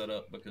how it's set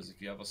up, because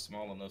if you have a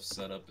small enough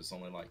setup, it's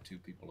only like 2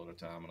 people at a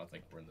time, and I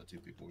think we're in the 2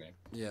 people game.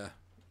 Yeah,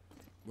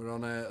 we're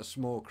on a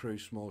small crew,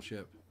 small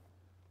ship.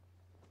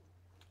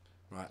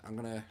 Right, I'm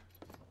gonna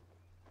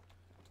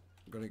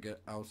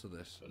get out of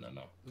this. So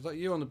no. Is that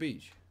you on the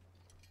beach?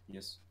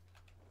 Yes.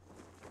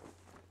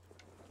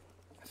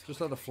 Just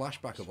had a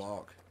flashback of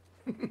Ark.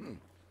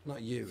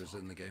 Not you, as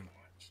in the game.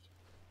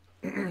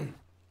 I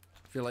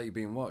feel like you're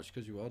being watched,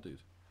 because you are, dude.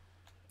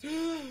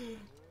 Okay.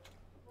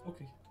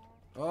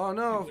 Oh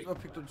no, I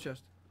picked up the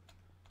chest.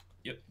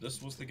 Yep,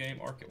 this was the game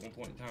Ark at one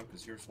point in time,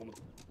 because here's one of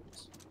the...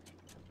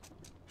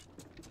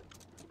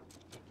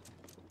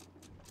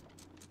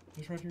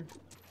 It's right here.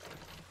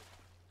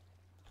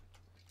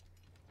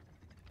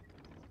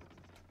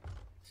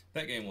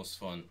 That game was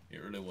fun.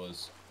 It really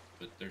was.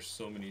 But there's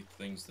so many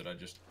things that I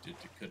just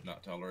could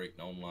not tolerate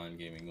in online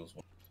gaming. Was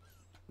one.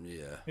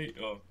 Yeah. Hey,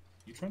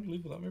 you trying to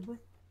leave without me, bro?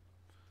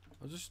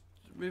 I was just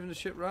moving the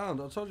ship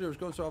round. I told you I was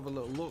going to have a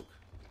little look.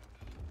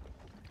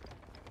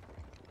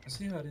 I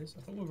see how it is.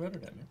 I thought we were better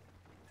at that, man.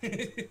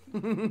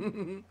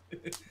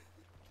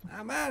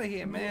 I'm out of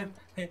here, man.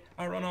 Hey,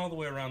 I run all the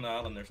way around the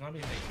island. There's not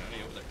anything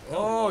shiny over there.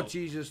 Oh,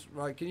 Jesus.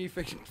 Right, can you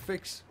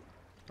fix?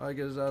 I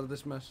get us out of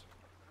this mess.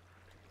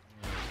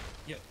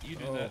 Yep, you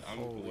do Oh, that. I'm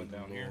holy going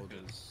down here Lord.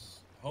 because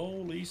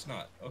holy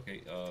snot.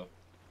 Okay,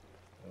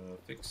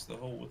 fix the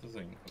hole with the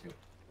thing. Okay,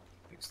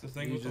 fix the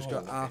thing You with just the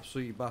hole. got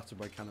absolutely battered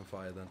by cannon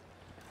fire then.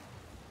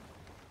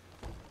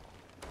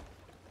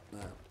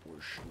 That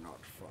was not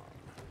fun.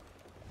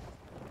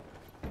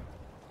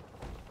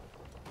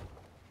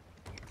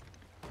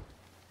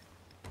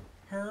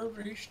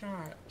 Hurry,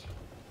 snot.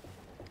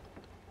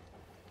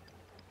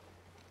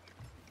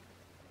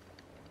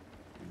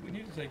 We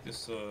need to take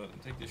this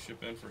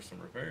ship in for some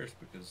repairs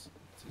because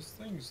this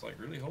thing's like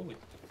really holy,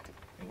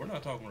 and we're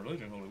not talking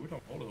religion holy. We're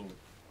talking holy holy.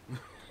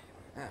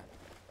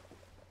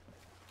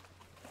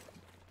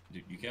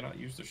 Dude, you cannot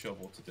use the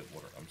shovel to dip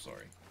water. I'm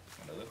sorry.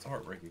 I know that's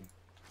heartbreaking.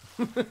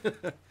 You're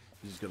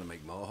just gonna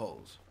make more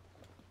holes.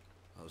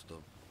 That was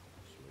dumb.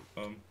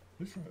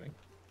 Who's driving?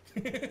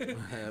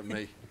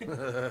 Me.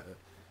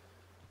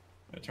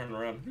 I turn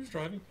around. Who's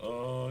driving?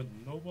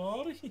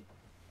 Nobody.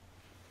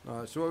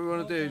 Alright, so what we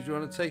want to do is we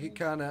want to take it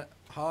kind of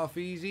half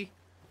easy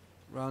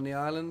around the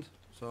island.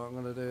 So I'm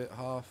going to do it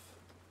half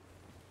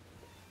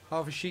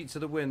a sheet to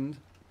the wind.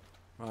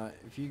 Right,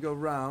 if you go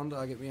round,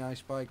 I'll get my eye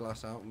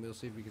spyglass out and we'll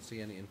see if we can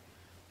see anything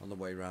on the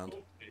way round.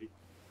 Okay.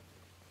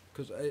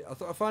 Because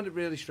I find it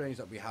really strange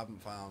that we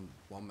haven't found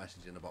one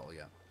message in the bottle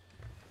yet.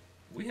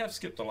 We have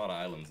skipped a lot of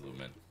islands though,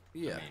 man.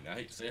 Yeah. I mean, I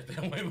hate to say it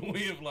that way, but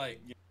we have like...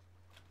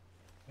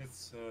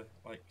 It's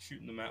like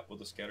shooting the map with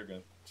a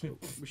scattergun. We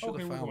should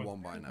have we're found going one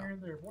by now. there and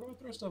there. What do I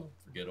throw stuff?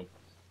 Forget them.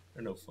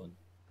 They're no fun.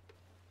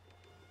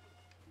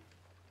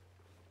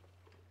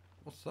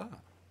 What's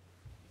that?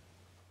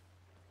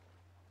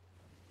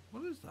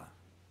 What is that?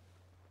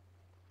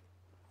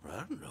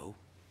 I don't know.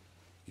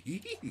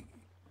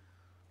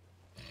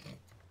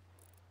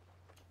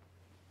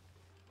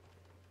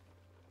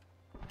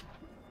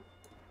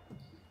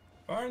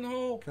 Fire in the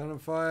hole! Cannon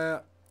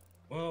fire.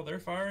 Well, they're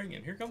firing,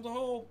 and here comes a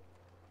hole.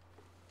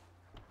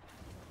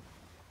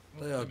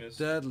 Oh, They are missed.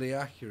 deadly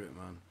accurate,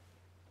 man.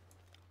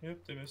 Yep,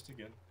 they missed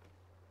again.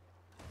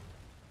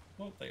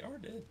 Well, they are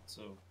dead,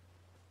 so...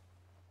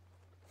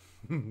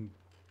 Can't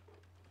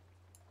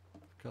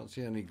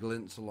see any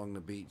glints along the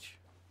beach.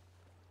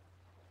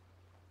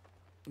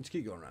 Let's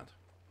keep going around.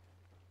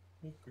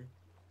 Okay.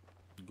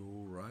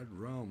 Go right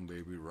round,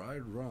 baby,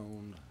 right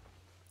round.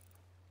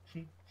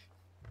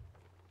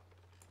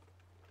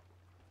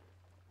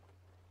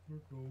 We're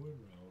going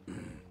round.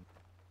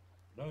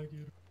 I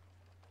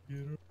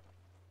get her.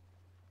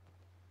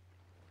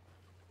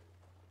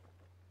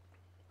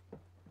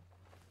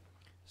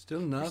 Still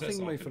That nothing,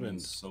 song my could mean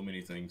friends. so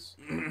many things.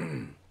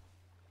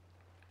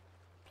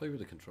 Play with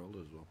the controller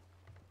as well.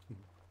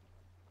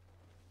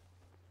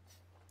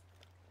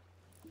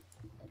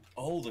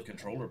 Oh, the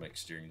controller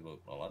makes steering the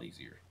boat a lot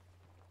easier.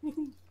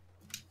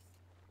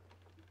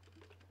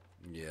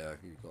 Yeah,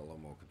 you've got a lot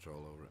more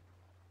control over it.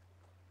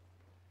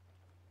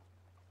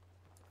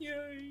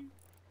 Yay!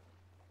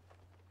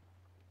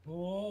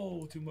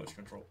 Oh, too much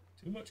control.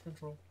 Too much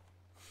control.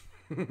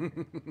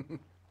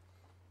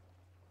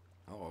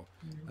 Uh-oh.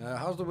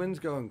 How's the winds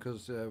going?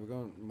 Because we're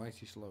going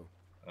mighty slow.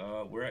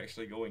 We're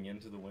actually going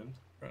into the wind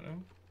right now.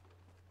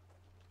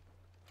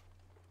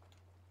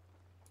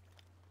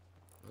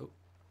 Oh.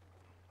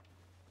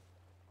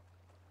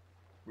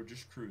 We're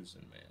just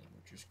cruising, man.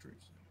 We're just cruising.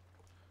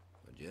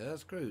 We're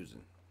just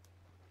cruising.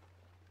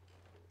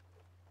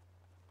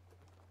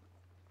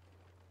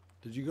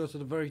 Did you go to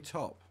the very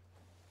top?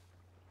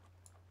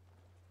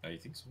 I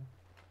think so.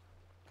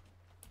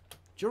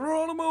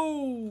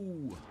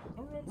 Geronimo!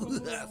 Alright.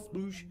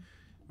 Sploosh.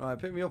 Right,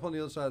 pick me up on the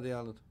other side of the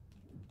island.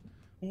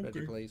 Ready,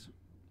 Okay. please.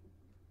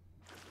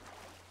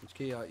 Let's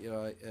keep out your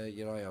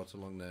eye out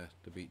along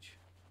the beach.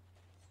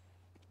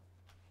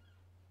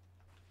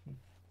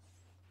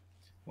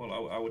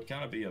 Well, I would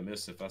kind of be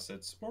amiss if I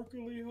said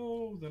sparkly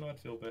ho, then I'd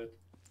feel bad.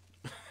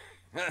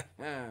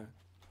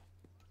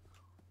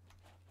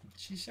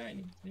 She's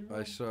shiny. You're I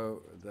right. saw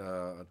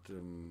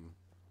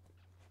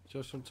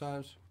just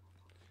sometimes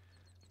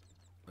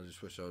I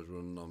just wish I was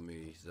running on my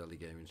Zelly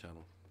gaming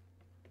channel.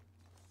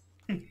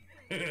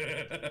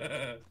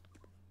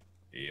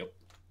 Yep.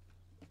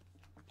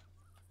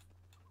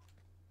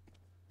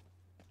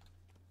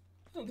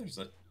 Oh, there's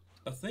a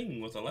a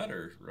thing with a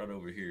ladder right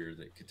over here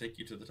that could take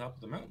you to the top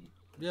of the mountain.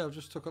 Yeah, I've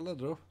just took a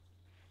ladder up.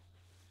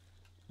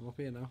 I'm up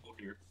here now. Oh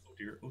dear, oh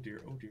dear, oh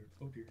dear, oh dear,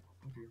 oh dear,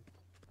 oh dear.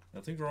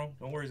 Nothing's wrong.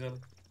 Don't worry,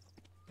 Zelly.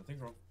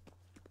 Nothing's wrong.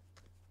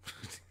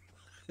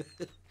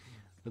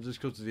 I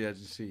just come to the edge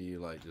and see you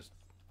like just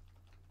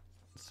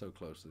so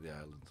close to the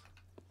island.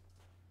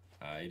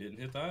 I didn't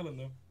hit the island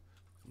though.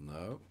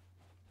 No.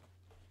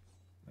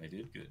 I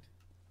did good.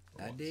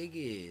 For I once. dig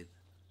it.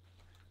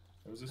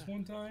 There was this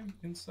one time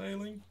in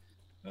sailing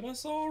that I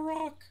saw a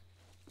rock.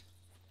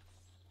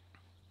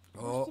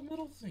 Oh, What's the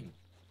middle thing?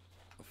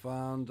 I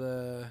found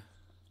an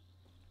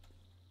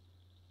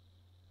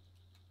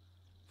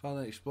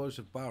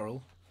explosive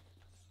barrel.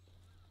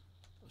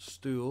 A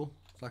stool.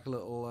 It's like a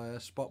little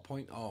spot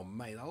point. Oh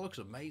mate, that looks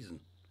amazing.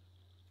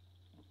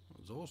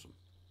 That was awesome.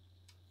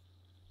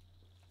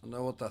 I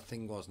know what that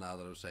thing was now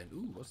that I was saying.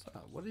 Ooh, what's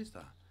that? What is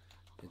that?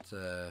 It's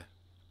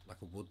like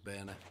a wood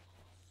burner.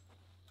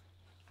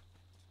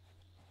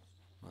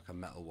 Like a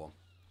metal one.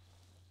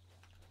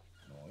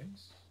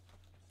 Nice.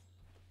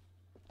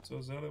 So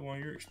Zelly, while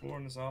you're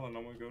exploring this island,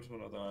 I'm gonna go to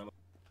another island.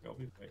 I'll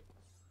be back.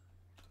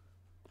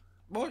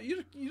 What?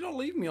 You don't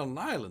leave me on an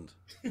island.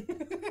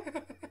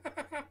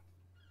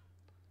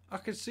 I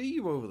can see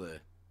you over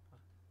there.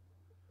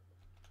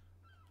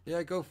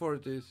 Yeah, go for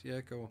it, dude.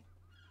 Yeah, go on.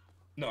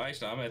 No,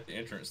 actually, I'm at the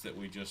entrance that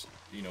we just,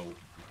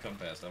 come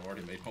past. I've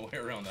already made my way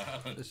around the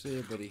island. Let's see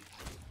you, buddy.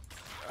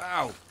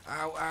 Ow!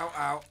 Ow! Ow!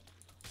 Ow!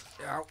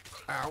 Ow!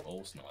 Ow!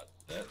 Oh, snot.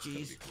 That's gonna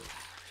be Jeez. quick.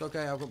 It's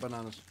okay. I've got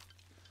bananas.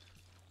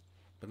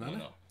 Banana?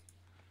 No.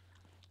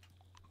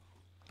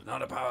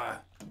 Banana power.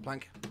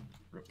 Plank.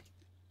 Rip.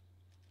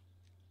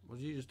 What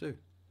did you just do?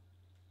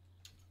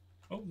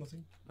 Oh,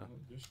 nothing. Oh.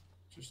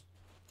 Just.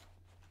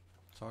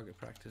 Target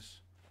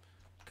practice.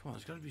 Come on,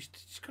 there's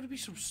got to be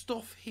some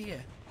stuff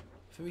here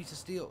for me to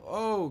steal.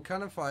 Oh,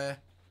 cannon fire.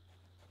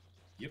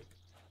 Yep.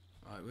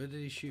 All right, where did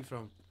he shoot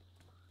from?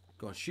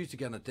 Go on, shoot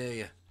again. I dare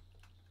you.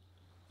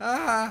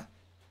 Ah!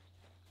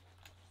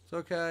 It's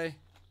okay.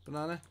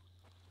 Banana.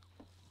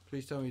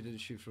 Please tell me you didn't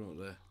shoot from up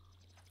there.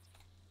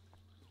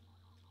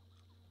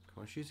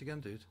 Come on, shoot again,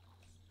 dude.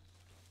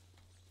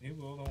 He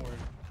will. Don't worry.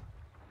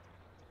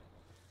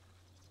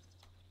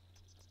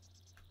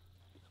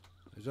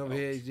 He's over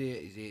here. He's here.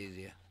 He's here. He's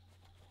here.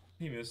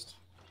 He missed.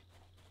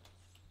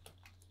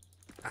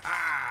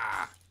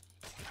 Ah!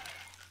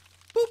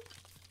 Boop!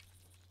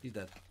 He's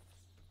dead.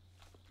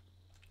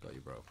 Got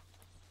you, bro.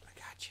 I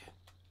got you.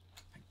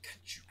 I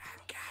got you. I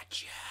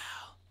got you.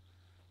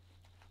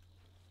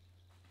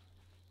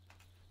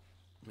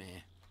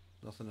 Meh.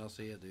 Nothing else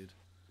here, dude.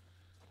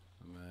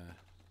 I'm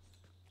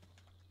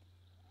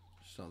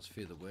starting to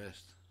fear the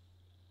worst.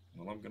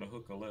 Well, I'm gonna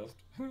hook a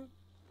left. Hook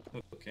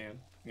a can.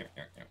 Yeah.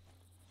 Okay.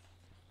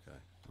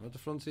 I'm at the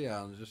frontier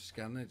and just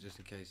scanning it just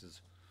in case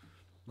there's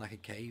like a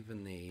cave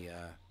in the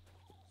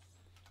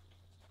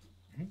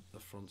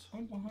front.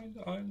 I'm behind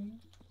the island.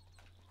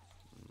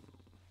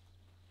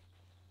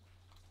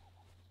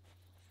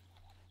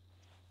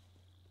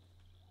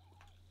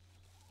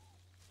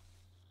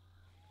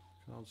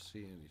 Can't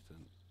see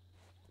anything.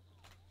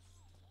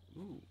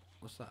 Ooh,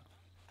 what's that?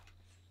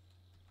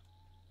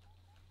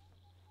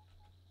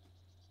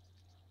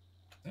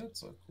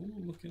 That's a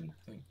cool looking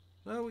thing.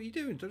 No, what are you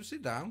doing? Don't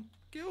sit down.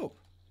 Get up.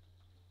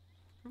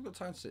 I haven't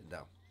got time to sit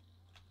down.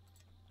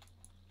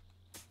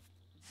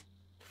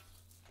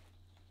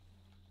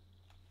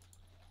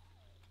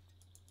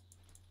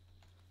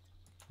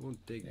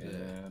 Won't dig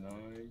there. And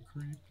I'm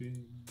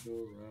creeping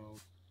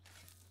around.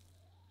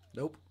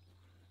 Nope.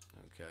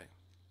 Okay.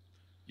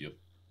 Yep.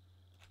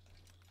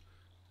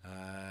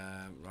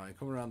 Right,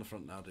 come around the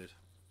front now, dude.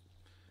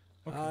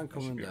 Okay, I'm I should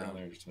coming be around down.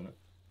 there in just a minute.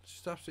 There's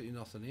just absolutely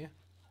nothing here.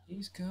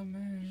 He's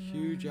coming.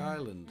 Huge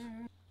island.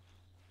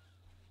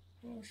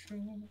 Oh, sure.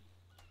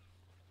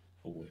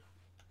 Oh, wait.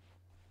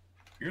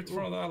 You're at the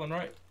front of the island,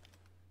 right?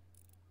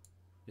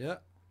 Yeah.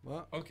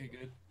 What? Okay,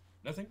 good.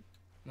 Nothing?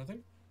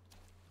 Nothing?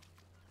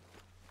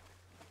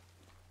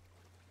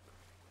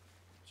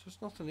 It's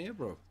just nothing here,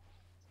 bro.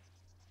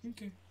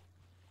 Okay.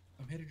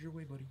 I'm headed your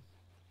way, buddy.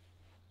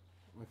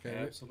 Okay.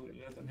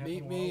 Absolutely nothing happened.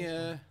 Meet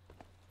me.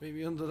 Meet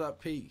me under that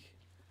peak.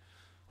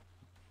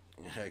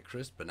 Hey,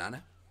 Chris,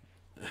 banana.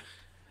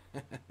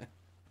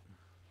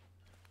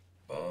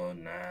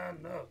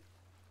 Banana.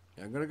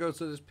 Yeah, I'm gonna go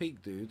to this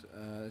peak, dude.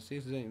 See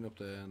if there's anything up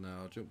there, and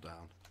I'll jump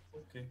down.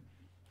 Okay.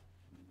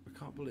 I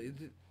can't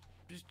believe it.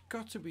 There's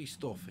got to be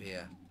stuff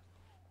here.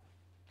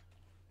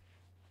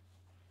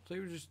 So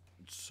you were just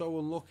so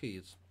unlucky.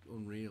 It's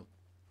unreal.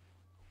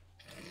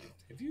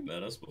 Have you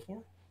met us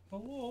before?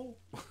 Hello.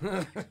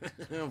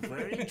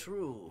 Very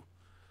true.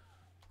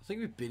 I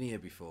think we've been here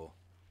before.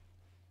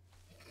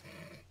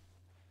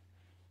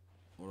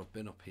 Or I've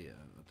been up here.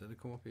 Did I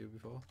come up here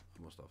before?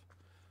 I must have.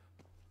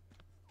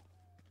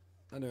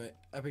 Anyway,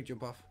 epic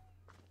jump off.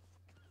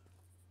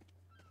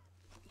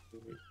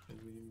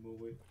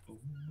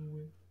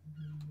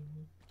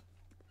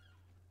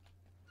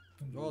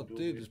 Oh,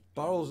 dude, there's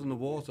barrels in the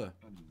water.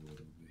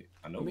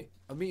 I know.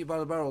 I'll meet you by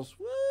the barrels.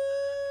 Woo!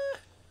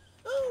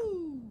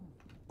 Ooh!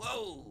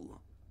 Whoa!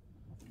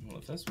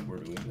 that's what we're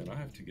doing, then I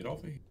have to get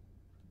off of here.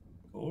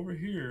 Go over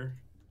here.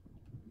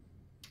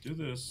 Do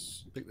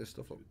this. Pick this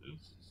stuff up. Do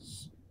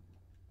this.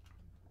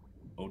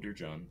 Oh dear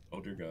John. Oh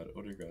dear God.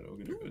 Oh dear God. Oh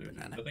dear God. Oh, dear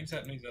God. Nothing's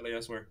happening, Zelly, I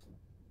swear.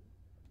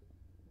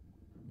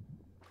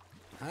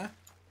 Huh?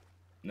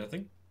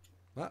 Nothing?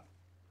 What?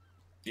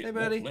 It Hey,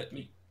 buddy. won't let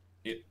me.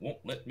 It won't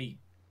let me.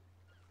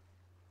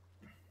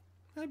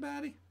 Hey,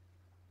 buddy.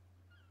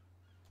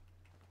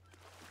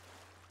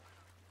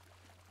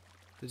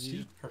 Did you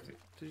See?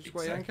 Perfect. did you just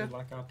weigh Exactly anchor?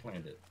 like I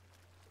planned it.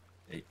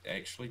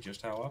 Actually,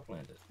 just how I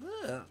planned it.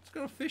 Yeah, it's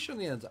got a fish on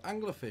the end.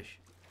 Anglerfish.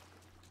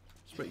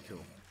 It's pretty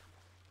cool.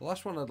 The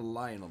last one had a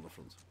lion on the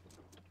front.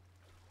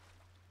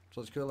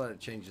 So it's cool that it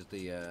changes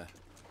the, I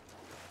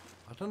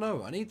don't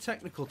know. I need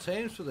technical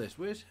terms for this.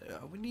 We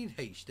need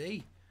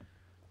HD.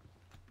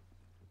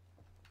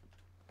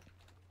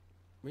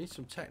 We need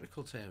some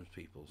technical terms,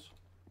 peoples.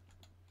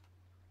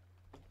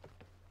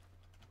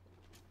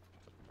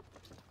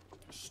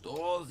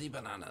 Store the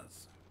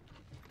bananas.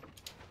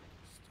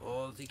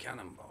 Store the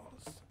cannonballs.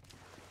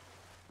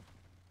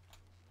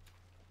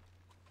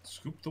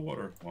 Scoop the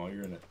water while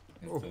you're in it.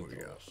 Oh,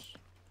 yes.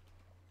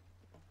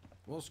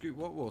 What scoop?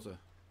 What water?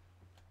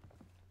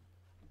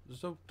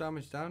 There's no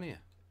damage down here.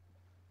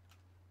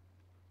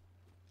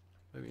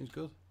 Everything's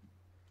good.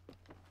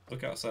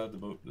 Look outside the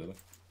boat, Zelly.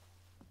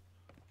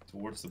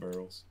 Towards the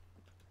barrels.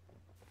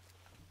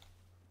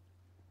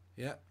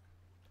 Yeah. I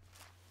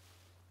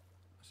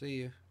see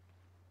you.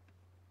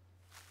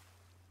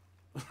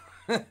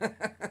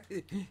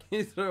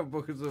 You throw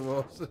buckets of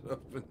water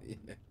up in the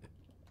air.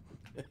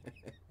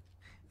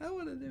 I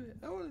want to do it.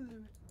 I want to do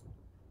it.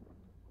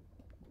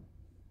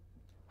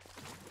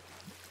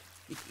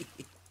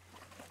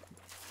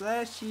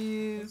 Splash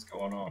you. What's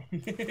going on?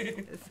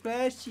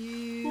 Splash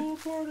you. Pool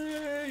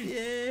party!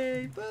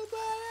 Yay.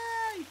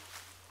 Bye-bye.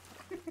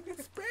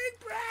 Spring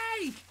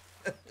break.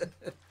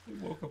 We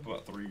woke up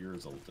about 3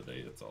 years old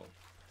today, that's all.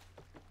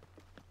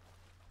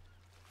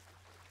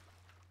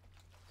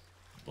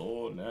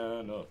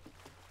 Banana.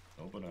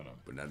 No banana.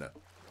 Banana.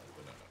 No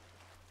banana.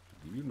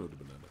 You know the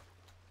banana.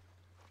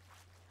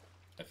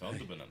 I found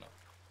the banana.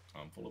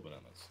 I'm full of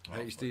bananas.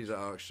 HD's at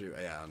Arc Shoot.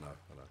 Yeah, I know.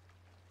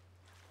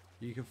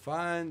 You can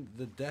find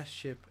the death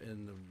ship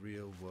in the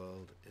real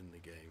world in the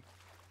game.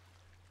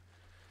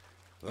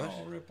 What?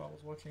 Oh, Rip, I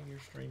was watching your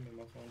stream and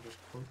my phone just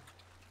croaked.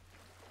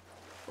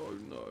 Oh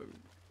no.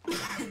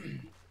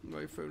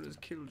 My phone has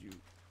killed you.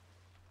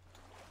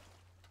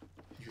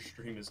 Your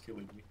stream is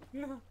killing me.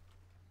 Yeah.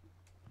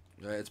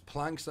 Yeah, it's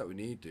planks that we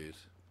need, dude.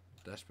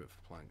 Desperate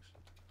for planks.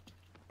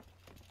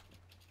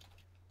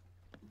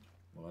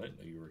 Well, I didn't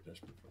know you were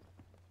desperate for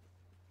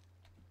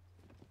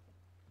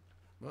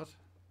that. What?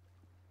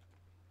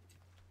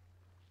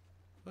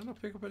 Did I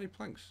not pick up any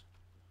planks?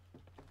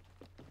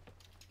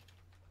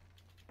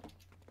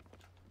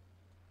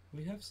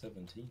 We have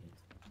 17.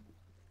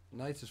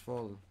 Night has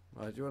fallen.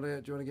 Right, do you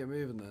wanna get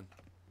moving then?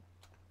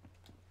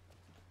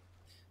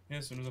 Yeah,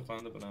 as soon as I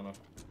find the banana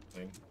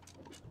thing,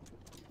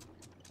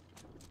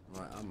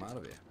 Right, I'm out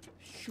of here.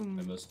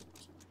 I missed it.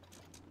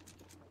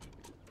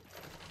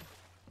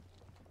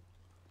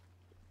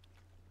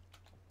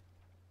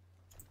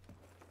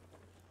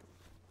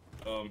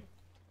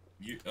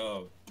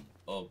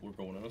 We're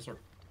going in a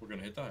circle. We're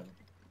gonna hit the island.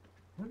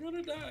 We're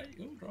gonna die.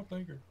 Oh, drop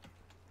anchor.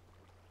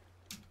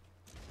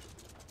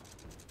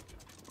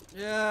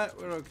 Yeah,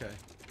 we're okay.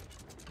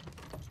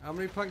 How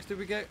many planks did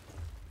we get?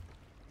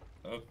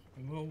 Well,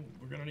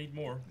 we're gonna need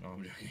more. No,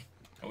 I'm joking.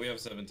 Oh, we have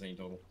 17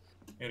 total.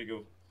 Gotta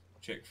go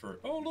check for.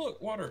 Oh, look,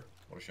 water.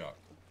 What a shock.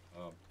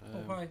 Oh,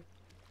 hi.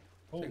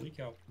 Holy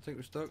cow. I think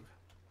we're stuck.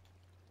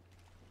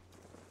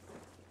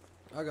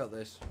 I got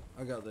this.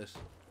 I got this.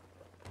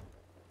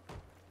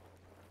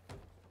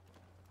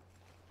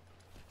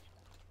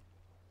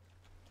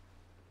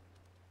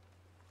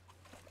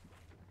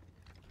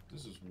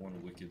 This is one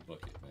wicked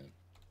bucket, man.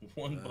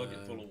 One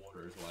bucket full of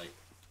water is like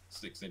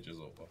 6 inches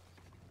over.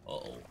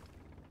 Uh-oh.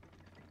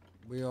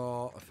 We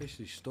are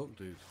officially stuck,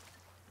 dude.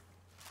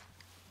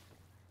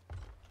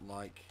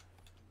 Like,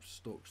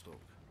 stuck.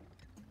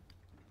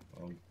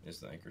 Is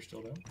the anchor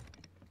still down?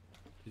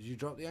 Did you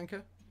drop the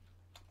anchor?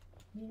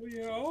 Oh,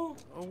 yeah. Oh,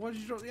 why did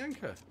you drop the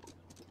anchor?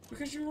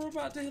 Because you were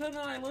about to hit an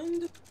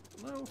island.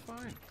 No,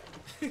 fine.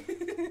 Oh,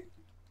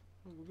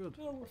 we're good.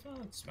 Oh, we're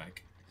fine.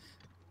 Smack.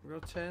 We're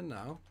gonna turn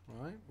now,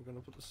 right? We're gonna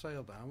put the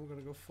sail down. We're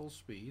gonna go full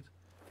speed.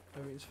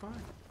 Everything's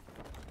fine.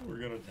 We're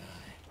gonna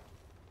die.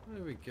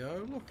 There we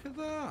go. Look at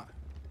that.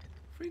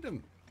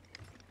 Freedom.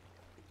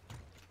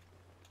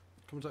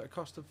 Comes at a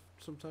cost of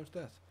sometimes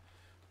death.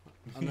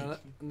 And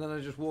then I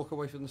just walk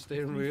away from the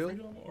steering wheel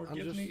Freedom or and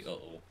give just me.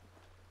 Uh-oh.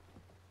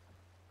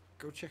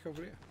 go check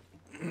over here.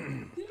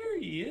 There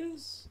he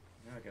is.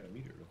 Now I gotta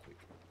meet it real quick.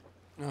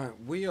 Alright,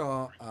 we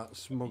are at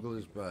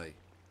Smuggler's Bay.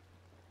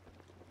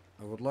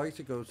 I would like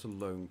to go to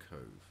Lone Cove.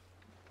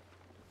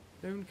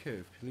 Lone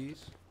Cove,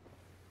 please.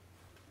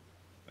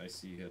 I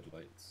see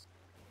headlights.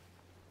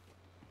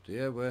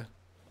 Dear, where?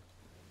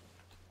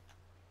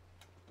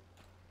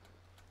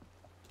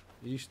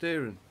 Are you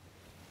steering?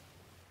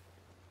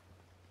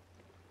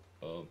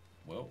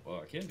 Well,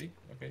 I can be.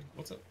 Okay,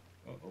 what's up?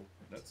 Oh,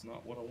 that's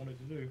not what I wanted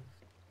to do.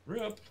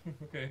 Rip.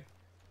 Okay.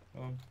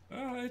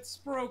 It's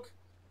broke.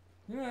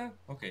 Yeah.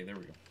 Okay, there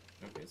we go.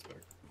 Okay, it's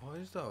better. What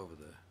is that over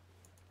there?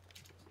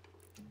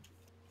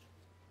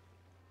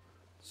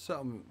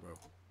 Settlement, bro.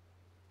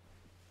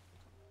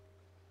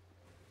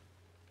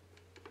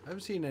 I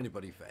haven't seen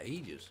anybody for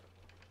ages.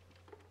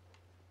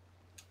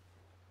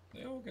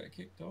 They all got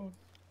kicked off.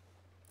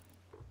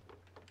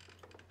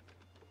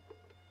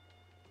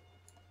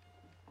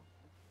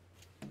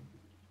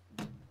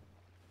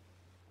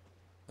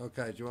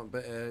 Okay, do you want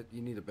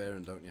you need a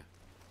bearing, don't you?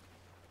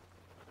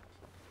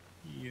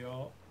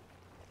 Yeah.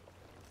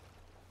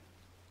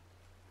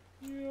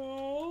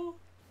 Yeah.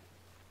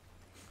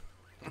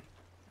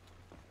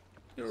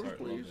 Here, Sorry,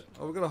 please. loved it.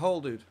 Oh, we're gonna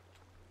hold, dude.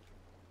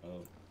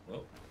 Oh,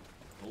 well,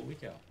 holy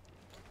cow.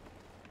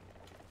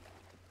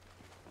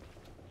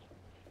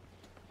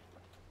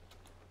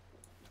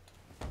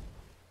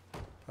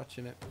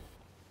 Patching it.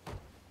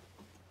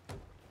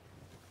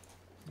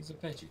 He's a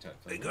patchy type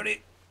I thing. got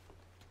it.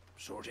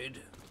 Sorted.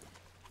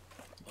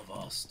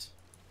 Avast.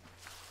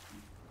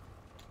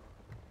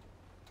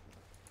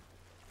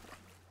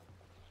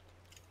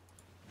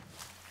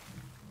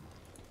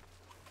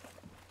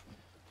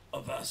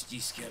 Avast, ye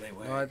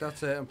scallywag. Alright,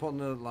 that's it. I'm putting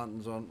the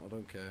lanterns on. I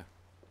don't care.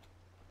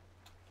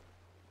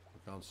 I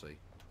can't see.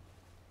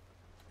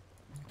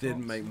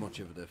 Didn't make much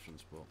of a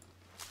difference, but...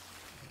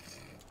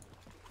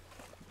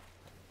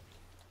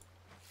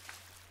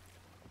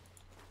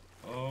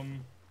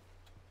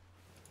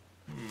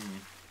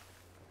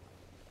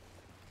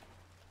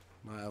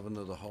 Might have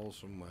another hole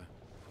somewhere.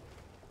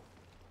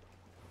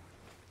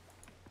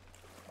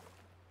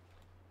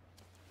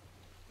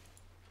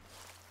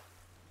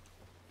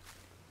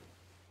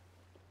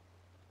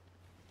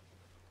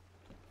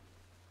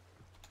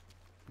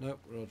 Nope,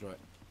 we're all dry.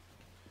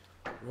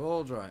 We're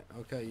all dry.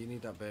 Okay, you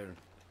need that bearing.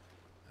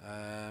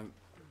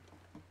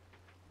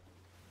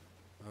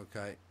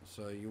 Okay,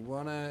 so you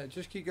wanna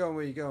just keep going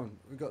where you're going.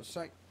 We've got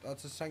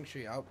that's a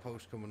sanctuary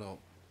outpost coming up.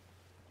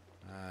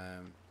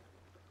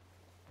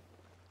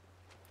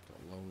 Got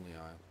Lonely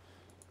Isle.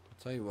 I'll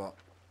tell you what.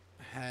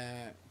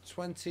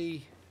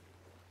 20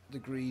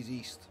 degrees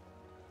east.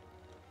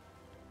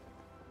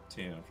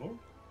 10 on floor.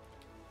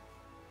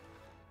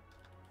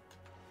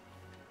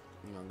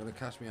 I'm gonna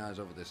cast my eyes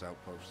over this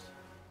outpost.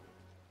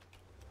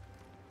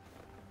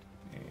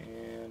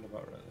 And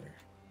about right there.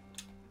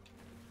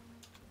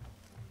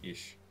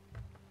 Ish.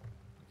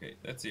 Okay,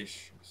 that's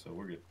ish, so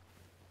we're good.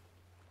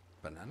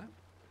 Banana?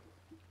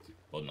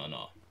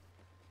 Banana.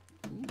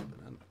 Ooh,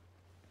 banana.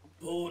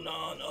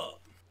 Banana.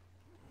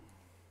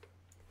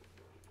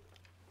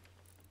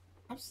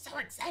 I'm so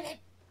excited.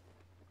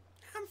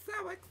 I'm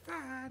so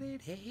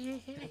excited. Hey, hey,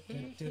 hey,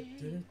 hey,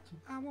 hey.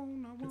 I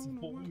wanna.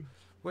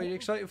 What are you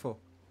excited for?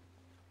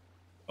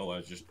 Oh, I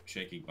was just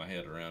shaking my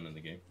head around in the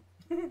game.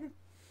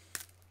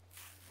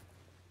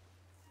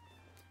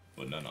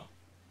 Banana.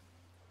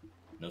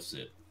 No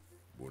said.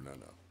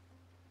 Banana.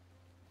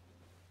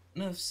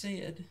 No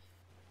said.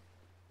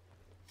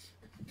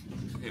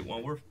 Okay,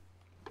 well, we're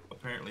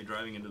apparently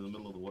driving into the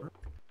middle of the water.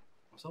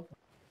 So,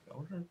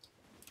 our turn.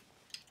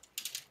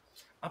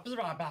 I'll be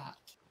right back.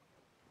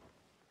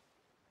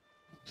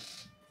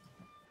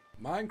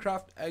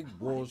 Minecraft Egg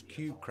Wars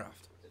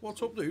Cubecraft.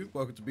 What's up, dude?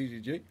 Welcome to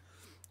BGG.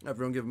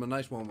 Everyone give him a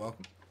nice warm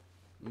welcome.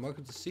 And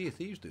welcome to Sea of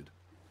Thieves, dude.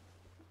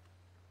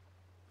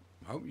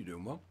 I hope you're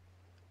doing well.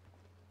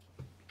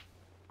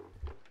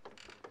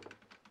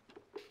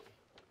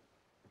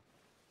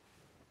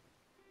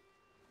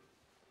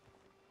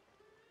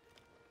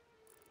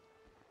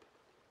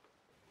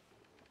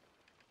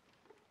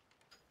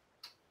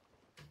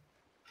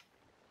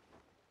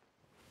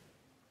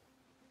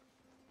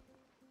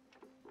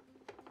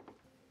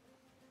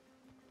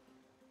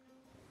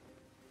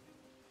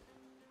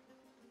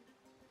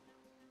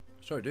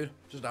 Sorry, dude.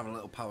 Just having a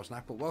little power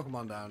snack, but welcome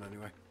on down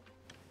anyway.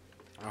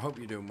 I hope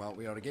you're doing well.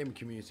 We are a gaming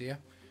community here,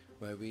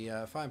 where we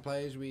find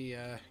players, we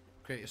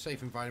create a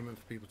safe environment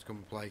for people to come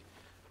and play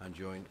and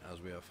join, as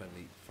we are a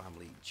friendly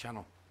family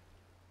channel.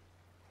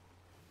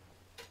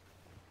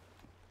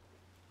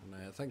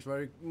 And thanks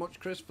very much,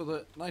 Chris, for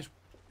the nice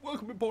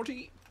welcoming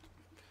party.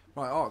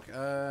 Right, Ark,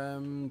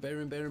 bearing.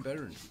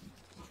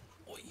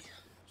 Oi.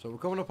 So we're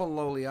coming up on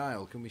Lonely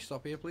Isle. Can we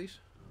stop here, please?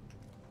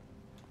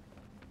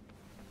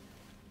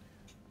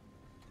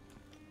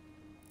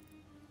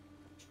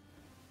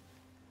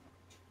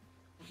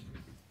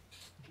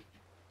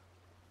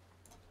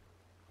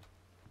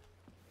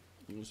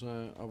 Let's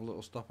have a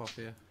little stop off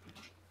here.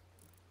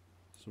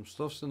 Some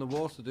stuff's in the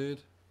water,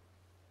 dude.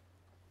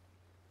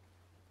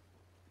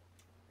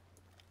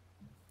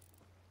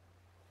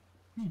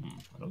 I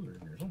know they're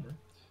in here somewhere.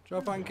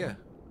 Drop anchor.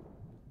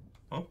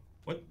 Huh?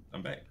 What?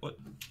 I'm back. What?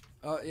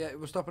 Yeah,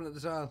 we're stopping at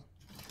this isle.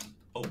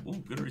 Oh,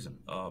 ooh, good reason.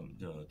 What's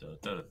the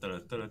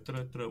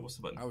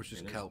button? I was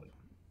just there's kelp. the button.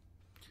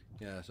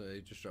 Yeah, so you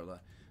just drop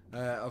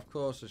that. Of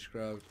course,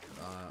 subscribe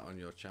on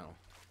your channel.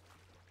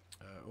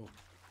 Oh,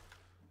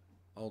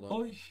 hold on.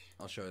 Oi.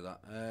 I'll show you that.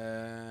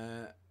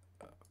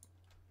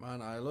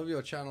 Man, I love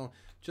your channel.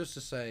 Just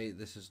to say,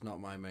 this is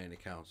not my main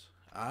account.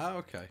 Ah,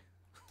 okay.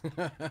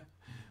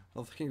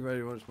 Well, thank you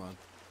very much, man.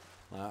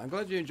 I'm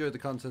glad you enjoyed the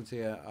content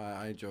here.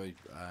 I enjoyed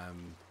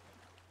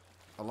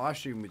a live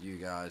stream with you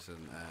guys,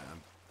 and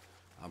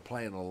I'm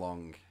playing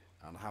along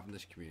and having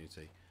this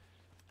community,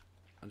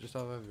 and just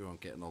have everyone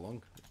getting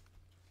along.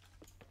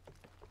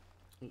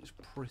 It's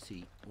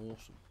pretty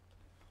awesome.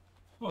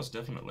 Well, it's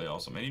definitely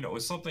awesome. And, you know,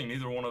 it's something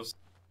neither one of us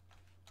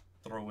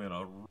throw in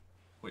a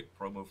quick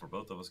promo for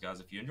both of us, guys.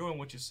 If you're enjoying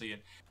what you see,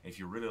 and if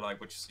you really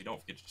like what you see, don't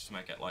forget to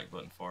smack that like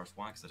button for us.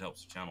 Why? Because it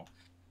helps the channel.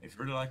 If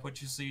you really like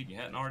what you see and you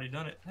hadn't already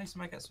done it, hey,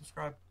 smack that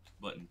subscribe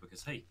button,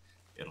 because, hey,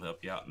 it'll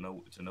help you out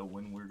to know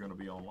when we're going to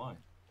be online.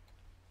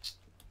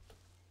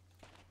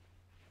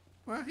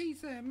 Well,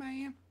 he's there,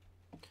 man.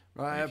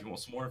 Right. And if you want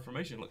some more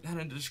information, look down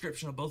in the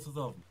description of both of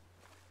them.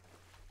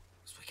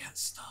 Because we got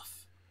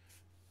stuff.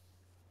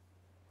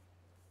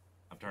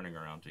 I'm turning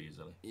around to you,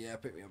 Zelly. Yeah,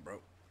 pick me up, bro.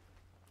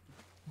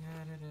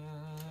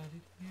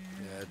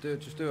 Yeah,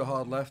 just do a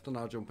hard left and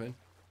I'll jump in.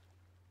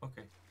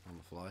 Okay. On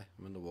the fly.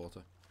 I'm in the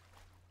water.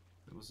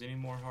 If there was any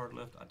more hard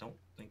left, I don't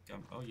think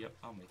I'm... Oh, yep,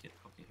 I'll make it.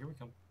 Okay, here we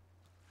come.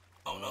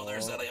 Oh, no,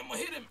 there's Zelly. I'm going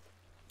to hit him.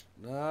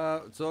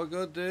 No, it's all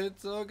good, dude.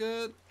 It's all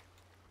good.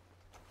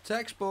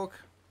 Textbook.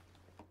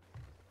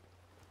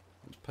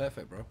 It's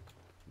perfect, bro.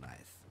 Nice.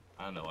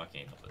 I know, I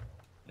can't help it.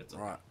 It's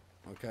Right.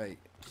 Okay,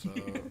 so...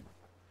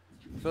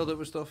 filled it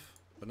with stuff.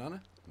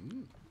 Banana.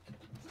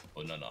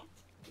 Oh, no.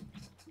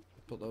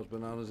 Put those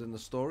bananas in the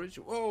storage.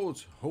 Whoa,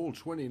 it's whole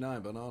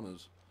 29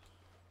 bananas.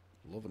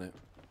 Loving it.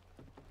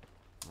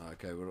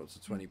 Okay, we're up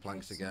to 20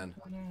 planks again.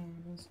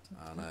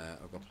 And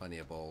I've got plenty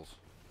of balls.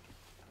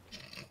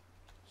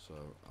 So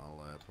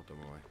I'll put them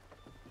away.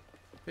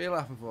 What are you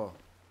laughing for?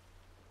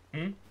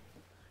 You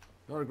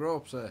gotta grow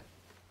up, sir.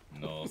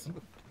 No.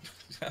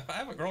 If I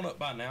haven't grown up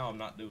by now, I'm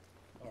not doing...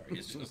 Sorry,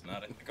 it's just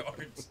not in the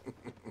cards.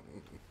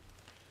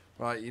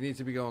 Right, you need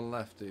to be going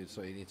left, dude.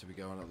 So you need to be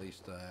going at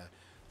least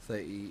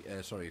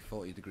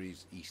 40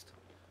 degrees east.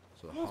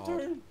 So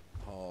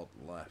hard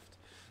left.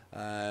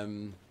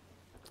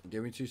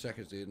 Give me 2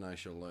 seconds, dude, and I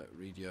shall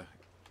read your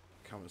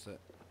comments there.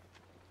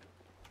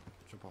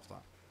 Jump off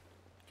that.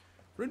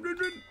 Rin, rin,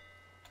 rin.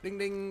 Ding,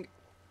 ding.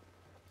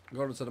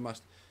 Go on to the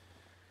mast.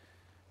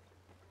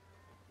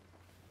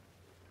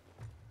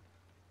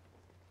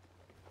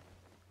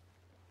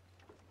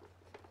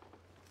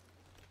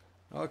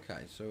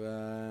 Okay, so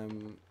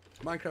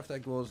Minecraft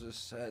Egg Wars has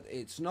said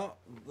it's not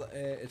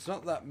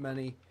that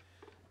many.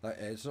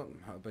 It's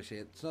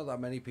not that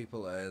many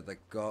people that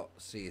got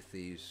Sea of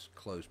Thieves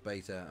closed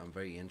beta. I'm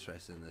very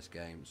interested in this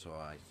game, so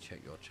I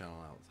checked your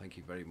channel out. Thank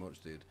you very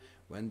much, dude.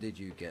 When did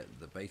you get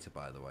the beta,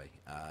 by the way?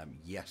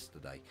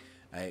 Yesterday.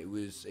 It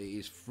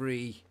is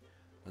free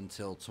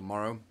until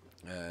tomorrow,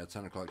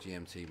 10 o'clock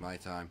GMT my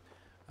time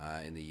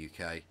in the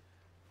UK.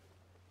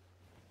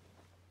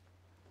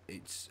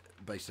 It's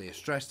basically a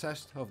stress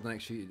test over the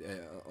next few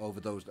over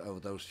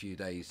those few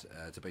days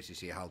to basically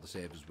see how the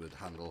servers would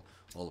handle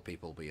all the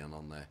people being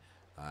on there.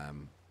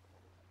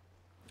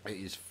 It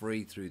is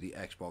free through the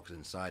Xbox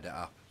Insider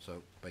app,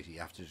 so basically you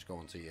have to just go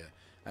onto your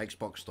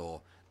Xbox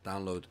store,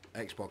 download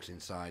Xbox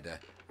Insider,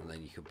 and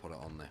then you can put it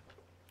on there.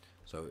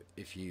 So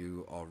if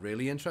you are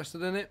really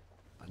interested in it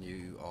and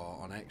you are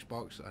on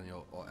Xbox and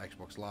you're or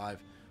Xbox Live,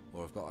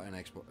 or have got an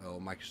Xbox or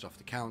Microsoft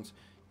account,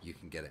 you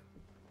can get it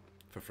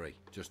for free,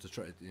 just to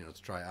try,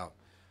 to try it out.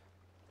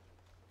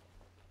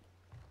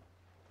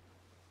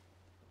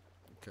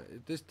 Okay,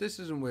 this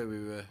isn't where we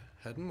were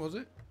heading, was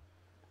it?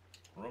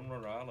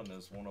 Rumnor Island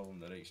is one of them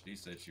that HD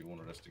said she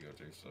wanted us to go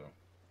to, so.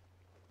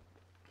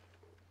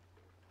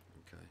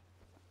 Okay.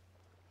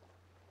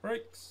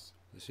 Brakes.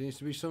 There seems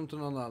to be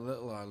something on that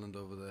little island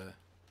over there.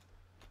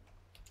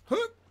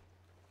 Huh!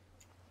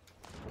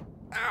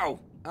 Ow!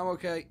 I'm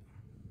okay.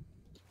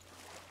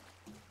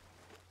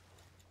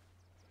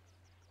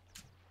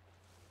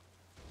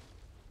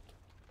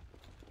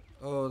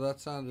 Oh, that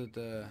sounded,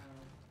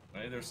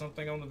 Hey, there's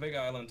something on the big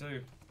island,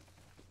 too.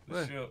 The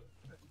Where? ship.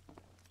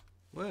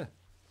 Where?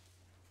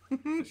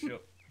 The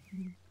ship.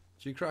 Did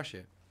you crash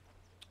it?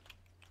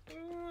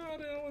 I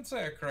wouldn't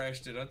say I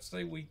crashed it. I'd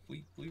say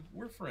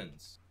we're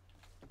friends.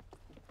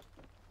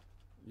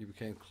 You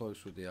became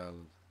close with the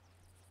island.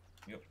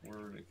 Yep, we're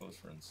really close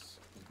friends.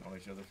 We've known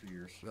each other for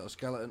years. Got a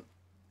skeleton.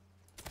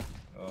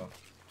 Uh,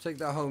 Take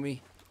that,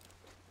 homie.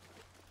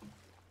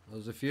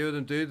 There's a few of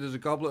them, dude. There's a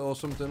goblet or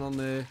something on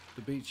the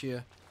beach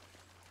here.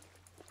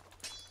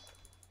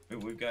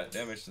 we've got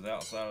damage to the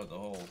outside of the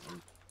hull.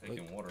 We're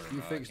taking water.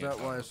 You fix that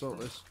while I sort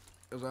this. this.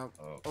 Because I'm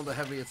Oh. under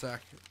heavy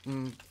attack.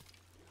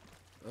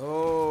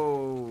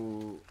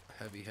 Oh,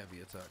 heavy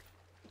attack.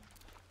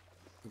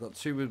 I've got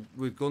two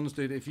with guns,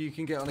 dude. If you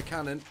can get on a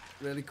cannon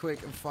really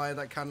quick and fire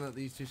that cannon at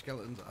these two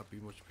skeletons, that'd be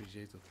much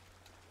appreciated.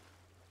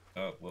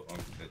 Well,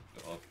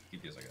 I'll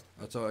keep you a second.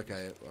 That's all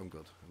okay. I'm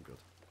good.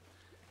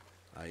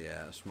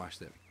 I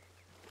smashed it.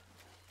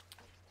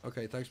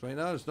 Okay, thanks, mate.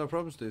 No, there's no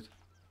problems, dude.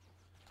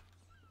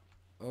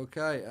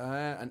 Okay,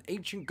 an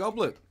ancient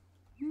goblet.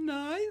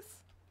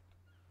 Nice.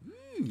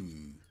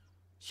 Ooh,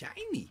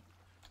 shiny.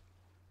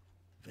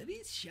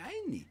 Very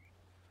shiny.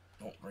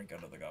 Don't drink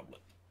out of the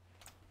goblet.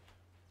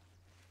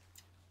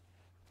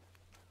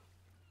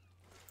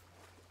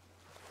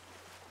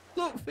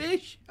 Look,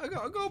 fish! I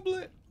got a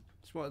goblet.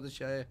 Just wanted to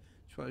share.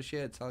 Just wanted to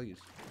share. Tell you.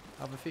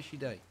 Have a fishy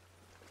day.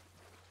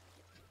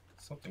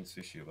 Something's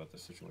fishy about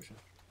this situation.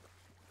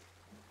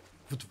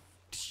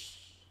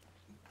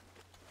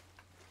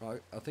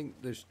 Right, I think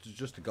there's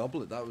just a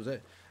goblet. That was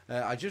it.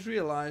 I just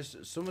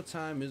realised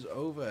summertime is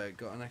over.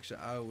 Got an extra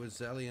hour with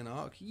Zelly and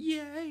Ark.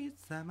 Yay!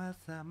 It's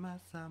summertime.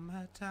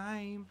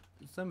 Summertime.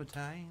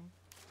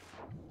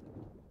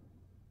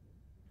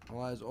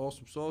 Well, that is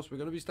awesome sauce. We're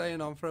going to be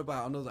staying on for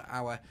about another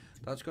hour.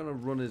 That's going to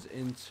run us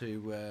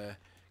into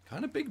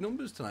kind of big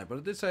numbers tonight. But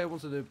I did say I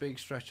wanted to do a big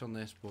stretch on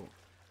this, but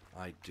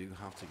I do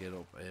have to get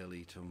up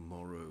early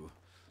tomorrow.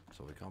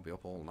 So we can't be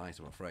up all night,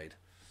 I'm afraid.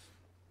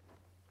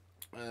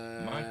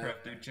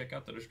 Minecraft, dude, check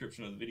out the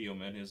description of the video,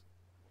 man.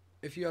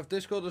 If you have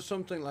Discord or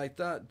something like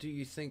that, do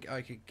you think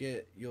I could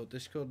get your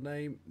Discord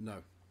name? No.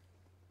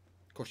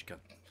 Of course you can.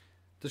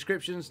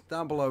 Descriptions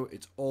down below,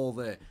 it's all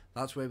there.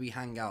 That's where we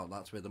hang out.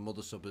 That's where the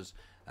mother subbers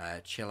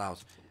chill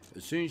out.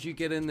 As soon as you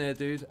get in there,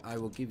 dude, I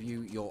will give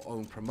you your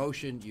own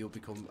promotion. You'll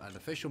become an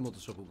official mother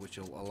subber, which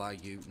will allow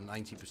you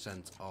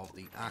 90% of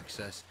the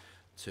access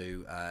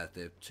to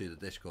the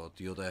Discord.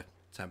 The other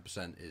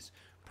 10% is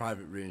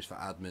private rooms for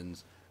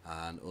admins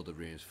and other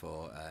rooms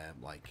for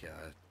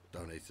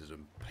donators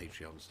and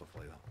Patreon and stuff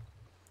like that.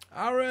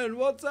 Aaron,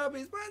 what's up?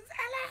 It's my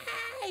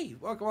Zelly!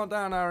 Welcome on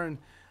down, Aaron.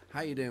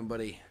 How you doing,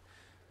 buddy?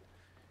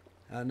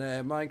 And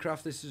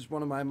Minecraft, this is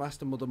one of my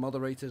master mother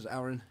moderators,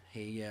 Aaron.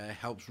 He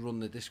helps run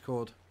the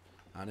Discord.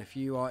 And if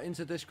you are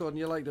into Discord and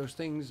you like those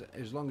things,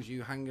 as long as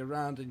you hang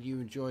around and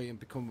you enjoy and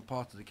become a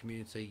part of the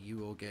community, you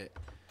will get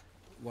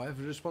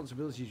whatever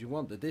responsibilities you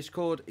want. The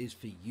Discord is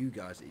for you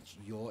guys. It's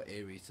your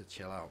area to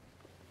chill out.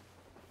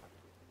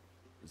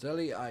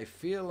 Zelly, I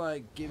feel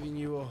like giving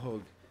you a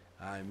hug.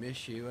 I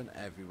miss you and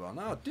everyone.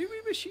 Oh, do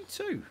we miss you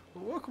too?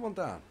 Well, welcome on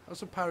down. Have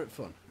some pirate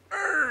fun.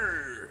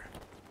 Arr!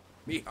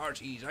 Me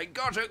hearties, I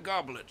got a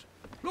goblet.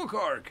 Look,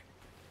 Ark.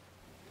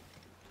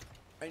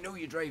 I know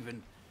you're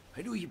driving.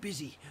 I know you're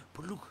busy,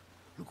 but look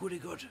what I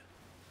got. You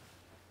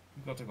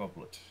got a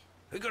goblet.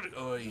 I got it.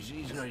 Oh, he's not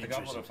The interested.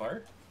 goblet of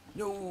fire?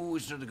 No,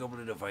 it's not a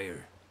goblet of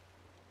fire.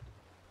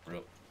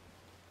 Real.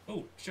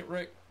 Oh,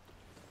 shipwreck.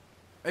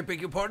 I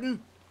beg your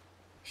pardon?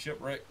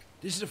 Shipwreck.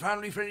 This is a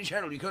family-friendly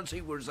channel. You can't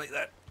say words like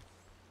that.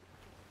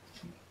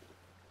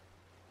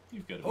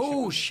 You've got a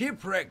Oh,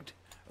 shipwrecked.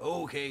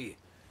 Okay.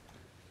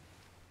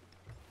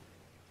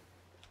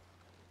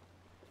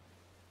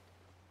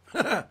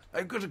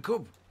 I've got a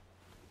cup.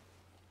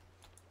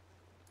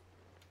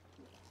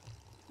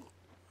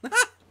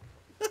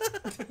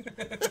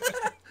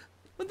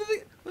 When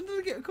did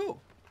I get a cup?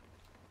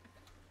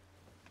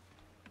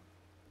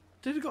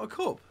 Did he got a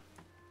cup?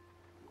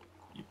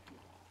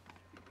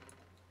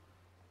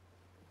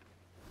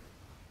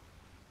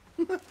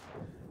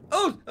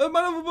 Oh, a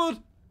man overboard!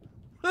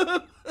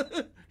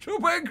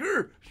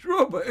 Strawbanker!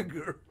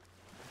 Strawbanker!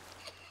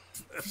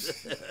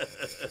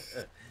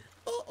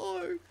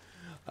 Uh-oh.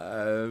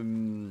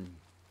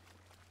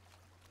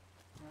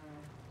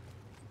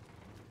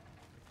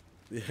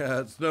 Yeah,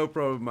 it's no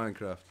problem,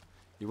 Minecraft.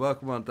 You're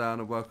welcome on down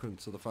and welcome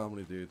to the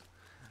family, dude.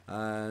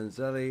 And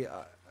Zelly,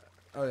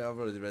 oh yeah, I've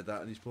already read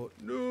that, and he's put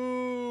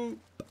no.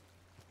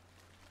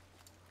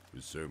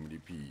 With so many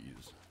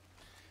peas.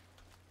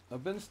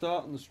 I've been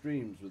starting the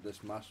streams with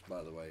this mask,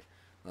 by the way.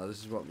 Now this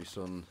is what my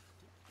son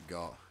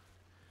got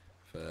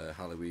for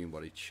Halloween,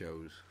 what he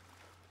chose.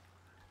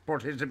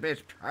 But it's a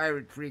bit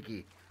pirate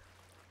freaky.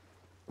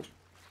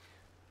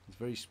 It's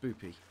very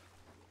spoopy.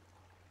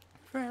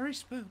 Very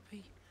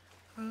spoopy.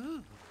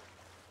 Oh.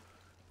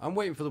 I'm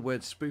waiting for the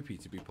word spoopy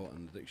to be put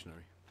in the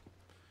dictionary.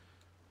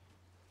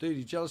 Dude,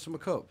 you jealous of my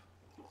cup?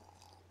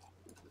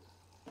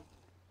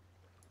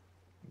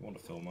 You want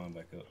to fill mine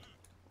back up.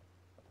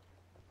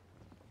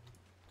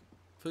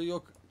 Fill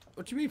your...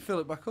 What do you mean fill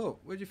it back up?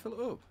 Where'd you fill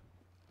it up?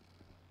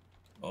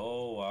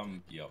 Oh,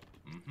 yep.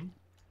 Mm-hmm.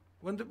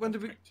 When did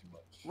we... Too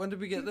much. When did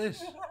we get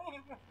this?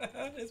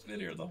 It's been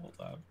here the whole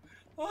time.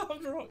 Oh,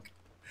 I'm drunk.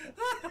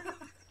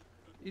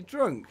 You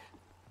drunk?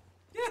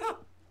 Yeah.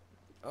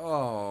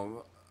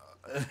 Oh.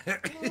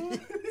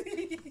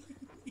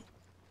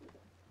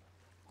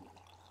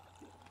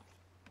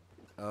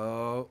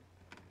 Oh.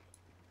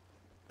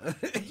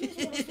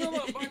 Fill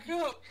up my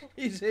cup.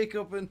 He's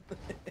hiccuping.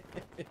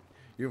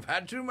 You've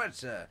had too much,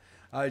 sir.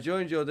 I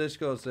joined your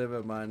Discord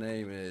server. My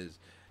name is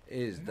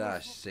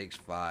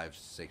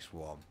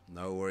is-6561.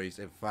 No worries.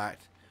 In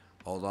fact,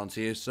 hold on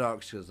to your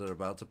socks because they're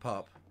about to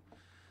pop.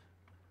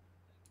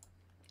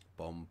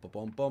 Bum bum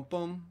bum bum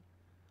bum.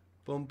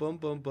 Bum bum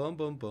bum bum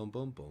bum bum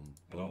bum bum.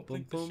 I don't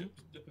think the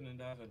ship's dipping and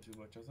diving too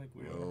much. I think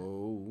we are.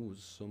 Oh,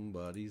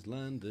 somebody's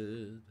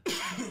landed.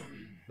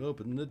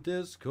 Open the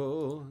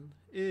Discord.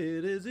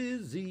 It is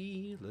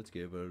Izzy. Let's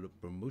give her a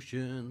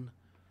promotion.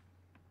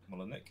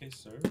 Well, in that case,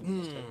 sir.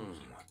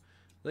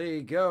 There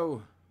you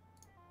go.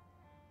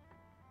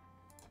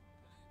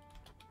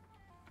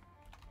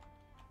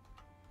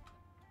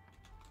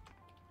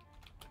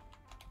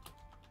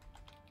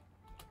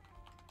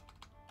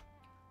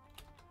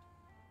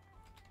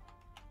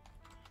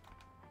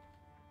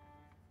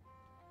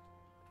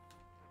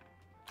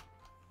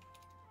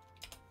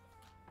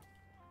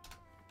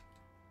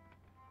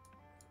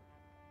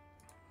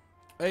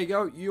 There you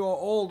go. You are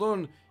all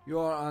done. You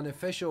are an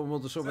official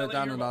Mother Subway Zelly,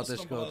 down you're in about our to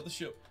stumble out of Discord. the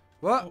ship.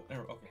 What? Oh,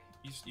 there, okay.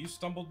 You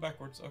stumbled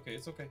backwards. Okay,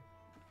 it's okay.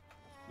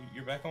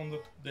 You're back on the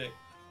deck.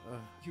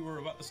 You were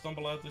about to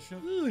stumble out of the ship.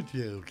 Oh,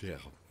 dear, dear.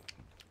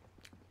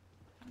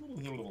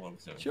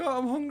 Sure,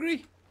 I'm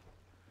hungry.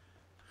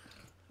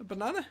 A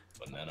banana?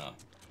 Banana.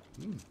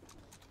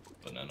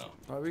 Banana.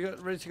 Right, we got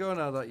ready to go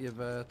now that you've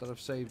that I've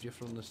saved you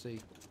from the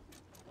sea.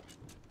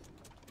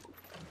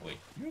 Wait,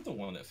 you're the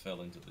one that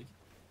fell into the...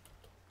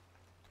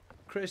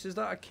 Chris, is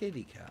that a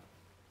kitty cat?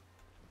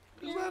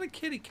 Is that a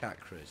kitty cat,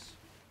 Chris?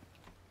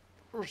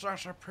 Or is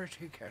that a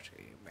pretty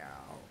kitty?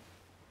 Meow.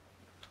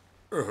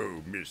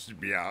 Oh, Miss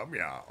Meow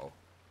Meow.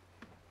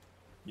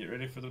 You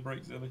ready for the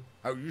break, Zelly?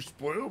 How you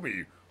spoil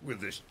me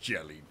with this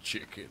jelly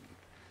chicken.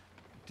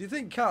 Do you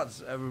think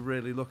cats ever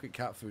really look at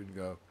cat food and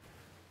go,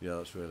 yeah,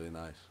 that's really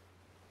nice?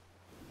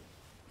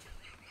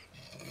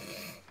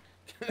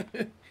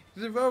 Because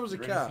if I was a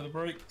Get ready cat, for the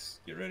brakes.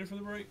 Get ready for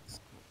the brakes.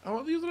 I'm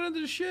at the other end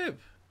of the ship.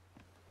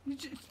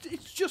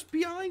 It's just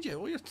behind you.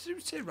 All you have to do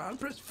is sit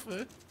around, press the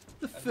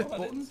fit Well, I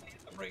button. didn't see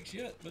the brakes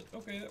yet, but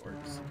okay, that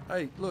works.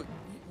 Hey, look.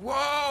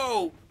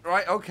 Whoa!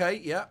 Right,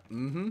 okay, yeah.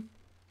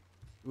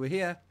 We're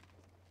here.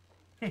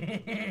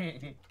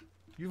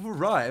 You've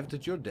arrived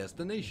at your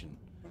destination.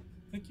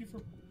 Thank you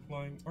for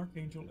flying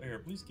Archangel Air.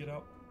 Please get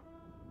out.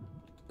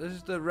 This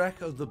is the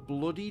wreck of the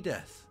Bloody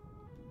Death.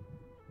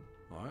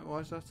 Alright, why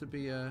does that have to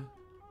be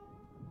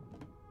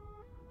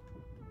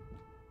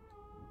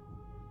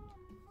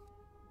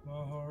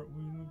My heart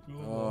will go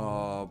on.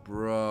 Oh,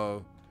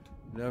 bro.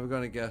 You're never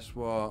gonna guess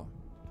what.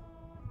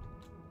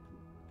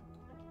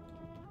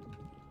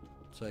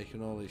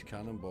 Taking all these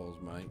cannonballs,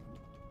 mate.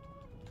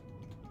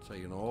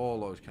 Taking all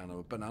those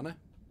cannonballs. Banana?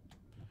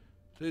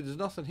 Dude, there's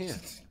nothing here.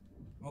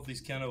 All these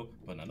cano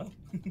banana.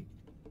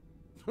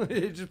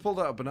 He just pulled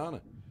out a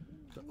banana.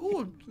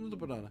 Oh, another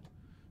banana.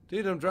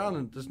 Dude, I'm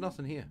drowning. There's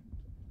nothing here.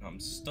 I'm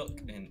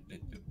stuck in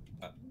it.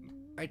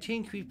 I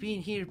think we've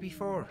been here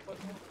before.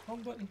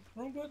 Wrong button.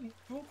 Wrong button.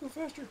 Go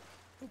faster.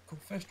 Go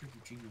faster,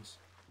 you genius.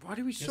 Why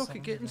do we Yes, suck I'm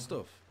at getting gonna-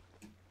 stuff?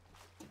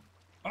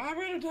 I'm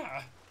gonna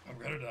die. I'm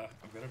gonna die.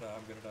 I'm gonna die.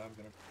 I'm gonna die. I'm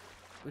gonna.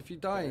 If you're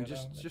dying, Yeah,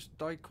 just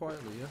die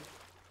quietly,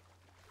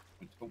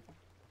 yeah? Oh.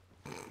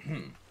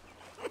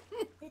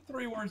 Got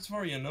 3 words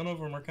for you. None of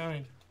them are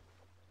kind.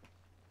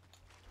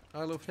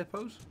 I love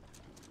hippos.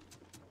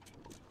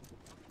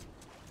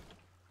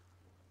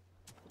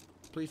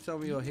 Please tell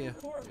me you're here.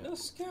 You are a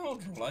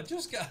scoundrel. I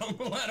just got on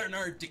the ladder and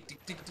are tick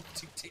tick tick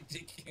tick tick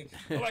tick tick.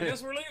 Well, I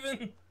guess we're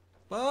leaving.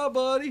 Bye,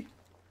 buddy.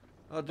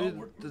 Oh, Oh, dude,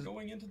 we're there's,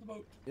 going into the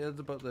boat. yeah, there's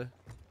a boat there.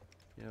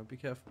 Yeah, be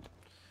careful.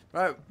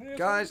 Right, Hey,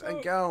 guys folks, and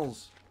out.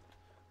 gals,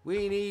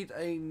 we need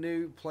a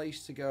new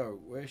place to go.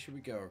 Where should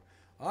we go?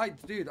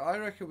 Dude, I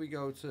reckon we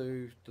go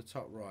to the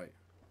top right.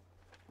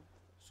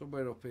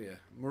 Somewhere up here.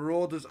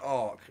 Marauder's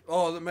Ark.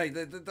 Oh, mate,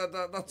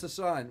 that's a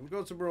sign. We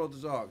go to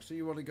Marauder's Ark. So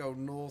you want to go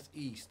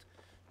northeast.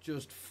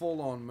 Just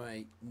full on,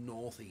 mate.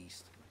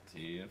 Northeast.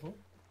 Beautiful.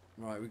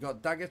 Right, we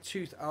got Dagger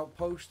Tooth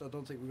Outpost. I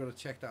don't think we're going to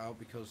check that out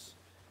because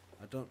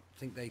I don't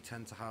think they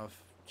tend to have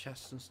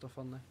chests and stuff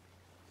on there.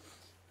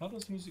 How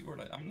does music work?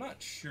 I'm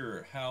not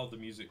sure how the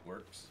music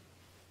works.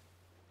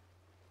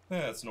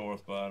 That's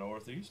north by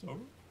northeast. Over.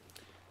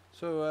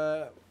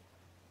 So,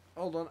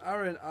 hold on,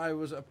 Aaron. I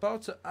was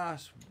about to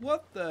ask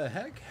what the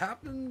heck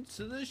happened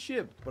to the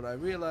ship, but I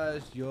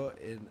realized you're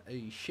in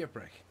a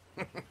shipwreck.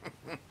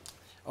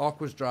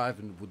 Ark was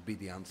driving would be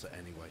the answer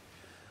anyway.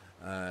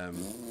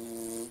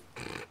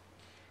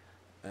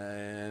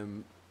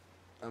 And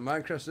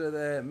Minecraft said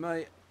there,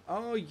 mate,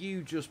 are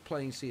you just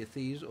playing Sea of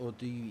Thieves or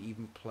do you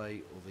even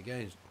play other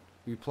games?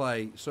 We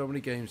play so many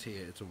games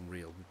here, it's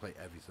unreal. We play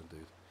everything,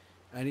 dude.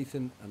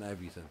 Anything and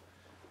everything.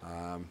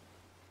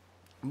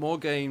 More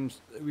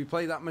games, we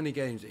play that many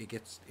games, it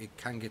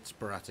can get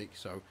sporadic.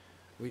 So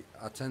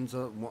I tend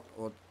to,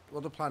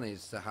 what the plan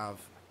is to have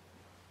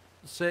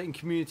certain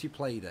community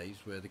play days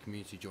where the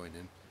community join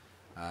in,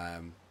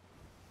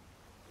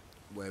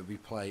 where we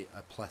play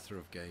a plethora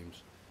of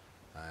games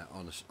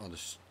on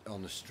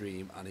a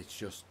stream, and it's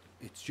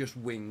just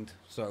winged.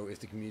 So if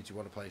the community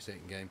want to play a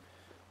certain game,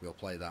 we'll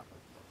play that,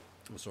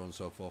 and so on and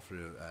so forth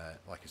through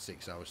like a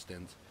 6-hour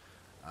stint.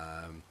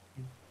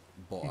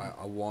 But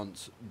I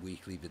want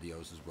weekly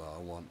videos as well.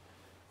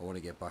 I want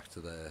to get back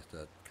to the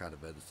kind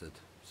of edited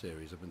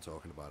series. I've been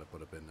talking about it,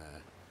 but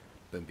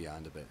I've been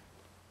behind a bit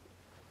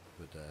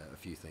with a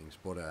few things.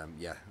 But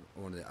yeah,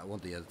 I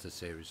want the edited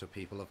series so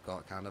people have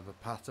got kind of a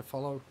path to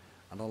follow,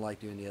 and I like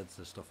doing the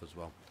edited stuff as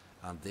well.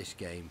 And this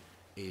game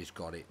is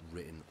got it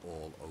written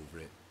all over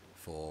it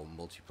for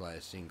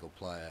multiplayer, single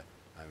player.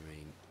 I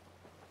mean,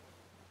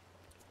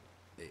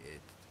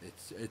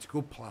 it's a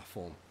good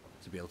platform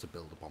to be able to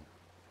build upon,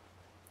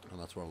 and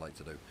that's what I like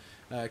to do.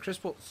 Chris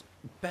puts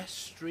best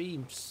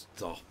stream.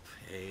 Stop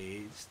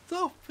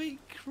it,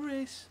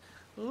 Chris.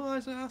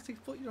 Otherwise I have to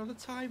put you on a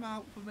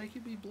timeout for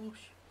making me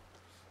blush.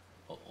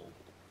 Uh-oh.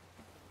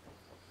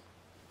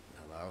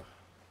 Hello.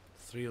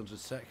 300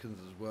 seconds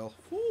as well.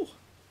 Whew.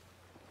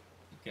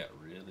 It got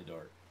really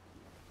dark.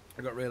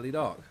 I got really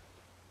dark.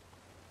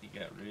 It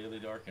got really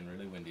dark and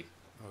really windy.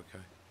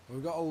 Okay.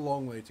 We've got a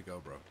long way to go,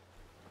 bro.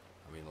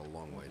 I mean, a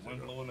long way to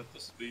Wind go. blowing at the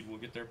speed, we'll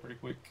get there pretty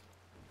quick.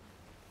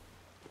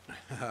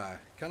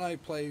 Can I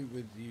play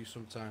with you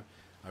sometime?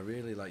 I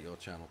really like your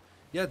channel.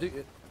 Yeah,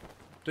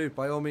 dude,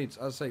 by all means.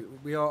 As I say,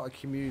 we are a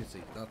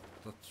community.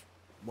 That's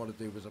what I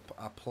do. Is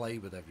I play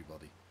with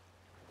everybody.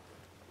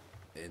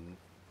 These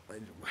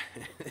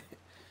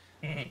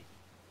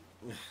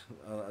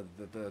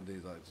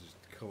like just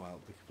come out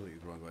the completely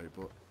wrong way,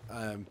 but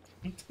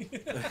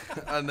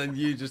and then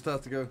you just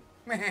have to go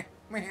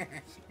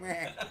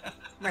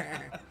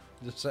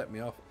just set me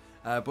off.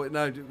 But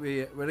no,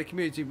 we're a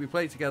community. We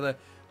play together,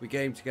 we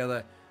game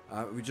together,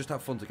 we just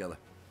have fun together.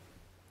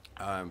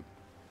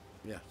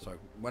 Yeah, so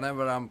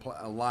whenever I'm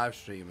a live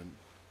streaming,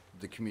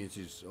 the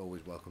community's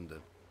always welcomed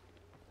in.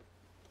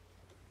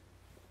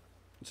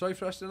 Sorry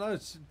for asking. No,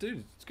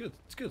 dude, it's good.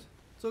 It's good.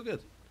 It's all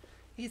good.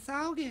 It's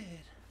all good.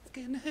 It's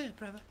getting hurt,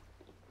 brother.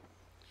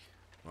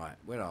 Right,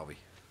 where are we?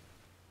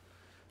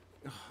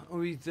 Are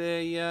we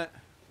there yet?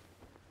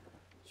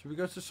 Should we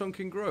go to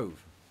Sunken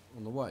Grove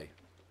on the way?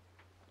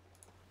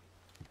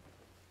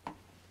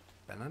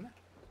 Banana?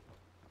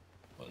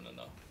 Oh,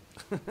 no.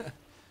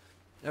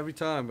 Every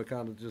time I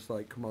kind of just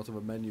like come out of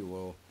a menu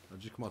or I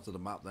just come out of the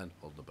map then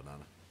hold the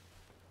banana.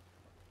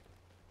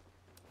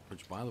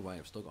 Which, by the way,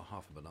 I've still got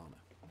half a banana.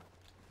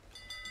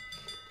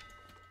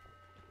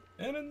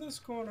 And in this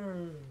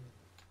corner.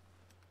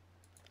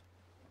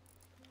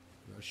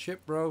 We got a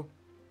ship, bro.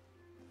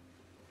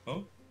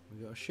 Oh?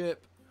 We got a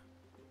ship.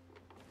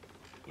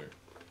 Where?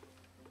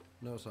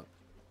 No, it's not.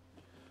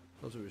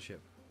 Those are a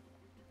ship.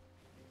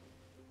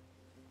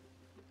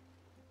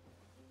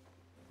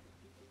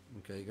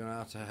 Okay, you're gonna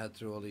have to head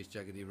through all these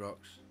jaggedy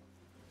rocks.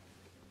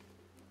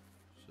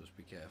 So just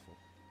be careful.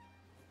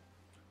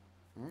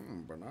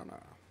 Banana.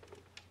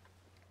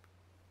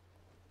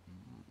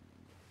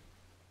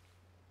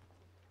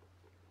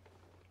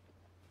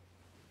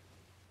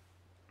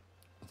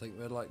 I think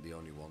we're like the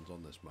only ones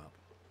on this map.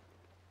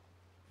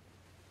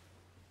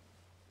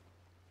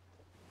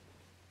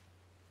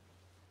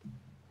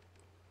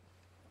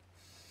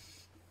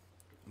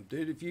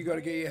 Dude, if you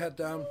gotta get your head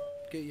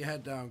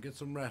down, get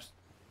some rest.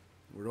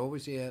 We're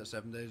always here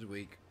 7 days a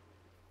week.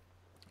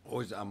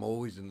 I'm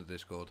always in the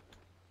Discord.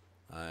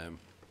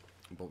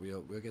 But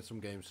we'll get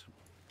some games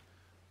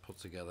put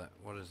together.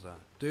 What is that?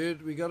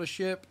 Dude, we got a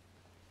ship.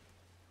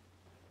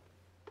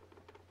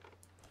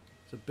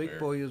 It's a big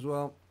boy as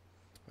well.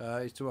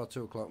 It's about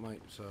 2 o'clock,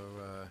 mate. So,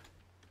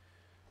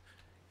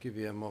 give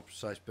you a more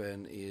precise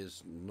bearing.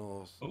 Is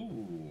north.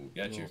 Ooh,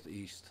 got you.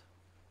 Northeast.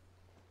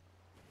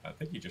 I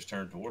think you just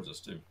turned towards us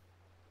too.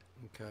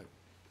 Okay.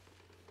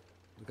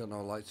 We've got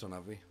no lights on,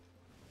 have we?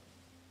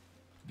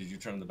 Did you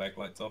turn the back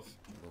lights off?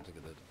 I don't think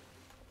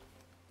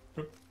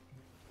I did.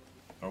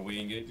 Are we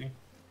engaging?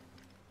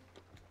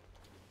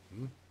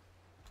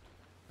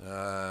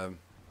 There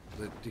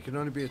can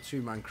only be a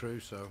 2-man crew,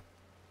 so.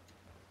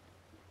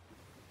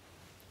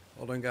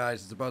 Hold on,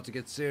 guys. It's about to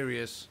get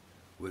serious.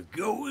 We're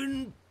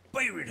going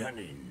pirate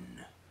hunting.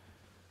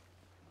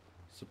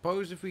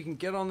 Suppose if we can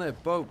get on their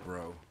boat,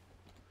 bro.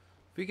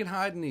 If we can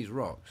hide in these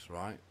rocks,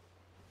 right?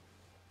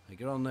 And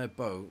get on their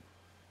boat,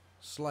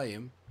 slay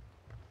them,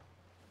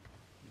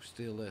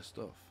 steal their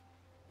stuff.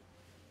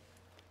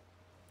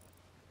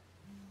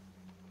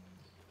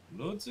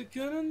 Loads of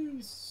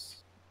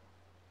cannons.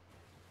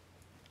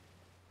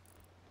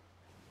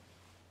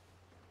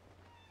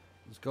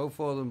 Let's go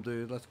for them,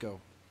 dude. Let's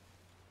go.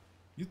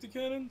 Use the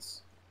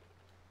cannons.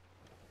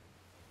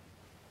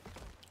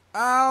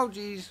 Ow,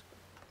 jeez.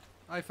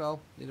 I fell.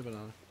 Need a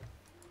banana.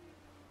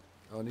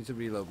 Oh, I need to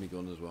reload my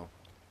gun as well.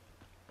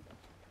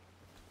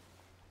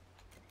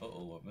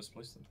 Uh-oh, I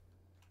misplaced them.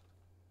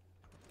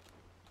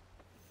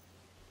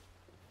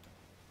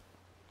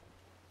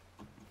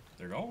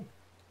 They're gone.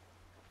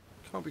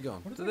 Can't be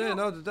gone. Where did They're they there.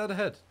 go? No, they're dead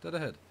ahead. Dead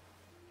ahead.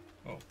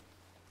 Oh.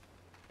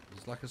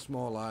 It's like a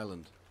small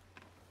island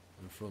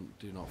in front.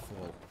 Do not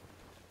fall.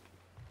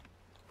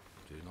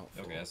 Do not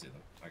fall. Okay, I see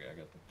them. I got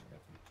them.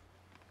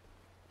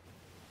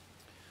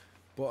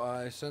 But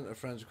I sent a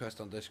friend's request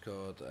on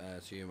Discord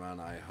to you, man.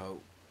 I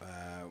hope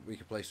we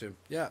can play soon.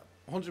 Yeah,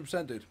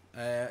 100%, dude.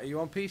 Are you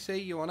on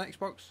PC? You on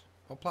Xbox?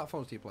 What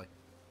platforms do you play?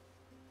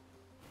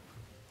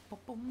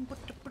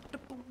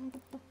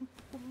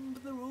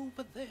 They're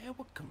over there.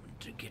 We're coming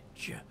to get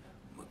you.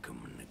 We're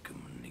coming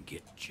to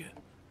get you.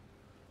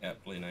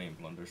 Aptly named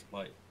Blunder's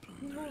Plight.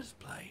 Blunder's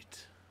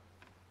Plight.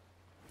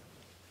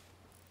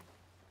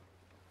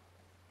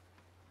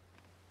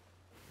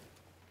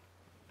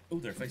 Oh,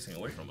 they're facing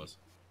away from us.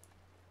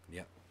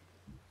 Yep.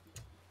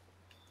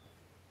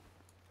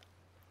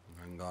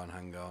 Hang on,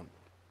 hang on.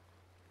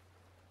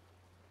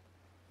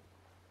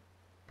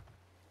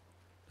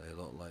 They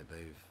look like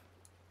they've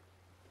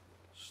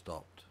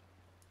stopped.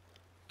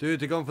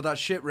 Dude, they're going for that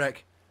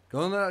shipwreck.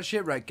 Go on that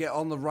shipwreck. Get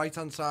on the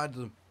right-hand side of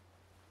them.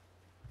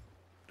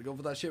 They're going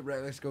for that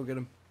shipwreck. Let's go get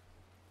them.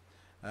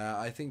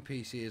 I think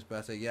PC is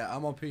better. Yeah,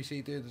 I'm on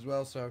PC, dude, as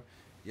well. So,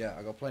 yeah,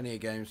 I got plenty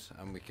of games,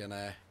 and we can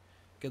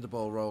get the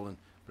ball rolling.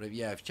 But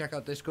yeah, if you check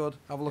out Discord,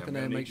 have a look in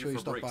there. Make sure you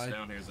stop by.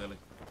 Down here, Zelly.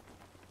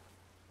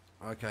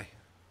 Okay.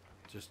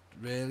 Just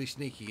really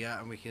sneaky, yeah,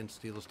 and we can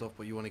steal the stuff,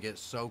 but you want to get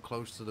so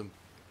close to them.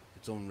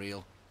 It's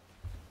unreal.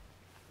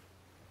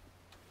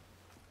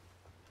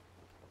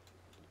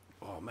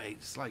 Oh, mate,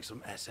 it's like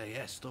some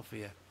SAS stuff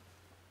here.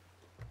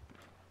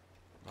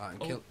 Right,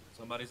 and kill.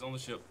 Somebody's on the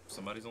ship.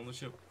 Somebody's on the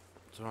ship.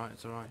 It's alright,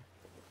 it's alright.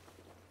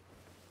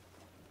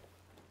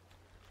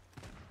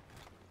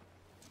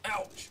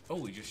 Ouch!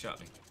 Oh, he just shot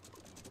me.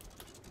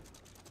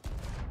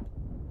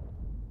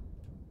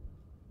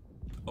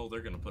 Oh,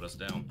 they're gonna put us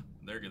down.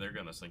 They're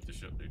gonna sink the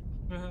ship, dude.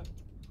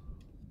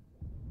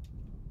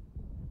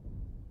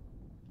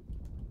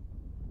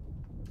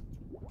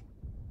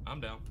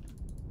 I'm down.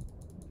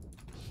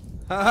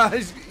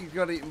 He's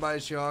got eaten by a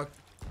shark.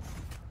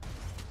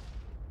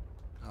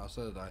 Oh,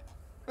 so did I.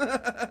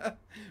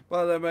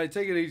 Well then, mate,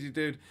 take it easy,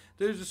 dude.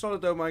 Dude's a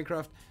solid though,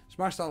 Minecraft.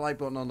 Smash that like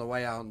button on the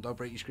way out and don't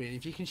break your screen.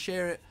 If you can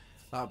share it,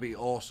 that would be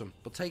awesome.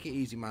 But take it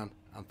easy, man.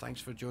 And thanks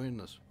for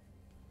joining us.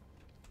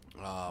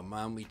 Oh,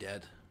 man, we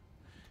dead.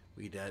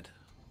 We dead.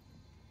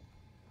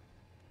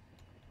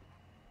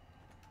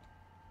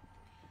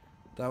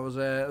 That was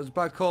it was a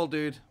bad call,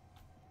 dude.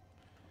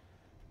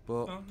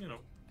 But Well, you know.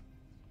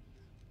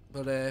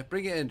 But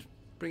bring it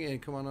in,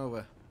 come on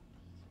over.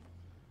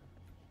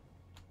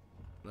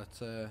 Let's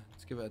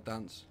give it a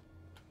dance.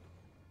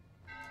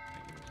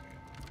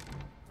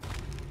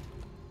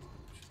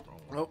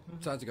 Oh,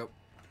 time to go.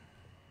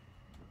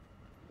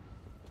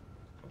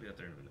 I'll be out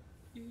there in a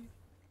minute.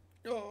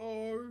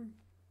 Oh,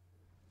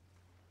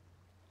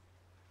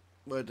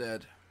 we're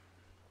dead.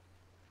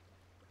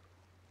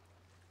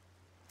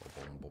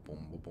 Boom, boom,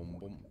 boom, boom,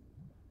 boom.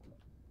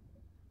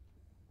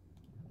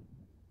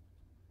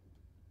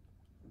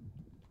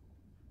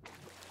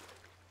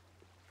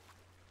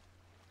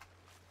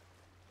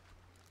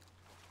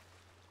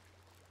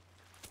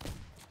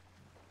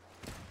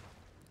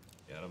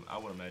 Yeah, I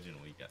would imagine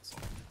we got some.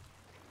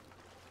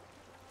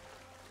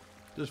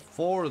 There's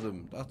 4 of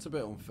them. That's a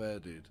bit unfair,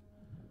 dude.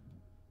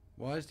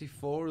 Why is there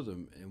 4 of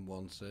them in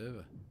one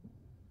server?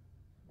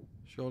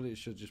 Surely it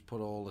should just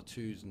put all the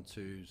 2s and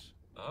 2s.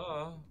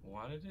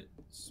 Why did it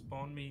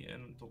spawn me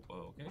in?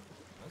 Oh, okay,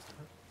 that's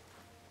perfect.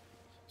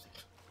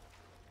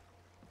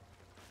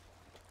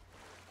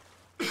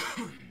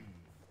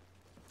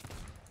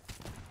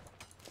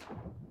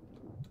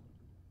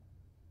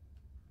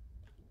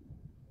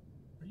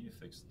 Are you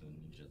fixed the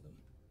ninja then?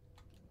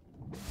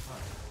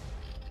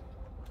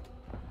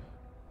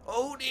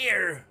 Oh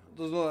dear!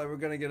 Doesn't look like we're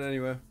gonna get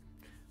anywhere.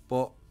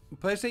 But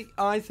personally,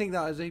 I think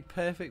that is a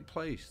perfect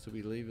place to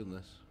be leaving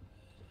this.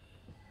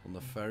 On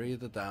the Ferry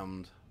of the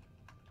Damned.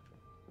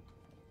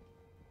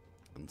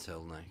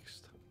 Until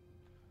next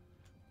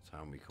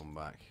time we come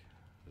back.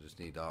 I just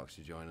need Arks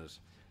to join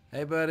us.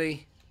 Hey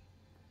buddy!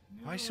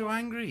 No. Why so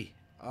angry?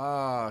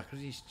 Ah,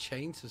 because he's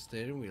chained to the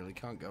steering wheel. He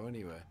can't go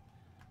anywhere.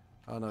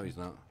 Oh no, he's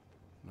not.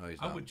 No,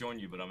 he's not. I would join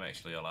you, but I'm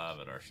actually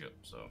alive at our ship,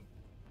 so.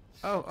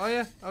 Oh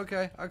yeah?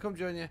 Okay, I'll come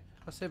join you.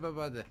 I'll say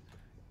bye-bye there.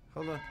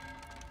 Hold on.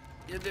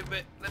 You did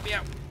it. Let me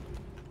out.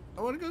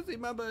 I want to go see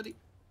my buddy.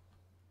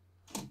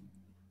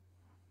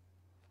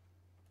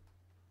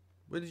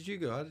 Where did you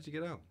go? How did you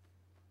get out?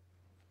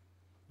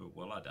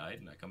 Well, I died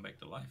and I come back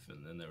to life,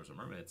 and then there was a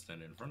mermaid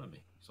standing in front of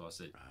me. So I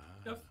said,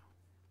 yep.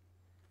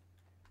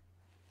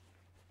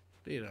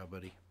 See you now,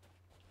 buddy.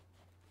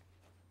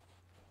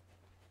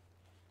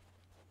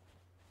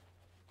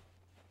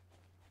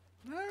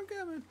 I'm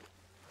coming.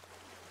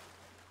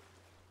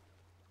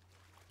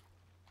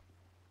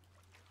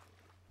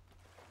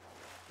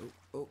 Oh,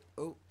 oh,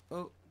 oh,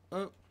 oh,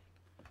 oh.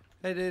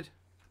 Hey, dude.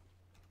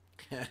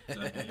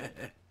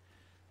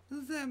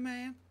 Who's that,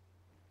 man?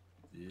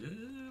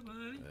 Yeah,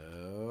 buddy.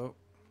 Oh.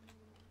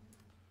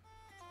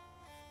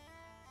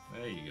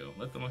 There you go.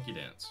 Let the monkey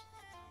dance.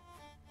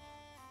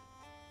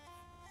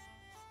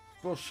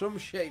 For some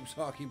shapes,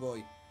 hockey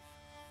boy.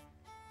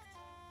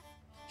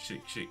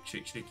 Shake, shake,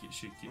 shake, shake it,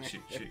 shake it,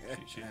 shake, shake,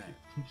 shake, shake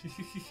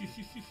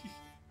it.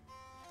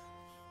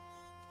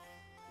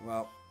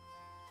 Well,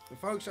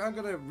 folks, I'm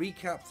going to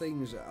recap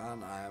things,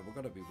 and we're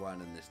going to be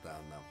winding this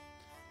down now.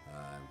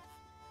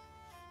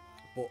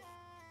 But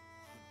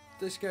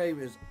this game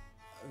is,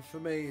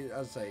 for me,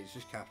 as I say, it's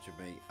just captured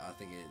me. I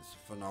think it's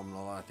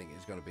phenomenal. I think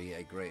it's going to be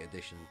a great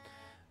addition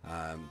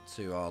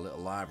to our little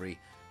library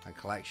and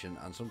collection,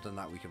 and something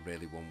that we can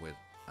really run with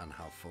and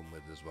have fun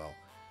with as well.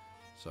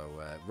 So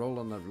roll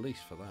on the release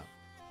for that.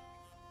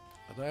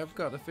 I haven't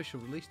got an official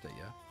release date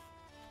yet,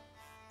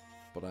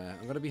 but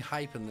I'm going to be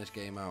hyping this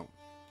game out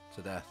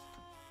to death.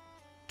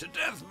 To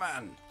death,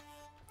 man!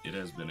 It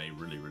has been a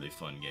really, really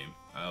fun game.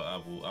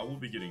 I will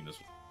be getting this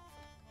one.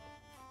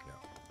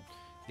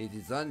 Yeah. It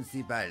is on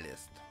the buy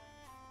list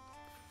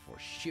for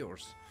sure.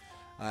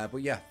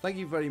 But yeah, thank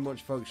you very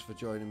much, folks, for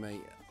joining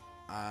me.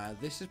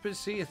 This has been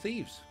Sea of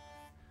Thieves.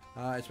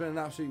 It's been an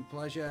absolute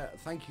pleasure.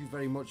 Thank you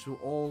very much to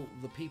all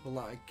the people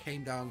that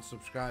came down and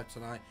subscribed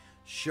tonight,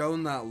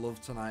 shown that love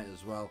tonight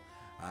as well.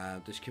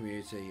 This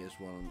community is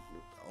one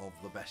of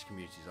the best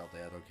communities out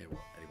there. I don't care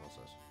what anyone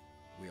says.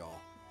 We are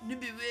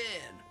Number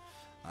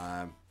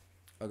one.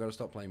 I gotta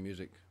stop playing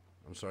music.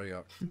 I'm sorry,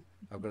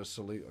 I've got to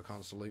salute. I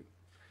can't salute.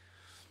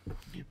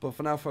 But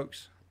for now,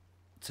 folks,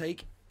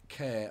 take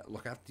care.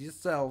 Look after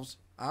yourselves.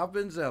 I've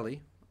been Zelly.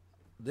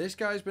 This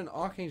guy's been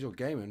Archangel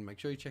Gaming. Make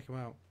sure you check him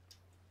out.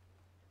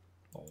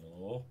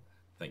 Oh,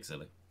 thanks,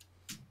 Zelly.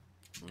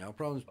 No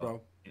problems,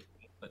 bro.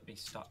 Let me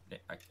stop.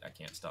 I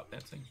can't stop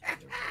dancing.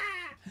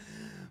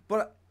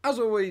 But as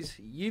always,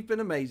 you've been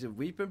amazing.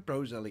 We've been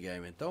Pro Zelly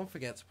Gaming. Don't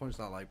forget to punch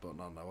that like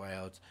button on the way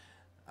out.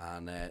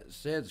 And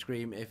share the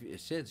stream if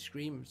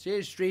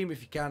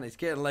you can. It's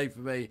getting late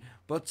for me,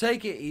 but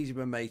take it easy,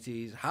 my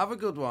mateys. Have a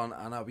good one,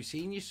 and I'll be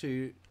seeing you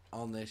soon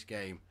on this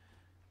game.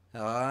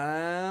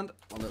 And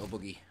one little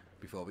boogie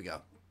before we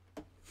go.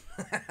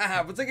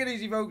 But take it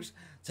easy, folks.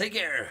 Take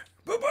care.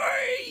 Bye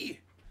bye.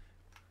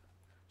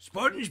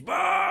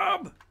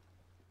 SpongeBob!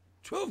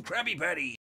 12 Krabby Patties.